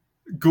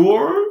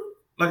 Gorr,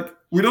 like,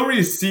 we don't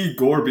really see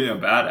Gorr being a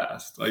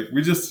badass. Like,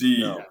 we just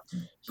see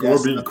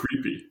Gorr being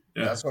creepy.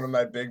 Yeah. That's one of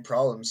my big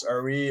problems.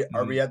 Are we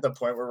at the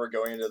point where we're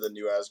going into the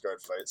New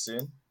Asgard fight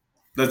scene?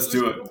 Let's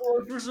do it.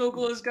 We're so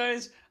close,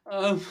 guys.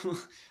 One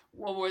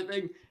more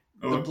thing.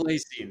 The play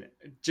scene.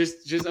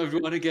 Just I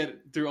want to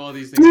get through all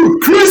these things.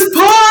 Dude, Chris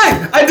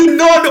Pine! I did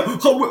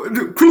not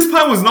know. Chris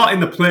Pine was not in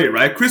the play,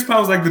 right? Chris Pine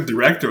was like the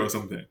director or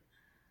something.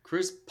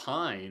 Chris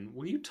Pine?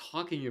 What are you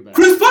talking about?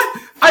 Chris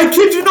Pine! I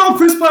kid you not,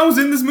 Chris Pine was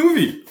in this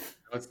movie.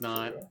 No, it's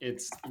not.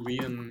 It's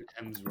Liam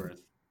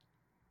Hemsworth.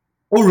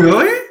 Oh,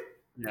 really?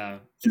 Yeah.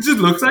 He just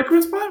looks like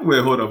Chris Pine?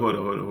 Wait, hold up.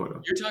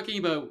 You're talking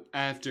about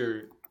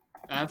after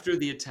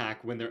the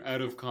attack when they're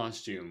out of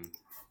costume,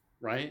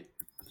 right?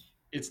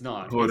 It's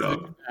not. Hold it's up.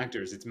 the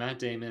actors. It's Matt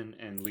Damon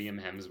and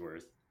Liam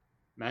Hemsworth.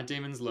 Matt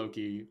Damon's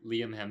Loki.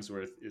 Liam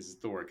Hemsworth is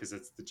Thor because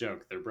it's the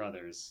joke. They're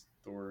brothers.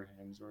 Thor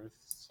Hemsworth.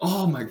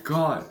 Oh my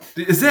god.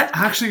 Is that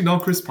actually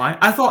not Chris Pine?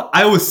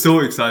 I was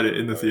so excited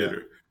in the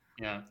theater.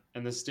 Yeah,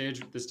 and the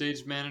stage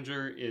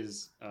manager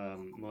is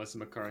Melissa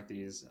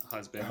McCarthy's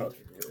husband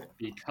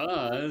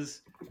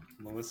because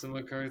Melissa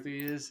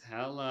McCarthy is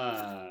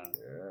Hela.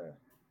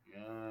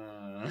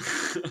 Yeah.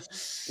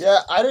 Yeah,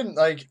 I didn't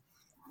like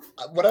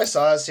when I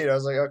saw that scene. I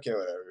was like, okay,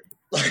 whatever.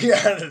 Like,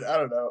 I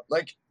don't know.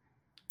 Like,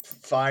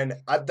 fine.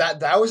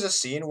 That was a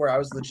scene where I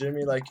was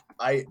legitimately like,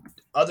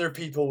 other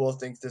people will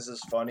think this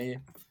is funny.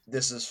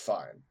 This is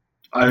fine.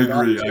 I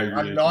agree.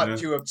 I'm not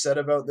too upset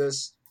about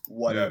this.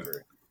 Whatever.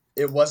 Yeah.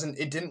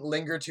 It didn't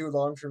linger too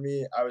long for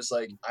me. I was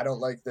like, I don't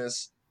like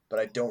this, but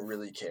I don't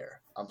really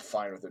care. I'm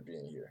fine with it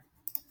being here.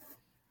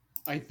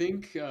 I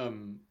think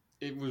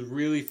it was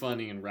really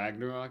funny in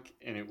Ragnarok,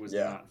 and it was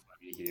not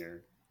funny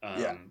here.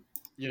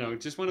 You know,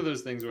 just one of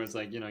those things where it's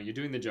like, you know, you're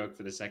doing the joke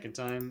for the second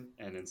time,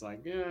 and it's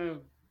like,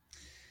 and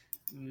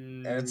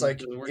it's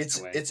like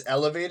it's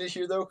elevated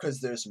here though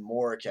because there's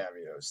more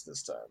cameos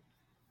this time.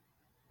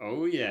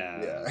 Oh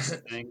yeah.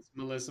 Thanks,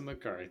 Melissa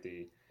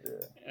McCarthy.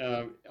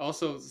 Yeah.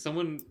 Also,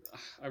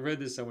 I read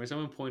this somewhere.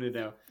 Someone pointed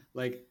out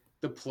like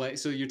the play.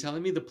 So you're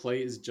telling me the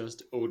play is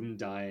just Odin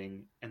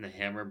dying and the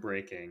hammer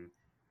breaking,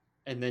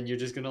 and then you're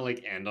just gonna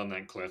like end on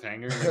that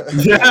cliffhanger?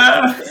 Like,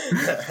 yeah.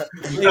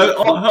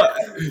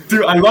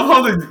 Dude, I love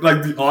how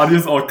the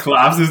audience all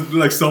claps. Is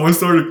like someone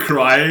started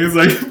crying. It's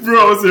like,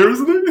 bro,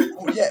 seriously?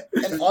 Oh, yeah,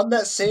 and on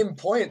that same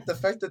point, the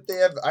fact that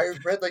I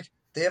read like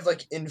they have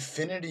like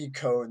infinity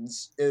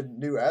cones in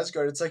New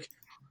Asgard. It's like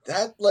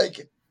that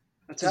like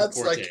That's in that's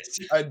poor like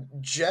taste. a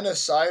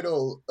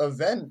genocidal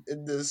event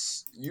in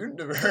this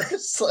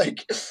universe.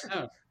 Like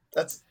Yeah.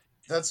 that's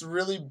that's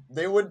really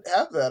they wouldn't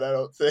have that, I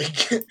don't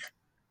think.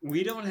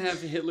 We don't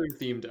have Hitler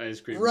themed ice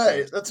cream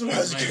Right, trucks. that's what I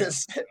was Like, gonna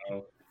say.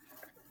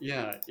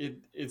 yeah,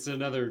 it's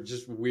another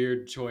just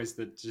weird choice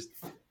that just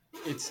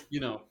it's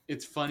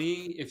it's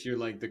funny if you're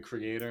like the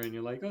creator and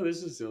you're like, oh,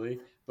 this is silly,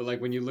 but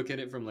like when you look at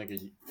it from like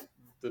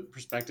the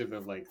perspective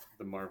of like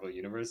the Marvel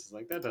universe, it's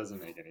like that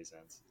doesn't make any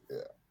sense.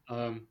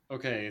 Yeah.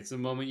 Okay, it's the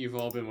moment you've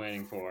all been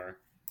waiting for.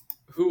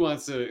 Who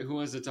wants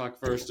to talk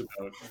first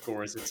about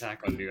Gorr's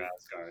attack on New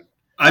Asgard?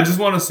 I just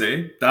want to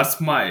say that's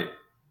my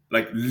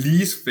like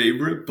least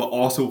favorite, but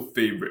also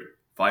favorite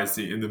fight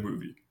scene in the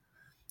movie.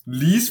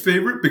 Least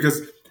favorite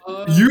because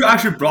you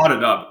actually brought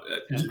it up.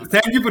 Yeah.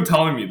 Thank you for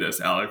telling me this,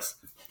 Alex.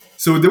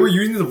 So they were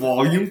using the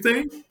volume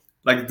thing,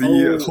 like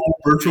the whole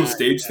virtual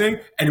stage thing,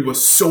 and it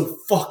was so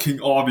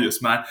fucking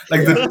obvious, man.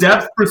 Like the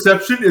depth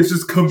perception is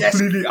just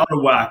completely out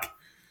of whack.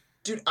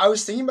 Dude, I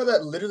was thinking about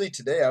that literally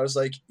today. I was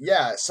like,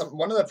 yeah,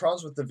 one of the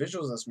problems with the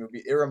visuals in this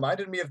movie, it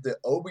reminded me of the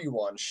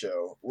Obi-Wan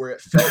show where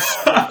it felt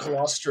so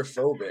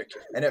claustrophobic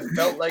and it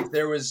felt like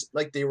there was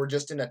like they were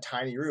just in a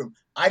tiny room.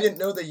 I didn't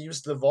know they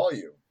used the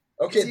volume.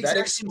 Okay, that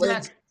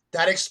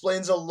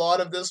explains a lot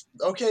of this.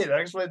 Okay,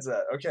 that explains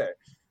that. Okay.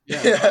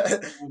 Yeah.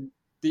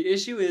 The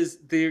issue is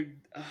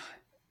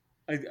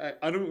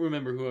I don't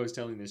remember who I was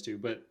telling this to,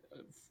 but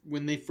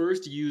when they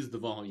first used the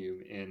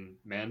volume in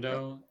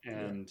Mando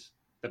and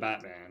the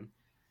Batman,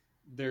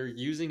 they're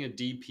using a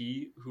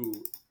DP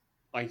who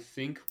I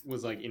think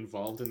was like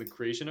involved in the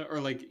creation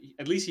or like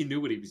at least he knew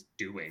what he was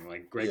doing.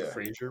 Like Greg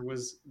Fraser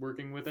was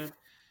working with it.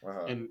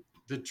 And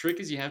the trick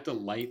is you have to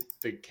light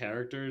the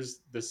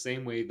characters the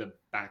same way the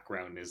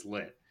background is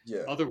lit.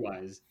 Yeah.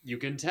 Otherwise, you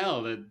can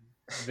tell that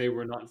they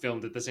were not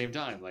filmed at the same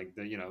time. Like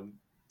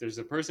there's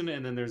a person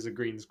and then there's a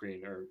green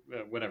screen or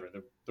whatever,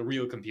 the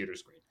real computer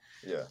screen.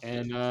 Yeah.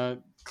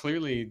 And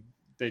clearly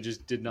they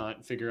just did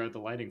not figure out the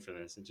lighting for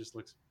this. It just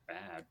looks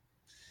bad.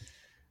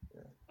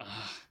 Yeah.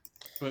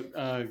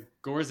 But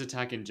Gorr's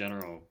attack in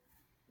general.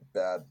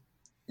 Bad.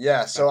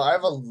 Yeah, so I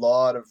have a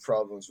lot of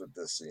problems with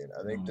this scene.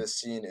 I think this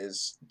scene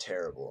is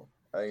terrible.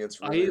 I think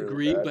it's really, I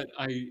agree, really bad.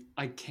 but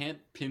I can't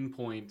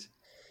pinpoint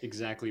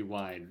exactly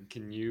why.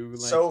 Can you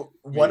So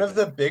one of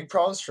the big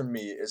problems for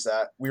me is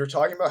that we were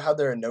talking about how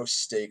there are no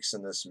stakes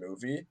in this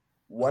movie.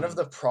 One of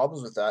the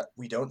problems with that,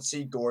 we don't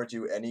see Gorr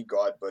do any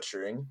god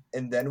butchering,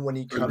 and then when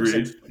he comes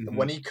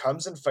when he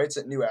comes and fights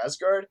at New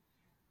Asgard,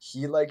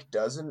 he like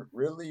doesn't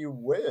really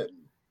win.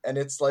 And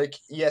it's like,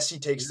 yes, he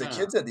takes the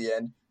kids at the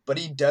end, but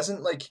he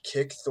doesn't like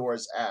kick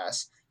Thor's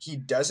ass. He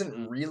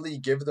doesn't really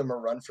give them a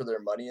run for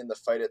their money in the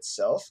fight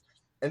itself.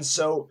 And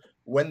so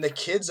when the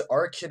kids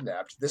are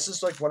kidnapped, this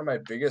is like one of my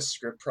biggest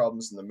script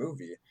problems in the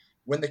movie.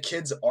 When the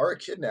kids are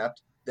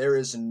kidnapped, there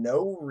is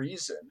no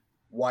reason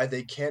why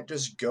they can't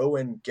just go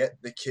and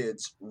get the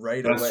kids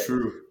right away. That's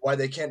true. Why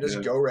they can't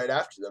just go right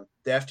after them.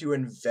 They have to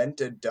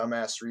invent a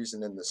dumbass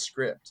reason in the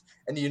script.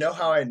 And you know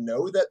how I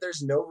know that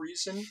there's no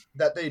reason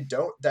that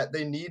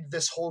they need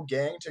this whole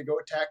gang to go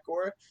attack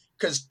Gorr?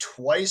 Because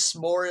twice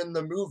more in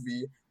the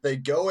movie, they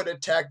go and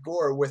attack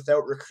Gorr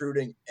without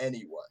recruiting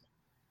anyone.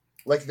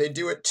 Like, they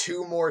do it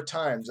 2 more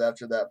times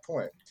after that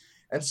point.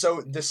 And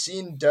so the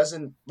scene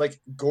doesn't, like,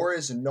 Gorr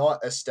is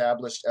not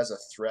established as a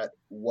threat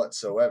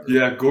whatsoever.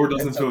 Yeah, Gorr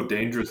doesn't feel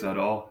dangerous at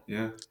all.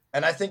 Yeah.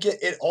 And I think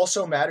it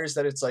also matters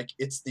that it's, like,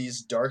 it's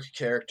these dark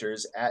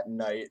characters at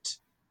night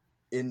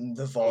in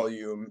the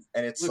volume,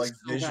 and it's, like,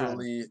 so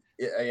visually,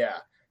 yeah.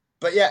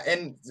 But, yeah,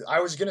 and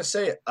I was going to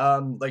say,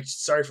 like,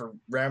 sorry for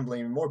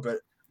rambling more, but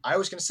I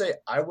was going to say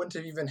I wouldn't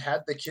have even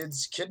had the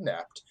kids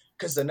kidnapped.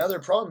 Because another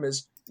problem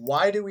is,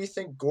 why do we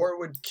think Gorr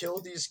would kill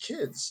these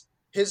kids?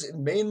 His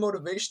main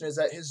motivation is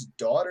that his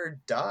daughter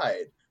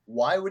died.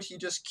 Why would he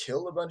just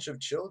kill a bunch of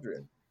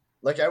children?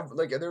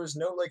 There was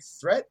no like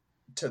threat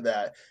to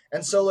that.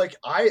 And so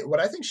what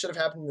I think should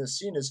have happened in this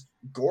scene is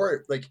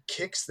Gorr like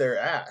kicks their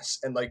ass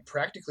and like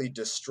practically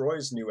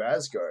destroys New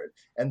Asgard,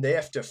 and they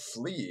have to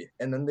flee,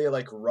 and then they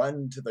like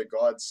run to the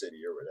God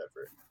City or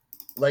whatever,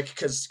 like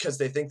because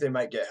they think they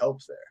might get help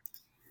there.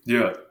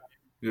 Yeah,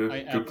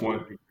 good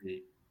point.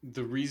 Agree.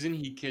 The reason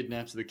he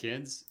kidnaps the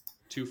kids,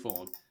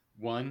 twofold.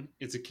 1,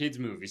 it's a kids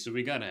movie, so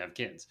we gotta have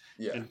kids.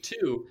 Yeah. And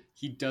 2,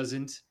 he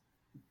doesn't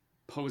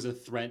pose a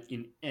threat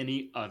in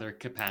any other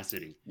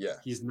capacity. Yeah.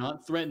 He's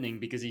not threatening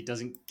because he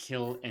doesn't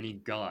kill any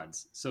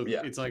gods. So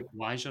it's like,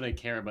 why should I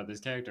care about this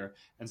character?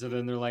 And so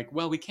then they're like,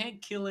 well, we can't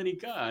kill any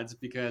gods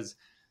because,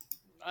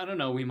 I don't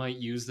know, we might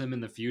use them in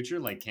the future.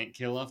 Like, can't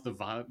kill off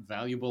the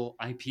valuable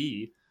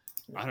IP.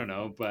 I don't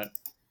know, but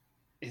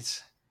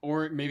it's...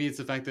 Or maybe it's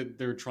the fact that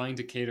they're trying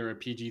to cater a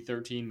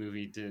PG-13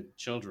 movie to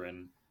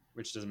children,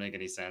 which doesn't make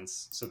any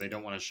sense, so they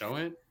don't want to show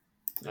it.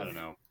 I don't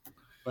know.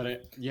 But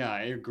I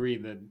agree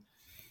that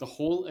the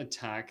whole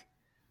attack,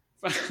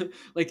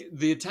 like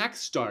the attack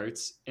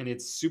starts and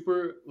it's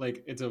super,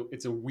 like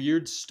it's a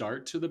weird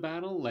start to the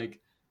battle.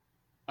 Like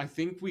I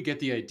think we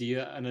get the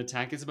idea an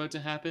attack is about to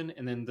happen,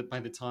 and then by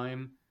the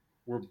time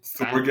we're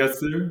Thor back,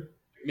 gets there.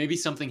 maybe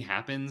something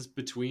happens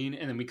between,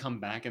 and then we come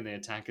back and the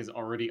attack is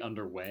already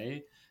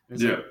underway. And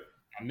it's Yeah. like,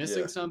 I'm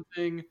missing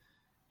something,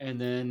 and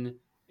then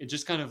it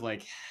just kind of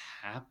like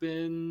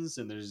happens.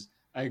 And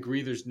I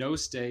agree, there's no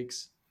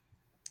stakes,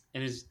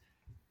 and it's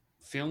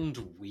filmed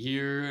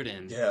weird,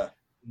 and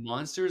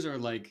monsters are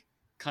like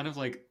kind of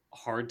like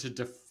hard to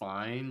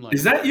define. Like,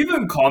 is that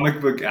even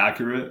comic book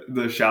accurate?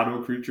 The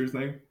shadow creature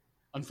thing?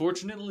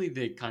 Unfortunately,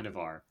 they kind of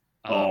are.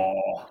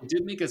 It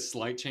did make a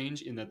slight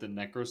change in that the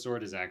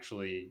Necrosword is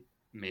actually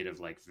made of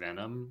like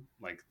venom,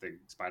 like the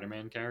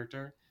Spider-Man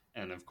character,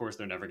 and of course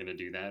they're never going to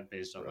do that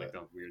based on like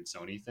the weird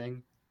Sony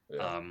thing.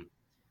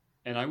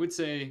 And I would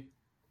say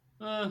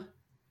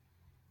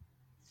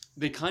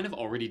they kind of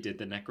already did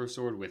the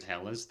Necrosword with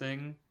Hela's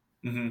thing.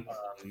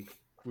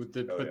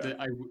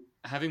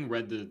 Having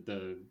read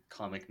the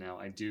comic now,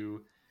 I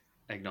do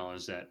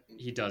acknowledge that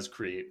he does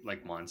create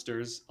like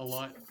monsters a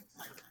lot.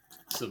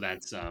 So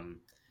that's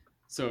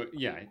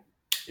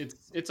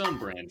it's on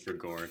brand for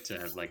Gorr to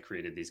have like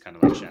created these kind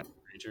of like shadow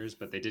creatures,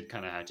 but they did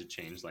kind of have to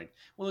change, like,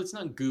 well, it's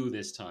not goo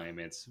this time,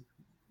 it's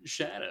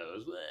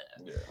shadows,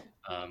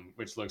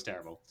 which looks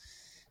terrible.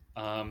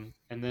 And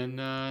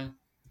then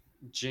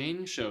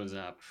Jane shows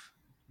up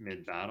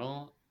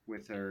mid-battle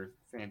with her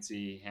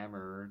fancy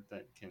hammer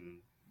that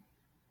can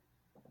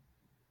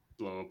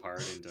blow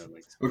apart into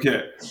like.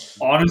 Okay,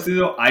 honestly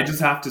though, I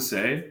just have to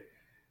say,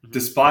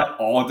 despite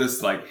all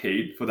this like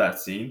hate for that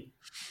scene,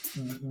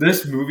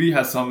 this movie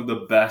has some of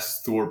the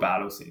best Thor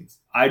battle scenes.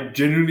 I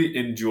genuinely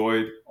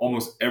enjoyed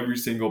almost every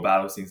single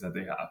battle scenes that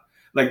they have.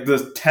 Like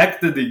the tech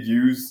that they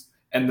use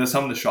and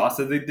some of the shots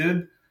that they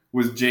did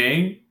with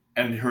Jane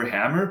and her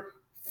hammer,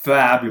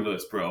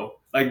 fabulous, bro.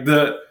 Like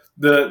the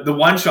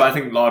one shot, I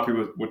think a lot of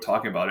people were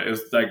talking about it. It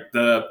was like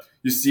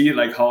you see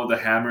like how the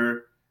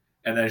hammer,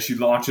 and then she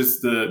launches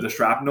the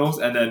shrapnels,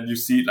 and then you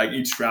see like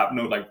each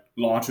shrapnel like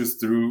launches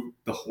through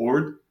the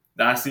horde.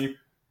 That scene,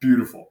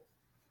 beautiful.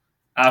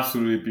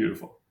 Absolutely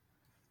beautiful.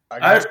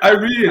 I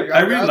really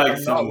like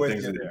some of the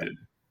things that they did.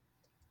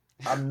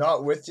 I'm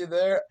not with you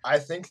there. I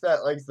think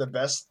that like the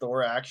best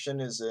Thor action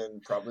is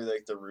in probably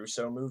like the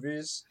Russo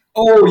movies.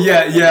 Oh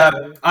yeah.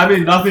 I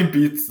mean, nothing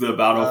beats the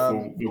battle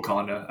for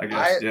Wakanda, I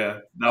guess.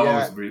 That one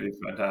was really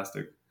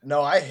fantastic.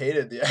 No, I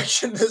hated the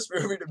action in this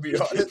movie, to be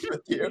honest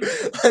with you.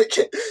 Like,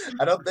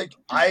 I don't think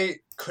I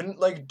couldn't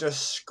like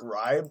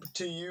describe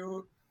to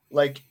you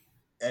like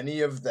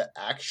any of the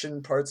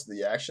action parts of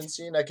the action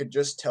scene. I could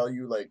just tell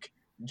you like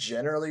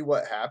generally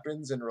what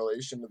happens in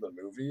relation to the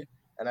movie,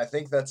 and I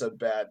think that's a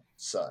bad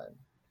sign.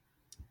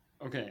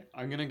 Okay,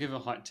 I'm gonna give a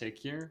hot take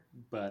here,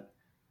 but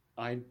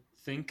I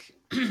think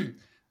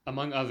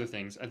among other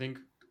things, I think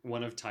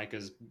one of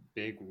Taika's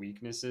big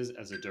weaknesses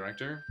as a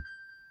director,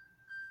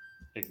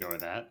 ignore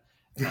that,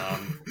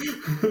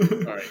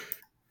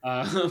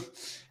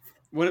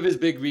 one of his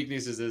big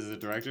weaknesses as a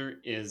director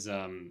is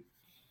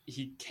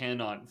he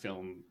cannot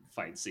film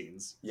fight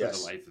scenes for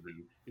the life of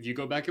him. If you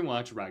go back and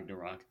watch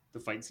Ragnarok, the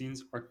fight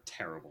scenes are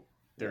terrible.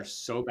 They're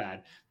so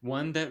bad.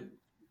 One that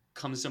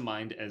comes to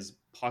mind as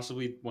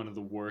possibly one of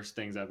the worst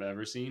things I've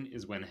ever seen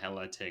is when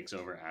Hela takes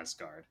over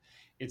Asgard.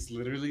 It's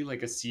literally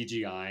like a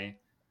CGI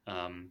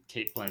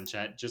Kate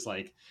Blanchett just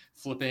like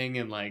flipping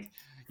and like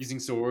using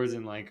swords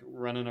and like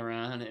running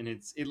around, and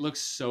it looks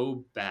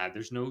so bad.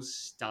 There's no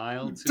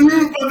style to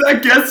it. But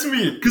that gets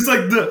me because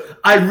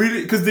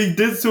because they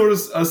did sort of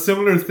a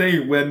similar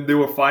thing when they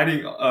were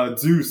fighting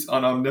Zeus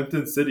on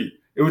Omnipotent City.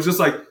 It was just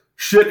like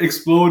shit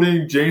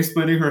exploding, Jane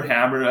splitting her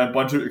hammer, and a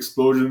bunch of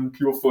explosion,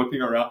 people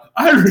flipping around.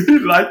 I really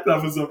liked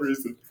that for some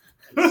reason.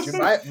 Dude,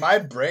 my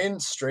brain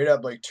straight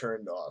up like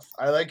turned off.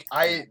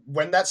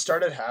 When that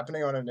started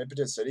happening on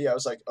Omnipotent City, I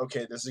was like,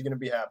 okay, this is gonna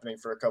be happening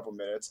for a couple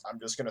minutes. I'm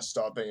just gonna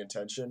stop paying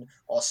attention.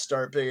 I'll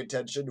start paying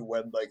attention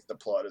when like the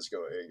plot is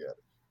going again.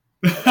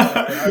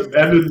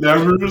 And it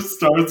never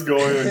starts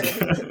going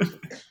again.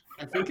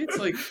 I think it's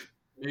like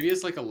maybe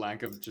it's like a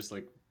lack of just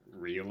like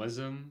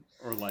realism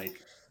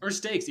or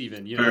stakes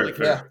even. You know,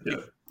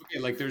 okay,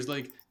 like there's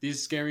like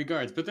these scary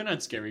guards, but they're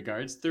not scary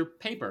guards. They're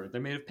paper.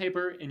 They're made of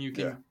paper, and you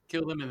can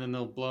kill them, and then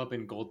they'll blow up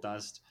in gold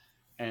dust,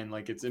 and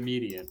like it's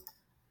immediate.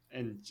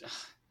 And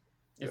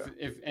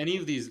if any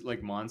of these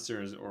like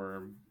monsters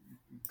or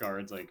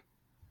guards like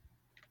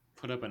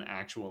put up an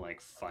actual like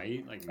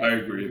fight, like I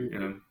agree.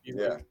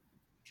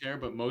 Care,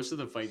 but most of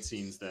the fight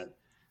scenes that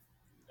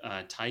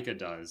Taika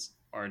does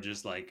are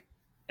just like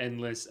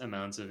endless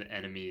amounts of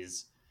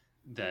enemies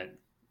that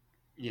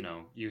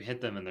you hit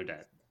them and they're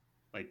dead.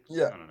 Like, I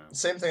don't know.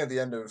 Same thing at the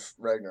end of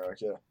Ragnarok,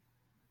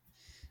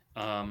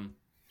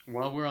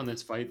 While we're on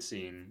this fight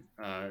scene,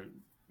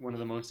 one of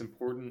the most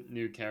important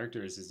new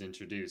characters is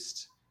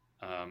introduced.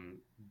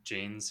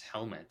 Jane's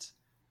helmet,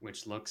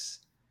 which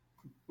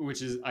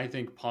is, I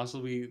think,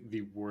 possibly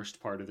the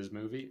worst part of this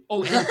movie.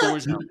 Oh, and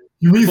Thor's helmet.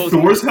 You mean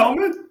Thor's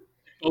helmet?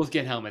 Both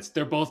get helmets.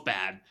 They're both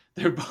bad.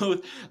 They're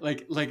both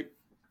like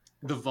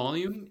The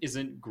volume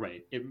isn't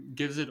great. It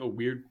gives it a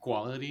weird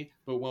quality,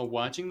 but while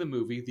watching the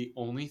movie, the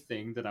only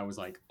thing that I was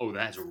like, "Oh,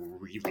 that's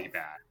really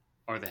bad,"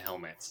 are the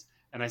helmets.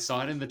 And I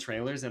saw it in the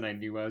trailers, and I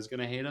knew I was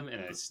gonna hate them,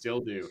 and I still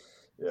do.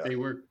 Yeah. They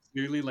were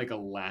clearly like a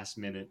last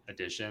minute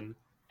addition,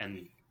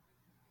 and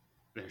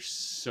they're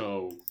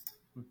so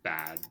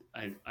bad.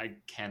 I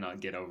cannot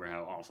get over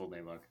how awful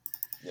they look.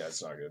 Yeah,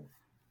 it's not good.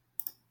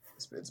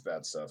 It's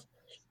bad stuff.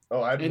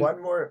 Oh, I had And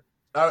one more.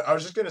 I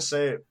was just gonna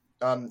say,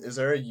 is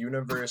there a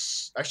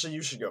universe? Actually,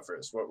 you should go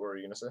first. What were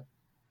you gonna say?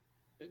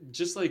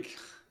 just like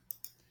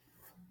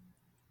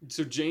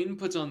so Jane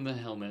puts on the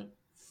helmet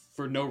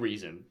for no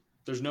reason.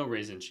 There's no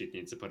reason she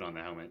needs to put on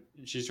the helmet.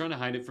 She's trying to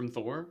hide it from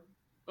Thor.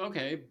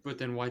 Okay, but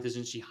then why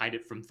doesn't she hide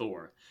it from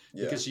Thor?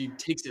 Yeah, Because she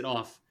takes it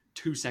off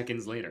 2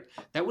 seconds later.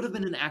 That would have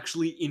been an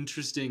actually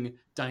interesting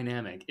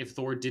dynamic if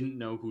Thor didn't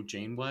know who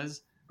Jane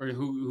was or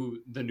who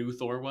the new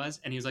Thor was,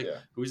 and he was like, yeah,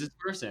 "Who's this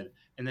person?"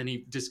 And then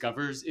he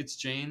discovers it's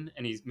Jane,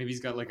 and he's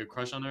got like a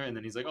crush on her, and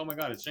then he's like, "Oh my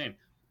god, it's Jane."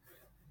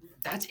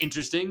 That's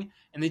interesting,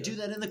 and they yeah, do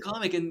that in the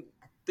comic, and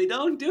they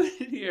don't do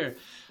it here.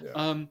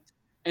 yeah.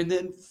 And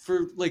then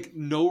for like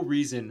no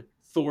reason,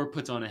 Thor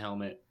puts on a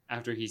helmet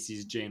after he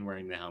sees Jane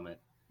wearing the helmet.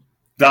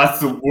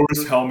 That's the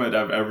worst helmet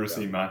I've ever Yeah.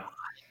 seen, man.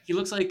 He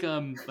looks like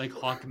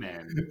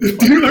Hawkman,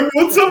 Dude, like,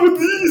 what's up with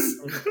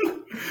these?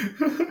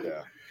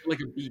 Yeah,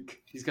 like a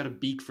beak. He's got a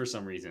beak for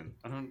some reason.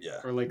 I don't, Yeah.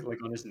 or like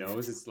on his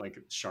nose, it's like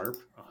sharp.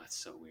 Oh, it's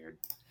so weird.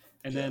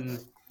 And Yeah. then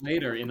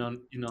later in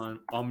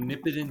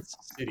Omnipotence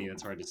City,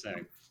 that's hard to say.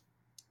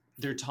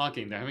 They're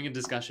talking. They're having a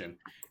discussion,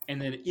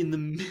 and then in the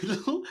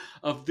middle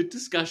of the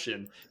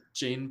discussion,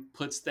 Jane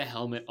puts the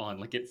helmet on,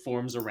 like it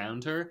forms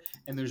around her,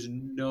 and there's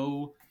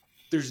no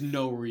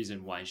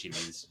reason why she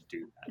needs to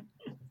do that.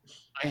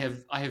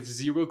 I have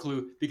zero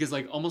clue because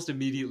like almost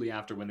immediately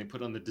after when they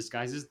put on the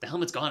disguises, the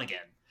helmet's gone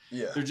again.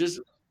 yeah. They're just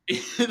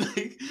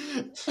like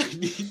I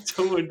need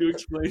someone to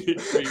explain it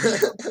to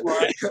me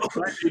why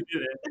they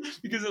did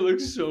it because it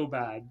looks so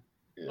bad.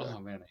 Yeah. Oh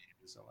man, I hate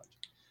it so much.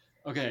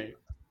 Okay.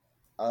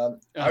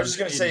 I was just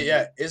gonna say,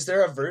 Aidan, yeah. Is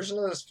there a version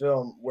of this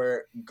film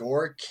where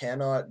Gorr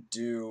cannot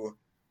do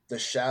the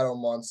shadow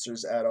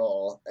monsters at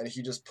all, and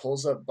he just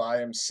pulls up by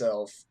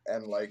himself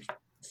and like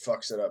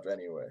fucks it up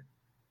anyway,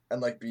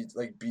 and like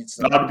beats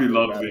them? That'd be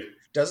lovely.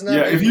 Doesn't that?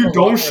 Yeah, make if him you a lot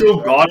don't more show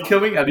threatening? God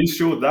killing, at least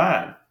show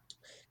that.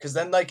 Because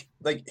then like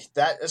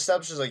that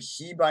establishes like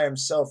he by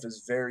himself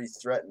is very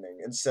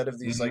threatening instead of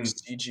these like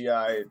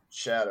CGI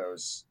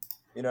shadows.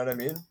 You know what I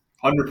mean?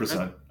 100%.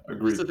 That's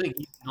Agreed. the thing.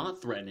 He's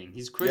not threatening.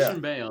 He's Christian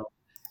Bale.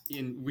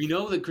 We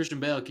know that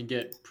Christian Bale can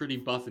get pretty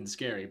buff and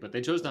scary, but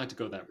they chose not to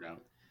go that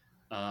route.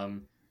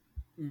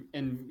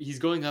 And he's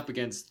going up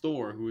against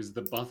Thor, who is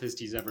the buffest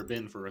he's ever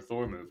been for a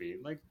Thor movie.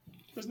 Like,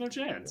 there's no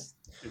chance.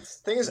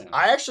 Thing is,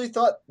 I actually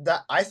thought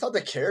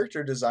the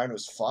character design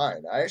was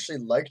fine. I actually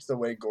liked the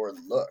way Gorr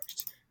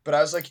looked, but I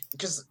was like,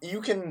 because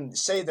you can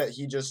say that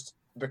he just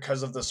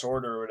because of the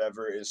sword or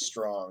whatever is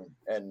strong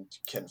and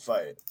can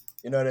fight.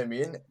 You know what I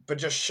mean? But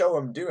just show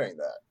him doing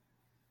that.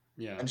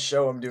 Yeah. And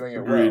show him doing it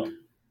Agreed. well.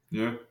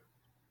 Yeah.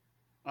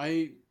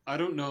 I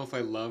don't know if I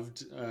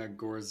loved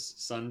Gorr's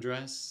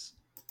sundress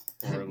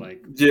or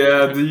like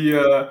Yeah,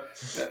 the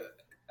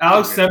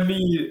Alex sent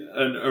me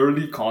an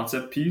early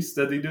concept piece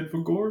that they did for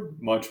Gorr.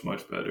 Much,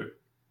 much better.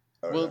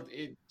 Well,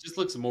 it just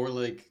looks more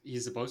like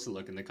he's supposed to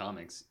look in the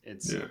comics.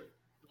 It's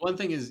one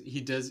thing is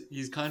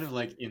he's kind of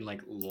like in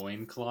like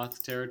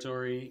loincloth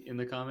territory in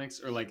the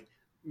comics, or like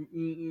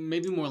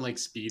maybe more like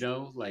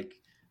Speedo, like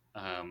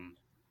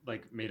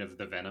made of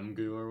the Venom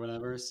goo or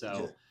whatever.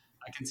 So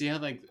I can see how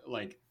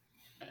like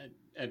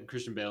at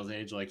Christian Bale's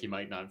age, like he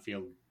might not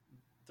feel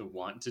the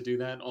want to do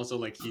that. Also,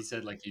 like he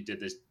said, like he did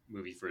this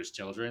movie for his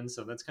children,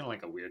 so that's kind of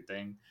like a weird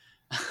thing.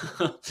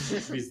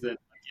 He's the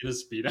in a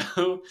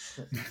Speedo.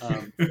 I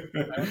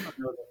don't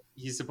know that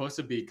he's supposed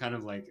to be kind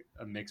of like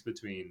a mix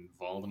between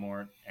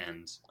Voldemort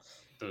and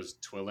those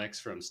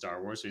Twi'leks from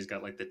Star Wars. So he's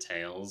got like the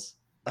tails,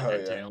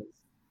 tails,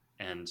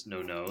 and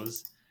no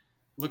nose.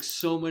 Looks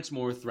so much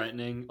more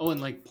threatening. Oh, and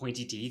like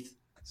pointy teeth.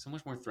 So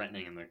much more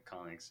threatening in the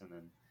comics, and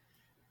then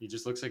he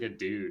just looks like a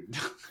dude.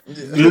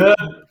 Yeah,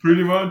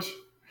 pretty much.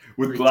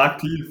 With black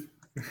teeth.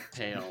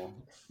 Pale.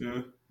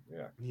 Yeah.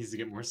 He needs to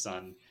get more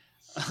sun.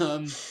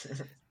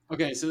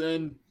 Okay, so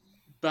then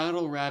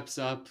battle wraps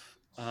up.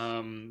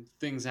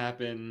 Things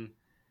happen,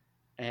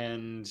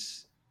 and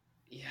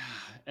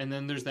and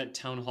then there's that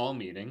town hall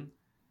meeting.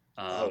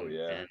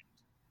 And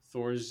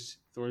Thor's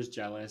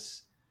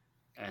jealous,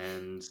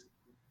 and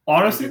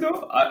honestly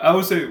though, I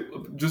would say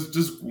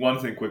just one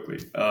thing quickly.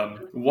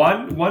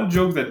 One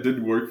joke that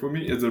did work for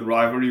me is the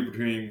rivalry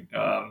between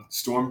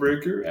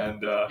Stormbreaker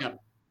and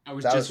I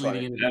was just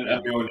leading into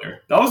and Mjolnir.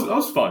 That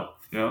was fun.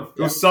 You know,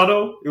 it was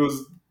subtle. It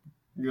was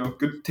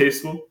good,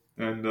 tasteful.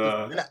 And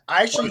I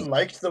actually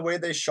liked the way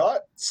they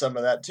shot some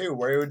of that too,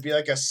 where it would be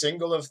like a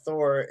single of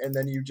Thor, and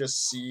then you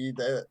just see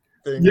the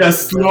thing. Yeah,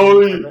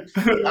 slowly.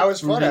 That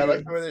was fun. I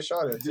liked the way they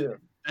shot it too.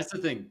 That's the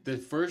thing. The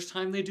first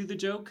time they do the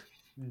joke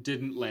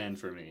didn't land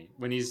for me.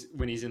 When he's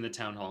in the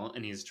town hall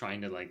and he's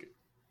trying to like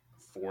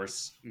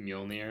force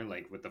Mjolnir,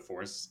 like with the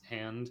force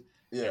hand,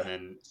 Yeah. and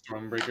then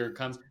Stormbreaker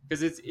comes,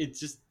 because it's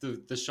just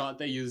the shot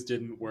they used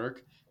didn't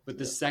work, but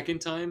the second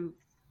time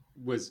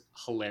was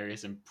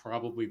hilarious and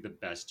probably the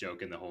best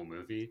joke in the whole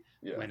movie.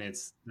 Yeah. When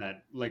it's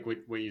that, like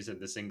what you said,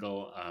 the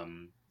single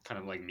kind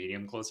of like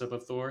medium close up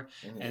of Thor,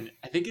 and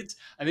I think it's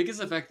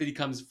the fact that he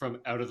comes from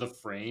out of the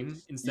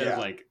frame instead of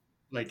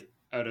like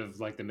out of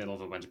like the middle of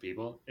a bunch of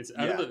people. It's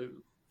out of the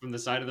from the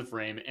side of the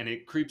frame, and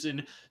it creeps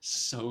in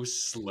so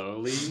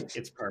slowly.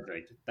 It's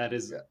perfect. That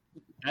is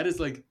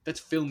like, that's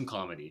film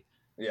comedy.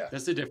 Yeah.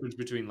 That's the difference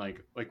between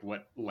like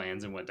what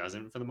lands and what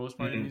doesn't for the most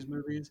part in these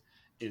movies,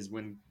 is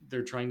when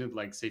they're trying to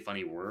like say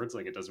funny words,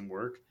 like it doesn't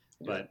work.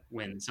 But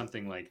when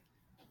something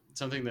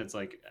that's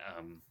like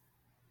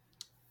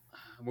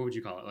what would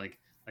you call it, like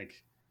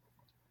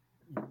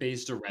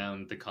based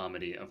around the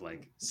comedy of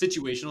like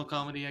situational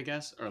comedy, I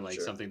guess, or like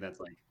something that's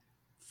like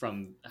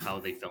from how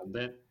they filmed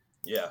it.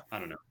 Yeah. I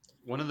don't know.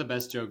 One of the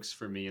best jokes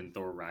for me in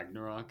Thor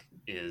Ragnarok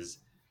is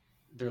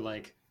they're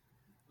like,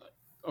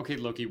 okay,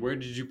 Loki, where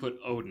did you put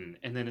Odin?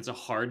 And then it's a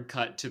hard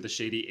cut to the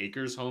Shady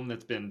Acres home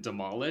that's been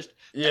demolished.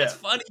 Yeah. That's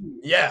funny.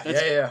 Yeah,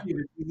 That's yeah. funny.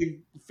 They're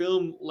using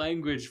film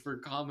language for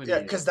comedy. Yeah,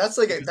 because that's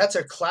like that's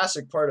a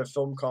classic part of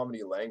film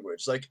comedy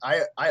language. Like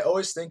I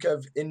always think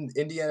of in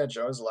Indiana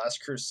Jones: The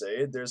Last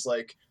Crusade, there's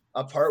like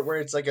a part where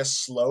it's like a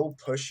slow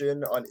push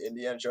in on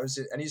Indiana Jones,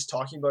 and he's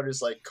talking about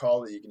his like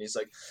colleague, and he's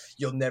like,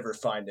 "You'll never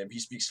find him. He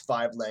speaks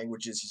 5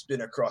 languages. He's been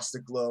across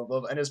the globe."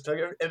 And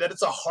and then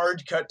it's a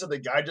hard cut to the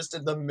guy just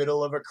in the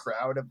middle of a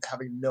crowd of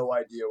having no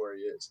idea where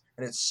he is,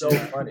 and it's so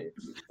funny.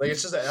 Like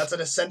it's just that's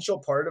an essential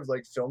part of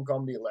like film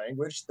comedy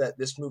language that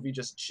this movie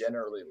just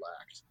generally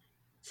lacked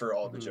for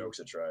all the jokes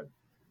it tried.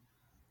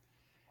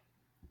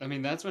 I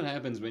mean, that's what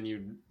happens when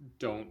you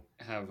don't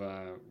have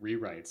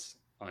rewrites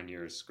on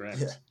your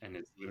script, and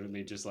it's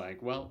literally just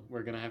like, well,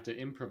 we're gonna have to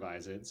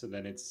improvise it, so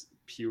that it's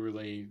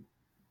purely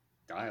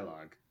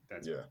dialogue.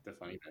 That's the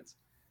funny bits.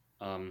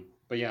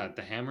 But yeah,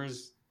 the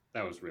hammers,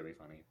 that was really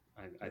funny.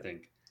 I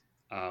think.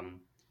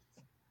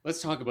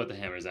 Let's talk about the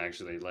hammers.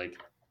 Actually, like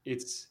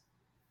it's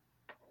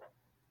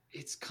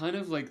kind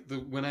of like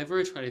whenever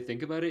I try to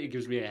think about it, it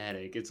gives me a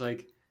headache. It's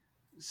like,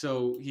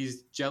 so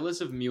he's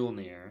jealous of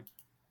Mjolnir,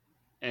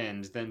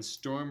 and then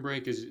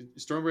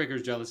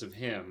Stormbreaker's jealous of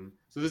him.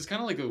 So there's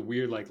kind of like a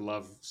weird like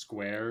love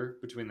square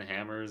between the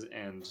hammers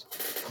and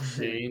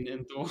Jane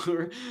and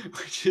Thor,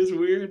 which is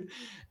weird.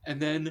 And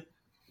then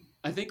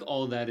I think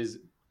all that is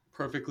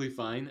perfectly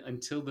fine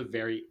until the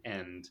very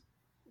end,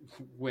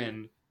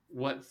 when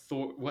what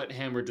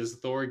hammer does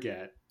Thor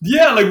get?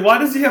 Yeah, like why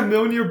does he have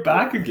Mjolnir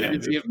back again?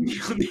 Does he have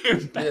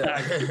Mjolnir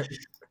back?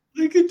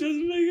 Like, it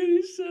doesn't make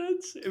any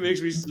sense. It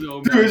makes me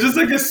so mad. Dude, it's just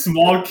like a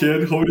small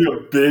kid holding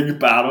a big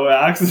battle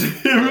axe and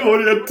him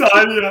holding a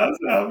tiny ass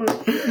hammer.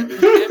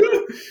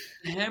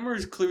 The hammer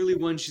is clearly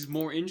one she's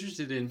more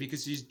interested in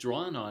because she's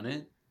drawn on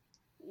it.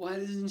 Why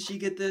doesn't she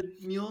get the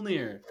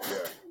Mjolnir?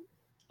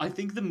 I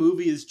think the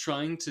movie is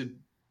trying to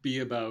be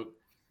about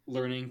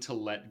learning to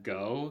let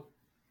go,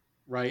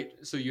 right?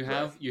 So you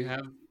have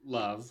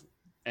love,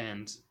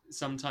 and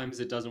sometimes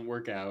it doesn't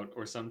work out,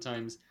 or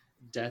sometimes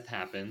death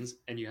happens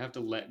and you have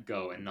to let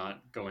go and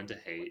not go into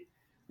hate.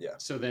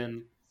 So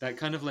then that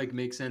kind of like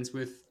makes sense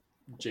with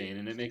Jane,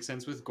 and it makes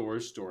sense with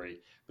Gorr's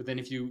story. But then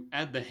if you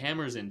add the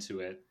hammers into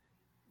it,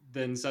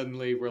 then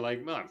suddenly we're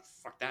like, oh,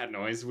 fuck that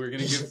noise, we're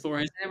gonna give Thor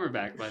his hammer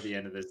back by the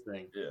end of this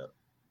thing.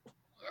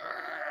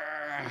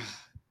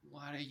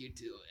 What are you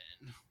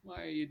doing?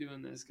 Why are you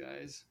doing this,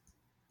 guys?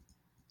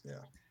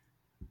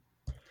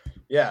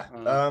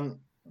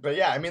 But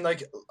yeah, I mean,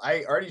 like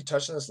I already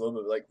touched on this a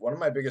little bit. Like one of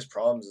my biggest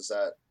problems is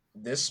that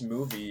this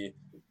movie,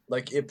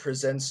 like, it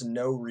presents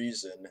no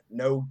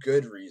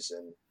good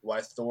reason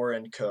why Thor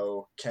and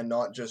co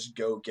cannot just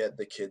go get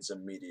the kids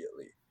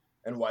immediately,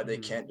 and why they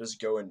can't just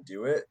go and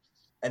do it.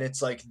 And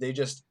it's like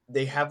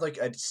they have like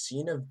a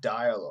scene of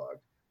dialogue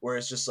where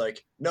it's just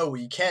like, no,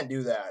 we can't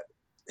do that.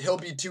 He'll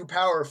be too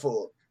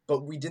powerful.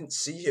 But we didn't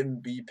see him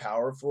be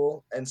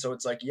powerful, and so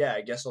it's like, yeah,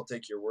 I guess I'll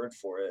take your word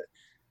for it.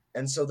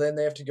 And so then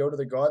they have to go to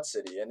the God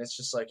City, and it's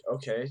just like,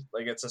 okay,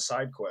 like it's a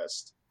side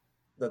quest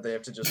that they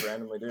have to just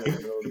randomly do in the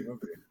middle of the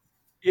movie.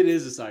 It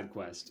is a side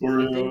quest.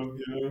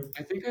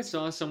 I think I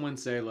saw someone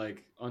say,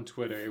 like, on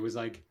Twitter, it was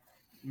like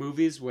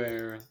movies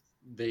where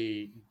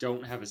they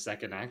don't have a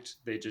second act,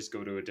 they just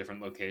go to a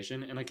different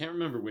location. And I can't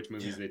remember which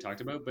movies they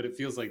talked about, but it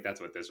feels like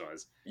that's what this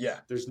was. Yeah.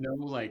 There's no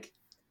like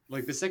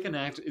the second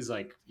act is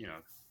like, you know,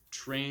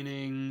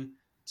 training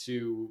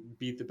to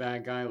beat the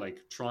bad guy,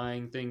 like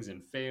trying things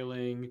and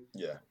failing.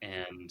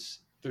 And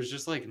there's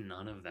just like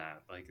none of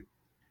that. Like,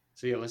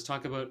 so yeah, let's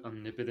talk about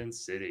Omnipotent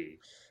City.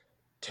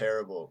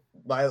 Terrible.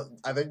 I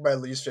think my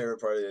least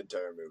favorite part of the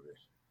entire movie.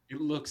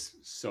 It looks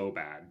so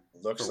bad.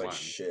 Looks like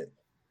shit.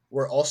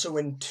 We're also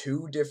in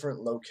 2 different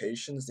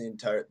locations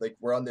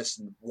we're on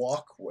this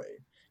walkway.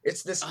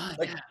 It's this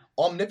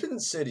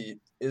Omnipotent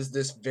City is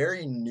this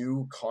very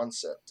new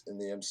concept in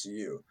the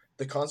MCU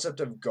the concept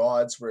of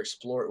gods, we're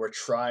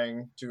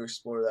trying to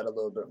explore that a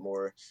little bit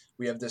more.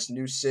 We have this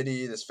new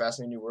city, this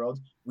fascinating new world.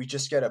 We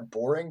just get a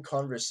boring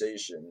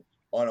conversation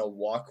on a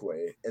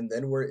walkway, and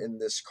then we're in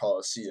this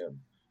Colosseum.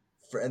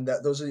 And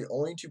that those are the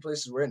only two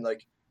places we're in.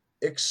 Like,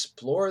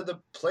 explore the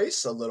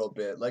place a little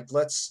bit. Like,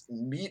 let's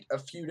meet a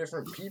few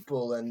different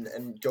people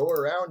and go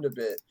around a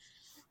bit.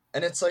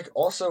 And it's like,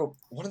 also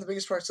one of the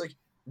biggest parts, like,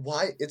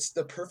 why it's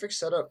the perfect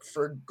setup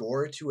for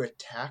Gorr to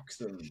attack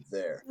them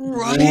there.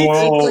 Right?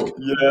 Whoa, It's like,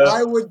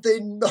 why would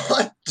they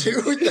not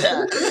do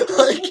that?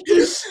 Like,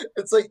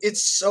 it's like,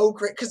 it's so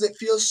great because it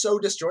feels so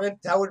disjointed.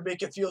 That would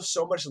make it feel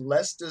so much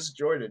less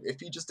disjointed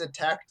if he just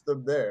attacked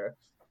them there.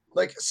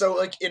 Like, so,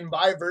 like, in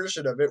my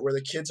version of it, where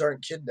the kids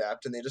aren't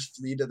kidnapped and they just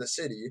flee to the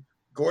city,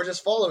 Gorr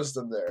just follows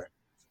them there.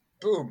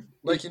 Boom.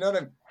 Like, you know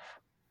what I'm...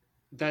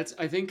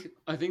 I think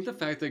the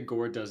fact that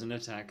Gorr doesn't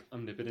attack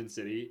Omnipotent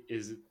City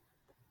is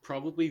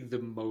probably the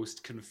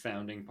most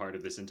confounding part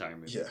of this entire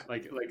movie. Yeah.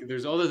 Like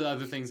there's all the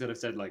other things that I've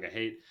said like I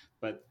hate,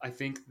 but I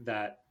think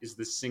that is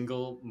the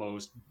single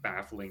most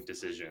baffling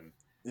decision.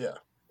 Yeah.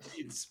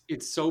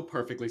 It's so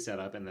perfectly set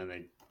up, and then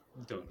they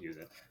don't use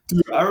it.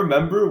 Dude, I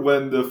remember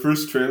when the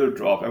first trailer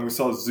dropped and we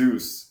saw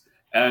Zeus,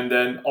 and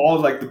then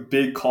all like the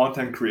big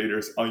content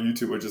creators on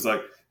YouTube were just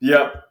like,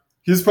 "Yep,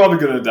 he's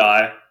probably gonna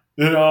die.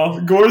 You know,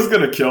 Gorr's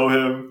gonna kill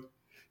him.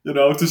 You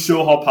know, to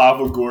show how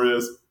powerful Gorr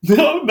is."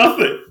 No,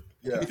 nothing.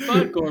 Yeah. We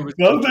thought Gorr was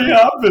Nothing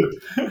happened.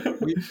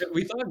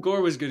 we thought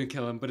Gorr was going to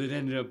kill him, but it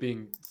ended up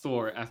being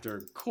Thor after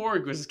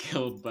Korg was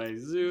killed by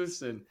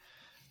Zeus, and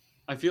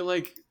I feel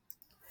like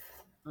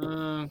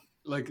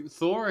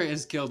Thor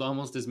has killed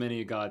almost as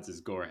many gods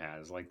as Gorr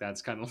has. Like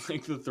that's kind of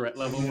like the threat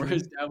level we're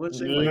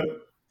establishing. Yeah.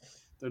 Like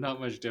they're not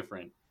much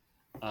different.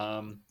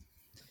 Yeah,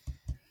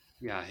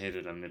 I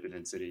hated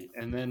Omnipotent City,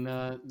 and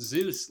then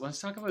Zeus. Let's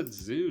talk about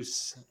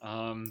Zeus.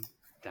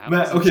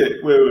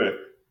 Wait.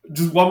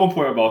 Just one more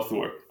point about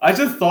Thor. I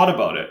just thought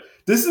about it.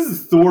 This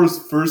is Thor's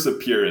first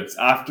appearance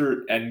after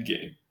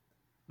Endgame.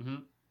 Mm-hmm.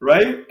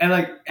 Right? And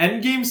like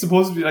Endgame's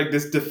supposed to be like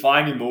this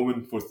defining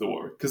moment for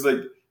Thor. Because like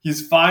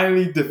he's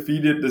finally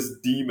defeated this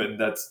demon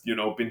that's, you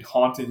know, been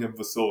haunting him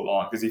for so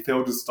long. Because he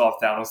failed to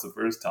stop Thanos the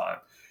first time.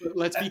 But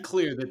let's be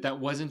clear that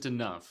wasn't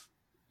enough.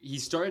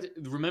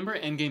 Remember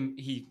Endgame,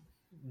 he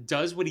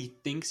does what he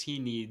thinks he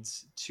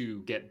needs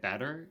to get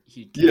better.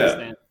 He kills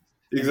them.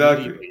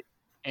 Exactly.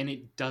 And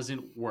it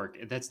doesn't work.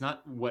 That's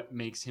not what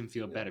makes him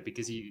feel better,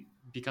 because he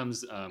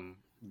becomes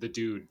the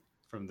dude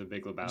from The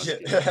Big Lebowski.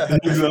 Yeah.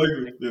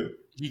 Exactly.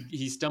 Yeah.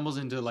 He stumbles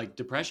into like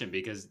depression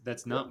because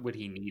that's not what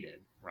he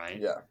needed, right?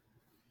 Yeah.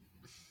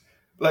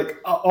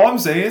 Like all I'm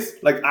saying is,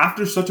 like,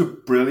 after such a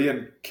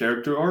brilliant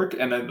character arc,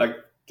 and then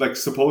like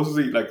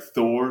supposedly like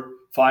Thor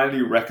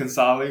finally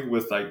reconciling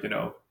with, like, you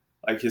know,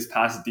 like his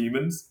past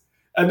demons,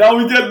 and now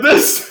we get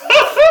this.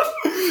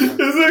 Isn't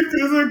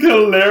it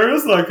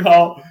hilarious? Like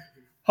how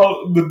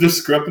the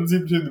discrepancy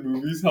between the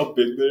movies, how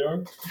big they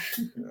are.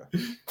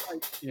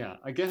 Yeah,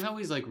 I get how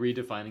he's like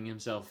redefining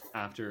himself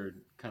after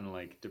kind of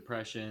like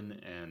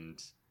depression,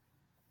 and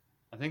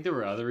I think there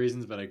were other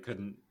reasons, but I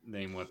couldn't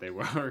name what they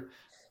were.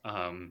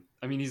 I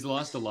mean, he's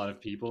lost a lot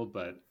of people,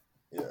 but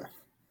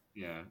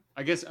yeah,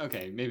 I guess,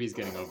 okay, maybe he's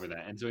getting over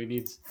that, and so he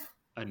needs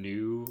a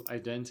new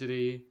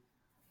identity.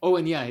 Oh,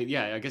 and yeah,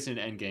 I guess in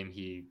Endgame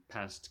he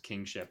passed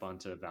kingship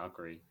onto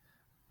Valkyrie.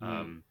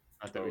 Not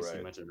that we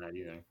see much of that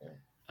either.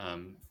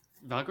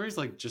 Valkyrie's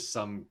like just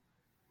some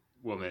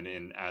woman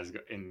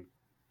in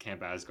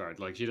Camp Asgard.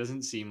 Like, she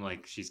doesn't seem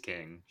like she's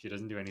king. She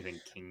doesn't do anything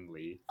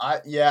kingly.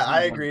 I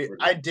agree.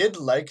 I did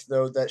like,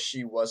 though, that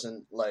she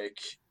wasn't like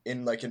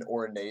in like an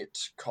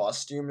ornate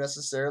costume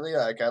necessarily.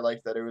 Like, I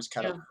like that it was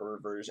kind of her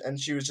version, and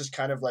she was just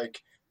kind of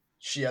like,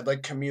 she had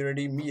like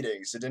community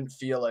meetings. It didn't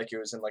feel like it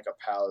was in like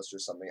a palace or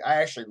something.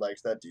 I actually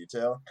liked that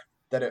detail,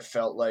 that it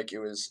felt like it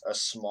was a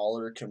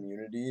smaller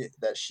community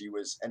that she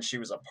was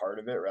a part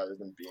of it, rather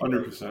than being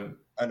 100%. like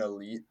an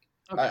elite.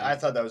 Okay. I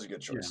thought that was a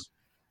good choice.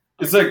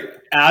 Yeah. It's like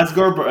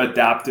Asgard, but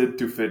adapted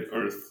to fit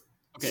Earth.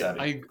 Okay,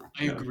 setting.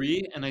 I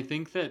agree, and I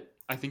think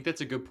that's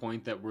a good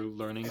point, that we're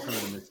learning from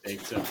the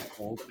mistakes of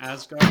old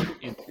Asgard.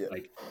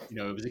 Like, you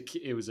know,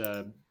 it was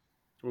a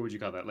what would you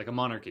call that? Like a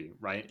monarchy,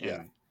 right?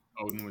 And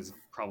Odin was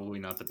probably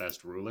not the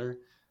best ruler,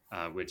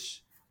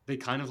 which they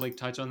kind of like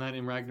touch on that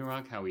in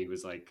Ragnarok, how he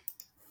was like,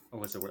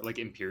 what's the word? Like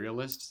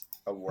imperialist.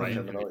 A war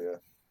criminal,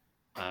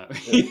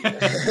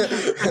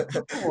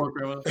 War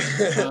criminal.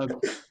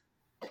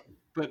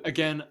 But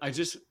again,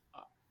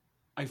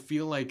 I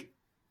feel like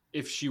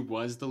if she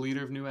was the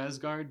leader of New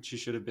Asgard, she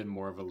should have been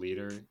more of a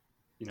leader.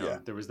 You know,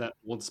 there was that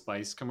Old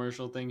Spice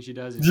commercial thing she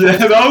does.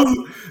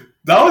 That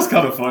was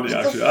kind of funny,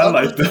 actually. I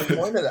like that. The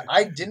point of that?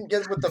 I didn't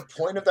get what the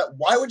point of that.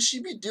 Why would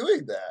she be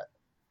doing that?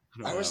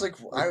 I was like,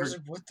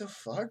 what the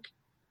fuck?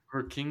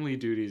 Her kingly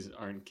duties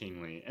aren't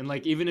kingly, and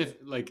like even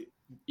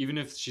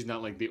if she's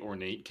not like the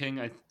ornate king,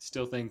 I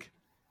still think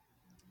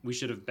we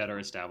should have better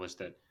established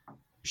that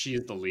she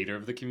is the leader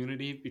of the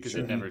community, because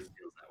it never feels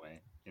that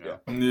way. You know,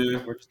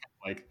 we're just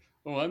like,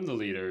 oh, I'm the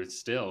leader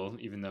still,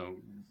 even though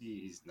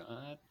he's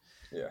not.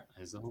 Yeah,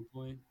 is the whole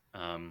point.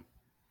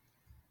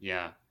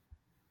 Yeah.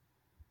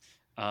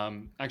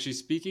 Actually,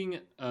 speaking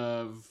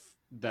of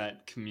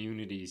that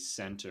community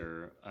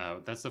center,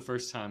 that's the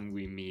first time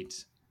we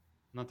meet.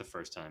 Not the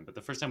first time, but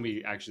the first time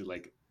we actually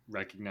like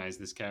recognize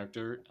this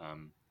character,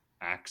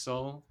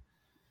 Axel.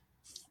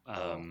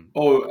 Heimdall's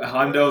kid.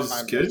 Heimdall's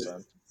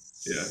son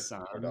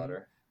Yeah. or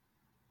daughter.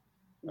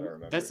 I don't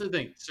remember. That's the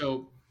thing.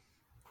 So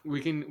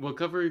we'll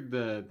cover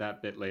that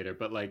bit later,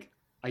 but like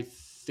I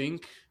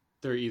think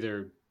they're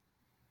either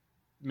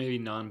maybe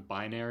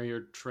non-binary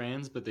or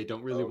trans, but they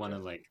don't really want to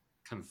like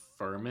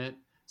confirm it.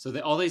 So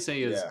all they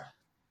say is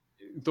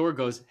Thor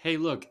goes, "Hey,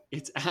 look,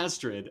 it's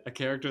Astrid, a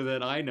character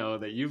that I know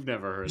that you've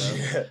never heard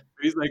of."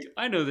 He's like,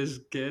 "I know this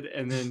kid,"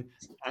 and then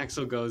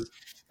Axel goes,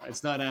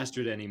 "It's not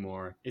Astrid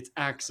anymore. It's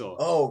Axel."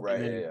 Oh,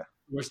 right, yeah.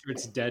 Thor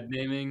starts dead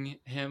naming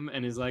him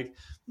and is like,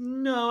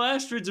 "No,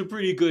 Astrid's a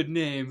pretty good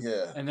name."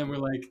 Yeah. And then we're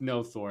like,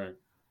 "No, Thor,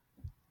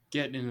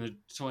 getting in the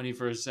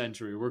 21st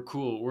century. We're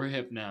cool. We're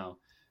hip now.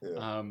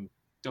 Yeah.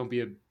 Don't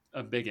be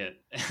a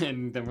bigot."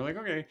 And then we're like,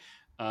 "Okay."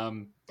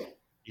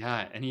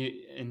 Yeah, and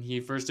he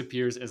first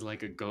appears as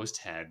like a ghost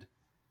head.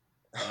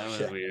 That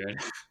was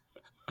weird.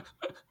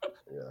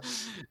 Yeah.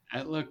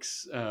 That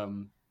looks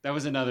that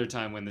was another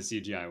time when the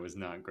CGI was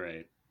not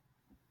great.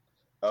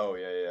 Oh,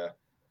 yeah.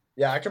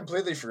 Yeah, I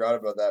completely forgot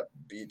about that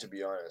beat, to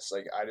be honest.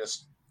 Like, I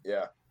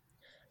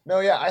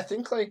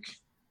think, like,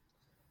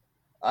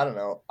 I don't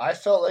know. I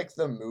felt like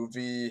the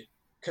movie,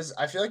 because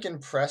I feel like in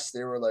press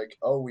they were like,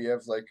 oh, we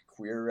have, like,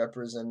 queer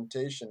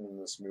representation in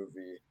this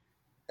movie.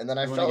 And then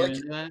I felt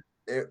like,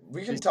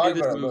 we can talk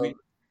about it a little.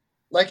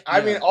 Like,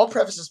 I mean, I'll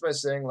preface this by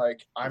saying,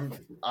 like,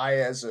 I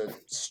as a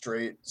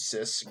straight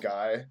cis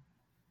guy,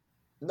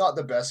 not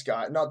the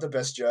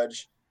best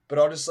judge, but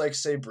I'll just, like,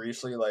 say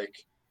briefly,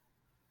 like,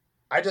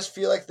 I just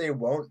feel like they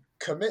won't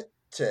commit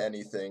to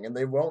anything, and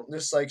they won't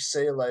just, like,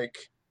 say, like,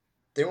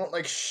 they won't,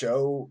 like,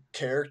 show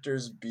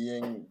characters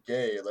being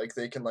gay. Like,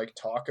 they can, like,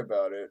 talk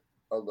about it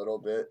a little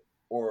bit,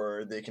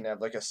 or they can have,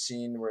 like, a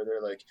scene where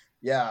they're like,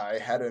 yeah, I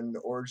had an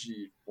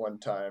orgy one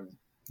time.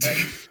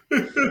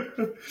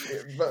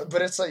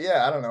 But it's like,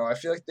 I don't know. I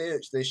feel like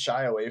they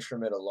shy away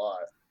from it a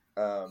lot.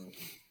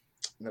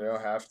 They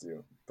don't have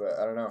to, but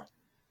I don't know.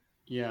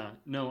 Yeah,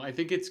 no, I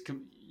think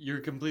you're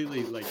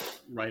completely like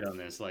right on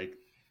this. Like,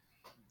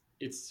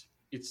 it's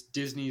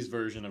Disney's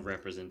version of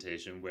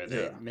representation where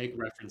they make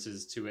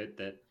references to it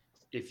that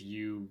if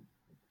you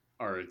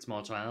are a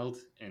small child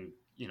and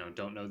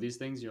don't know these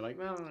things, you're like,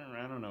 well,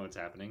 I don't know what's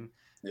happening.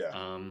 Yeah.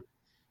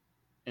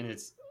 And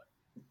it's,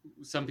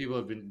 some people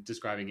have been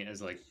describing it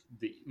as like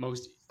the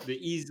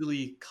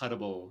easily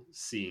cuttable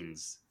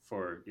scenes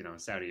for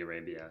Saudi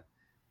Arabia.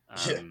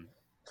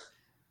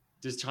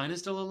 Does China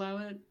still allow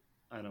it?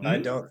 I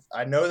don't.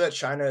 I know that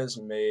China has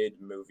made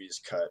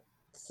movies cut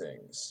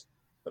things,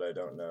 but I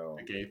don't know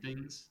the gay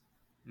things.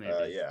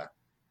 Maybe. Yeah.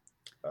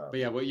 But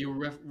yeah, what you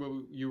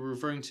were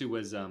referring to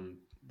was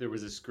there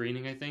was a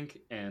screening, I think,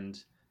 and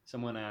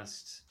someone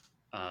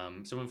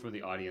from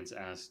the audience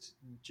asked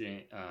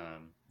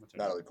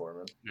Natalie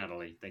Portman.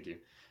 Natalie, thank you.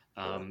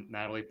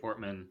 Natalie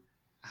Portman,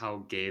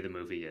 how gay the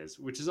movie is,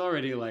 which is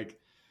already like,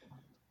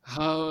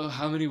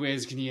 how many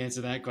ways can you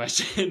answer that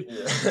question?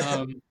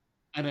 Yeah.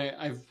 And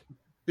I've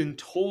been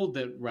told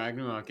that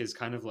Ragnarok is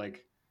kind of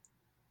like,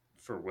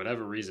 for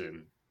whatever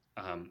reason,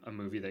 a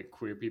movie that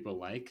queer people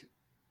like.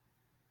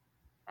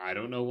 I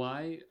don't know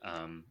why.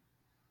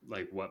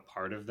 Like, what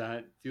part of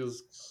that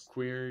feels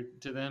queer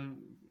to them?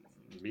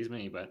 Beats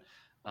me, but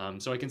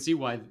so I can see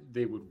why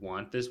they would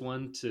want this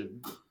one to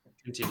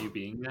continue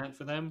being that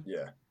for them.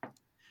 Yeah.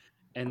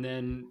 And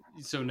then,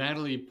 so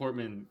Natalie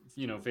Portman,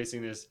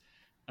 facing this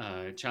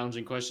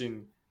challenging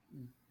question,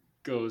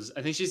 goes,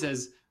 I think she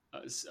says,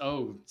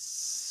 "Oh,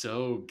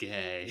 so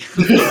gay,"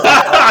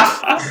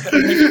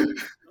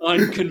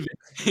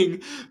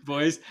 unconvincing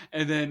voice,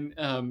 and then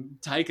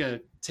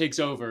Taika takes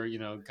over,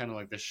 kind of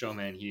like the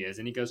showman he is,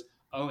 and he goes,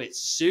 "Oh, it's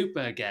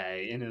super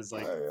gay," in his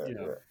like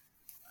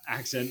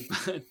accent,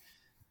 but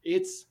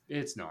it's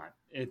not.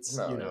 It's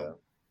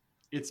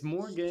it's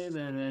more gay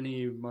than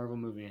any Marvel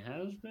movie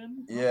has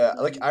been. Yeah,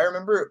 like I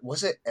remember,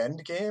 was it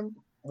Endgame?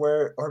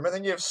 Or am I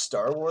thinking of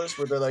Star Wars,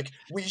 where they're like,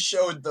 we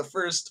showed the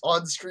first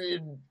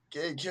on-screen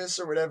gay kiss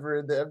or whatever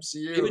in the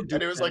MCU,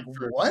 and it was like,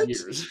 what?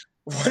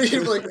 What are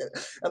you like?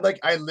 And like,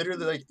 I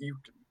literally like, you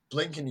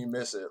blink and you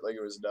miss it, like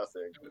it was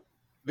nothing.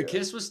 The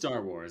kiss was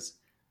Star Wars.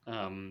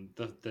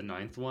 The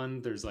ninth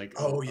one, there's like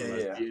a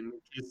lesbian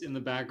kiss in the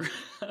background.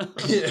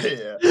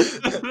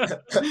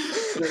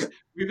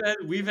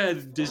 We've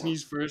had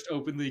Disney's first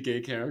openly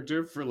gay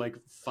character for like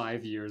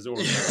 5 years or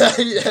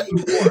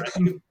more.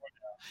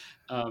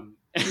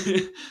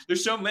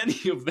 There's so many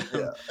of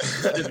them.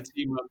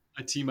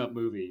 A team up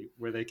movie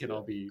where they can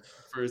all be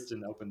first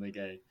and openly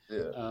gay.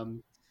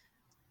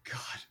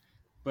 God,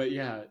 but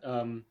yeah.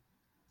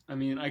 I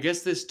mean, I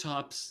guess this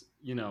tops.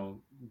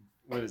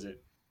 What is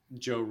it?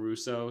 Joe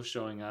Russo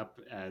showing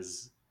up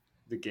as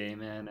the gay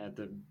man at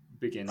the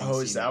beginning. Oh,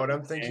 is that what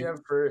I'm thinking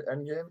of for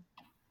Endgame?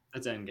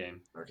 That's Endgame.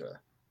 Okay.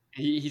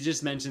 He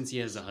just mentions he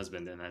has a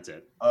husband and that's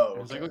it. Oh, I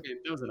was like, okay,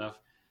 that was enough.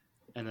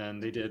 And then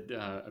they did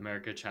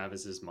America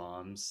Chavez's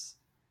mom's.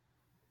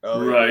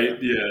 Oh Right?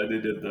 Yeah, they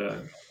did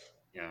that.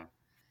 Yeah,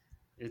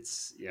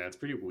 it's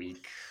pretty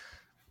weak.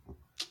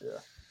 Yeah.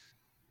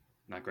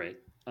 Not great.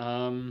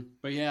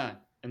 But yeah,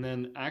 and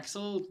then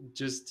Axel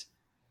just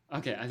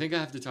okay. I think I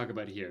have to talk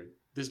about it here.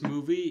 This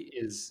movie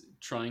is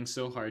trying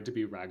so hard to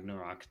be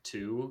Ragnarok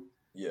 2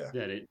 Yeah.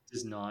 that it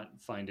does not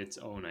find its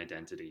own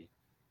identity.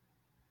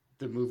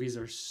 The movies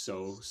are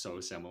so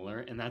similar,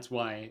 and that's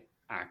why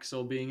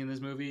Axel being in this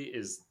movie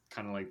is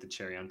kind of like the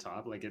cherry on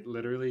top. Like it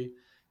literally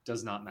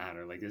does not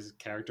matter. Like this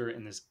character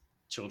in this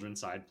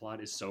children's side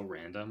plot is so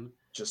random.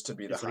 Just to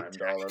be the It's like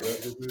Heimdall of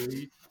tacked into it. this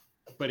movie,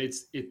 but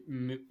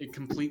it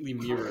completely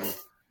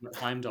mirrors what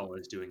Heimdall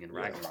is doing in Yeah.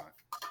 Ragnarok,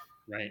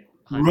 right?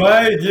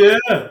 Right? Yeah.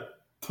 Heimdall is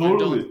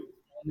Totally. the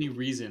only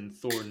reason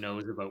Thor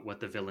knows about what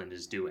the villain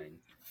is doing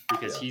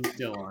because Yeah. he's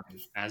still on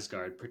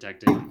Asgard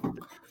protecting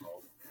the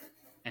people,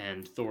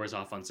 and Thor is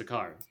off on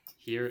Sakaar.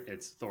 Here,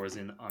 it's Thor's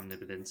in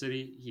Omnipotent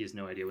City. He has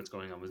no idea what's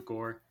going on with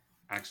Gorr.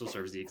 Axel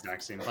serves the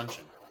exact same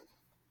function,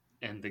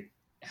 and the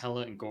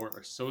Hela and Gorr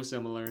are so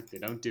similar. They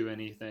don't do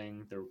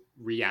anything. They're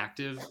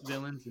reactive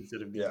villains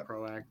instead of being Yeah.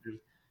 proactive.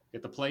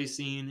 At the play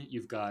scene,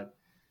 you've got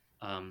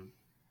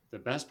the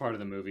best part of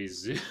the movie,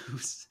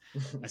 Zeus.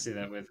 I say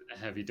that with a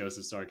heavy dose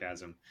of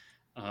sarcasm.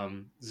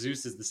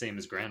 Zeus is the same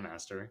as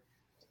Grandmaster.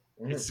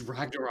 Mhm. It's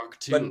Ragnarok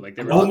too. But- Like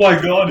they were Oh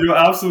my god, you're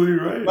absolutely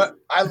right. But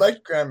I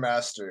liked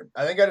Grandmaster.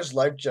 I think I just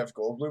liked Jeff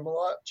Goldblum a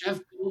lot. Jeff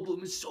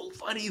Goldblum is so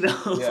funny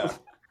though. Yeah.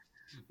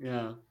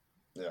 Yeah.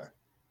 Yeah.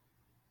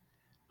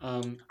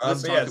 Let's but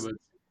talk yeah, about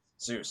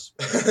Zeus.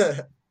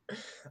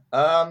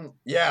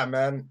 Yeah,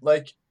 man.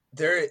 Like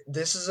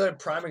this is a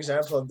prime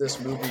example of this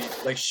movie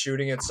like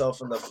shooting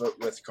itself in the foot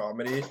with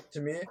comedy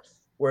to me,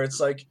 where it's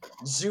like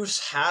Zeus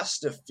has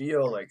to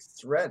feel like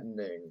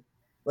threatening.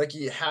 Like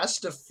he has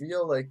to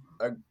feel like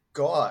a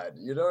god.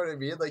 You know what I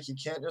mean? Like he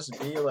can't just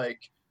be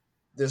like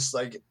this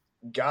like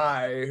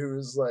guy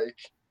who's like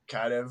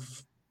kind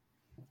of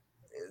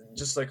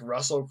just like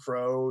Russell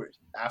Crowe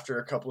after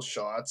a couple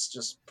shots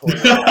just pulling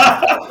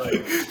out, like,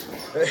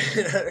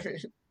 you know what I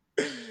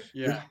mean?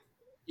 yeah.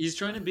 He's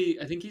trying to be.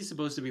 I think he's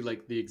supposed to be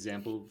like the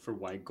example for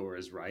why Gorr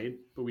is right,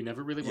 but we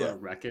never really want Yeah. to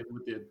reckon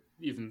with the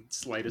even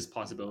slightest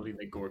possibility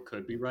that Gorr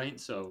could be right.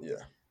 So,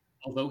 Yeah.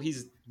 although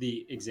he's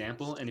the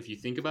example, and if you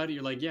think about it,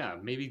 you're like, yeah,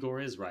 maybe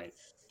Gorr is right.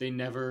 They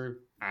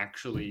never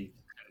actually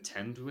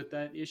contend with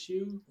that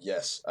issue.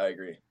 Yes, I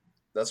agree.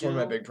 That's one of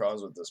my big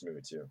problems with this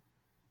movie too.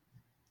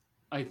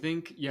 I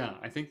think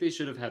they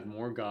should have had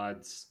more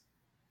gods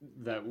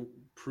that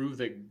prove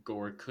that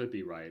Gorr could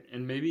be right,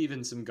 and maybe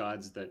even some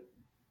gods that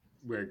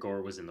where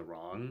Gorr was in the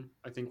wrong.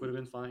 I think would have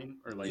been fine,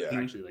 or like Yeah.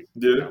 actually like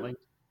Yeah. telling.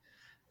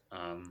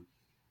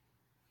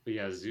 But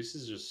yeah, Zeus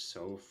is just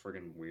so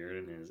friggin' weird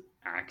in his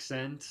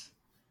accent.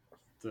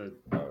 The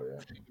Oh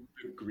yeah.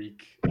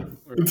 Greek.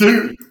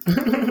 Dude,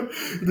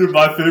 dude,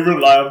 my favorite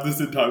line of this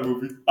entire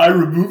movie: "I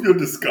remove your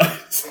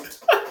disguise."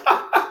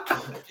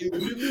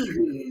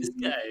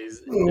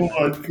 Guys. Oh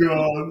my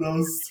god, that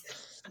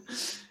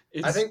was.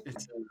 I think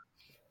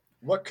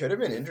what could have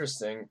been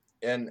interesting,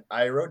 and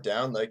I wrote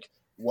down like,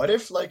 what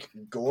if like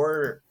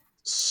Gorr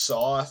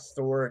saw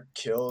Thor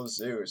kill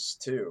Zeus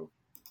too?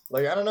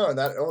 Like I don't know, and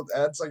that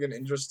adds like an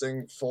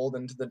interesting fold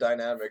into the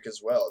dynamic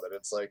as well. That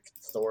it's like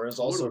Thor is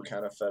also Totally.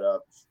 kind of fed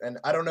up, and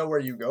I don't know where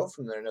you go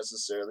from there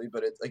necessarily,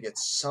 but it's like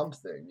it's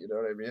something. You know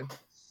what I mean?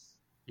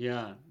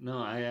 Yeah, no,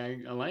 I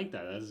like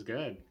that. That's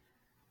good.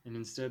 And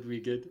instead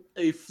we get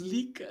I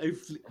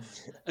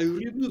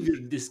remove your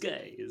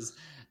disguise.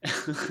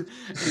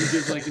 He's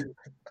just like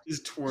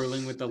is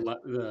twirling with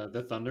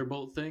the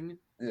thunderbolt thing.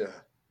 Yeah.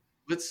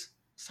 Let's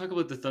talk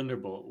about the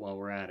thunderbolt while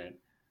we're at it.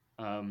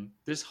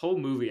 This whole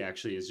movie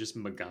actually is just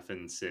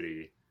MacGuffin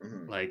City,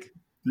 Mhm. like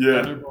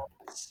Yeah.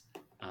 Thunderbolts,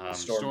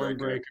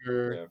 Stormbreaker.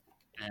 Stormbreaker,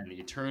 and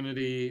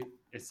Eternity.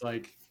 It's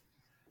like,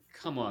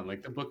 come on,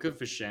 like the Book of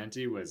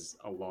Vishanti was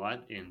a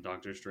lot in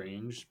Doctor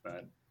Strange,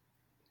 but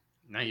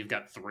now you've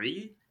got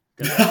three.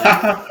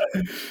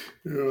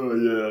 Oh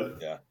yeah.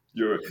 Yeah.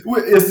 You're right.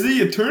 Wait, is the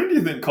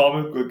Eternity thing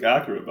comic book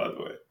accurate, by the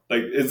way?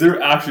 Like, is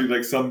there actually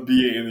like some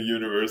being in the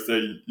universe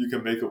that you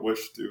can make a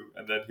wish to,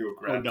 and then he'll Oh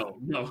grant it?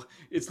 no,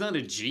 it's not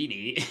a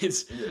genie.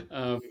 It's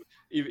Yeah.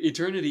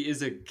 Eternity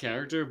is a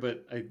character,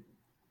 but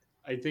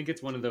I think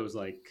it's one of those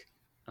like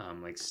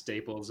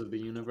staples of the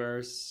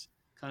universe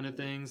kind of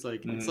things.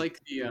 Like it's Mhm. like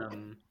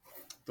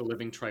the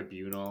Living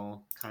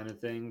Tribunal kind of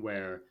thing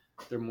where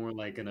they're more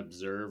like an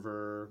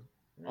observer,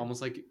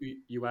 almost like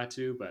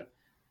Uatu. But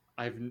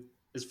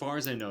as far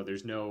as I know,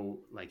 there's no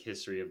like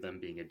history of them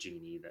being a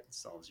genie that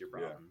solves your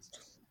Yeah. problems.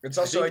 It's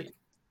I also think- like,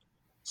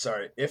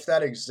 sorry, if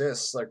that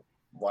exists, like,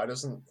 why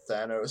doesn't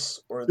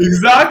Thanos or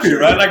Exactly,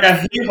 right? Like, I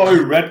hate how he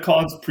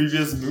retcons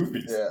previous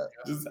movies. Yeah.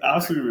 Just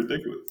absolutely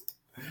ridiculous.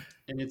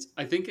 And it's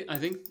I think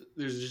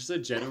there's just a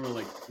general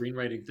like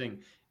screenwriting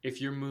thing. If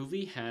your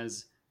movie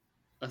has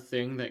a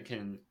thing that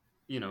can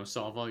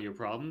solve all your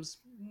problems,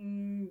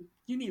 you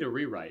need a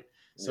rewrite.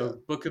 So Yeah.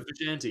 Book of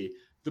Vishanti,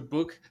 the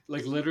book,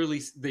 like literally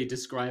they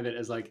describe it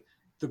as like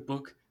the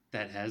book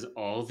that has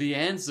all the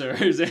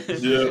answers.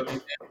 Yeah.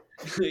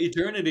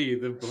 Eternity,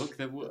 the book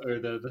or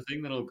the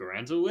thing that'll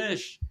grant a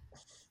wish.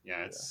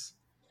 Yeah, it's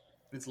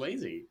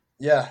lazy.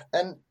 Yeah,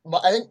 and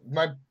I think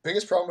my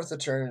biggest problem with the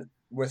turn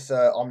with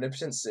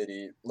Omnipotent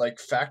City like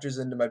factors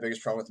into my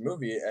biggest problem with the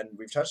movie, and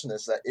we've touched on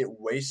this, that it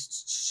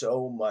wastes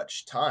so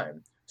much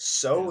time.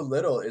 So Yeah.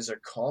 little is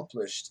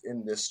accomplished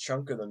in this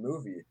chunk of the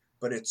movie,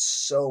 but it's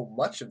so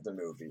much of the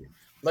movie.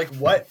 Like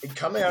what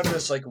coming out of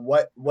this, like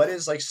what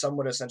is like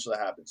somewhat essential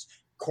that happens?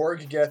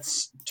 Korg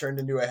gets turned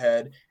into a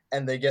head,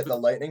 and they get the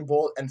lightning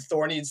bolt, and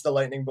Thor needs the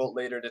lightning bolt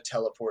later to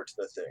teleport to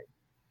the thing.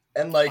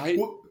 And like,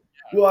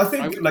 Well, I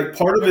think like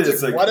part of it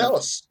is like what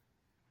else?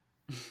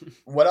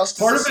 What else does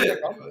part this of scene it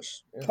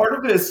accomplish? Yeah. part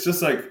of it is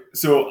just like,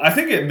 so I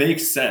think it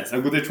makes sense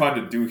like what they're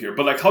trying to do here,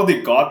 but like how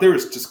they got there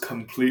is just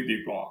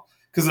completely wrong.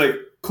 Because like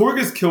Korg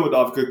is killed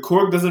off because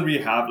Korg doesn't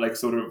really have like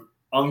sort of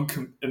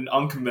an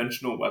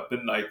unconventional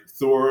weapon like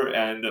Thor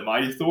and the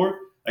Mighty Thor.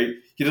 Like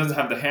he doesn't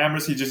have the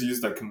hammers. He just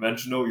used like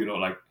conventional,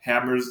 like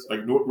hammers,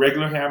 like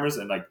regular hammers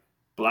and like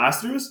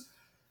blasters.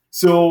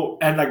 So,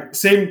 and like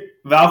same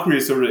Valkyrie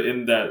is sort of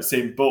in that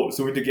same boat.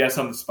 So we need to get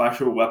some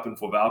special weapon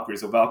for Valkyrie.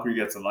 So Valkyrie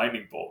gets a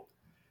lightning bolt,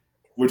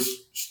 which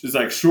is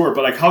like sure,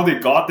 but like how they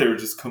got there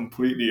is just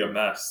completely a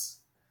mess.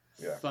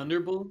 Yeah.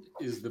 Thunderbolt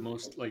is the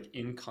most like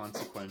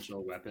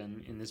inconsequential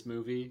weapon in this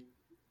movie.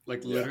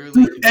 Like Yeah.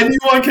 literally,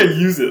 Anyone can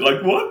use it.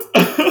 Like what?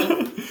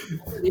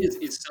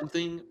 it's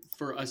something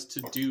for us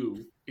to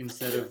do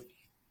instead of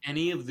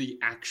any of the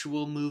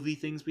actual movie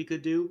things we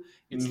could do.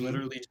 It's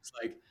literally just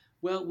like,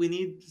 well, we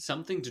need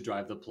something to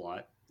drive the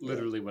plot.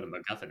 Literally, what a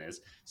MacGuffin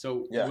is.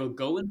 So we'll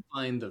go and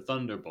find the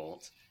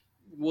Thunderbolt.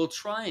 We'll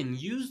try and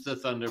use the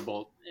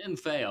Thunderbolt and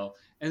fail,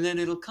 and then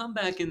it'll come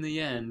back in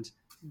the end.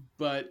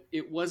 But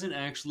it wasn't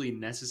actually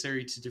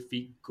necessary to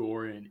defeat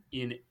Gorr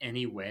in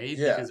any way,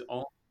 because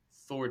all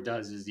Thor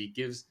does is he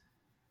gives.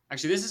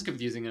 Actually, this is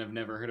confusing, and I've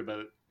never heard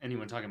about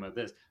anyone talking about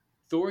this.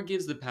 Thor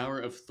gives the power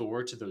of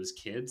Thor to those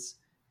kids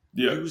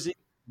using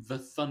the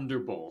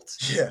Thunderbolt.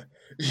 Yeah.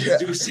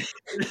 Zeus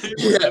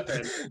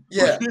weapon.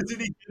 Yeah.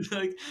 Isn't he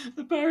like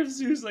the power of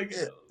Zeus? Like,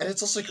 and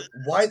it's also like,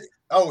 why?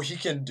 Oh, he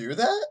can do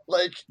that?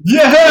 Like,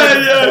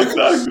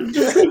 exactly.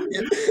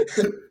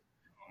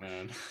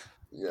 Man.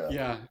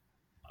 Yeah.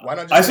 Why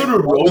not? I sort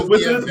of rode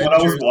with it when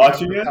I was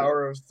watching it.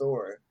 Power of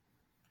Thor.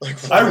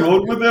 Like, I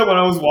rode with it when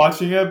I was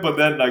watching it, but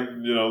then like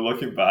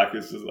looking back,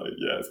 it's just like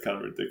it's kind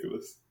of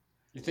ridiculous.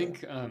 You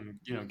think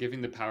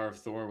giving the power of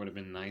Thor would have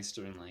been nice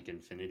during like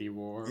Infinity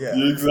War? Yeah,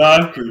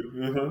 exactly.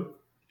 I think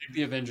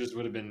the Avengers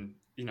would have been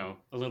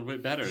a little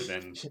bit better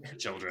than the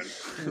children.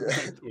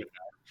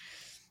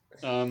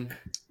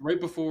 Right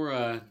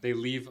before they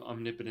leave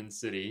Omnipotent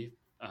City,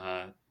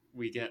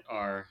 we get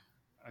our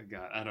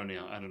God, I don't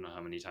know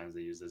how many times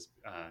they use this.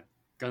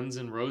 Guns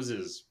N'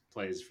 Roses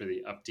plays for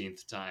the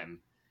upteenth time.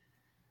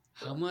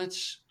 How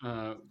much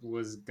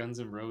was Guns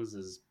N'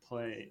 Roses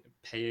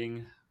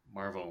paying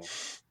Marvel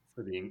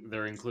for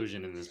their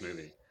inclusion in this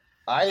movie?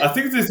 I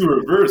think it's the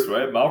reverse,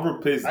 right? Marvel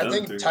pays them. I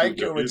think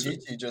Taika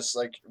Waititi just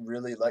like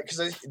really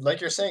because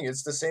like you're saying,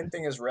 it's the same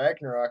thing as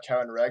Ragnarok.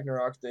 How in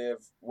Ragnarok they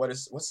have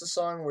what's the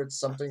song with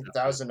something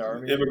Thousand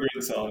Army?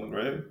 Immigrant Song,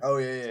 right? Oh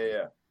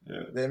yeah.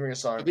 The Immigrant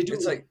Song. But they do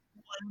it's like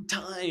one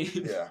time.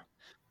 Yeah.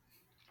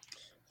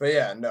 But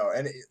yeah, no,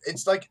 and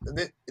it's like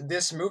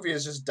this movie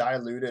is just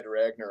diluted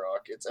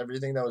Ragnarok. It's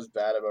everything that was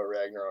bad about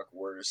Ragnarok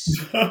worse.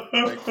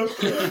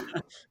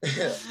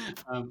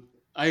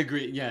 I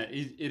agree. Yeah,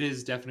 it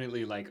is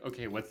definitely like,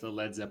 okay, what's the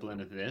Led Zeppelin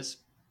of this?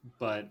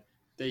 But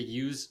they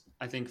use,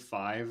 I think,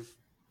 5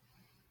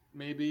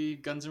 maybe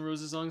Guns N'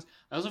 Roses songs.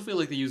 I also feel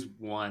like they use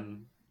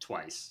one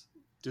twice.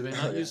 Do they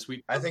not use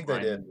Sweet? I think they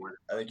did.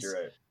 I think you're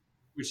right.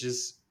 Which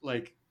is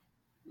like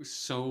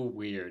so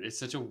weird. It's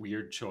such a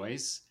weird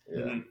choice.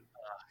 Yeah.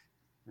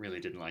 Really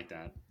didn't like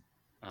that.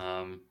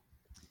 And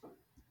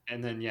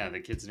then the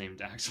kid's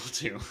named Axel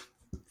too,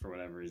 for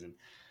whatever reason.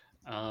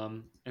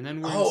 And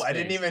then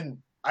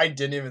I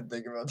didn't even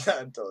think about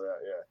that until that.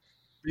 Yeah.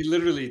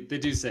 They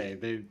do say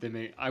they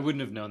may. I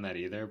wouldn't have known that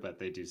either, but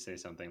they do say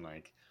something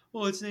like,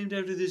 "Oh, it's named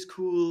after this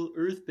cool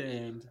Earth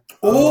band."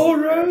 Oh,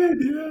 right,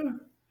 yeah.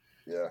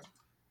 Yeah,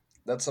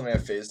 that's something I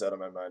phased out of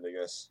my mind, I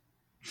guess.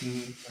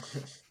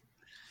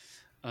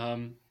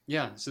 So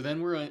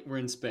then we're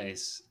in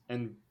space,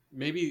 and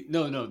maybe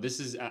no. This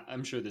is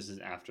I'm sure this is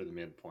after the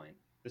midpoint.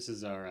 This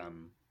is our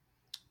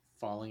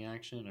falling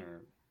action,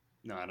 or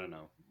no, I don't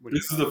know.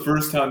 This is the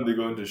first time they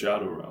go into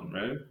Shadow Realm,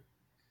 right?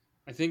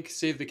 I think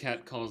Save the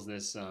Cat calls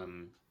this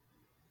the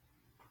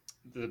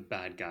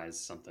bad guys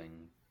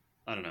something.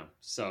 I don't know.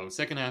 So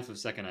second half of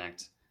second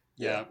act.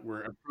 Yeah,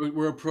 we're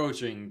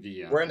approaching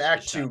the. We're in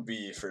Act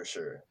 2B for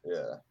sure.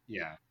 Yeah.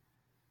 Yeah.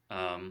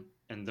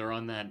 And they're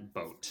on that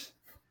boat.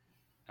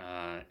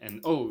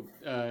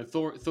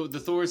 The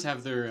Thors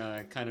have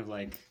their kind of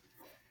like,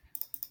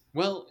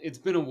 well, it's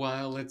been a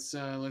while. Let's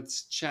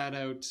chat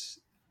out,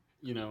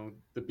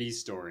 the B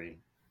story.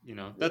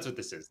 That's what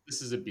this is.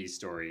 This is a B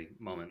story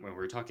moment when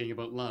we're talking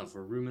about love.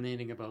 We're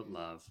ruminating about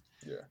love.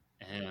 Yeah.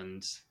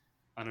 And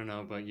I don't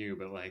know about you,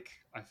 but like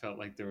I felt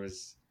like there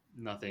was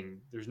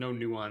nothing. There's no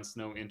nuance,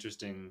 no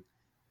interesting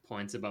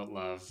points about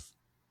love.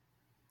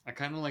 I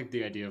kind of like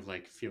the idea of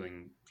like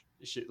feeling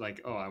shit,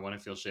 like, oh, I want to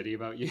feel shitty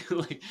about you.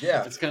 Like,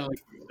 Yeah. it's kind of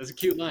like, that's a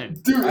cute line.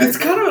 Dude, I it's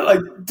agree. kind of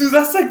like, dude,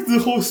 that's like the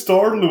whole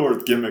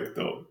Star-Lord gimmick,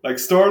 though. Like,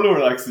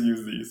 Star-Lord likes to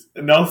use these.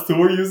 And now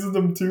Thor uses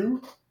them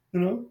too, you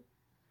know?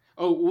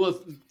 Oh, well,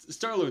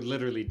 Star-Lord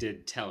literally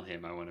did tell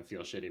him, I want to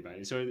feel shitty about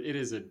you. So it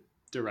is a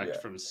direct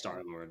Yeah. from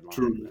Star-Lord line.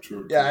 True,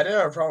 true. Yeah, I didn't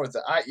have a problem with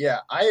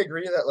that. I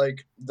agree that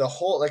like the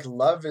whole like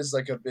love is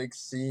like a big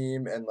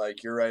theme, and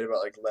like you're right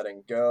about like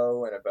letting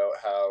go and about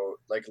how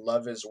like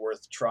love is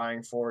worth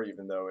trying for,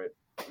 even though it,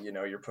 you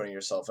know, you're putting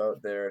yourself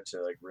out there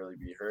to like really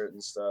be hurt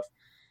and stuff.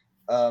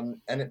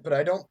 But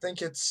I don't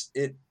think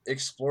it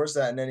explores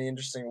that in any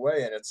interesting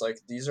way, and it's like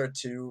these are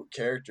two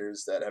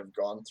characters that have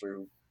gone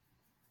through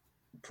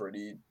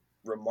pretty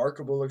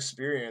remarkable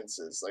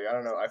experiences. Like I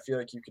don't know, I feel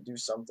like you could do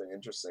something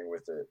interesting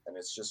with it, and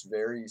it's just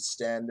very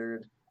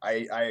standard.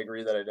 I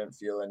agree that I didn't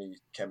feel any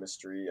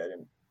chemistry.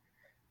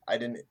 I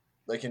didn't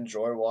like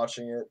enjoy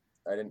watching it.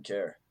 I didn't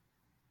care.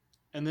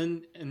 And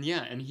then, and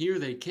yeah, and here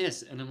they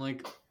kiss, and I'm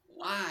like,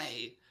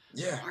 why?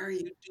 Yeah. Why are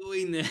you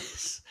doing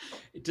this?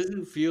 It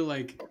doesn't feel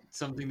like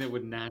something that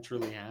would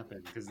naturally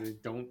happen because they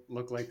don't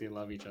look like they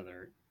love each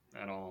other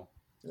at all.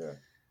 Yeah.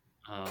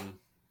 Um,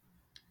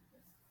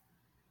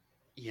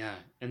 yeah,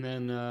 and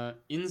then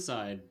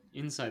inside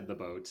the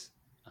boat,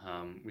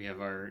 we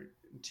have our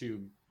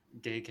two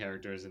gay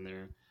characters in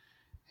there.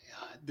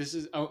 This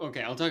is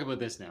okay. I'll talk about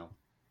this now.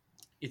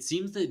 It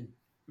seems that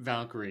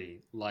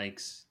Valkyrie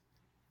likes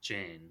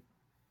Jane,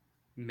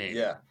 maybe.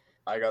 Yeah.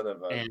 I got that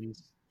vibe. And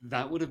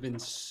that would have been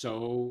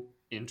so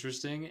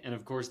interesting. And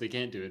of course, they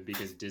can't do it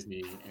because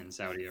Disney and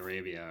Saudi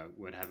Arabia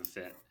would have a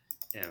fit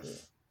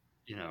if,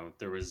 you know,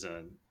 there was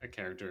a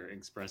character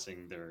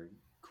expressing their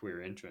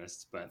queer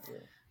interests. But,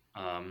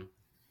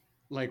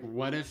 like,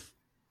 what if,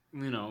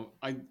 you know,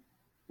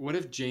 what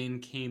if Jane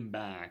came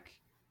back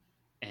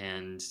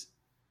and,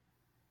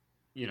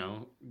 you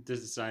know,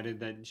 decided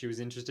that she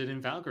was interested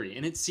in Valkyrie?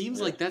 And it seems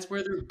like that's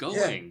where they're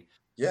going.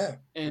 Yeah.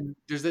 And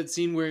there's that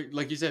scene where,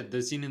 like you said,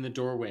 the scene in the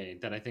doorway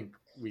that I think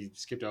we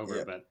skipped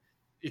over, but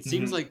it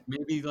seems like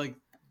maybe like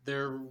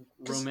they're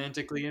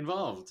romantically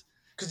involved.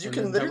 Because you And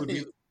can then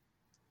literally.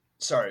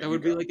 Sorry. that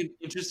would be like an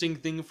interesting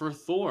thing for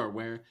Thor,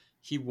 where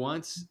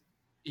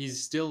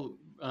he's still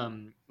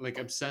like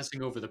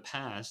obsessing over the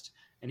past,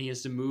 and he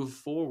has to move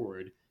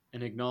forward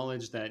and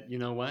acknowledge that, you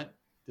know what,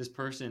 this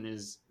person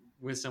is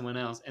with someone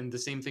else, and the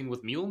same thing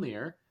with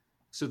Mjolnir.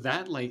 So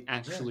that like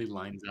actually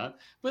lines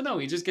up, but no,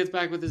 he just gets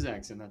back with his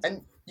ex, and that's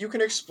And you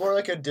can explore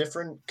like a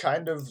different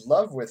kind of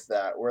love with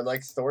that, where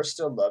like Thor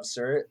still loves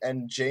her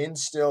and Jane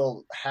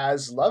still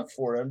has love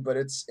for him, but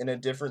it's in a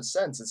different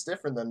sense. It's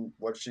different than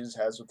what she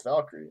has with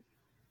Valkyrie.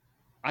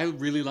 I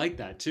really like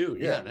that too.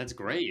 Yeah. Yeah, that's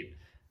great.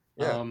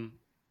 Yeah.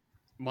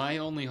 My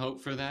only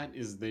hope for that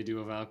is they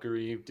do a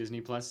Valkyrie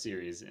Disney Plus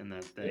series, and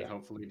that they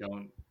hopefully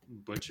don't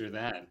butcher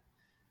that.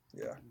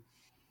 Yeah.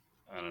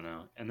 I don't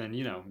know. And then,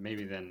 you know,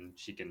 maybe then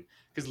she can,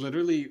 because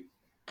literally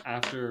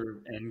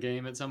after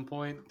Endgame at some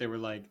point, they were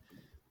like,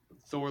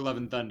 Thor Love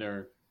and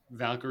Thunder,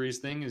 Valkyrie's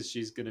thing is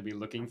she's going to be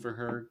looking for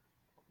her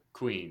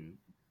queen.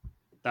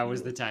 That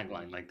was the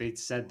tagline. Like they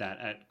said that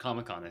at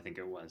Comic-Con, I think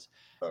it was.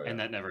 Oh, yeah. And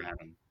that never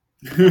happened.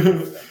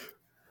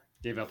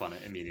 Gave up on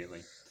it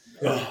immediately.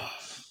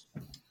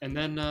 And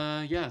then,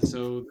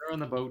 so they're on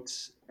the boat,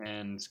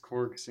 and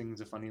Korg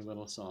sings a funny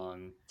little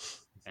song,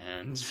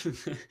 and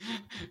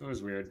it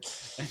was weird.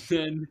 And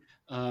then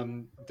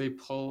they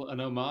pull an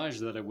homage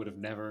that I would have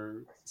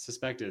never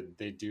suspected.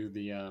 They do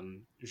the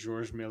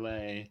Georges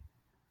Millet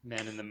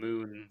Man in the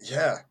Moon,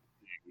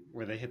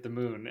 where they hit the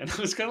moon, and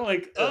I was kind of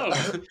like, oh,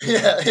 talking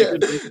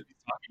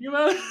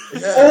about?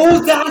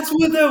 Oh, that's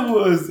what that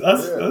was.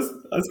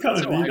 That's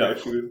kind of neat,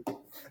 actually.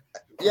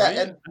 Yeah, Right?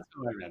 and that's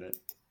how I read it.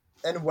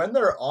 And when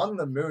they're on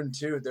the moon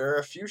too, there are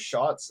a few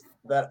shots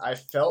that I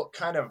felt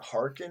kind of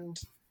harkened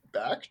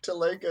back to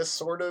like a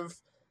sort of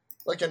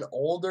like an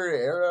older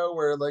era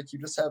where like you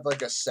just have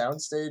like a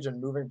soundstage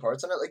and moving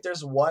parts on it. Like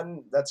there's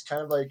one that's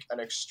kind of like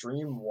an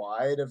extreme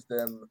wide of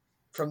them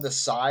from the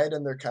side,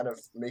 and they're kind of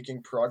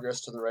making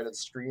progress to the right of the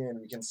screen, and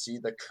we can see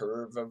the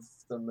curve of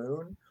the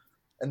moon,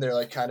 and they're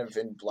like kind of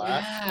in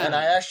black. Yeah. And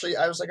I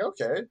was like,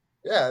 okay,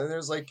 yeah. And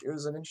there's like it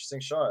was an interesting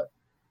shot.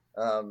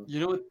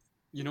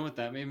 You know what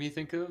that made me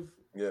think of?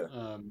 Yeah.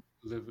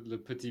 Le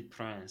Petit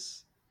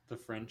Prince, the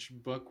French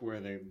book where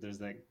there's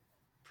that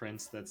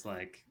prince that's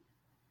like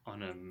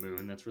on a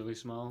moon that's really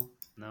small.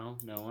 No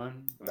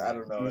one. Okay. I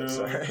don't know. No.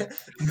 Sorry.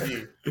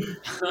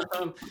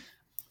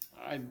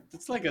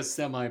 It's like a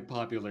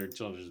semi-popular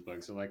children's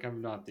book, so like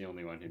I'm not the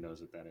only one who knows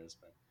what that is.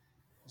 But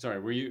sorry,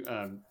 were you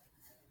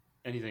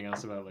anything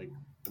else about like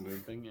the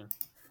moon thing? Yeah.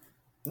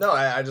 No,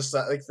 I just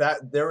thought like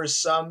that there was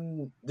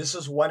some. This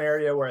was one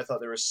area where I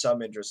thought there was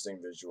some interesting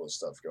visual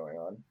stuff going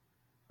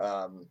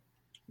on,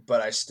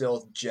 but I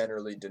still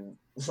generally didn't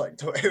like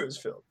the way it was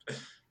filmed.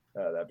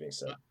 That being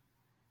said,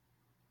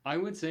 I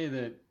would say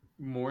that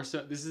more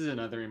so. This is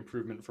another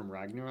improvement from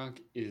Ragnarok.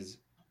 Is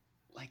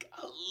like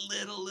a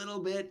little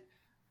bit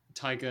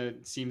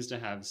Taika seems to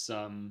have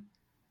some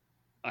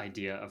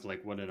idea of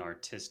like what an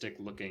artistic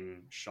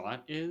looking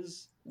shot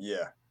is.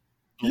 Yeah.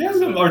 He has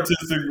some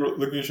artistic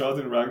looking shots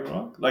in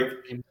Ragnarok, like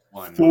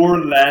One.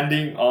 Thor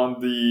landing on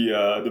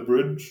the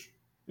bridge.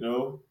 You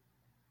know,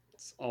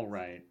 It's all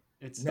right.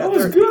 That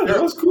was good.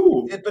 That was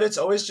cool. But it's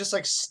always just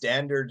like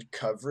standard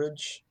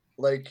coverage.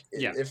 Like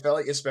it felt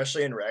like,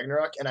 especially in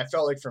Ragnarok, and I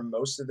felt like for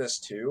most of this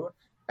too.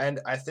 And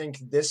I think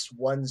this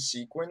one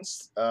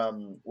sequence,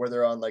 where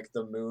they're on like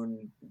the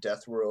moon,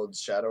 Death World,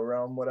 Shadow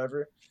Realm,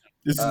 whatever.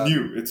 It's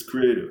new. It's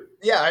creative.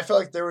 Yeah, I felt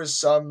like there was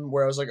some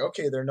where I was like,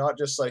 okay, they're not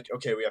just like,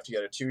 okay, we have to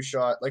get a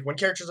 2-shot. Like when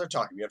characters are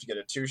talking, we have to get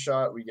a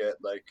 2-shot. We get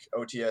like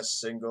OTS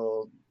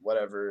single,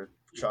 whatever,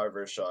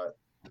 traverse shot,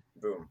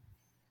 boom.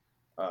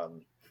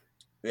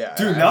 Yeah,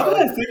 dude. Now that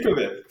I think of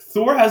it,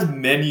 Thor has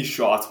many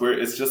shots where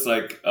it's just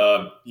like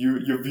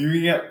you're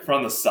viewing it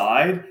from the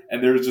side,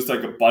 and there's just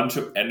like a bunch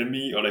of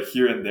enemy or like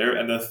here and there,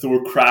 and then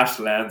Thor crash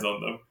lands on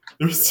them.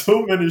 There's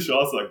so many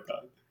shots like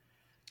that.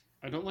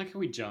 I don't like how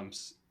he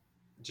jumps.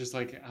 Just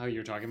like how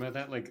you're talking about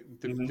that, like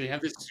they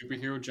have this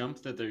superhero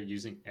jump that they're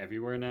using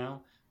everywhere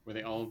now, where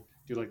they all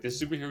do like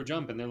this superhero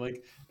jump, and they're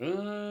like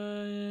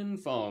and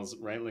falls,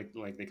 right?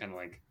 Like they kind of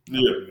like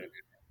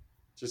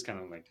just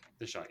kind of like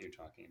the shot you're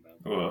talking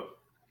about.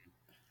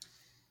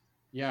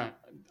 Yeah,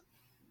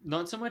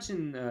 not so much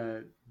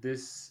in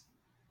this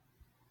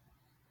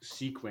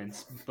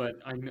sequence, but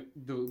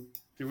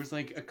there was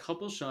like a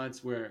couple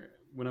shots where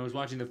when I was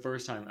watching the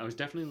first time, I was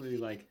definitely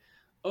like,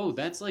 oh,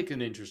 that's like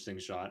an interesting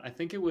shot. I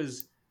think it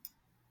was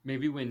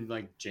maybe when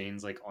like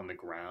Jane's like on the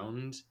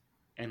ground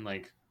and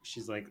like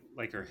she's like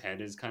her head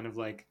is kind of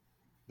like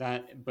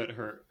that, but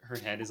her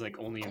head is like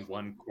only in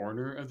one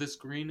corner of the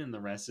screen and the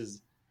rest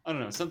is, I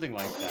don't know, something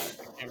like that.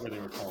 I can't really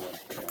recall what.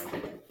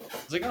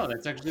 It's like, oh,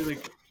 that's actually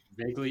like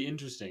vaguely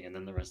interesting, and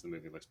then the rest of the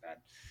movie looks bad.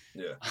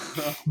 Yeah.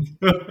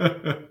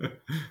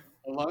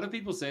 A lot of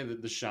people say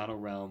that the Shadow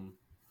Realm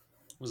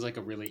was like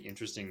a really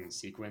interesting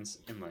sequence,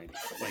 and like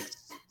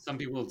some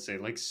people would say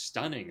like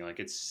stunning, like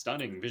it's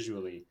stunning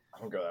visually. I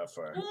don't go that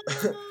far.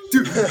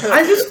 Dude,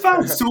 I just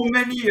found so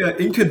many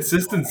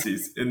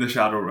inconsistencies in the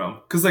Shadow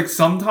Realm, because like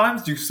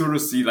sometimes you sort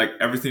of see like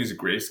everything's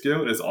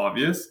grayscale, it's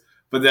obvious,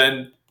 but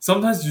then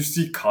sometimes you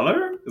see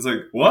color. It's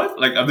like, what?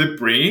 Like, are they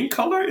bringing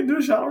color into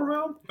the Shadow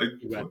Realm? Like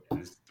the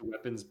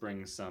weapons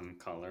bring some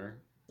color,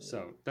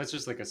 so that's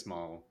just like a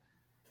small.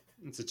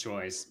 It's a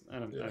choice. I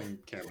don't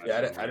care about.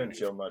 Yeah, I didn't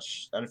feel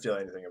much. I didn't feel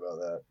anything about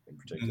that in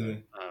particular.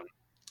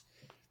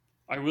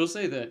 I will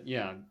say that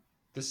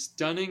the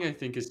stunning I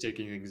think is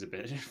taking things a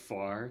bit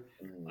far.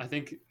 I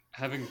think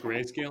having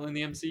grayscale in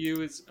the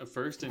MCU is a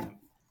first, and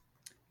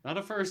not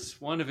a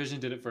first. WandaVision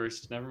did it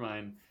first. Never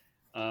mind,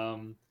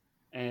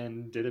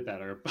 and did it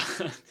better.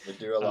 But they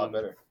do a lot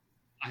better.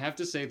 I have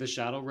to say the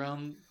Shadow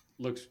Realm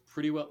looks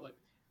pretty well.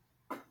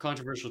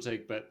 Controversial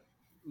take, but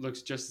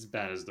looks just as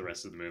bad as the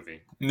rest of the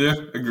movie. Yeah,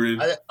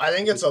 agreed. I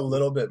think it's a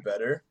little bit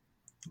better,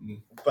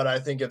 but I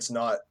think it's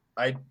not.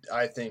 I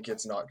think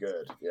it's not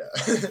good. Yeah.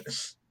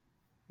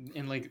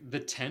 And like the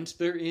tent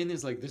they're in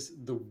is like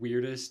the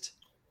weirdest.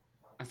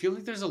 I feel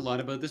like there's a lot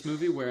about this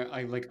movie where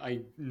I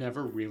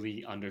never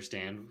really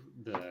understand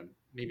the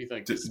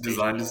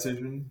design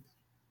decision.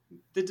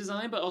 The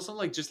design, but also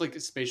like just like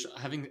spatial,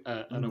 having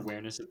an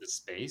awareness of the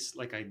space.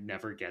 Like I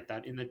never get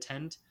that in the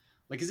tent.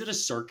 Like, is it a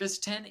circus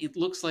tent? It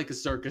looks like a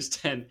circus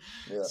tent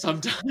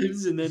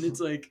sometimes, and then it's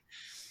like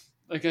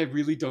I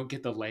really don't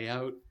get the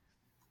layout.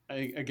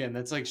 Again,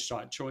 that's like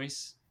shot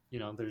choice. You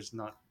know, there's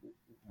not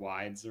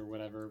wides or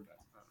whatever. But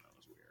I don't know,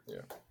 it's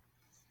weird. Yeah,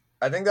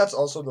 I think that's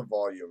also the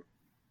volume.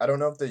 I don't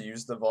know if they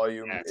used the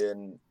volume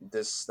in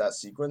that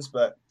sequence,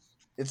 but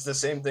it's the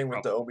same thing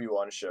with the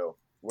Obi-Wan show,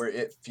 where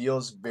it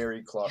feels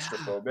very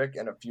claustrophobic,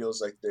 and it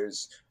feels like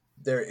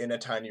they're in a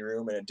tiny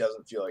room, and it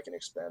doesn't feel like an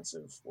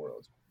expansive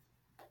world.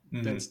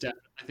 That's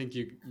I think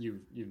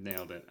you've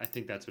nailed it. I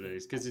think that's what it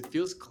is, because it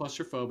feels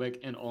claustrophobic,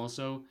 and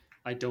also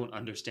I don't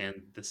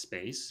understand the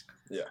space.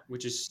 Yeah,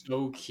 which is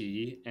so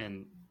key.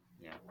 And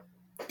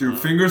dude,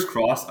 fingers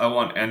crossed. I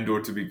want Andor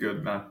to be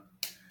good, man.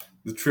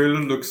 The trailer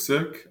looks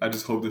sick. I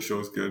just hope the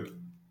show's good.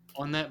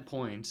 On that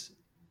point,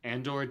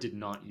 Andor did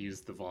not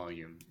use the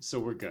volume, so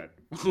we're good.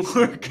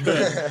 We're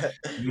good.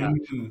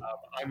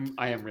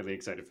 I am really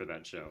excited for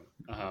that show,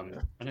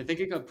 and I think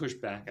it got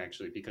pushed back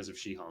actually because of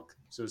She-Hulk.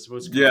 So it's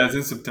supposed to. Yeah, it's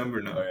in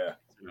September now. Oh yeah,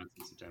 it's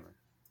in September.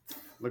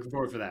 Looking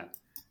forward for that.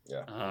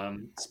 Yeah.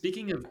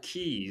 Speaking of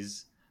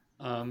keys,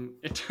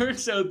 it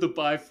turns out the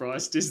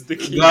Bifrost is the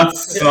key.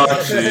 That's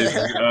such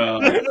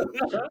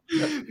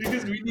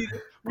because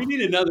we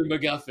need another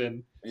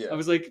MacGuffin. Yeah. I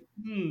was like,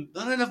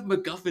 not enough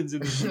MacGuffins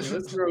in this movie.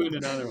 Let's throw in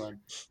another one.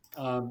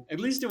 At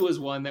least it was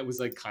one that was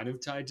like kind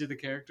of tied to the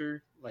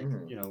character, like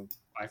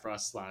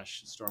Bifrost /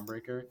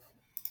 Stormbreaker.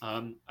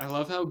 I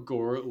love how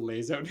Gorr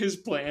lays out his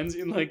plans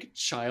in like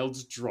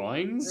child's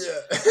drawings.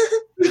 Yeah.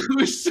 It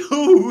was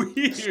so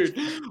weird.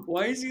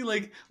 Why is he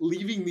like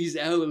leaving these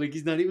out? Like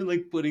he's not even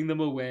like putting them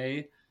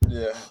away.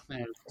 Yeah. Oh,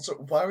 man. So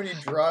why would he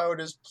draw out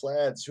his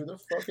plans? Who the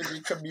fuck is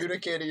he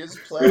communicating his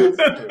plans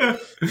to?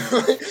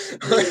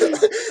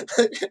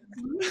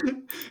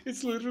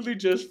 It's literally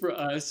just for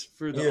us,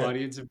 for the Yeah.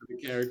 audience and for the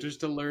characters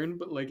to learn,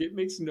 but like it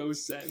makes no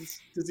sense.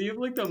 Does he have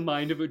like the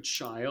mind of a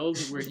child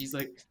where he's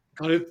like,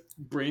 gotta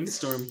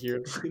brainstorm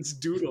here, let's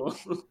doodle?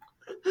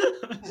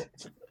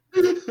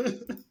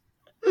 Dude,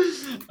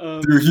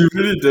 he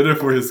really did it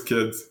for his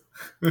kids.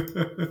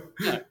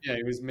 yeah,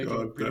 he was making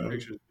God pretty damn.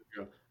 pictures.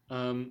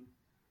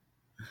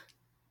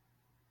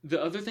 The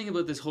other thing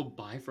about this whole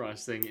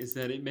Bifrost thing is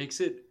that it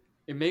makes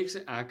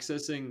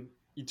accessing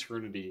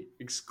eternity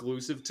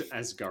exclusive to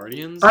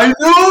Asgardians. I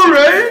know,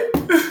 right?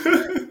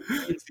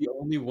 It's the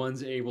only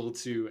ones able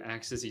to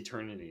access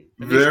eternity.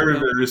 Very,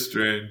 very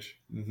strange.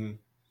 Mm-hmm.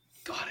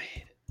 God, I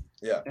hate it.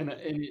 Yeah. And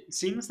it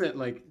seems that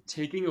like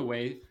taking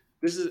away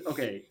this is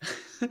okay.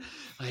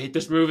 I hate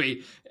this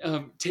movie.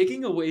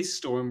 Taking away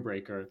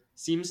Stormbreaker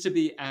seems to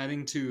be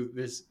adding to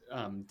this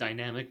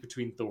dynamic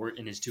between Thor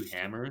and his two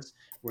hammers,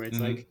 where it's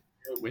like,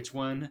 which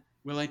one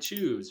will I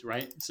choose,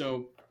 right?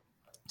 So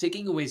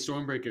taking away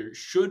Stormbreaker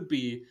should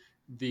be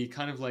the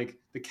kind of like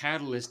the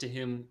catalyst to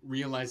him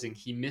realizing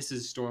he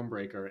misses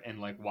Stormbreaker and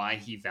like why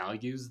he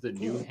values the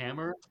new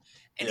hammer.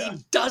 And he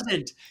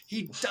doesn't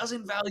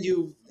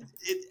value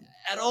it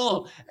at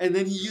all. And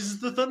then he uses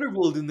the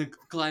Thunderbolt in the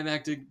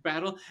climactic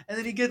battle, and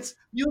then he gets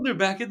Mjolnir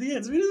back at the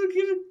end. So he doesn't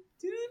care.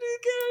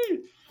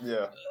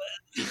 Yeah.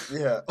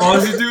 Yeah.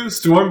 Honestly, dude,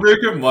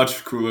 Stormbreaker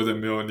much cooler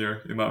than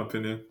Mjolnir, in my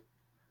opinion.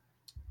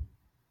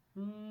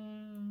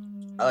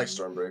 I like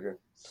Stormbreaker.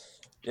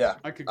 Yeah.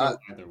 I could go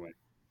either way.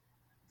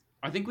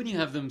 I think when you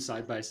have them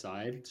side by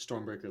side,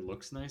 Stormbreaker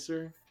looks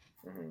nicer.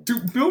 Mm-hmm.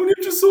 Dude,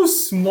 Mjolnir's just so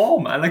small,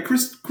 man. Like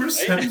Chris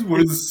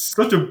Hemsworth is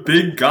such a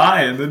big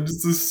guy, and then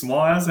just this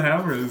small ass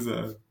hammer is.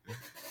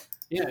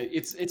 Yeah,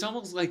 it's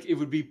almost like it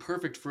would be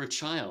perfect for a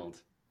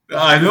child.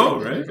 I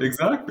know, right?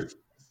 Exactly. I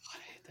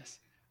hate this.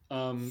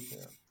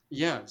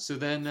 Yeah. So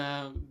then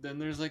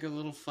there's like a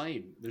little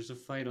fight. There's a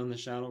fight on the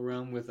Shadow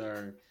Realm with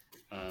our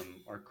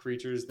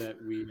creatures that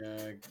we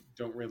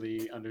don't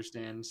really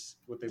understand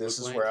what they look like. This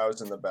is where I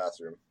was in the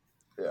bathroom.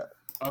 Yeah.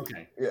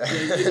 Okay. Yeah.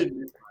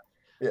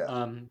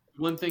 Yeah.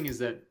 One thing is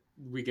that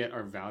we get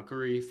our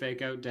Valkyrie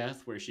fake out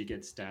death where she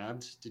gets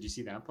stabbed. Did you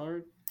see that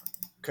part?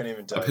 Couldn't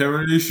even tell.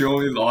 Apparently, she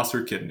only lost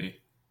her kidney.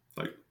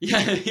 Like.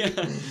 Yeah.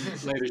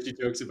 Later, she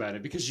jokes about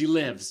it because she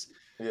lives.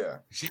 Yeah.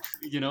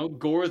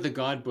 Gorr the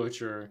God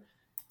Butcher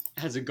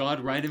has a god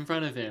right in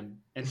front of him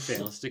and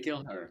fails to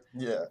kill her.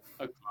 Yeah.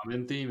 A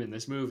common theme in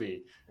this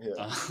movie.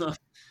 Yeah.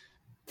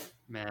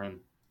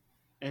 Man.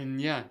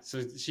 And yeah,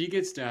 so she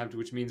gets stabbed,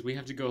 which means we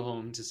have to go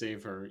home to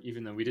save her,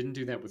 even though we didn't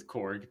do that with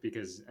Korg,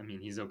 because, I mean,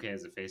 he's okay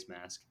as a face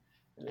mask.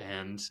 Yeah.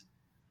 And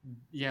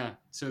yeah,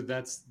 so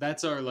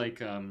that's our,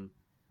 like, I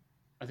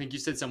think you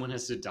said someone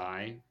has to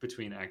die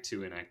between Act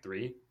 2 and Act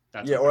 3.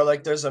 Or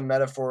like there's a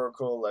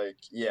metaphorical, like,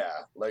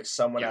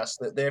 someone has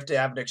to, they have to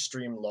have an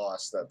extreme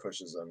loss that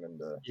pushes them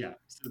into. Yeah,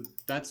 so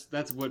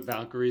that's what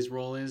Valkyrie's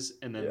role is,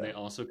 and then they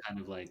also kind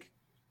of, like,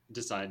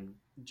 decide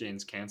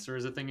Jane's cancer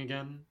is a thing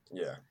again.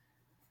 Yeah.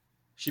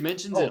 She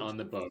mentions it on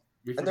the book.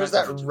 And there's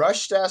that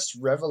rushed-ass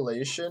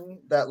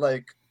revelation that,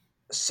 like,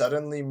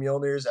 suddenly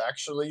Mjolnir is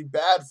actually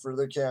bad for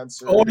the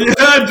cancer. Oh,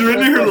 yeah,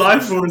 draining her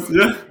life force,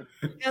 yeah.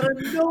 Out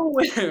of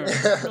nowhere.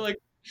 Like,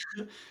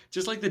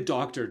 just like the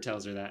doctor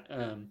tells her that.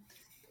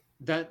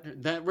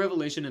 That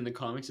revelation in the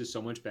comics is so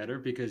much better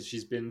because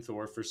she's been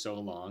Thor for so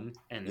long,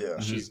 and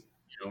she's,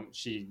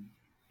 she's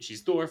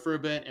Thor for a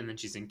bit, and then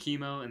she's in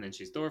chemo, and then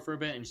she's Thor for a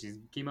bit, and she's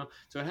in chemo.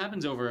 So it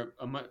happens over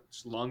a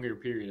much longer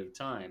period of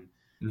time.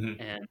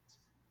 Mm-hmm. And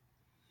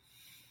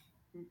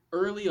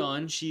early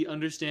on, she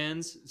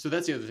understands. So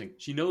that's the other thing.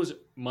 She knows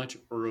much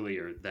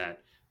earlier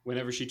that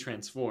whenever she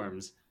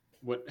transforms,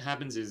 what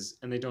happens is,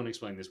 and they don't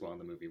explain this well in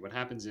the movie, what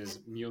happens is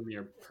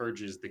Mjolnir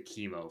purges the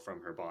chemo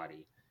from her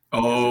body.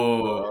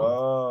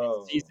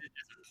 It sees it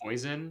as a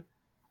poison.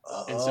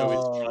 And so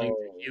it's trying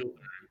to heal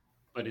her,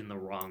 but in the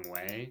wrong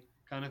way,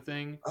 kind of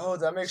thing. Oh,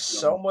 that makes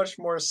so much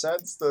more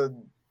sense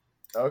than...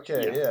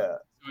 Okay, yeah.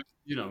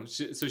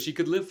 So she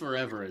could live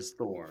forever as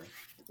Thor.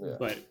 Yeah.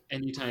 But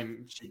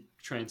anytime she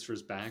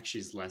transfers back,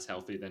 she's less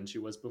healthy than she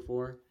was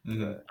before.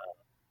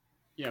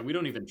 Mm-hmm. We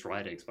don't even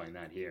try to explain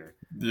that here.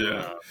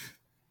 Yeah.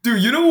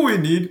 Dude, you know what we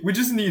need? We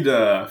just need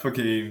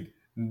fucking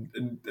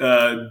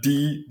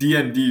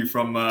D&D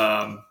from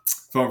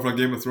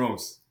Game of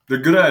Thrones. They're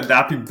good at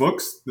adapting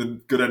books. They're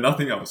good at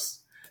nothing else.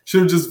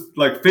 Should have just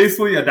like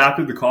faithfully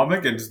adapted the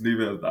comic and just leave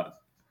it at that.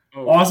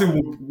 Honestly,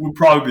 would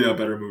probably be a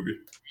better movie.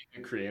 The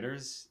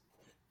creators?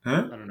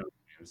 Huh? I don't know.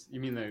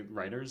 You mean the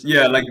writers?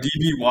 Yeah, like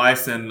D.B.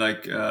 Weiss and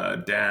like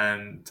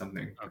Dan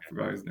something. Okay. I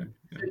forgot his name.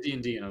 Yeah.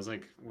 D&D, and I was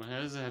like, well, how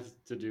does that have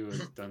to do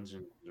with Dungeons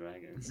and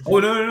Dragons? Oh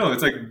no!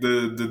 It's like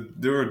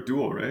they're a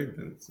duel, right?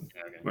 Okay.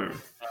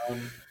 Whatever.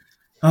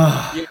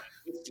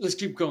 Let's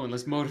keep going.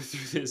 Let's motor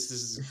through this.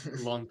 This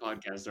is a long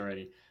podcast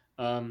already.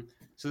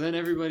 So then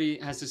everybody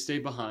has to stay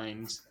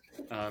behind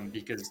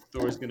because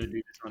Thor's going to do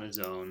this on his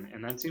own,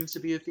 and that seems to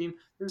be a theme.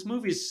 This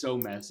movie is so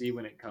messy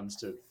when it comes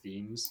to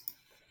themes.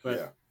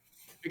 But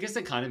I guess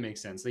that kind of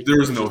makes sense. Like,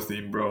 There's no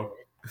theme, bro.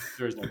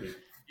 There's no theme.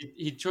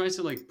 He tries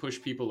to like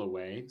push people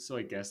away, so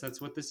I guess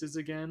that's what this is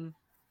again.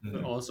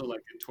 But also,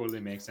 like, it totally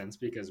makes sense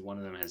because one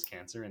of them has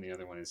cancer and the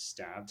other one is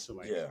stabbed. So,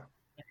 like,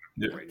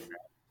 right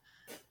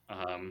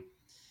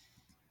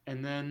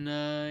and then,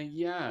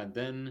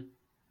 then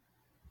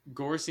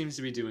Gorr seems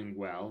to be doing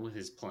well with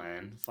his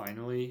plan.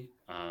 Finally,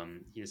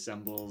 he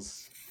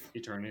assembles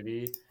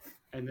Eternity,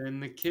 and then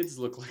the kids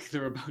look like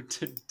they're about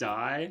to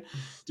die.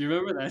 Do you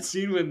remember that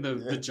scene when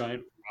the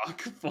giant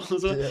rock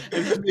falls on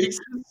and it makes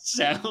a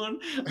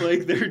sound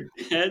like they're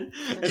dead?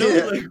 And I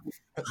was like,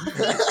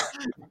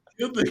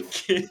 kill the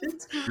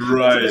kids,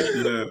 right?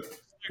 Yeah,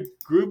 a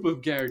group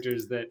of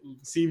characters that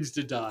seems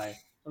to die.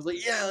 I was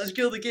like, yeah, let's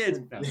kill the kids.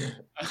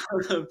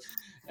 No.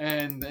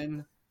 And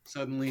then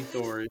suddenly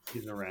Thor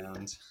is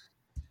around,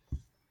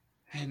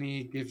 and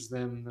he gives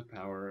them the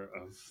power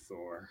of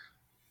Thor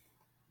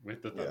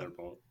with the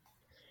thunderbolt.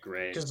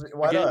 Great. Because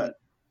why not?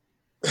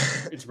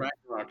 It's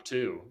Ragnarok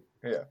too.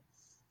 Yeah.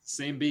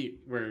 Same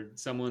beat where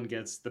someone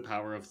gets the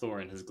power of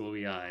Thor and his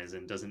glowy eyes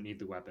and doesn't need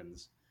the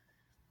weapons.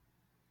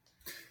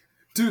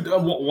 Dude,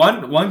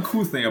 one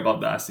cool thing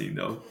about that scene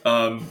though,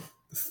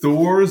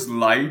 Thor's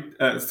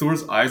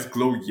eyes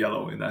glow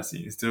yellow in that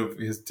scene instead of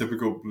his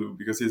typical blue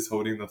because he's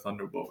holding the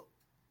thunderbolt.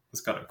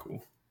 That's kind of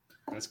cool.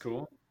 That's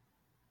cool.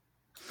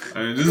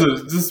 I mean, this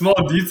is a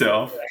small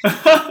detail.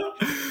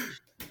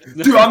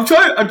 Dude, I'm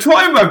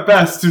trying my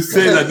best to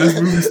say that this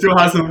movie still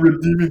has some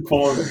redeeming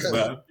qualities,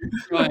 man.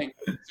 Right.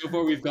 So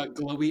far, we've got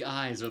glowy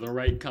eyes are the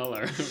right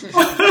color. That's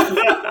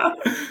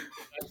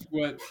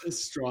what the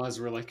straws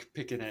were like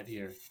picking at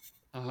here.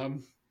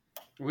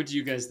 What do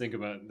you guys think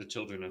about the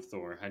children of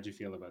Thor? How'd you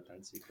feel about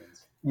that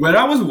sequence? When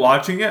I was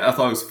watching it, I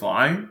thought it was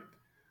fine.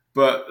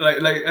 But like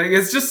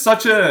it's just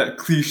such a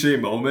cliche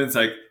moment. It's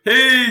like,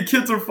 hey,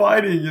 kids are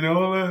fighting, you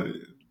know?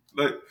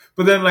 Like,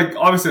 but then like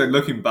obviously like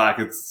looking back,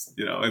 it's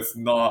it's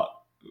not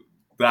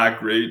that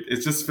great.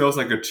 It just feels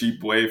like a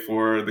cheap way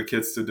for the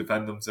kids to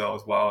defend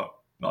themselves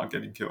while not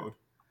getting killed.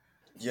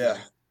 Yeah.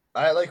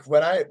 By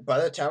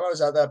the time I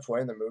was at that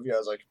point in the movie, I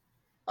was like,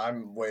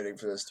 I'm waiting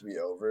for this to be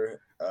over.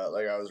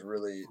 Like I was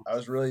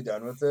really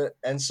done with it.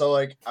 And so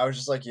like I was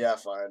just like, yeah,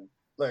 fine.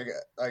 Like,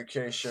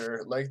 okay,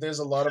 sure. Like there's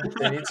a lot of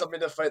they need something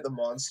to fight the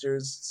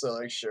monsters, so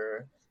like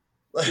sure.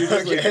 Like,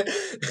 okay.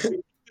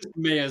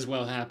 May as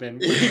well happen.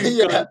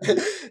 Yeah.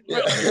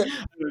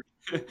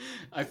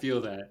 I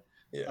feel that.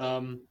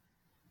 Yeah.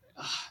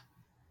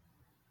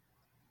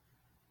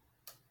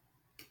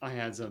 I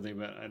had something,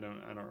 but I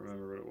don't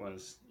remember what it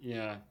was.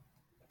 Yeah.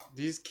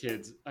 These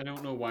kids, I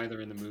don't know why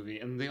they're in the movie,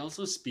 and they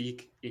also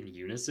speak in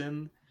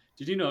unison.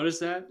 Did you notice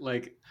that?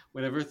 Like,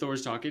 whenever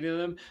Thor's talking to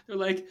them, they're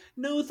like,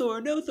 no,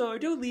 Thor,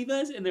 don't leave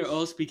us. And they're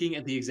all speaking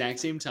at the exact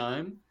same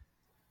time.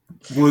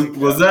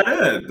 Was that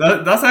it?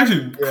 That's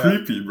actually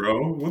creepy,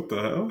 bro. What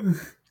the hell?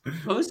 It's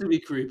supposed to be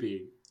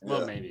creepy.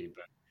 Well, maybe,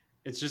 but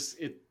it's just,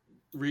 it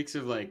reeks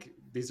of, like,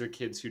 these are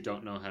kids who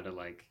don't know how to,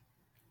 like,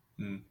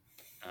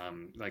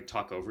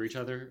 talk over each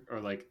other. Or,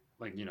 like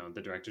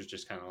the director's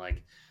just kind of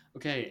like,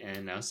 okay,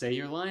 and now say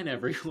your line,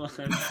 everyone.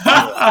 They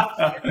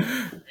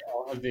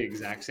all have the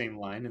exact same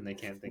line, and they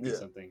can't think of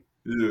something.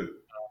 Yeah.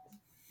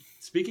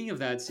 Speaking of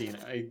that scene,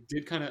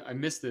 I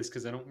missed this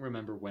because I don't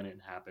remember when it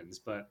happens,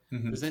 but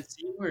there's that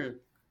scene where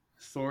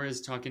Thor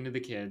is talking to the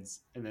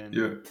kids, and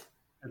then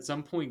at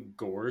some point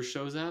Gorr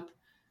shows up,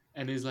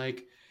 and is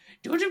like,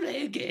 "Don't you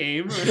play a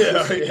game?"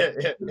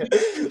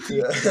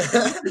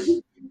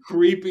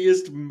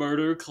 Creepiest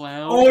murder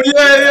clown. Oh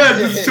yeah,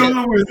 just show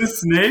them with the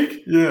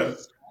snake. Yeah.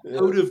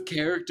 Out of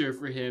character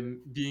for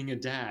him being a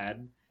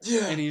dad.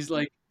 Yeah. And he's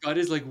like got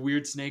his like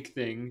weird snake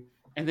thing,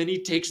 and then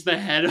he takes the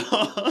head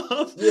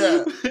off.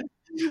 Yeah.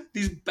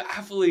 These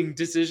baffling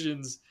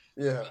decisions.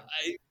 Yeah.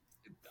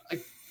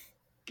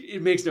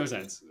 It makes no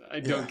sense. I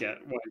don't get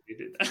why they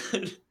did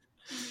that.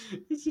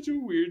 It's such a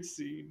weird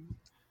scene.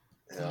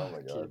 Yeah, oh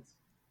my god.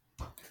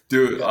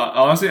 Dude,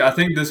 honestly, I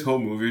think this whole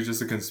movie is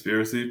just a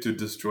conspiracy to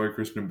destroy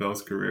Christian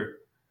Bale's career.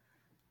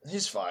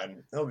 He's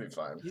fine. He'll be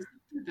fine. He's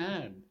not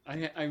bad.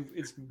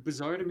 It's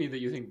bizarre to me that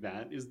you think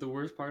that is the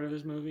worst part of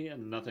this movie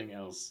and nothing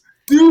else.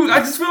 Dude, I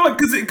just feel like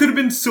because it could have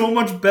been so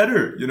much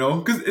better,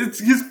 because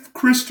he's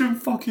Christian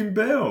fucking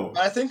Bale.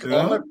 I think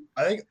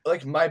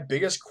like my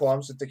biggest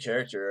qualms with the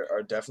character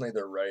are definitely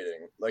the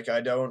writing. Like I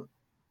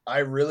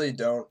really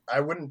don't. I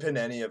wouldn't pin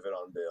any of it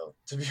on Bale,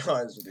 to be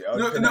honest with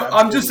you. No,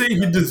 I'm just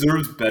saying he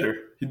deserves better.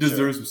 He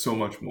deserves so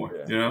much more,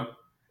 Yeah.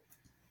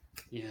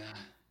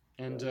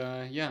 And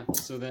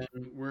so then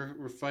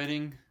we're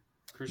fighting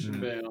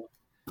Christian Bale,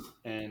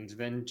 and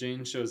then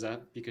Jane shows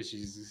up because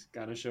she's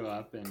got to show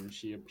up, and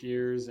she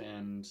appears,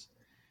 and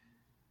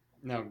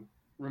now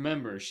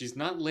remember, she's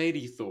not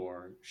Lady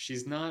Thor.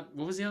 She's not,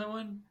 what was the other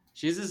one?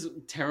 She has this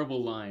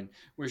terrible line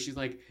where she's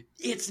like,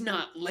 "It's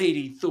not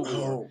Lady Thor.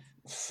 Oh,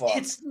 fuck.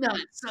 It's not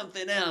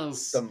something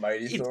else. The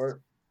Mighty Thor?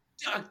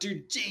 Dr.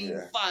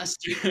 Jane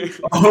Foster."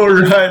 Oh,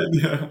 right,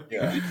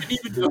 yeah. You didn't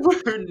even know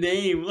her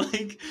name.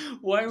 Like,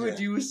 why would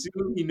you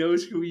assume he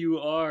knows who you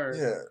are?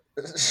 Yeah.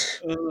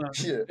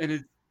 And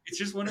it's it's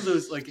just one of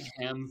those like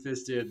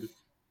ham-fisted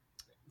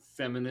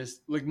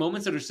feminist like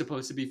moments that are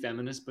supposed to be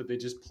feminist, but they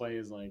just play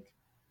as like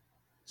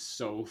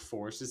so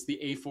forced. It's the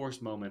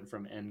A-Force moment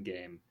from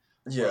Endgame,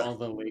 where Yeah, all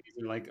the ladies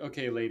are like,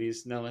 "Okay,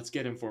 ladies, now let's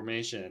get in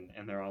formation,"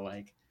 and they're all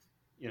like,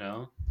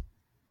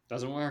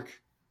 doesn't work.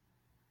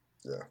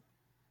 yeah,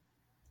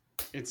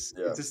 It's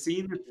yeah, a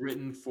scene that's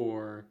written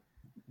for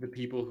the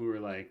people who are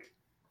like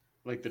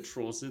the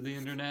trolls of the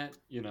internet,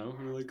 who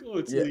are like, "Oh,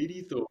 it's yeah,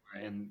 Lady Thor,"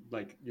 and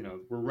like,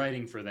 we're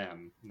writing for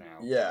them now.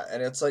 yeah.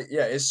 And it's like,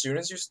 yeah, as soon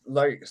as you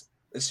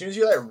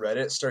let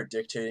Reddit start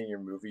dictating your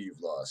movie, you've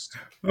lost.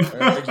 And it's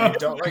like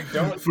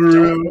you For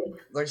don't real.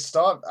 like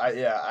stop. I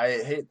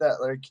hate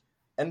that. Like,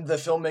 and the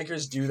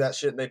filmmakers do that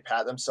shit. And they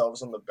pat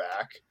themselves on the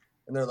back,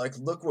 and they're like,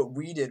 "Look what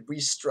we did. We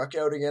struck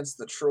out against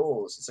the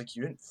trolls." It's like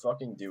you didn't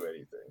fucking do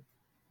anything.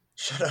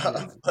 Shut up.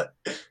 Yeah. But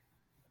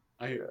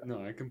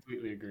I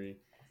completely agree.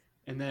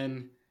 And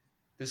then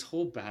this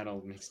whole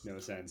battle makes no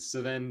sense.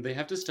 So then they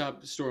have to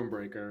stop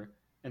Stormbreaker,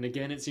 and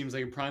again, it seems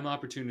like a prime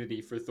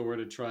opportunity for Thor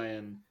to try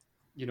and,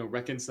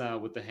 reconcile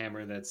with the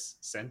hammer that's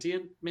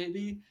sentient,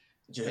 maybe.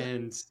 yeah,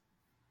 And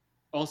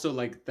also,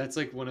 like, that's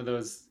like one of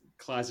those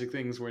classic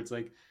things where it's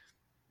like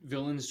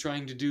villain's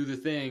trying to do the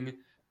thing,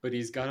 but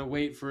he's got to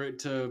wait for it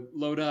to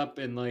load up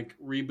and like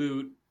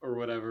reboot or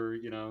whatever.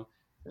 yeah,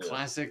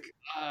 Classic.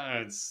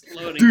 It's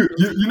loading. Dude,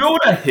 you know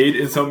what I hate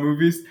in some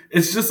movies?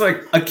 It's just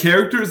like a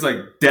character is like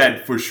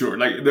dead for sure.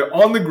 Like they're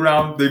on the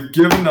ground, they've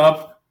given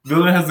up.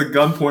 Villain has a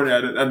gun pointed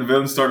at it, and the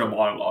villain start a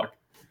monologue.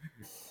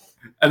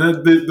 And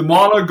then the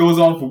monologue goes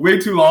on for way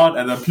too long,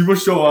 and then people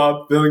show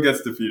up, villain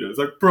gets defeated. It's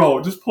like,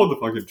 bro, just pull the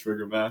fucking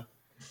trigger, man.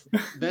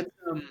 That's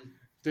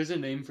there's a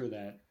name for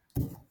that.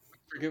 I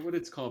forget what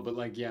it's called, but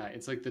like yeah,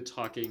 it's like the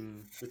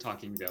talking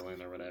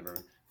villain or whatever,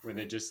 where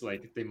they just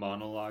like they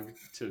monologue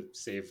to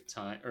save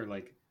time or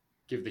like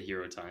give the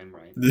hero time,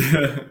 right?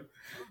 Yeah.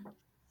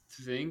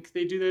 I think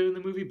they do that in the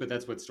movie, but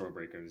that's what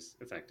Stormbreaker's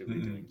effectively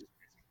Mhm. doing.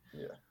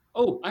 yeah,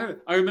 Oh,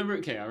 I remember.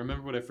 Okay, I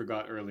remember what I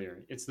forgot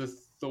earlier. It's the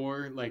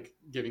Thor like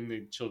giving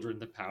the children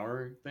the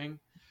power thing.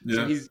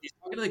 So Yeah. he's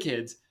talking to the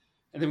kids,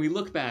 and then we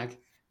look back,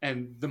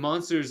 and the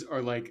monsters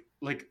are like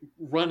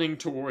running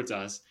towards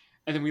us.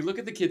 And then we look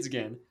at the kids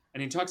again,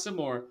 and he talks some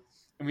more,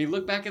 and we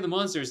look back at the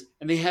monsters,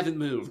 and they haven't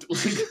moved.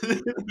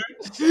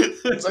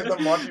 it's like the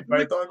Monty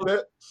Python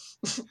bit.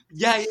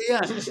 Yeah.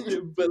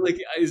 But like,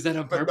 is that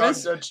on But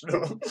purpose?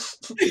 non-intentional.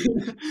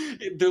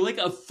 They're like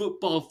a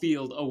football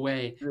field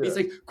away. Yeah. He's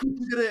like, "Quick,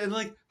 look at it," and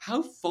like,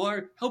 how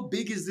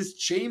big is this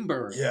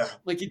chamber? Yeah,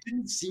 Like, it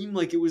didn't seem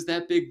like it was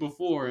that big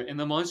before, and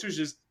the monsters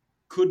just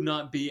could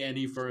not be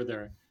any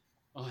further.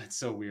 Oh, it's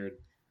so weird.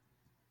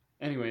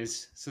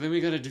 Anyways, so then we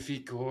gotta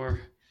defeat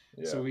Gorr.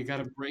 yeah, So we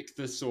gotta break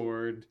the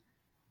sword.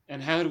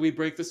 And how do we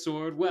break the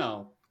sword?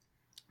 Well,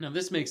 now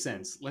this makes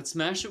sense. Let's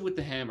smash it with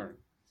the hammer.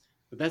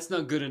 But that's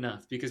not good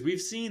enough because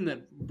we've seen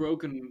that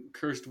broken,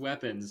 cursed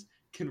weapons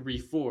can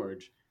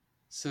reforge.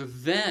 So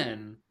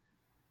then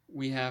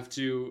we have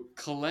to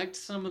collect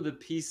some of the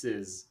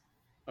pieces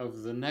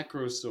of the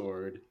Necro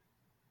Sword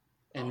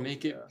and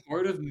make it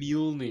part of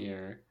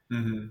Mjolnir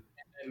Mm-hmm.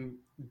 and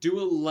do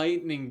a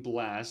lightning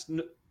blast.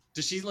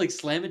 Does she like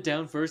slam it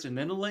down first and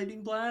then a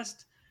lightning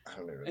blast? I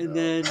don't even And know.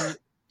 then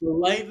the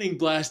lightning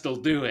blast will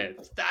do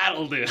it.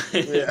 That'll do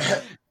it.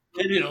 Yeah.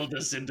 And it'll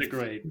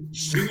disintegrate.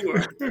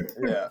 Sure.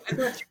 Yeah, I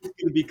thought she was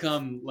gonna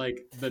become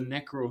like the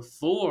Necro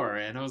Thor,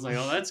 and I was like,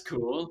 oh, that's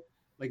cool.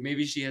 Like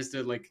maybe she has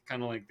to like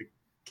kind of like the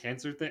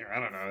cancer thing. I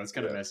don't know. It's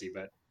kind of Yeah. messy,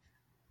 but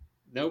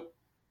nope.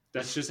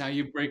 That's just how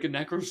you break a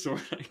Necro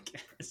Sword, I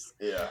guess.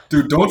 yeah,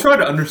 Dude, don't try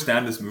to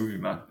understand this movie,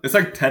 man. It's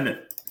like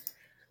Tenet.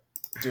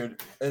 dude.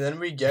 And then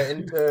we get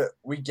into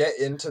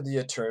the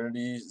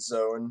Eternity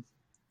Zone,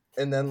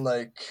 and then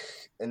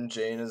and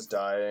Jane is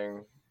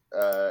dying,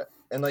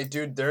 and like,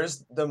 dude,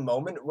 there's the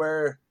moment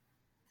where,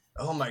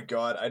 oh my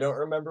god, I don't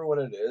remember what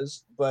it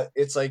is, but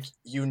it's like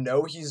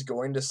he's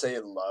going to say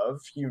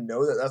love. You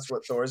know that's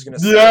what Thor's gonna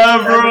say.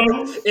 Yeah,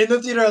 bro. In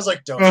the theater, I was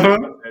like, don't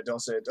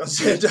say it, don't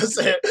say it, don't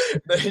say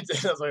it. Then he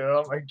did. I was like,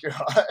 oh my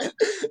god.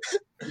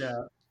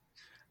 Yeah.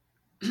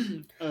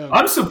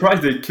 I'm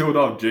surprised they killed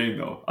off Jane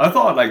though. I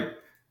thought like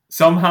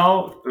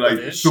somehow like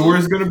Is Thor she?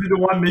 is gonna be the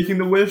one making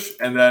the wish,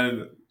 and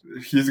then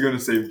he's gonna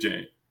save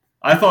Jane.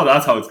 I thought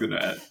that's how it's gonna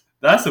end.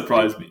 That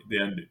surprised me. The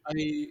ending.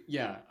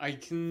 I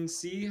can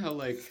see how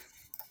like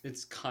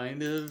it's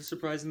kind of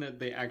surprising that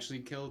they actually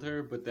killed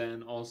her, but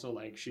then also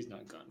like she's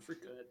not gone for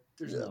good.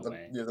 There's no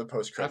way. Yeah, the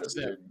post credits,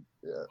 After that- dude.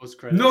 Yeah.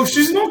 Post-credits, No,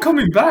 she's not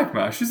coming back,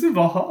 man. She's in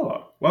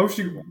Valhalla. Why would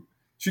she?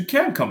 She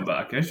can't come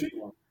back, can she?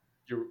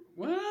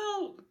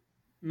 Well,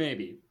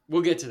 maybe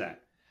we'll get to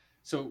that.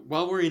 So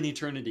while we're in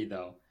eternity,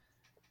 though,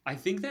 I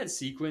think that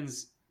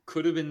sequence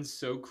could have been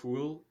so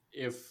cool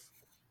if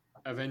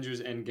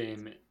Avengers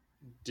Endgame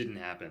didn't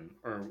happen,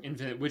 or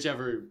Infinite,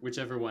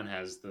 whichever one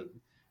has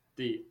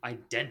the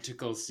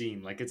identical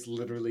scene. Like it's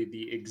literally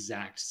the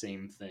exact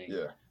same thing.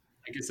 Yeah.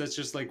 I guess that's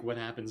just like what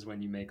happens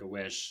when you make a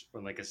wish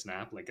or like a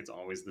snap. Like it's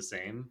always the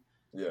same.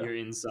 Yeah. You're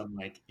in some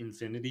like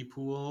infinity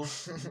pool.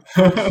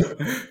 Yeah,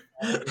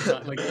 It's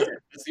not, like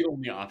that's the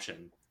only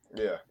option.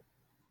 Yeah.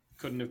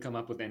 couldn't have come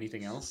up with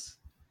anything else.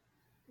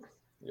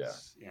 Yeah.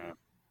 Yeah.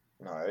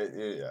 No,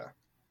 yeah.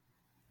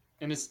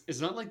 And it's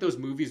not like those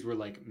movies were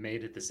like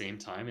made at the same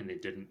time and they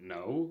didn't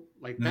know.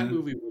 Like that Mhm.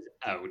 movie was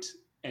out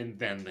and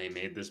then they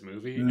made this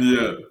movie. And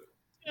Yeah. like,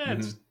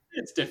 yeah,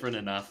 it's different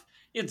enough.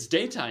 It's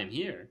daytime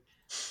here.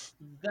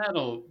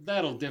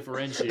 That'll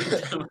differentiate.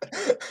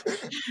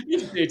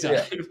 It's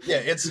daytime. Yeah,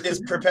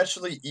 it's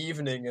perpetually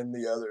evening in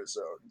the other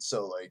zone.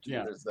 So like,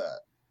 Yeah. there's that.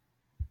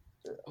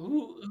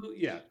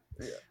 Yeah.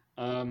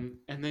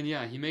 And then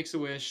he makes a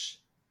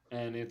wish,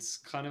 and it's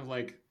kind of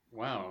like,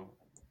 wow,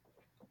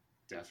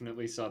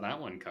 definitely saw that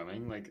one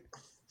coming. Like,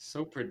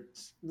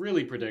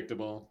 really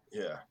predictable.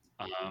 Yeah.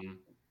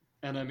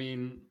 And I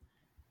mean,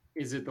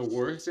 is it the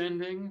worst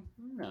ending?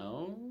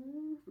 No,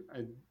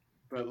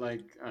 but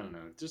like, I don't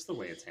know, just the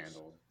way it's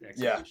handled, the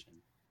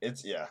execution.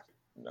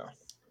 No.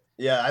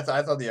 Yeah, I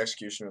thought the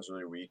execution was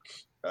really weak.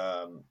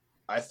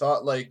 I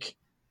thought like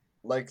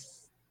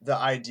the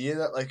idea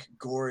that like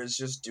Gorr is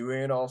just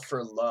doing it all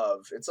for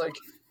love. It's like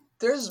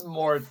there's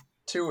more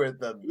to it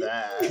than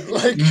that.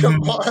 Like,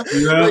 come on.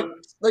 Yeah.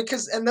 Like,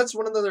 and that's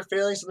one of the other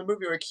failings of the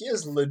movie. Like, he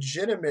has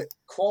legitimate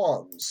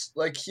qualms.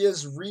 Like, he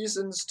has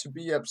reasons to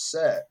be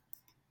upset,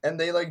 and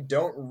they like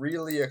don't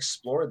really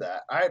explore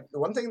that.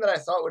 One thing that I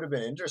thought would have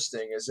been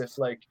interesting is if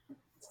like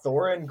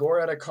Thor and Gorr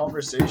had a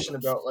conversation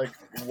about like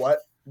what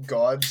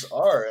gods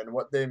are and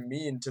what they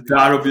mean to the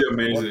That'll be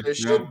amazing. what they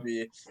should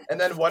be. And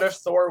then what if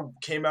Thor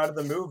came out of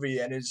the movie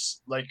and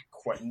his like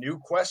new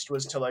quest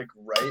was to like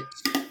right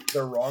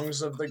the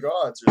wrongs of the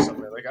gods or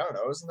something? Like, I don't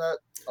know, isn't that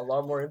a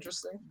lot more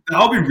interesting?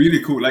 That'll be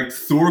really cool. Like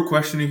Thor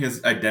questioning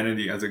his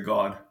identity as a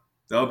god.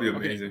 That'll be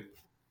amazing. Okay.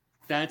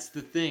 That's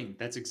the thing.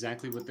 That's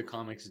exactly what the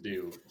comics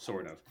do,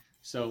 sort of.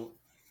 So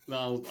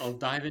I'll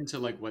dive into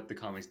like what the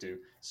comics do.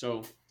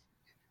 So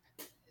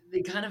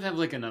they kind of have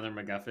like another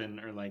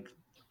MacGuffin or like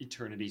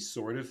eternity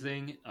sort of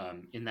thing.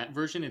 In that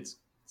version, it's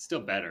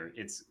still better.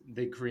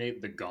 They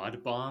create the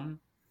God Bomb,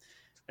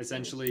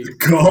 essentially. The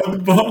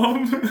God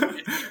Bomb.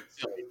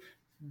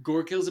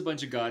 Gorr kills a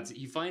bunch of gods.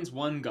 He finds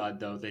one god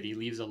though that he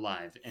leaves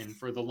alive, and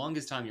for the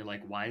longest time, you're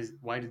like,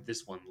 why did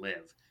this one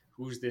live?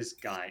 Who's this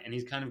guy? And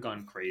he's kind of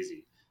gone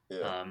crazy.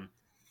 Yeah.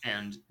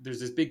 And there's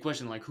this big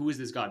question like, who is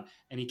this god?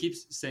 And he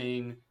keeps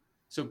saying,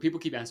 so people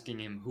keep asking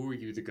him, who are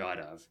you the god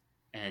of?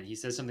 And he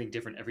says something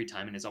different every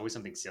time, and it's always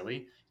something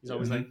silly. He's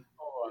always like,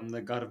 oh, I'm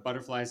the god of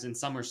butterflies and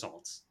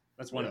somersaults.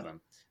 That's one of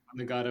them. I'm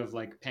the god of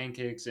like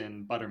pancakes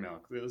and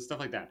buttermilk, stuff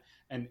like that.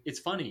 And it's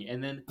funny.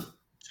 And then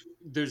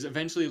there's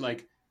eventually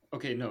like,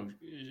 okay, no,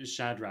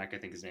 Shadrach, I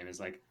think his name is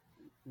like,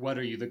 what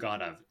are you the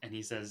god of? And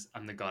he says,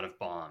 I'm the god of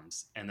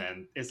bombs. And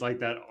then it's like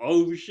that,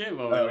 oh shit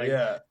moment. Like,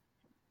 yeah.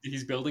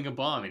 He's building a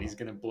bomb and he's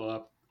going to blow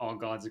up all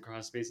gods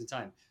across space and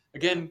time.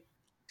 Again,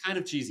 kind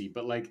of cheesy,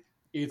 but like,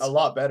 it's a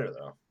lot better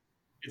though.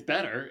 It's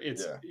better.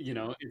 It's,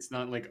 it's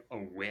not like a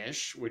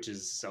wish, which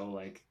is so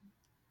like,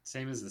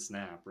 same as the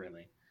snap,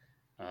 really.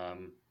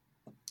 The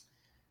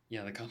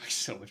comic's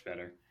so much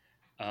better.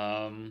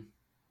 And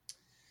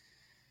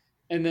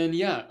then,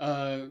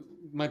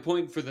 my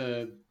point for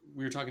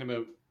we were talking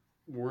about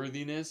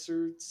worthiness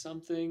or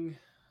something.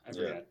 I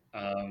forget.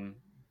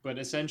 But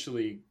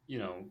essentially,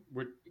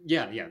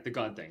 the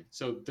God thing.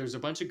 So there's a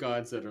bunch of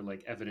gods that are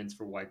like evidence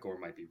for why Gorr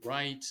might be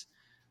right.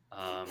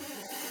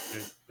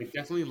 There's like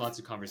definitely lots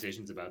of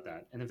conversations about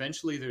that. And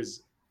eventually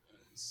there's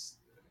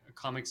a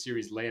comic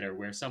series later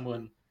where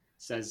someone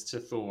says to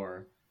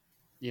Thor,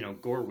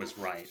 Gorr was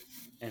right.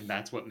 And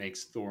that's what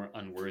makes Thor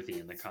unworthy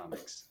in the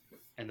comics.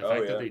 And the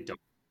fact that they don't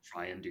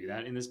try and do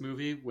that in this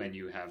movie when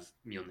you have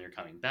Mjolnir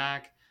coming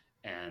back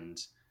and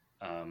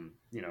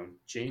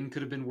Jane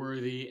could have been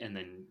worthy and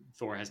then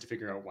Thor has to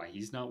figure out why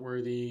he's not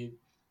worthy.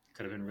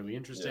 Could have been really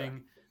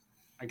interesting.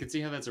 I could see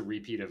how that's a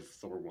repeat of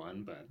Thor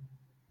 1, but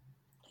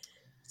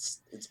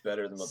it's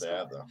better than what they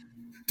have though.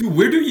 Dude,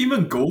 where do you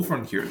even go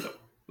from here though?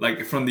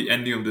 Like from the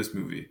ending of this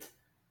movie?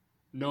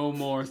 No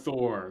more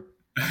Thor.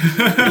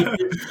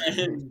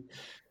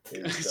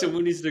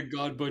 Someone needs to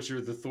God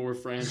butcher the Thor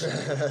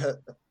franchise.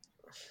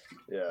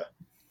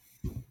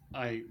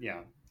 I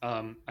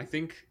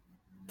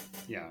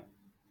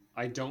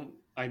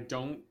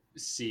don't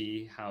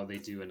see how they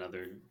do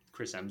another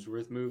Chris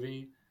Hemsworth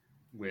movie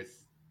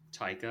with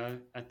Taika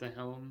at the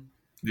helm.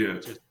 Yeah.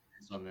 Just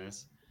on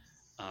this.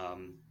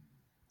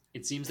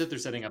 It seems that they're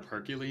setting up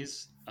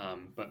Hercules,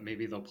 but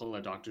maybe they'll pull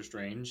a Doctor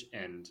Strange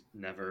and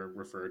never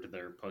refer to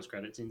their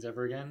post-credit scenes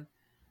ever again.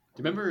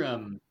 Do you remember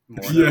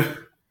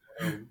Mordo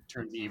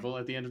turns evil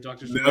at the end of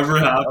Doctor Strange? Never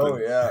happened. Oh,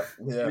 yeah.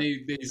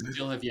 They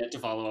still have yet to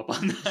follow up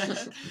on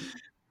that.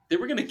 They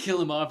were going to kill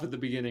him off at the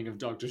beginning of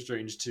Doctor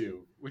Strange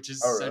 2, which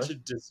is such a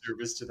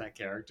disservice to that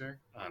character.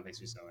 It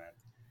makes me so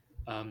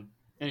mad.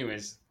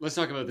 Anyways, let's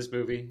talk about this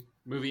movie.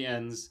 Movie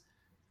ends.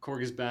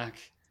 Korg is back.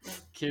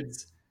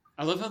 Kids.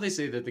 I love how they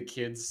say that the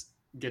kids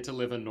get to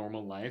live a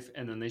normal life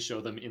and then they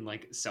show them in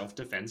like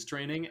self-defense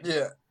training.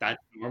 Yeah.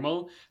 That's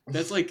normal.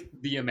 That's like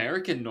the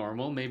American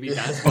normal. Maybe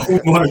that's Oh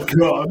my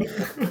god.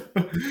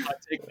 I'll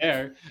take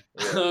there.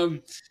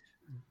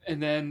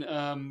 And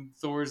then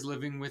Thor's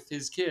living with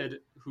his kid,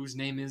 whose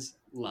name is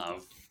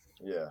love.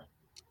 Yeah.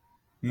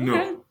 No,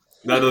 Okay.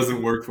 that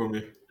doesn't work for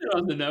me.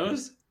 On the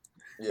nose.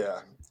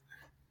 Yeah.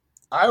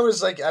 I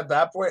was like at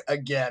that point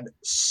again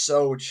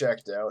so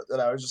checked out that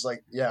I was just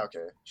like, yeah,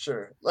 okay,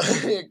 sure.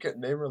 Like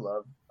name her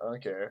love. I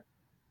don't care.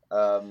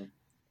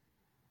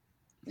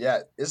 Yeah,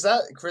 is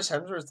that Chris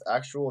Hemsworth's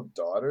actual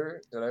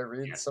daughter? Did I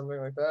read Yes. something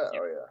like that?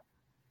 Yep. Oh yeah.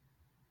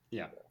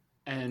 Yeah.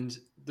 And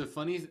the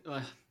funny,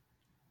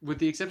 with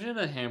the exception of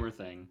the hammer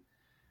thing,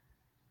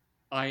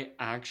 I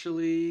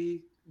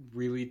actually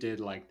really did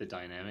like the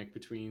dynamic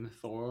between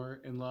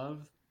Thor and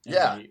Love, and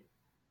Yeah.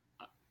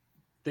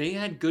 they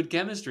had good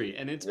chemistry,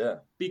 and it's Yeah.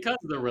 because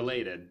they're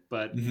related.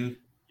 But Mm-hmm.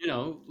 you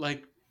know,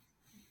 like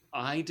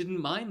I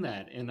didn't mind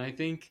that, and I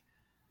think,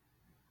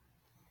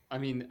 I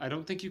mean, I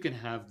don't think you can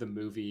have the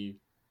movie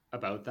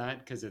about that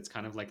because it's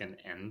kind of like an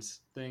ends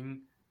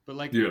thing. But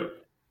like, Yeah.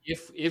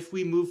 if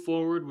we move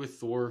forward with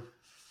Thor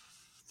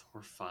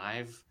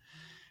 5,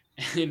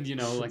 and you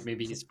know, like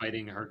maybe he's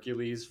fighting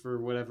Hercules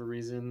for whatever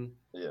reason.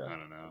 Yeah. I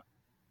don't know.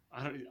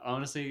 I don't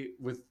honestly,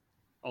 with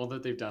all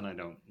that they've done, I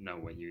don't know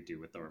what you do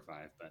with Thor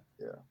 5, but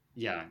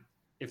yeah,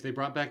 if they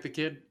brought back the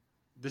kid,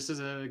 this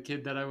is a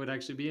kid that I would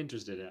actually be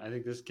interested in. I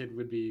think this kid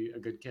would be a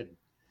good kid.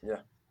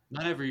 Yeah.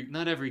 Not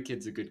every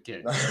kid's a good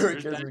kid. Not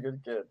every kid's a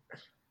good kid.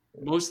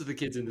 Most of the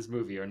kids in this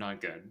movie are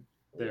not good.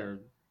 They're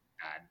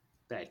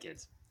bad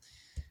kids.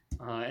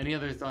 Any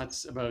other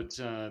thoughts about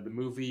the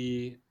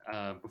movie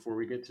before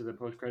we get to the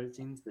post-credit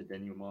scenes, the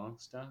denouement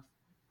stuff?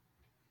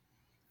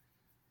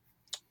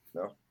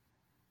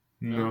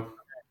 No.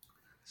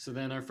 So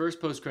then our first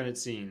post-credit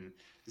scene,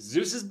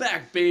 Zeus is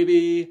back,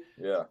 baby!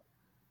 Yeah.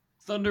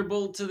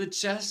 Thunderbolt to the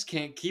chest,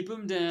 can't keep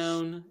him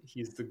down.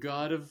 He's the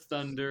god of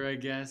thunder, I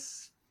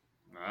guess.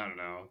 I don't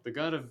know. The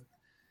god of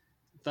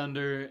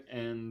thunder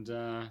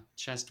and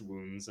chest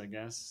wounds, I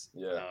guess.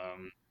 Yeah.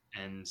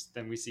 And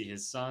then we see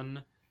his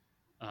son,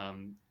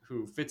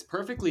 who fits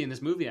perfectly in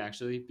this movie,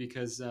 actually,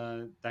 because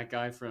that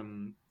guy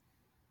from,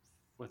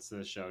 what's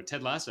the show?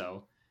 Ted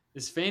Lasso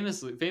is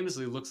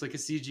famously looks like a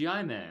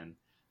CGI man.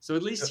 So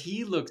at least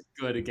he looks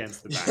good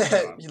against the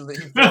backdrop. You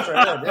fits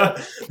right in, yeah.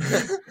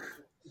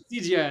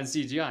 CGI and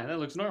CGI, that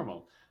looks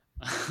normal.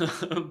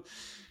 I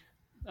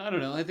don't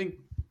know. I think.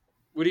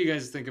 What do you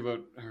guys think about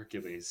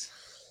Hercules?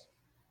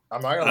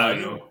 I'm not gonna lie I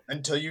to don't you. know.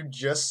 Until you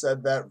just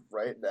said that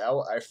right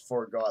now, I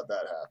forgot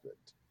that happened.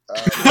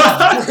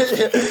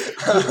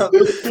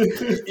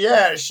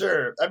 Yeah,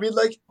 sure. I mean,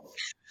 like,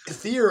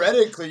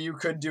 theoretically, you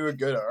could do a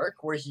good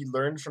arc where he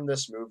learned from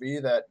this movie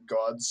that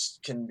gods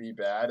can be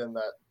bad and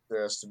that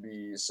there has to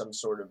be some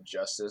sort of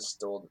justice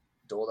doled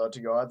out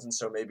to gods, and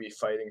so maybe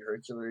fighting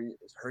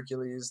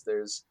Hercules,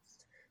 there's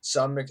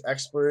some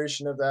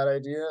exploration of that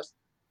idea.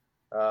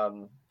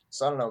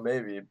 So I don't know,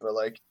 maybe, but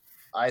like,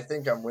 I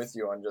think I'm with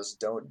you on just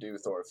don't do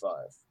Thor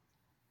 5.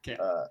 Okay,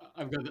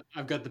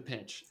 I've got the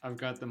pitch. I've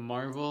got the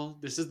Marvel.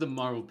 This is the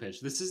Marvel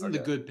pitch. This isn't the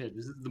Okay. good pitch.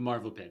 This is the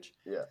Marvel pitch.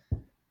 Yeah.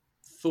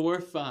 Thor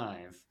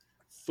 5.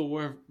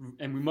 Thor,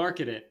 and we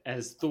market it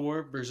as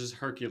Thor versus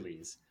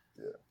Hercules.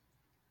 Yeah.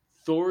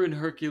 Thor and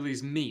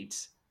Hercules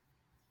meet,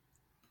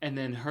 and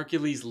then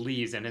Hercules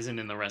leaves and isn't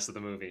in the rest of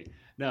the movie.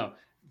 No.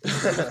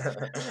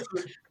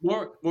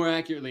 more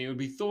accurately, it would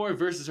be Thor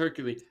versus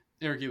Hercules.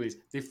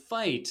 They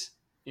fight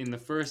in the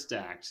first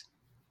act,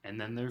 and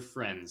then they're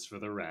friends for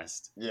the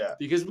rest. Yeah.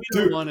 Because we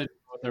don't want to do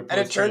their And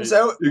it turns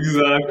out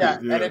Exactly. yeah,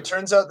 and it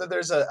turns out that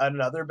there's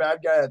another bad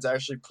guy that's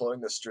actually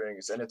pulling the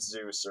strings, and it's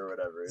Zeus or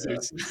whatever. Yeah.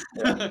 Zeus.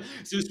 Yeah.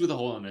 Zeus with a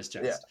hole in his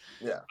chest.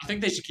 Yeah. I think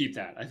they should keep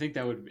that. I think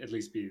that would at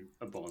least be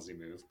a ballsy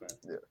move. But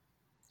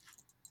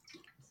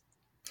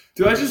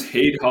Dude, I just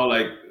hate how,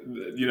 like,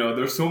 you know,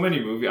 there's so many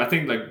movies. I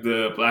think, like,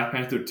 the Black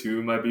Panther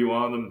 2 might be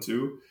one of them,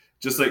 too.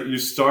 Just, like, you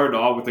start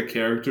off with a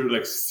character,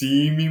 like,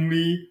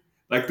 seemingly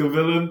like the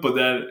villain, but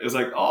then it's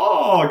like,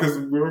 oh, because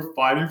we were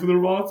fighting for the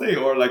wrong thing,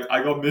 or, like,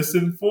 I got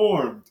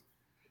misinformed.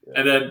 Yeah.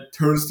 And then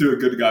turns to a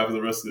good guy for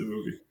the rest of the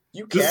movie.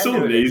 You can just so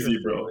do it lazy,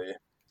 bro.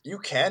 You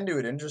can do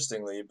it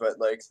interestingly, but,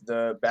 like,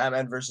 the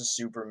Batman versus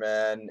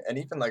Superman, and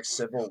even, like,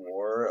 Civil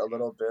War a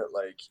little bit,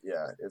 like,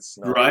 yeah, it's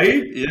not...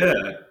 Right? Yeah,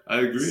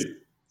 I agree.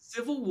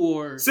 Civil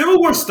War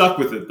stuck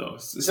with it, though.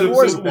 Civil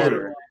War's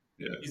better.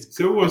 Yeah.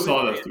 Civil War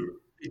saw that through.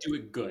 They do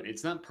it good.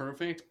 It's not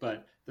perfect,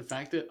 but the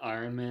fact that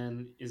Iron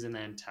Man is an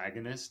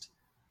antagonist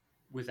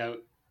without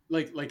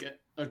like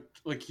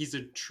he's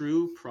a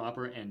true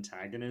proper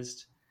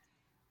antagonist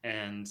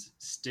and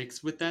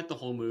sticks with that the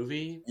whole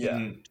movie. Yeah.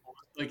 Mm-hmm.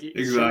 Like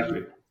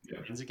exactly.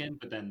 Again,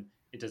 but then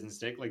it doesn't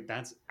stick. Like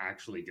that's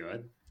actually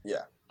good.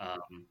 Yeah.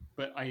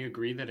 But I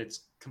agree that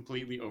it's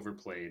completely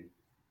overplayed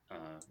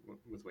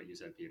with what you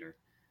said, Peter.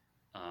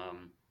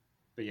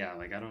 But yeah,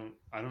 like I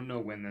don't know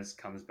when this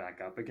comes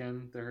back up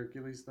again, the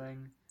Hercules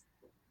thing.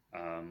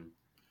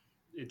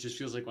 It just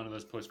feels like one of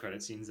those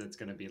post-credit scenes that's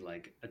going to be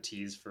like a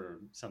tease for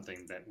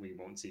something that we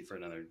won't see for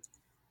another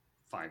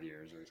 5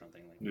 years or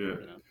something like that. Yeah.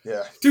 You know?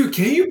 Yeah. Dude,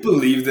 can you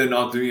believe they're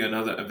not doing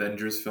another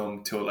Avengers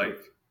film till like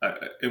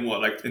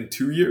in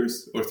 2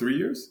 years or 3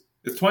 years?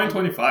 It's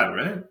 2025,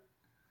 right?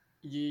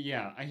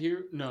 Yeah, I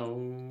hear.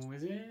 No,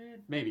 is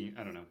it? Maybe,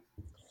 I don't know.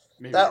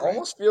 Maybe That you're right.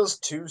 almost feels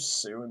too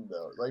soon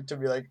though. Like to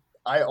be like,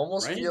 I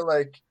almost Right? feel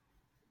like,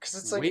 because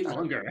it's like, Wait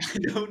longer. I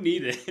don't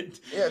need it.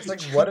 yeah, it's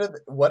like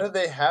what do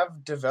they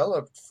have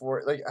developed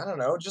for? Like I don't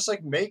know, just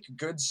like make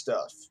good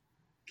stuff.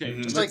 Okay,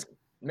 Just Mhm. like let's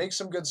make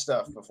some good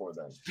stuff before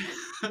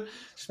then.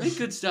 just make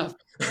good stuff.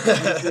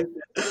 Honestly,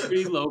 that's a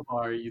pretty low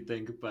bar, you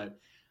think, but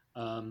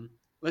um,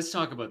 let's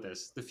talk about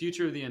this. The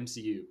future of the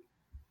MCU.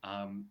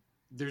 Um,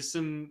 there's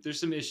some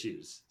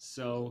issues.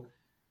 So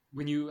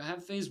when you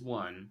have Phase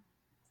One,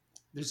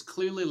 there's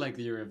clearly like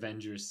your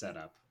Avengers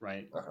setup,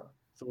 right? Uh-huh.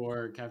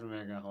 Thor, Captain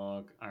America,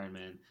 Hulk, Iron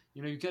Man.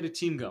 You've got a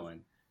team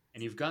going,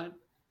 and you've got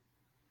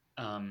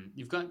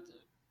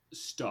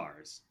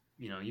stars.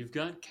 You've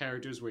got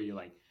characters where you're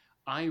like,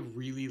 I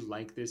really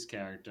like this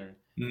character,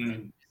 Mhm.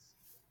 and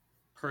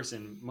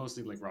person,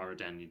 mostly like Robert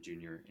Downey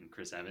Jr. and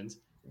Chris Evans,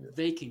 Yeah,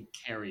 they can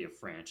carry a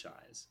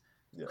franchise.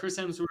 yeah, Chris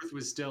Hemsworth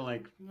was still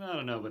like, I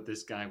don't know about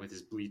this guy with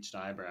his bleached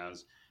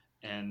eyebrows,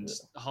 and yeah,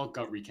 Hulk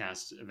got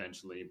recast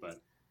eventually,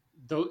 but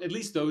though at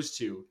least those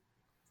two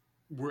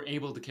were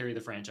able to carry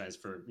the franchise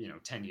for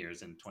 10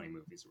 years and 20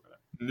 movies or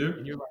whatever. Yeah.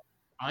 And you're like,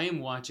 I am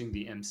watching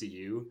the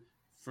MCU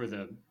for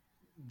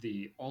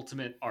the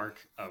ultimate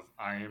arc of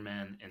Iron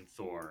Man and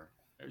Thor.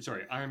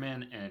 Sorry, Iron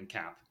Man and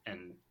Cap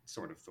and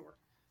sort of Thor.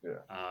 yeah.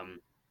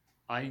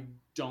 I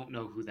don't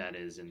know who that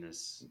is in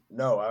this.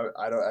 No,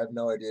 I don't. I have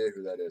no idea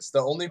who that is.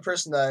 The only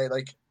person that I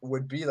like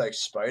would be like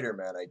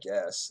Spider-Man, I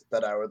guess,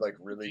 that I would like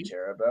really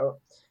care about.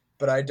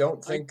 But I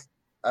don't I think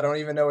I don't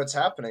even know what's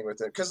happening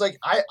with it because like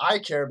I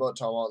care about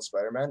Tom Holland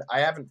Spider-Man. I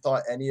haven't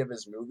thought any of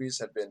his movies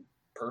have been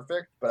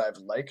perfect, but I've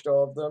liked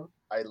all of them.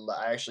 I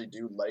actually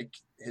do like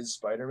his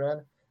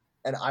Spider-Man,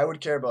 and I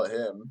would care about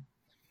him.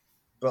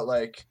 But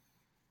like,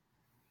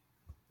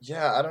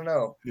 yeah, I don't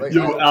know. Like I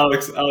Yo,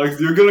 Alex,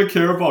 you're gonna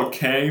care about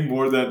Kang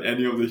more than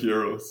any of the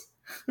heroes.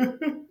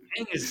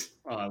 Thing is,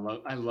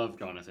 oh, I love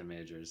Jonathan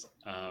Majors.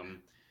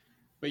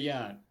 But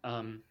yeah,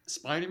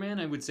 Spider-Man,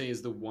 I would say,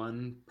 is the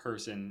one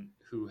person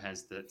who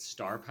has the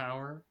star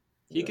power.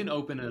 He yeah, can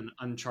open an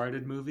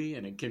Uncharted movie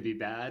and it can be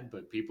bad,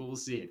 but people will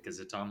see it because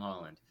of Tom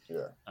Holland.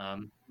 yeah,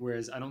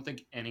 Whereas I don't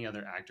think any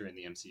other actor in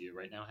the MCU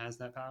right now has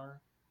that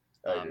power.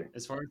 I agree.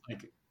 As far as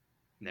like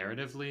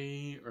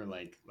narratively or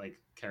like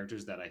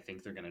characters that I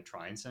think they're gonna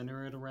try and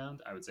center it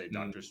around, I would say Mm.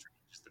 Doctor Strange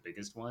is the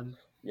biggest one.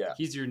 Yeah,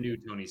 He's your new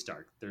Tony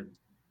Stark. They're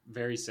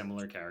very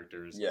similar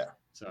characters, yeah,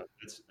 so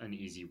it's an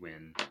easy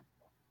win.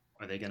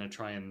 Are they gonna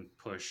try and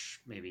push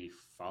maybe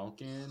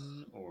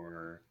Falcon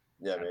or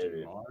yeah, Captain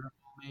maybe. Marvel?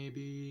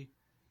 Maybe.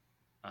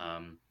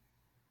 Um,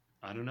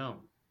 I don't know.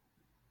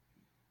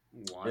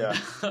 Yeah.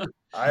 Wanda.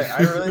 I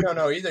really don't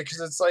know either because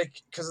it's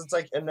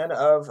like and then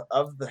of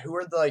the who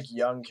are the like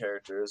young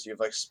characters you have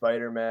like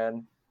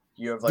Spider-Man,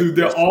 you have like Dude,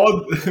 they're Miss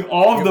all you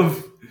of have,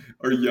 them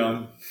are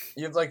young.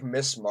 you have like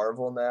Miss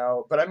Marvel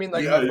now, but I mean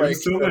like Yeah, of you have like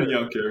so many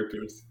young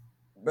characters.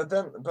 but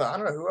I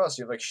don't know who else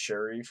you have like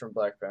Shuri from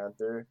Black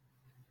Panther.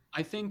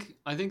 I think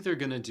they're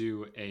gonna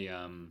do a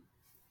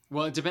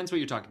well, it depends what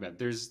you're talking about.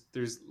 There's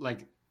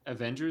like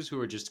Avengers who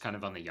are just kind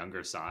of on the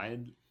younger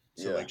side,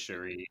 so Yeah, like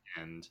Shuri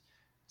and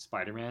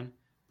Spider-Man.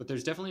 But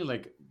there's definitely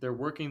like they're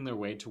working their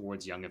way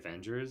towards Young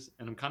Avengers,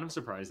 and I'm kind of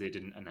surprised they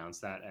didn't announce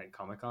that at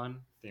Comic-Con.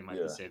 They might be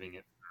yeah. saving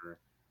it for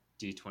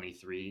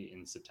D23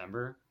 in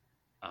September.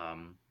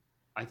 Um,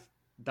 I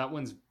that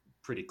one's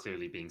pretty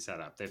clearly being set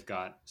up. They've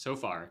got so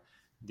far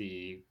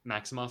the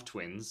Maximoff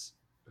twins,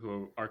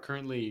 who are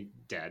currently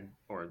dead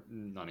or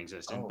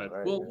non-existent, Oh but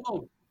right, will yeah.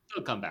 will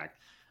they'll come back.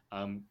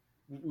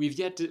 We've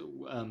yet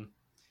to.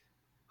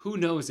 Who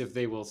knows if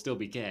they will still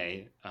be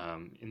gay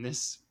in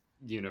this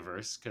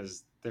universe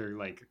because they're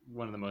like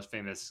one of the most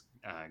famous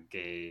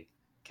gay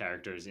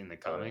characters in the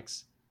Oh yeah.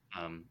 comics.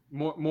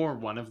 More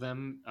one of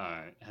them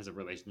has a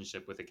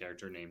relationship with a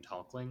character named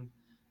Hulkling,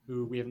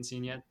 who we haven't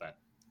seen yet. But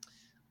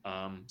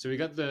so we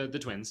got the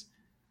twins,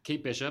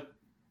 Kate Bishop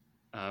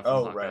from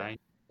Oh right.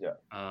 Hawkeye.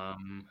 Yeah.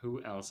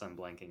 Who else? I'm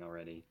blanking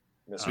already.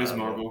 Miss Miss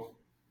Marvel. Marvel.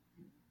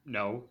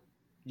 No,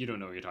 you don't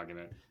know what you're talking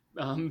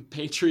about.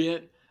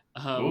 Patriot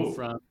Oh.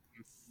 from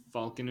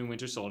Falcon and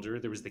Winter Soldier.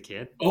 There was the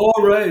kid. Oh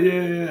right, yeah,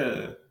 yeah,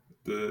 yeah.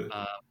 The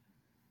Uh,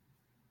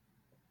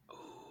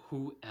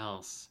 who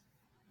else?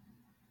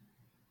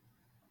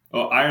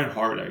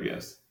 Ironheart, I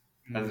guess.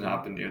 Hasn't Mm,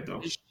 happened yet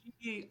though. is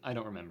she? I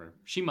don't remember.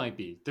 She might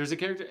be. There's a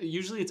character.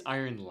 Usually it's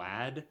Iron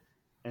Lad,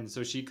 and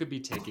so she could be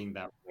taking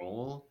that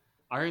role.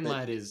 Iron They,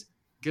 Lad is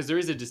because there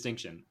is a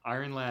distinction.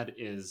 Iron Lad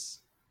is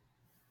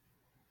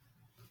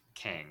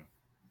Kang.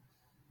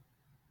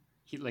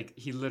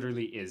 He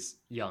literally is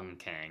young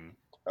Kang,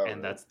 oh and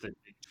really? that's the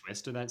big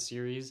twist of that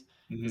series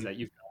is Hmm. that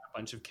you've got a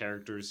bunch of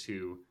characters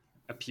who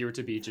appear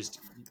to be just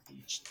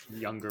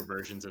younger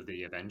versions of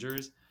the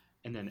Avengers,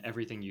 and then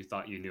everything you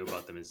thought you knew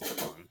about them is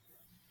wrong.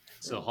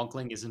 So Hmm.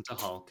 Hulkling isn't a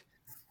Hulk.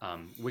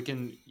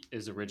 Wiccan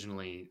is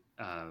originally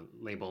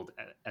labeled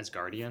as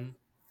Guardian,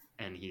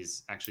 and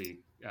he's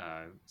actually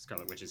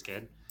Scarlet Witch's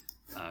kid.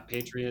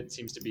 Patriot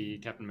seems to be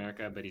Captain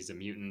America, but he's a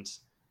mutant,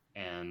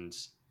 and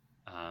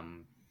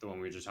the one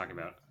we were just talking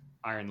about,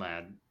 Iron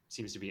Lad,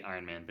 seems to be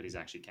Iron Man, but he's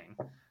actually King.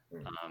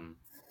 Hmm. Um,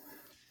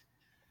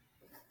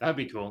 That'd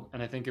be cool,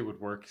 and I think it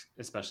would work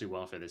especially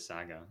well for this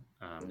saga.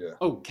 Yeah.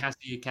 Oh,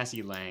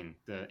 Cassie Lang,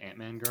 the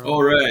Ant-Man girl.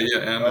 Oh right, yeah,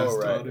 Oh Emma's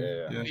right,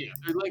 daughter. yeah.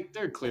 Yeah,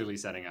 they're clearly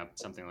setting up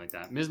something like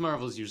that. Ms.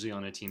 Marvel's usually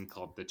on a team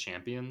called the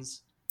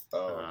Champions.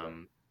 Oh, okay.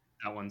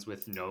 That one's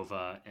with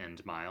Nova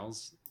and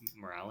Miles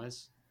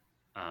Morales.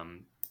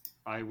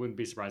 I wouldn't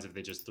be surprised if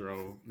they just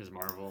throw Ms.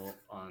 Marvel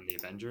on the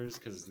Avengers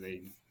because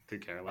they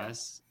could care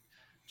less,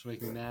 which would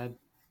make me mad.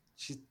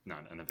 She's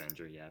not an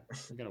Avenger yet.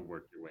 You gotta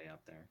work your way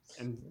up there.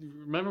 And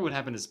remember what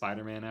happened to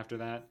Spider-Man after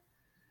that?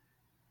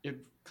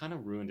 It kind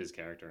of ruined his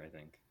character. I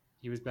think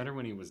he was better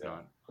when he was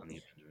not on the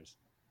Avengers.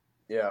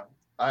 Yeah,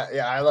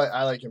 I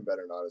like him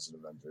better not as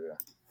an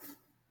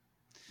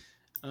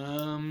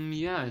Avenger.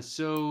 Yeah.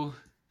 So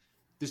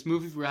this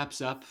movie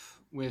wraps up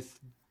with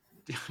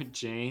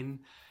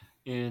Jane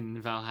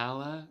in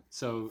Valhalla.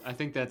 So I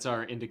think that's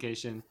our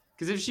indication.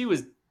 Because if she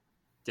was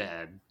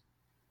dead,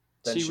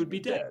 Then she she'd would be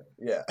dead.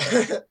 Yeah.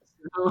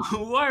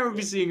 So why are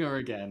we seeing her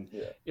again?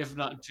 Yeah. If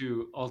not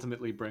to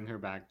ultimately bring her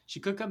back. She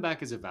could come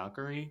back as a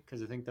Valkyrie,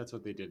 because I think that's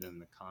what they did in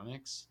the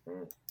comics.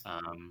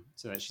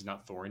 So that she's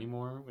not Thor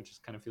anymore,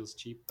 which kind of feels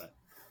cheap. But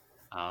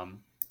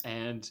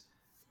and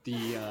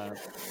the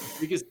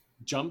biggest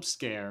jump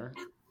scare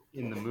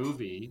in the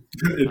movie,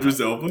 Idris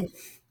Elba.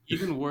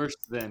 even worse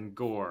than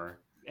Gorr,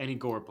 any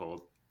Gorr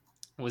pulled,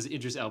 was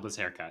Idris Elba's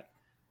haircut.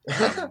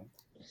 That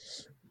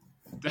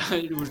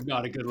was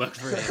not a good look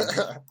for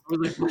him. I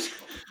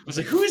was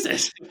like, who is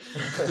this?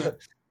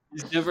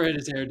 He's never had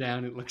his hair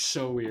down. It looks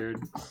so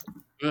weird.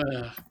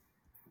 Ugh.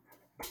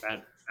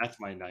 That's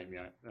my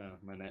nightmare.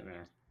 My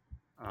nightmare.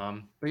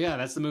 But yeah,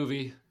 that's the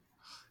movie.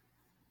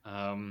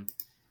 I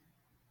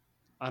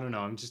don't know.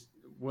 I'm just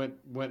what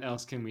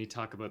else can we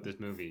talk about this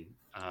movie?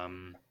 I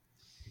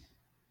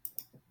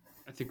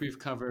think we've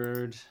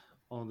covered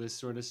all this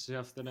sort of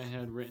stuff that I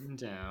had written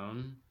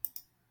down.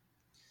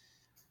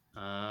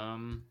 I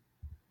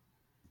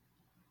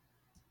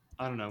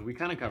don't know. We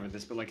kind of covered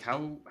this, but like,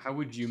 how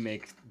would you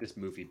make this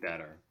movie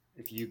better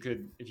if you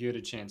had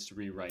a chance to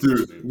rewrite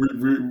this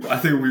movie? I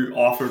think we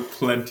offered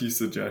plenty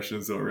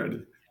suggestions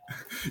already.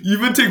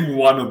 Even take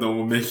one of them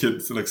will make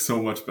it like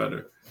so much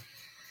better.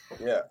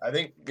 Yeah, I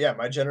think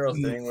my general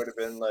thing would have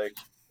been like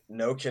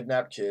no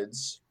kidnap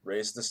kids,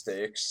 raise the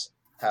stakes,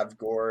 have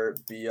Gorr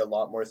be a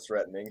lot more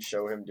threatening,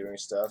 show him doing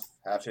stuff,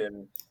 have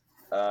him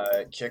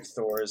kick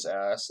Thor's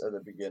ass at the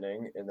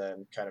beginning, and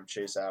then kind of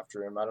chase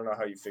after him. I don't know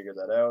how you figure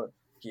that out.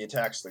 He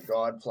attacks the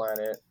God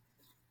planet.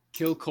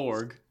 Kill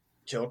Korg.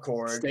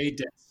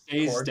 Stays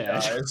Korg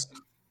dead. Dies.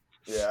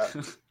 Yeah.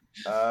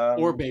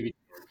 Or baby Korg.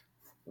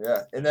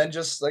 Yeah, and then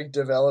just like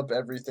develop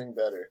everything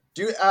better.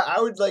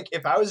 I would like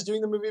if I was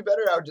doing the movie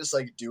better, I would just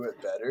like do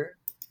it better.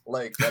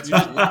 Like that's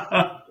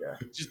yeah.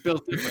 Just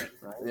build different,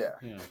 right?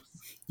 Yeah.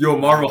 Yo,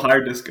 Marvel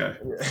hired this guy.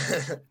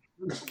 Yeah.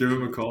 Give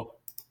him a call.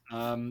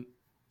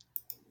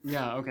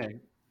 Yeah. Okay.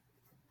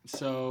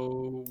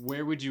 So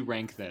where would you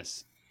rank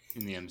this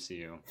in the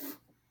MCU?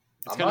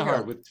 It's kind of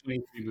hard with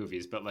 23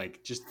 movies, but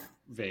like just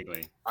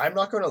vaguely. I'm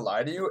not going to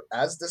lie to you,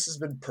 as this has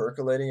been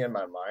percolating in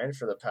my mind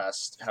for the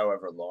past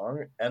however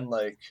long, and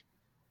like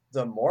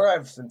the more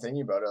I've been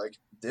thinking about it, like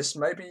this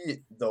might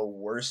be the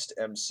worst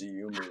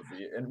MCU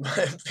movie in my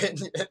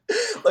opinion.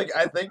 Like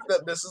I think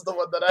that this is the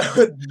one that I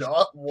would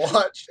not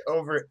watch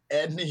over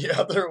any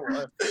other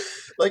one.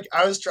 Like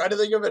I was trying to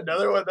think of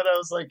another one that I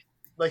was like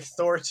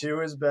Thor 2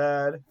 is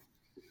bad,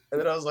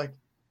 and then I was like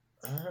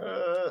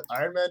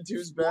Iron Man 2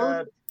 is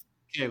bad.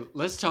 Okay,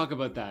 let's talk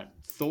about that.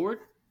 Thor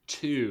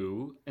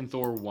 2 and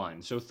Thor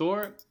 1. So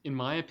Thor, in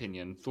my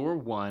opinion, Thor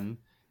 1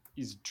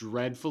 is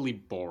dreadfully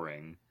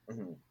boring.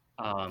 Mm-hmm.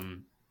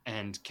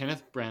 And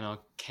Kenneth Branagh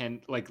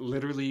can like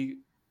literally,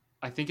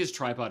 I think his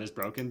tripod is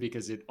broken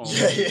because it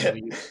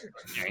only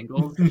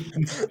angles.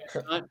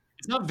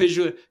 It's not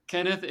visually,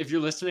 Kenneth, if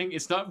you're listening,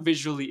 it's not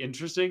visually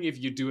interesting if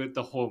you do it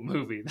the whole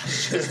movie.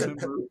 That's just the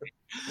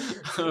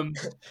movie.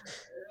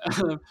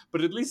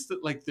 But at least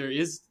like there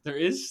is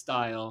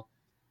style.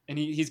 And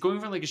he's going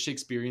for like a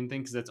Shakespearean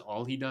thing because that's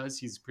all he does.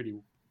 He's pretty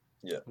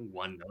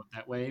one note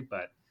that way,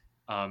 but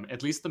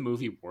at least the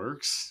movie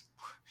works.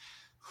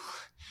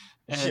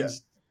 And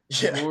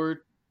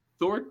Thor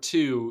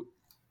 2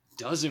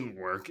 doesn't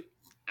work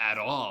at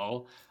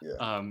all.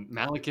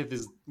 Malekith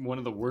is one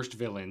of the worst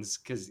villains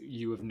because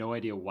you have no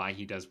idea why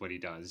he does what he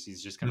does.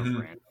 He's just kind of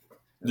random.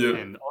 Yeah.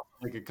 And also,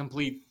 like a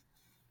complete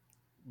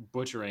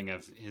butchering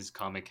of his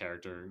comic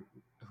character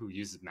who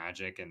uses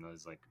magic and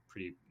was like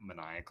pretty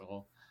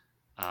maniacal.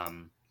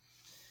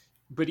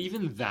 But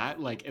even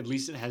that, like, at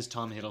least it has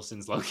Tom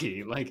Hiddleston's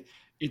Loki. Like,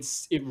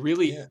 it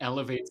really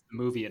elevates the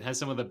movie. It has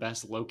some of the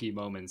best Loki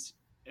moments,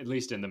 at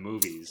least in the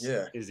movies.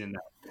 Is in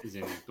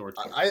Thor 2.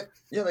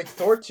 Like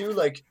Thor 2,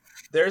 like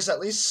there's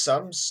at least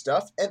some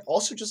stuff, and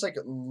also just like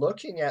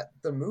looking at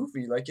the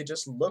movie, like it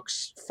just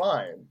looks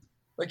fine.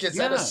 Like it's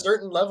at a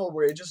certain level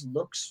where it just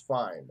looks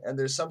fine, and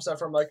there's some stuff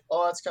where I'm like,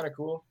 oh, that's kind of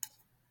cool.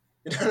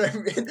 You know what I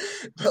mean?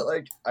 But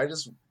like, I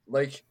just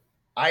like.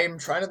 I am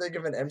trying to think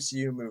of an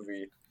MCU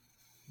movie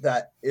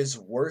that is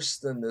worse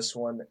than this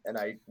one, and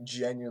I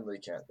genuinely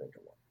can't think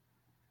of one.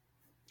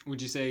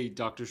 Would you say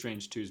Doctor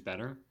Strange 2 is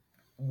better?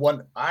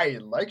 I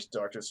liked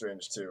Doctor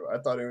Strange too. I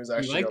thought it was You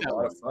actually like a that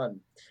lot of one? fun.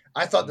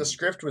 I thought the Mm,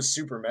 script was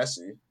super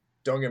messy.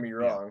 Don't get me yeah.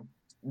 wrong.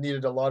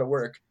 Needed a lot of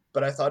work,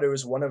 but I thought it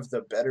was one of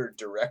the better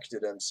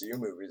directed MCU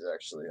movies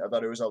actually. I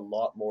thought it was a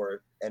lot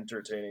more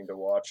entertaining to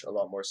watch, a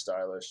lot more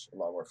stylish, a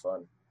lot more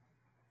fun.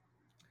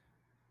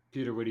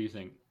 Peter, what do you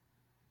think?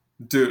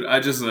 Dude, I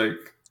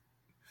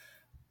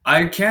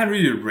can't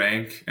really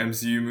rank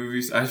MCU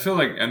movies. I feel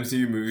like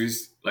MCU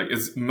movies, like,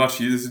 it's much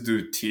easier to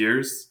do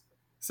tiers.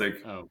 It's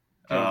like, Oh, okay.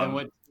 Then um,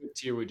 what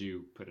tier would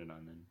you put it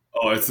on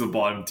oh, it's the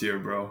bottom tier,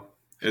 bro.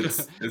 then?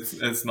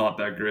 It's not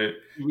that great.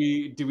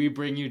 Do we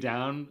bring you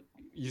down?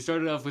 You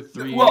started off with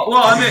three. Well,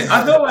 I mean,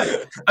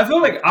 I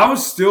feel like I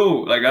was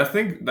still like, I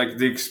think like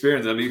the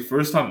experience, at least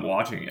first time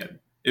watching it,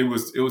 it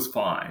was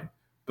fine.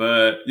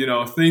 But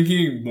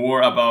thinking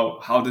more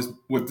about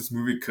what this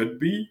movie could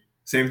be,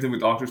 same thing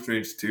with Doctor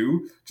Strange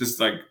 2, just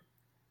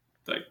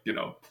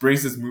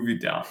brings this movie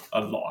down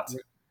a lot.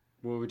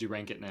 What would you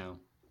rank it now?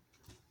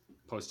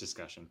 Post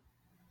discussion.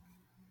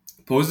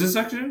 Post this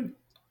section,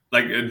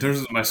 like in terms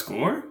of my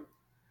score,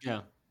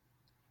 Yeah.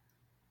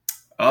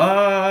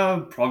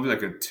 probably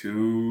like a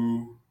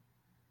 2.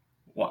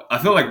 I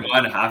feel like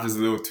 1.5 is a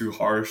little too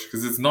harsh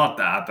because it's not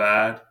that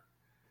bad.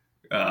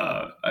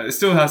 It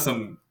still has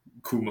some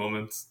cool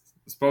moments.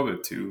 It's probably a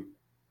 2.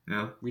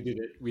 Yeah. We did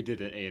it. We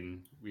did it, Aiden.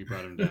 We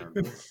brought him down.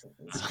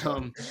 It's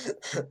Um,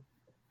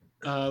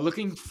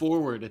 Looking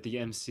forward at the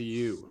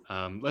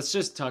MCU, let's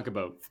just talk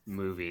about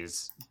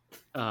movies.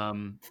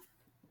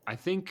 I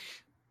think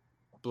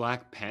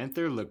Black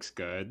Panther looks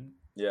good.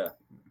 yeah,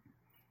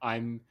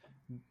 I'm.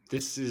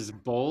 This is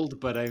bold,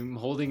 but I'm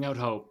holding out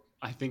hope.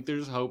 I think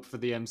there's hope for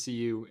the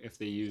MCU if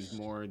they use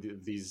more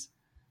of these,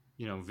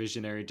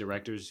 visionary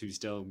directors who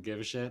still give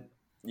a shit.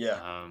 yeah,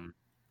 Um,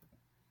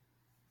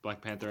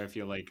 Black Panther, I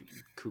feel like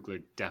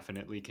Coogler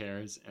definitely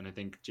cares, and I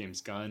think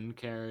James Gunn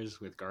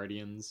cares with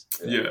Guardians.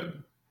 yeah. Yeah.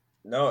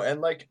 No, and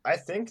like I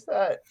think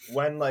that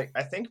when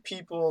I think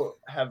people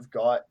have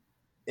got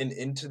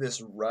into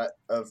this rut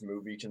of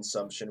movie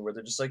consumption where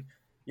they're just like,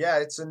 yeah,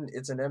 it's an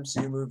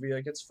MCU movie,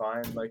 like it's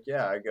fine, like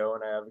yeah, I go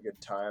and I have a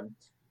good time,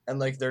 and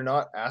like they're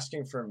not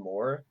asking for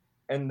more,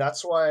 and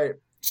that's why.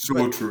 So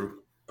But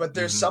true. but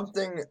there's Hmm.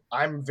 something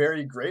I'm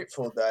very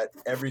grateful that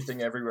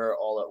Everything Everywhere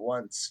All at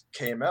Once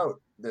came out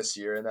this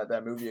year and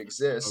that movie So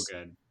exists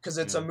good. because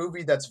it's a Yeah.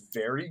 movie that's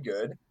very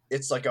good.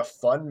 It's like a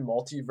fun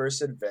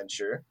multiverse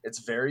adventure. It's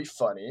very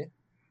funny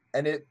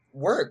and it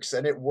works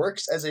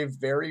as a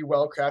very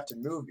well crafted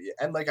movie.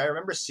 And like I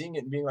remember seeing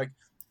it and being like,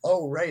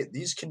 "Oh right,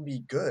 these can be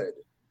good."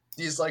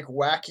 These like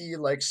wacky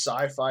like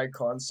sci-fi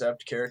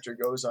concept character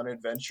goes on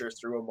adventure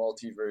through a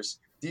multiverse.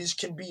 These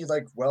can be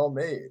like well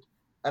made.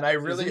 And I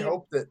really Isn't it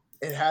hope that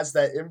it has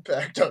that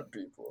impact on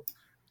people.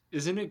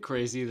 isn't it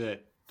crazy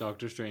that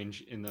Doctor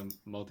Strange in the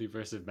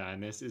Multiverse of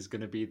Madness is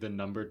going to be the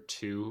number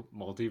 2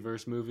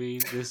 multiverse movie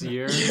this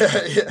year?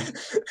 Yeah, yeah.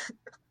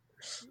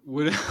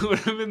 Would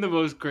have been the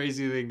most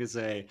crazy thing to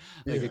say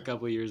like a Yeah.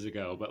 couple years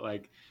ago, but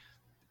like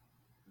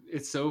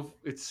it's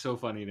so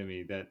funny to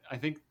me that I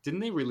think didn't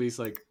they release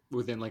like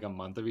within like a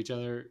month of each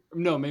other?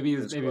 No, maybe It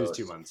was maybe it was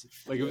 2 close. months.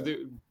 Like it was Yeah.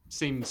 the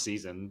same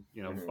season,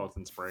 Hmm. both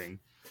in spring,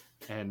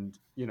 and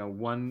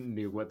one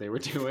knew what they were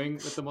doing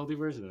with the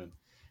multiverse, and then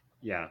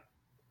yeah.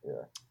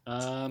 Yeah.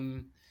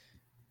 Um.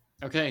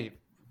 Okay.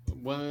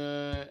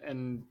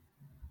 And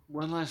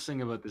one last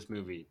thing about this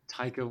movie,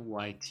 Taika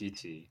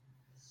Waititi.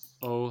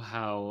 Oh,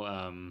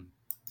 how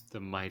the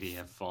mighty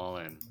have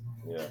fallen.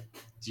 Yeah.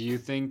 Do you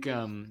think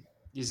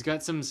he's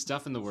got some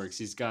stuff in the works?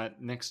 He's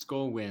got Next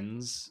Goal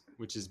Wins,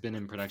 which has been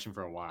in production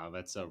for a while.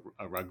 That's a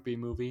rugby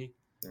movie.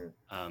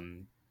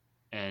 Mm.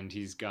 And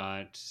he's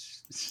got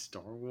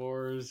Star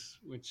Wars,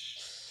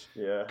 which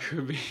Yeah.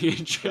 could be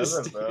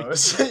Doesn't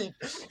interesting.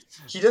 know.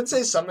 He did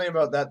say something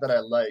about that I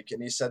like,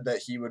 and he said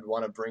that he would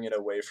want to bring it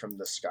away from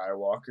the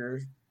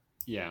Skywalker,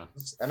 Yeah.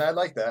 and I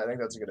like that. I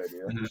think that's a good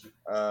idea.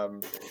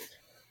 Mhm.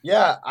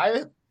 Yeah,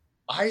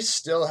 I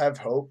still have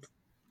hope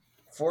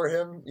for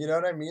him. You know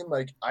what I mean?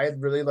 Like I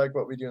really like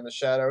What We Do in the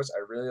Shadows. I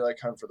really like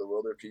Hunt for the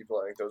Wilder People.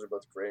 I think those are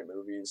both great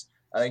movies.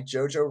 I think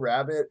Jojo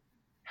Rabbit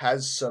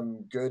has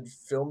some good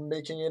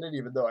filmmaking in it,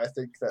 even though I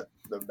think that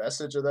the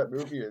message of that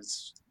movie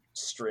is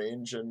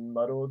strange and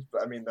muddled.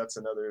 But I mean that's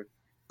another.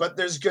 But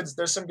there's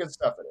some good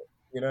stuff in it.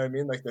 You know what I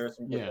mean? Like there's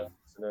some good Yeah.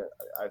 moments in it.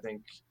 I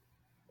think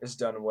it's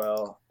done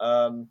well.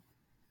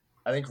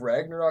 I think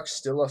Ragnarok's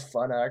still a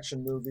fun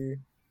action movie.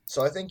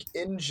 So I think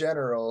in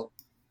general,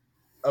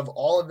 of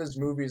all of his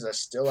movies, I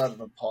still have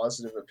a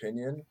positive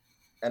opinion,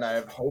 and I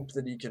have hope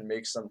that he can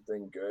make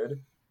something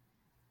good,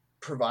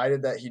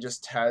 provided that he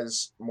just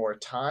has more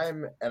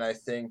time, and I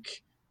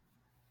think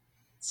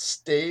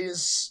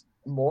stays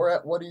more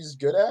at what he's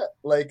good at.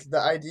 Like the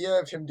idea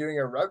of him doing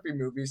a rugby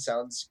movie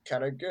sounds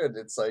kind of good.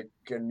 It's like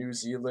a New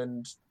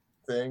Zealand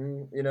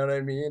thing, you know what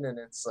I mean? And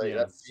it's like Yeah.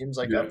 that seems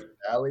like Yeah. up his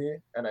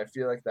alley, and I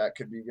feel like that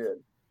could be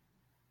good.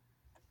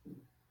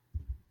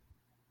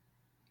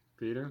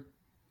 Peter?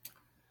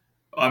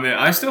 I mean,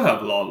 I still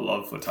have a lot of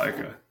love for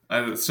Taika.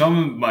 Some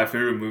of my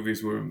favorite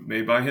movies were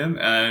made by him,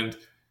 and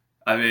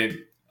I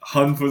mean,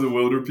 Hunt for the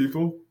Wilder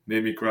People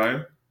made me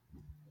cry.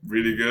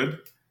 Really good.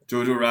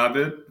 Jojo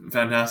Rabbit,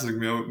 fantastic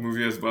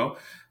movie as well.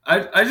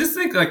 I just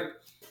think like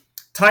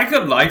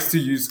Taika likes to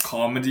use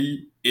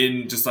comedy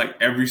in just like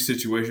every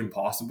situation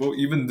possible,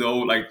 even though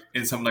like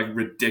in some like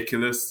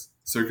ridiculous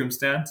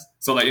circumstance.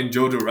 So like in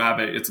Jojo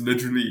Rabbit, it's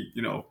literally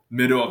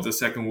middle of the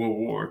Second World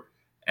War,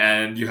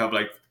 and you have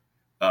like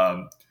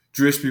um,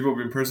 Jewish people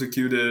being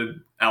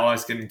persecuted,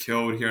 allies getting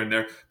killed here and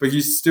there, but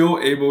he's still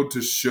able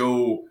to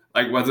show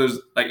like whether it's,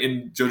 like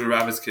in Jojo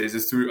Rabbit's case,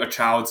 it's through a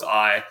child's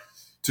eye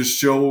to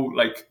show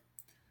like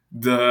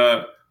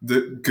the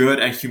good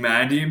and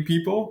humanity in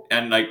people,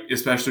 and like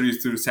especially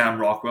through Sam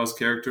Rockwell's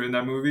character in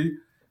that movie.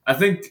 I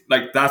think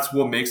like that's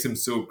what makes him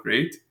so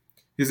great.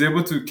 He's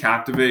able to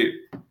captivate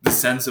the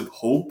sense of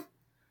hope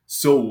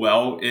so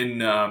well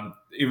in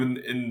even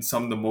in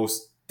some of the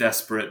most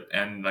desperate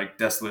and like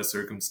desolate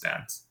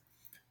circumstance.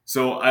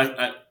 So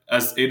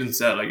as Aidan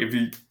said, like if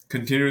he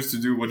continues to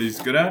do what he's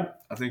good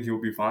at, I think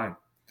he'll be fine.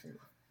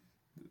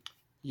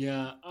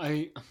 Yeah,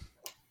 I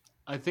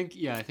think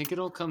it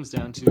all comes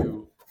down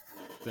to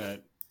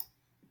that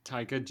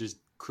Taika just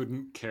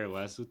couldn't care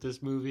less with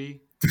this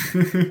movie,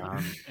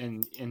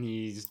 and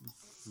he's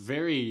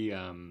very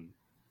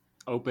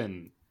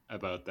open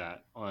about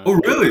that. Oh,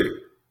 really?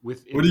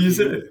 What do you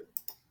say?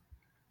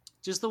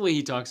 Just the way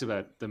he talks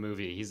about the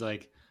movie. He's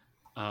like,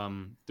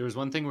 there was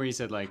one thing where he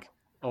said like,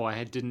 "Oh,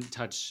 didn't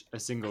touch a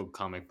single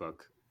comic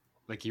book."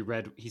 Like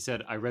he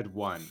said, I read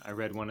one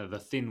of the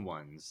thin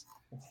ones,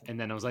 and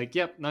then I was like,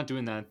 "Yep, not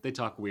doing that. They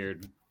talk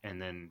weird,"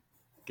 and then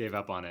gave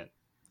up on it.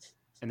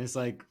 And it's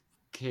like,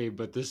 okay,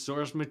 but the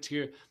source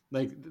material,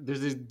 like,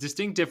 there's a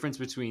distinct difference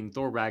between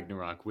Thor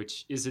Ragnarok,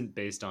 which isn't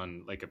based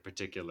on like a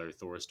particular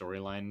Thor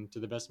storyline, to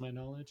the best of my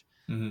knowledge,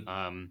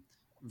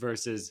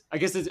 versus, I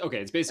guess it's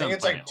okay. It's based on.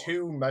 It's like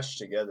two meshed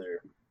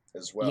together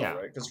as well, yeah.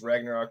 right? Because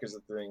Ragnarok is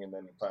a thing, and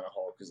then Planet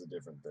Hulk is a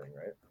different thing,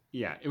 right?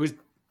 Yeah, it was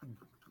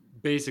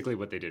basically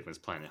what they did was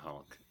Planet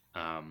Hulk,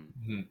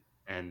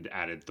 and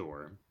added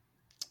Thor.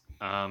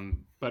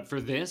 But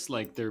for this,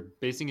 like, they're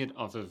basing it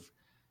off of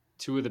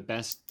two of the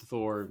best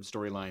Thor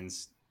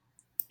storylines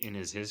in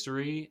his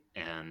history,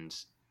 and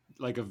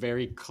like a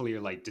very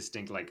clear, like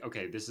distinct, like,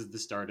 okay, this is the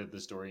start of the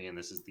story and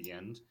this is the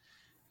end.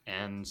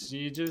 And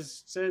he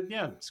just said,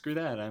 yeah, screw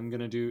that. I'm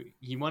gonna do.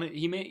 He wanted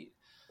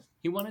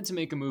to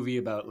make a movie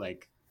about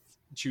like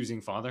choosing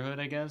fatherhood,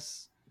 I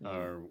guess,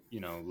 or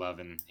love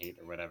and hate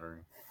or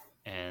whatever.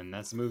 And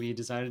that's the movie he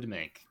decided to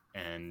make.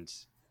 And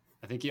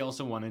I think he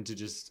also wanted to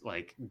just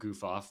like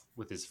goof off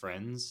with his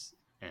friends,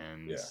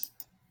 and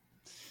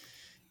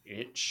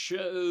it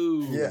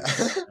shows.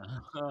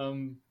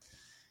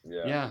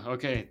 Yeah.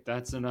 Okay,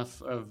 that's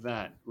enough of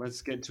that.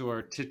 Let's get to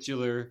our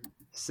titular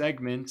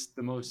segment,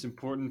 the most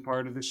important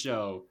part of the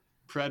show: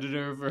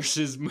 Predator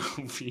versus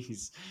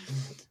movies.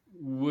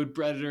 Would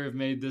Predator have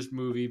made this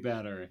movie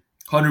better?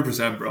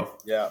 100%, bro.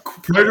 Yeah.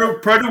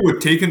 Predator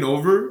would taken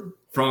over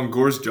from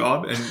Gorr's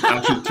job and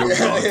actually killed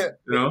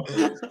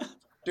God.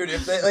 Dude,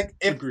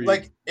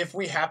 if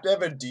we have to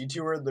have a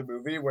detour in the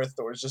movie where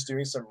Thor's just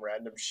doing some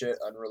random shit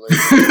unrelated,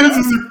 this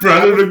is a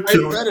Predator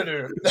kill.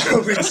 Predator. That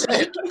would be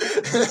sick.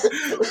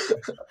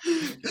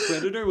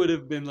 Predator would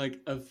have been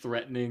like a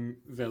threatening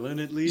villain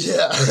at least.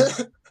 Yeah.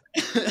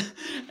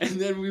 And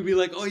then we'd be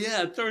like, oh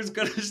yeah, Thor's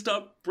gonna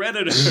stop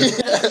Predator.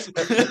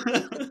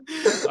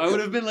 I would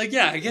have been like,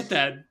 yeah, I get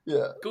that.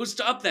 Yeah. Go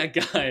stop that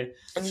guy.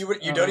 And you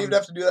don't even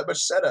have to do that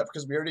much setup,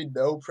 because we already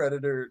know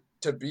Predator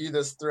to be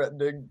this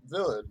threatening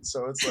villain.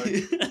 So it's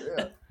like,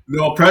 yeah.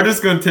 No, Predator's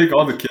gonna take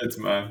all the kids,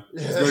 man.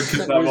 He's gonna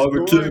kidnap all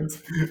the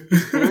kids.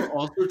 Thor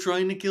also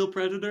trying to kill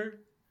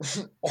Predator?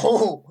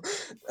 Oh,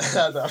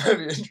 that would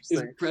be interesting.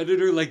 Is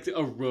Predator like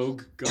a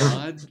rogue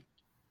god?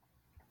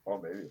 Oh,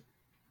 maybe.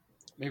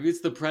 Maybe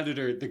it's the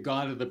Predator, the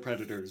god of the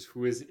predators,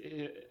 who is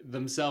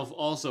themselves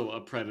also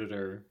a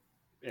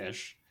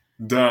predator-ish.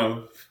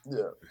 Dumb.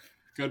 Yeah.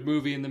 Good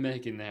movie in the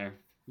making there.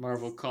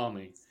 Marvel, call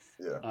me.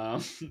 Yeah.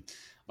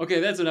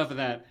 Okay, that's enough of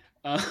that.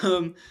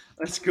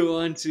 Let's go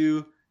on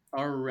to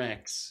our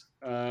Rex.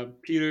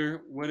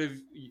 Peter,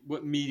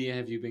 what media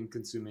have you been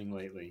consuming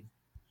lately?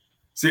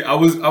 See, I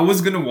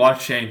was gonna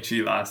watch Shang-Chi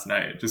last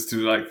night just to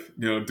like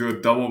do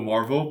a double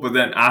Marvel, but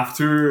then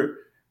after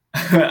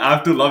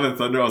Love and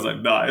Thunder, I was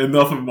like, nah,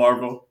 enough of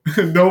Marvel.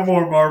 No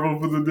more Marvel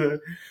for the day.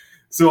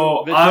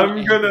 So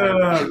I'm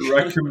gonna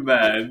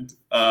recommend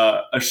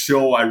a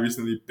show I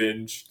recently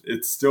binged.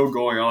 It's still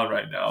going on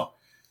right now.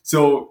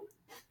 So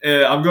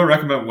I'm gonna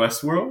recommend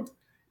Westworld.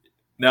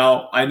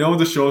 Now, I know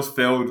the show's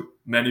failed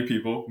many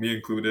people, me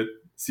included.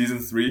 Season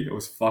 3, it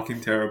was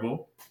fucking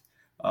terrible.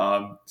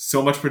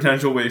 So much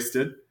potential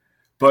wasted.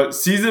 But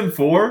season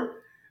 4,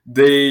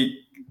 they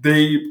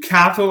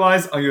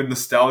capitalize on your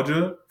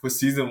nostalgia for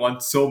season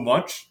 1 so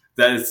much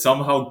that it's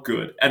somehow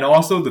good. And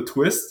also the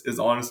twist is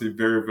honestly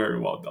very, very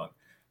well done.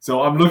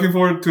 So I'm looking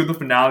forward to the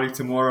finale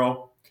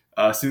tomorrow.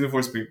 Season 4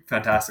 has been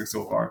fantastic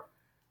so far.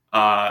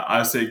 I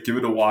would say give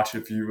it a watch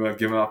if you've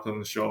given up on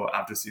the show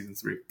after season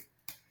 3.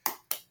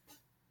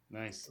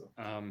 Nice.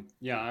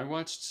 Yeah, I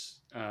watched.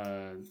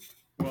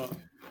 Well,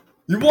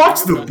 You I think watch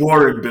I'm the done.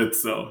 boring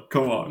bits though.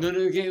 Come on. No, no.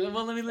 Okay.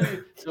 Well, let me.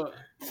 So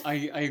I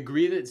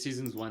agree that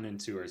seasons 1 and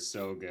 2 are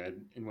so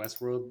good in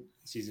Westworld.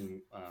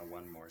 Season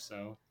 1 more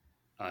so.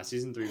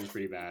 Season 3 was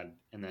pretty bad,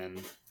 and then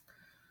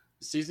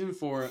season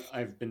 4,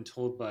 I've been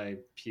told by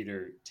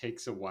Peter,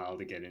 takes a while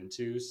to get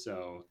into.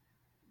 So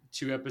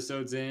 2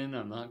 episodes in,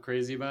 I'm not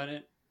crazy about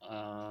it.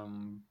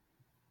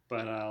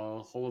 But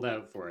I'll hold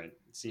out for it.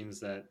 It seems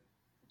that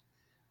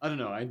I don't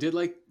know. I did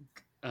like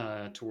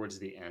towards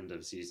the end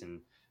of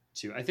season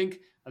 2. I think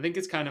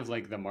it's kind of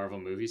like the Marvel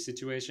movie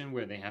situation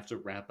where they have to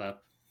wrap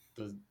up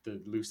the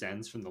loose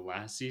ends from the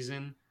last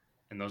season,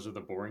 and those are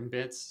the boring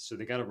bits. So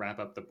they got to wrap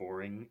up the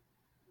boring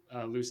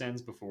loose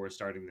ends before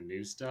starting the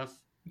new stuff.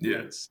 Yeah.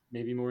 That's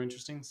maybe more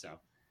interesting. So,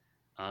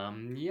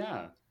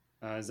 yeah.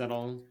 Is that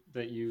all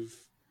that you've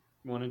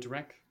wanted to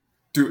wreck?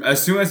 Dude,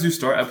 as soon as you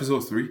start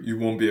episode 3, you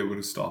won't be able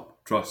to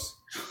stop. Trust.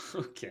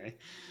 Okay.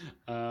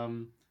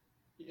 Um,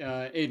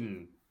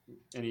 Aiden,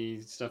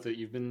 any stuff that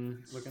you've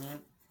been looking at?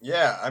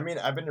 Yeah, I mean,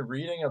 I've been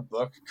reading a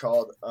book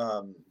called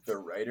The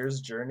Writer's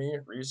Journey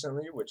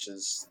recently, which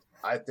is,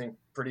 I think,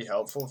 pretty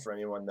helpful for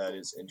anyone that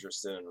is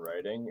interested in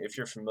writing. If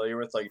you're familiar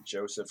with like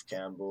Joseph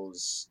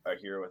Campbell's A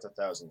Hero with a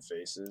Thousand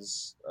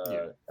Faces,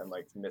 Yeah. and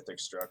like mythic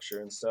structure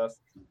and stuff,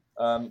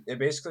 it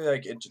basically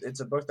like it's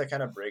a book that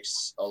kind of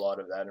breaks a lot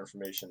of that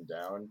information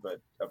down,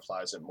 but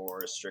applies it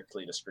more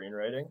strictly to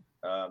screenwriting.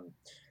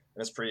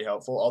 And it's pretty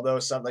helpful. Although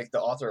some like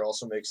the author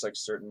also makes like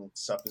certain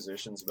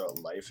suppositions about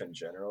life in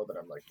general that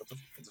I'm like, what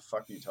the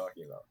fuck are you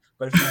talking about?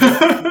 But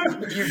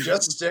if you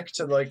just stick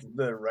to like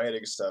the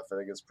writing stuff, I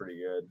think it's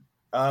pretty good.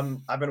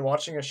 I've been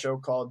watching a show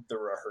called The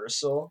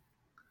Rehearsal,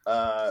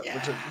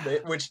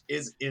 which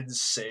is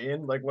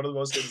insane. Like one of the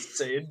most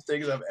insane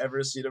things I've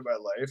ever seen in my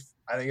life.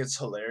 I think it's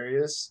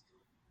hilarious.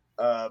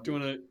 Do you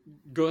want to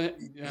go ahead?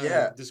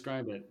 Yeah.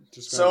 Describe it. Describe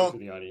it So for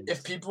the audience.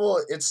 if people,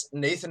 it's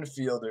Nathan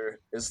Fielder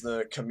is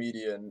the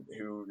comedian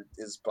who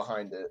is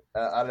behind it.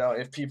 I don't know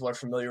if people are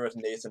familiar with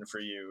Nathan For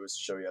You. It's a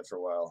show you had for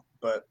a while,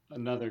 but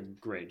Another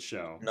great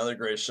show. another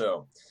great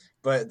show.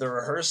 But The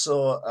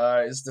Rehearsal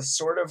is this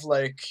sort of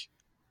like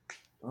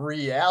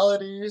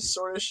reality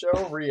sort of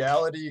show,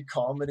 reality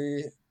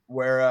comedy,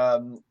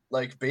 where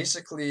like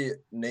basically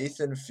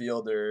Nathan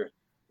Fielder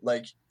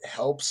like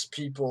helps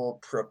people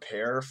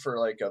prepare for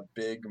like a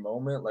big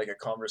moment, like a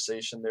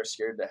conversation they're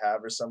scared to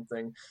have or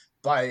something,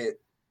 by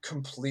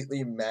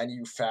completely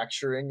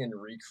manufacturing and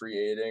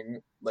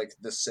recreating like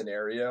the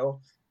scenario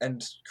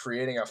and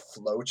creating a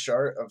flow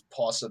chart of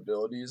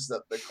possibilities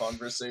that the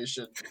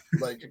conversation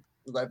like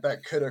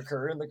that could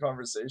occur in the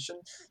conversation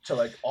to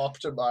like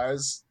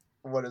optimize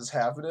what is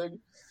happening.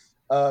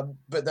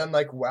 But then,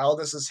 like, while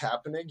this is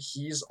happening,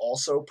 he's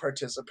also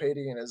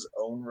participating in his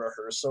own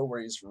rehearsal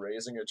where he's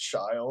raising a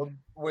child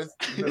with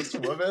this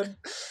woman.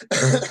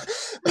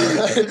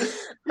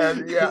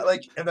 And yeah,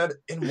 like, and then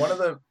in one of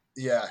the,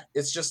 yeah,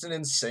 it's just an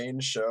insane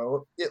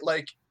show. It,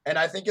 like, and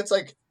I think it's,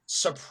 like,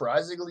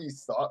 surprisingly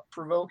thought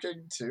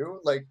provoking too.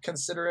 Like,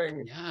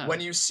 considering when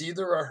you see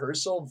the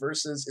rehearsal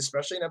versus,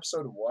 especially in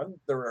episode 1,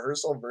 the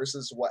rehearsal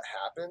versus what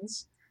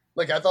happens.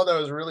 Like, I thought that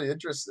was really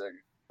interesting.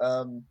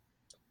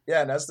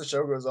 Yeah, and as the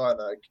show goes on,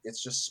 like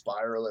it's just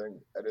spiraling,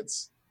 and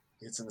it's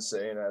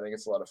insane. I think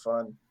it's a lot of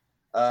fun.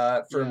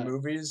 For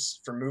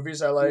movies,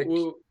 I like.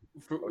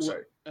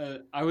 Sorry.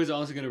 I was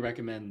also going to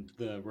recommend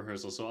The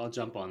Rehearsal, so I'll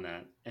jump on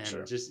that. And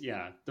Sure. just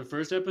the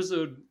first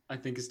episode I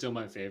think is still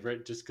my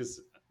favorite, just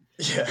because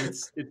Yeah,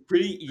 it's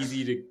pretty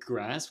easy to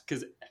grasp.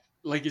 Because,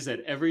 like you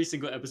said, every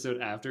single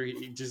episode after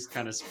it just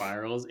kind of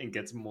spirals and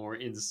gets more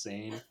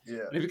insane.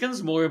 yeah, And it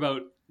becomes more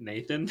about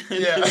Nathan.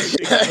 yeah.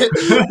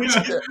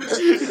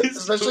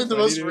 Especially the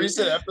most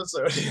recent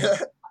episode. Yeah.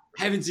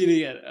 I haven't seen it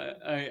yet.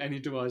 I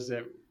need to watch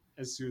that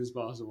as soon as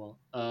possible.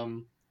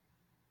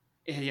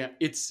 Yeah,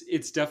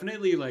 it's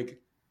definitely like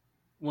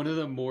one of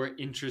the more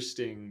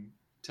interesting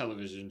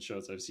television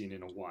shows I've seen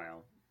in a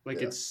while.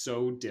 Like it's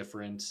so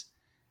different,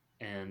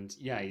 and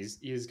yeah,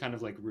 he's kind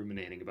of like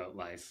ruminating about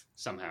life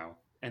somehow,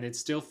 and it's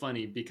still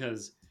funny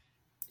because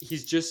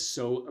he's just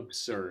so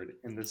absurd,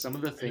 and some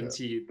of the things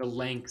the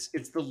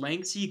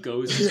lengths he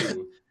goes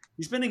to.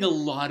 He's spending a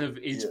lot of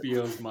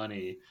HBO's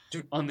money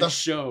on the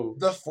show.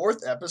 The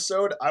 4th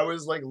episode, I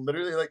was like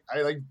literally like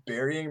I like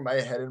burying my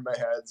head in my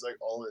hands like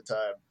all the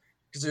time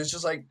because it's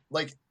just like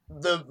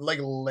the like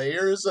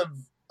layers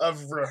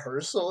of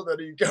rehearsal that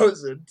he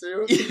goes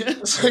into. Yeah.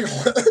 It's like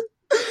what?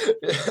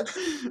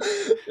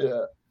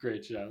 Yeah.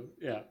 Great show.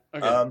 Yeah.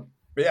 Okay.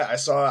 But yeah, I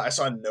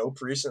saw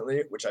Nope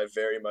recently, which I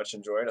very much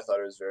enjoyed. I thought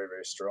it was very,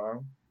 very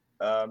strong.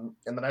 And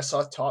then I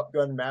saw Top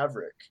Gun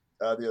Maverick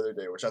the other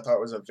day, which I thought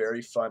was a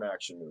very fun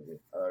action movie.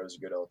 It was a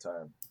good old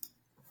time.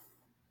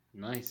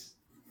 Nice.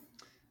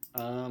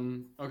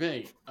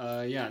 Okay.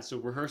 Yeah. So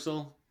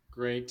Rehearsal,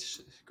 great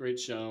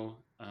show.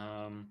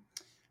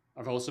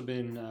 I've also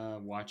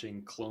been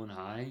watching Clone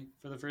High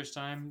for the first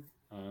time.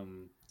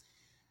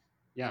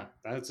 Yeah,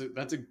 that's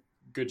a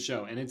good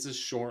show, and it's a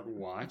short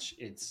watch.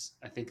 It's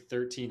I think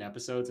 13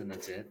 episodes, and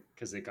that's it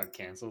because it got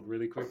canceled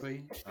really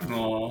quickly.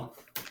 Oh,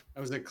 That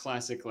was a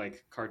classic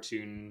like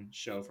cartoon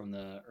show from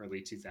the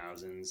early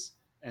 2000s,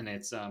 and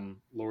it's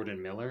Lord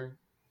and Miller,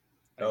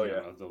 Oh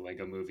yeah, of the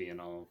Lego Movie and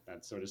all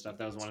that sort of stuff.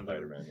 That was one of their,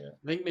 Spider-Man. Yeah.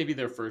 I think maybe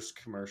their first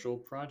commercial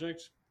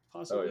project, Oh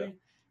yeah.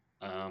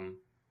 possibly.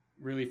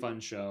 Really fun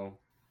show,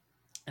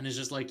 and it's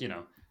just like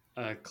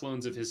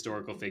clones of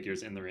historical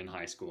figures, and they're in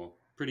high school.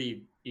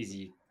 Pretty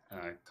easy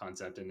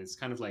concept, and it's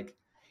kind of like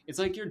it's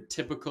like your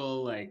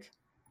typical like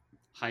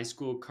high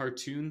school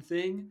cartoon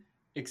thing,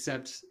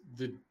 except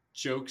the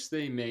jokes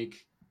they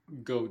make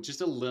go just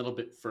a little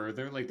bit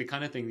further, like the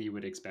kind of thing that you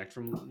would expect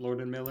from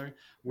Lord and Miller,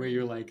 where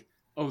you're like,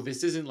 oh,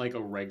 this isn't like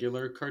a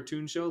regular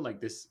cartoon show,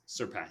 like this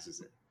surpasses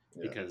it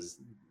Yeah.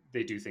 because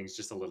they do things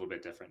just a little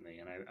bit differently,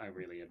 and I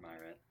really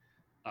admire it.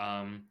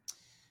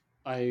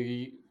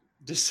 I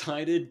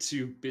decided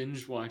to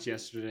binge watch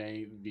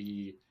yesterday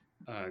the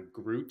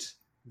Groot,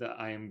 the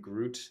I Am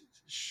Groot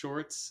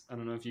shorts. I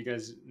don't know if you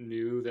guys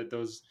knew that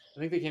those. I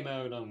think they came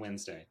out on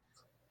Wednesday.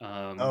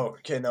 Oh,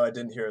 okay. No, I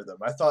didn't hear them.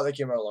 I thought they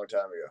came out a long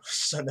time ago.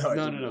 So no, I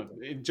No, didn't no, hear no.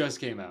 them. It just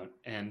came out,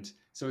 and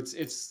so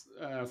it's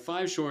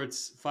 5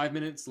 shorts, 5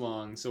 minutes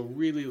long. So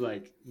really,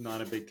 like,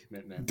 not a big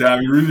commitment.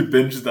 damn! You really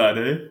binged that,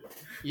 eh?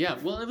 Yeah,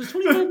 well, it was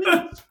 25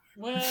 minutes.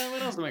 Well,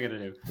 what else am I gonna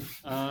do?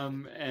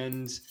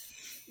 And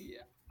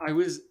yeah, I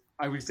was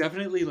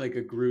definitely like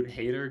a Groot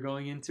hater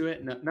going into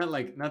it. Not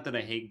that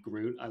I hate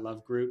Groot. I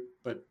love Groot,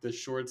 but the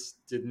shorts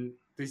didn't.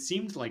 They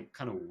seemed like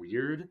kind of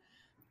weird,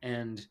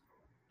 and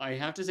I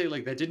have to say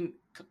like that didn't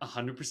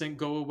 100%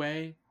 go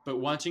away. But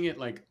watching it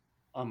like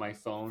on my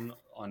phone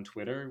on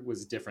Twitter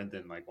was different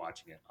than like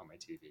watching it on my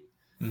TV.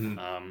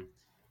 Mhm.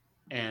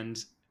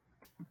 And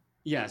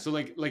yeah, so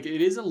like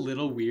it is a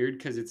little weird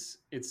because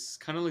it's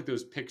kind of like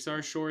those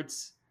Pixar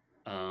shorts,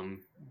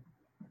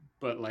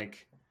 but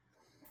like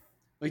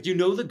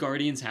the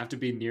Guardians have to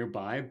be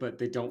nearby, but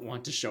they don't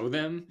want to show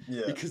them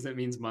Yeah. because that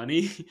means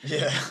money.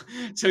 Yeah.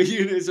 So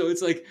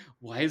it's like,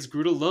 why is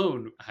Groot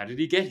alone? How did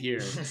he get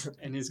here?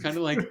 And it's kind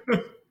of like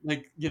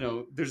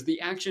there's the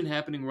action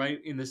happening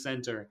right in the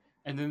center,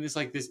 and then there's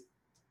like this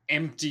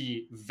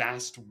empty,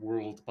 vast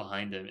world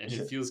behind him, and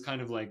it feels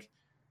kind of like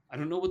I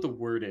don't know what the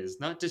word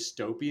is, not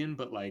dystopian,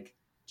 but like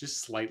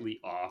just slightly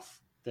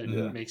off. That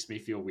Yeah. makes me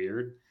feel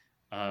weird.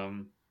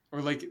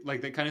 Or like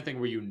that kind of thing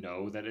where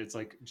that it's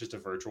like just a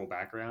virtual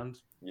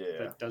background Yeah.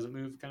 that doesn't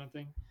move, kind of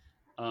thing.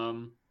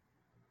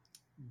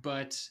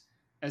 But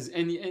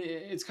and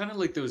it's kind of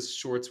like those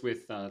shorts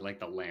with like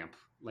the lamp.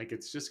 Like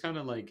it's just kind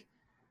of like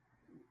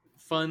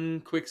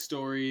fun, quick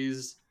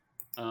stories.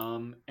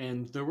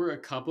 And there were a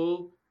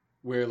couple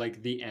where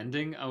like the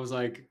ending, I was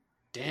like,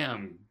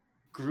 damn,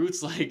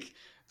 Groot's like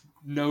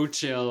no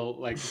chill.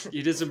 Like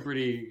he did some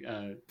pretty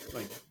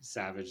like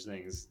savage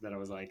things that I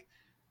was like,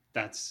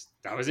 that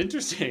was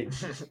interesting.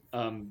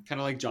 Kind of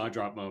like jaw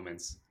drop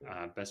moments.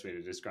 Best way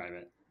to describe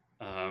it.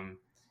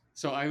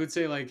 So I would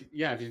say like,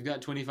 yeah, if you've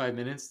got 25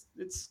 minutes,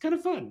 it's kind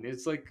of fun.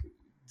 It's like,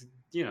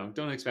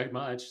 don't expect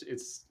much.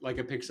 It's like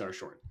a Pixar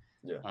short.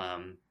 Yeah.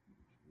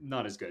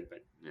 Not as good,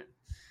 but yeah.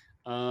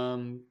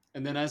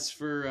 And then as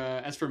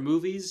for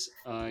movies,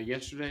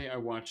 yesterday I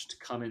watched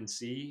Come and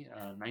See,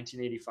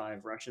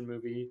 1985 Russian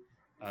movie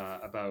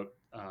about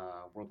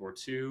World War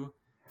II.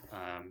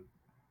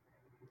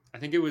 I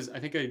think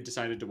I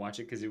decided to watch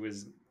it because it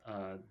was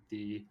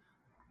the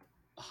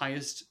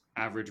highest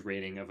average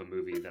rating of a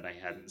movie that I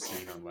hadn't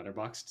seen on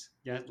Letterboxd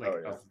yet,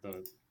 like of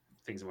the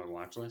things on my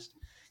watch list.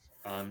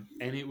 And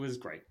it was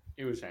great.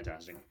 It was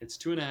fantastic. It's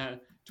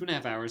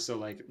 2.5 hours, so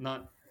like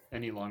not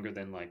any longer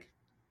than like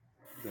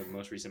the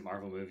most recent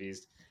Marvel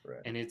movies.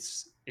 Right. And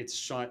it's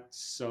shot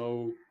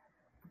so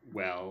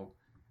well,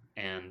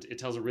 and it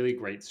tells a really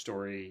great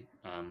story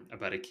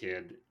about a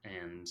kid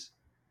and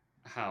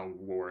how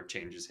war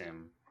changes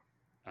him.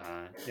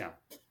 Yeah,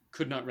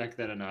 could not wreck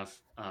that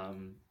enough.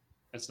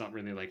 It's not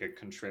really like a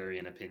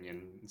contrarian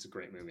opinion. It's a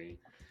great movie.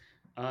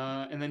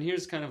 And then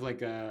here's kind of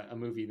like a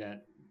movie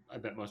that I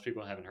bet most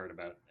people haven't heard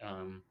about.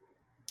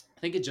 I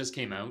think it just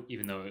came out,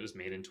 even though it was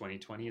made in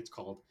 2020. It's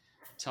called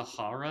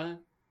Tahara,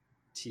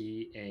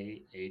 Tahara.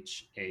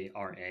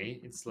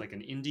 It's like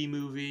an indie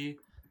movie.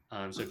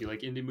 So if you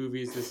like indie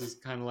movies, this is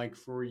kind of like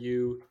for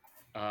you.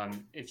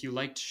 If you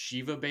liked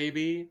Shiva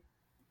Baby,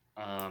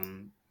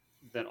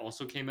 that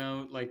also came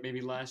out like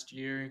maybe last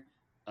year.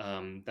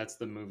 That's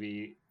the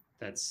movie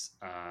that's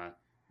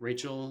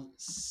Rachel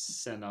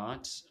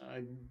Sennott.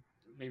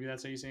 Maybe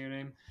that's how you say her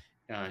name.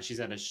 She's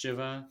at a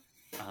Shiva,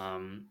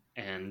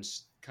 and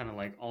kind of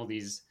like all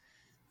these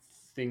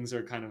things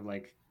are kind of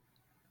like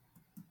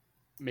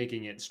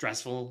making it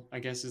stressful, I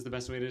guess is the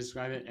best way to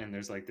describe it. And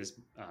there's like this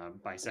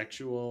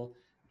bisexual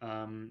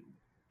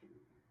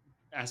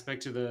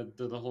aspect to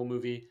the whole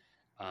movie.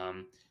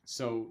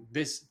 So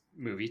this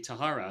movie,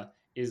 Tahara,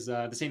 is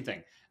the same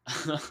thing.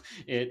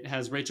 It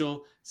has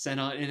Rachel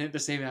Sennott in it, the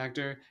same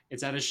actor.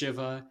 It's at a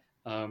Shiva.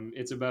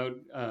 It's about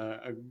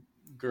a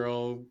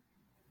girl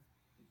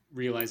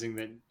realizing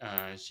that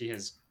she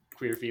has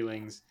queer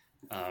feelings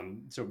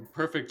So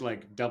perfect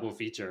like double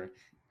feature,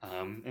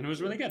 and it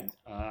was really good.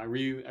 I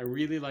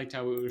really liked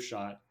how it was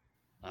shot.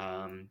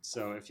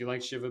 So if you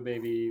like Shiva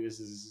Baby, this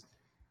is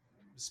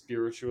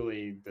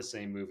spiritually the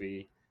same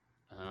movie.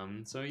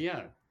 So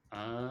yeah,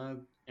 uh,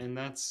 and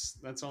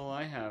that's all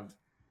I have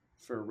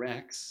for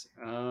Rex.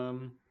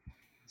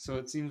 So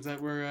it seems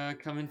that we're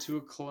coming to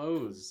a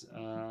close.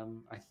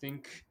 I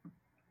think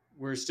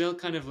we're still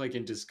kind of like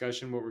in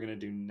discussion what we're gonna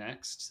do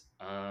next.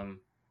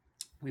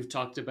 We've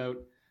talked about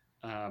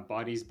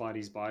bodies,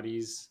 bodies,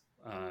 bodies.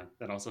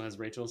 That also has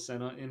Rachel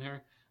Sennott in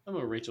her. I'm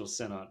a Rachel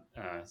Sennott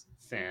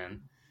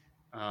fan.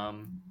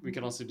 We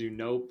can also do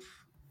Nope,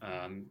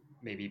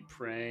 maybe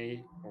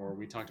Prey, or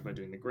we talked about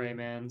doing The Gray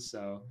Man.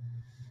 So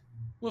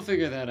we'll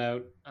figure that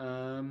out.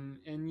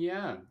 And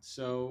yeah,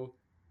 so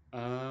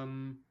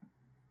um,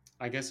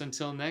 I guess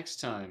until next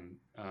time,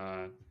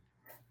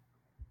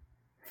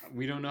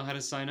 we don't know how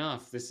to sign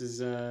off. This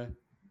is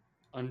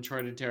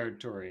uncharted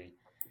territory.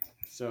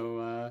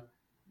 So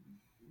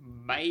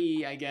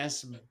bye, I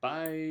guess.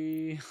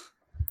 Bye.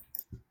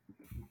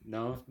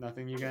 No,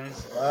 nothing, you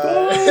guys?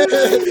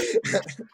 Bye.